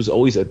Rhodes was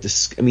always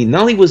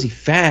not only was he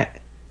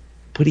fat,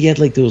 but he had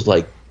those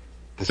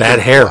bad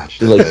hair,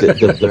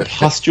 the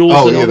pustules.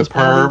 Oh yeah, the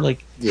perm.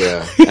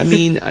 Yeah. I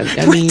mean,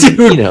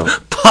 dude,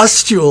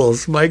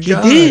 pustules. My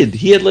God, he did.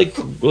 He had like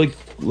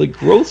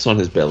growths on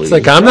his belly.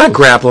 It's I'm not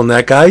grappling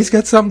that guy. He's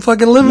got something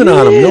fucking living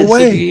on him. No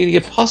way. You're gonna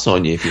get pus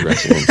on you if you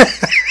wrestle him.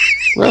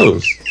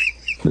 Gross.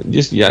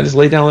 Just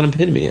lay down and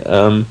pin me.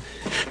 I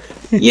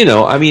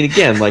mean,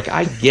 again,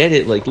 I get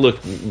it. Look,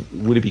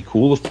 would it be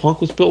cool if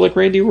Punk was built like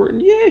Randy Orton?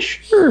 Yeah,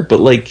 sure.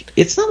 But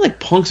it's not like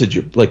Punk's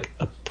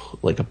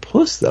a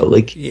puss though.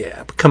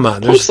 Yeah, but come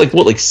on.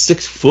 Punk's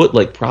 6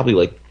 foot,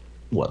 probably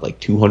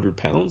 200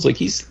 pounds.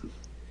 He's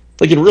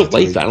in real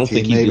life. I don't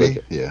think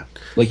he'd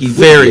be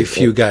very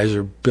few guys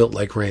are built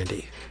like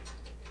Randy.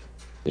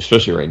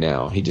 Especially right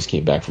now. He just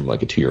came back from a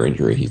 2-year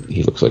injury.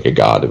 He looks like a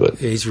god, but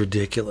he's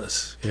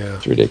ridiculous. Yeah,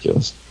 it's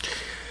ridiculous.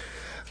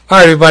 All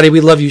right, everybody,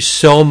 we love you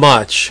so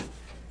much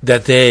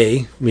that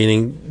they,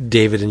 meaning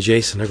David and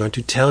Jason, are going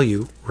to tell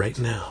you right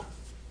now.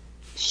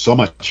 So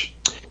much.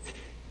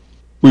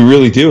 We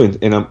really do,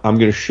 and I'm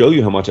going to show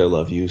you how much I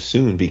love you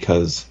soon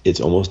because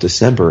it's almost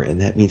December, and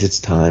that means it's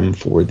time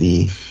for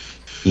the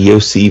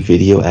EOC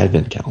Video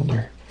Advent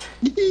Calendar.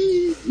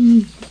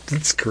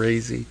 That's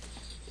crazy.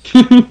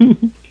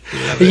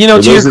 To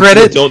your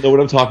credit, don't know what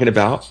I'm talking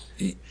about.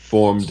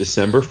 From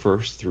December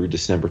 1st through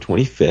December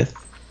 25th,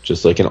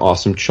 just like an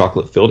awesome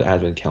chocolate-filled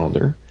Advent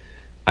calendar,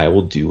 I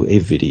will do a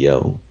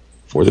video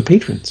for the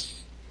patrons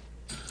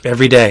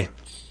every day.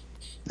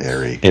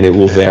 And it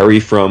will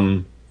vary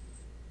from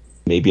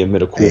maybe I'm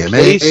at a cool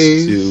place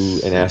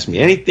to an Ask Me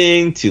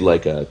Anything to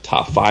a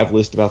top 5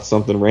 list about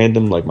something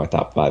random, like my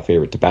top 5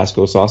 favorite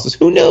Tabasco sauces.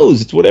 Who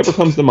knows? It's whatever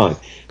comes to mind.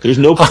 There's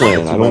no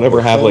plan. I don't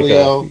ever have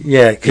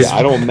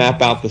I don't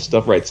map out the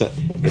stuff right. So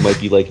it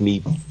might be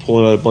me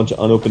pulling out a bunch of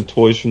unopened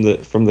toys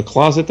from the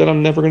closet that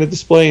I'm never going to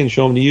display and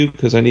show them to you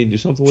because I need to do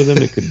something with them.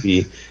 It could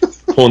be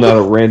pulling out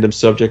a random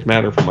subject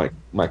matter from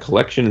my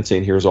collection and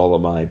saying, here's all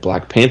of my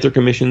Black Panther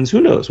commissions.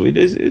 Who knows?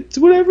 It's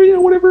whatever,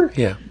 whatever.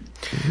 Yeah.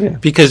 Yeah.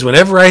 Because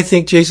whenever I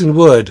think Jason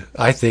Wood,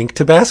 I think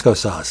Tabasco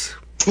sauce.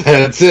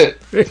 That's it.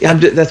 Yeah,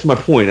 that's my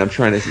point. I'm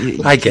trying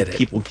to. I get it.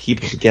 People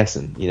keep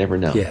guessing. You never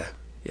know. Yeah.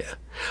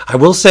 I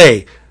will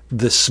say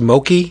the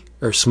smoky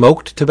or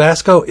smoked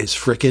Tabasco is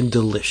freaking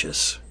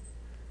delicious.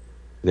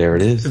 There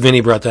it is.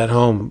 Vinny brought that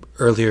home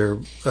earlier,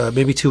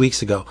 maybe 2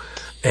 weeks ago,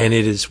 and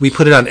it is. We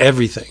put it on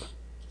everything.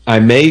 I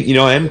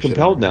am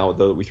compelled now,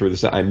 though that we threw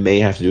this out, I may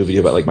have to do a video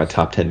about like my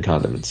top 10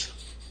 condiments.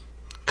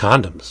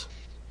 Condiments.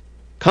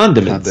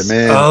 Condiments.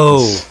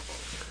 Oh,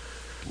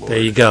 there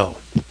you go.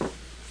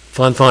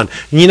 Fun.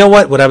 And you know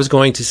what? What I was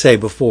going to say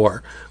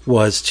before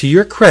was, to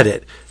your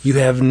credit, you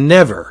have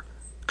never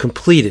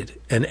completed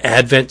an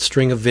Advent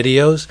string of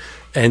videos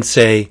and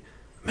say,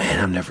 "Man,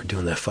 I'm never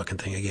doing that fucking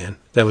thing again.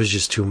 That was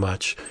just too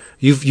much."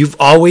 You've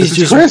always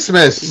just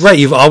Christmas, right?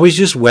 You've always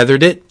just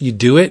weathered it. You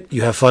do it.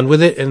 You have fun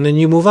with it, and then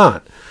you move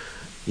on.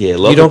 Yeah,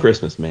 love of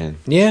Christmas, man.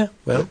 Yeah,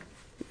 well,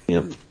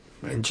 yep.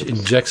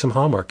 Inject some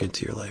Hallmark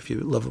into your life. You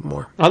would love it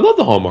more. I love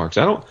the Hallmarks.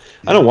 I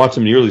don't watch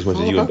them nearly as much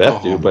as you and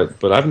Beth do,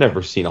 but I've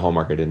never seen a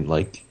Hallmark I didn't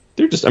like.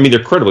 They're just, they're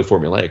incredibly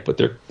formulaic, but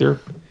they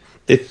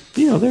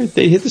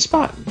hit the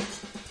spot.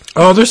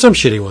 Oh, there's some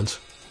shitty ones.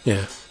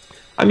 Yeah.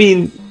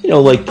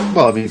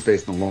 It's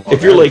based on long.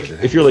 If you're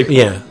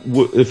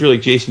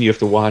like Jason, you have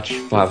to watch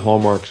 5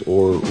 Hallmarks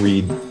or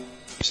read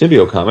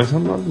Symbiote comics.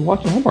 I'm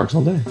watching Hallmarks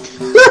all day.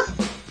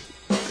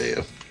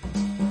 Damn.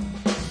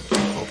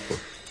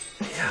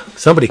 Yeah.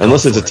 Somebody.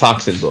 Unless it's a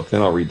Toxin book,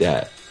 then I'll read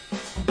that.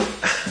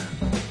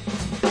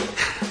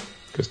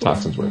 Because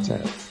Toxin's where it's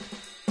at.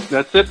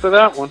 That's it for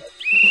that one.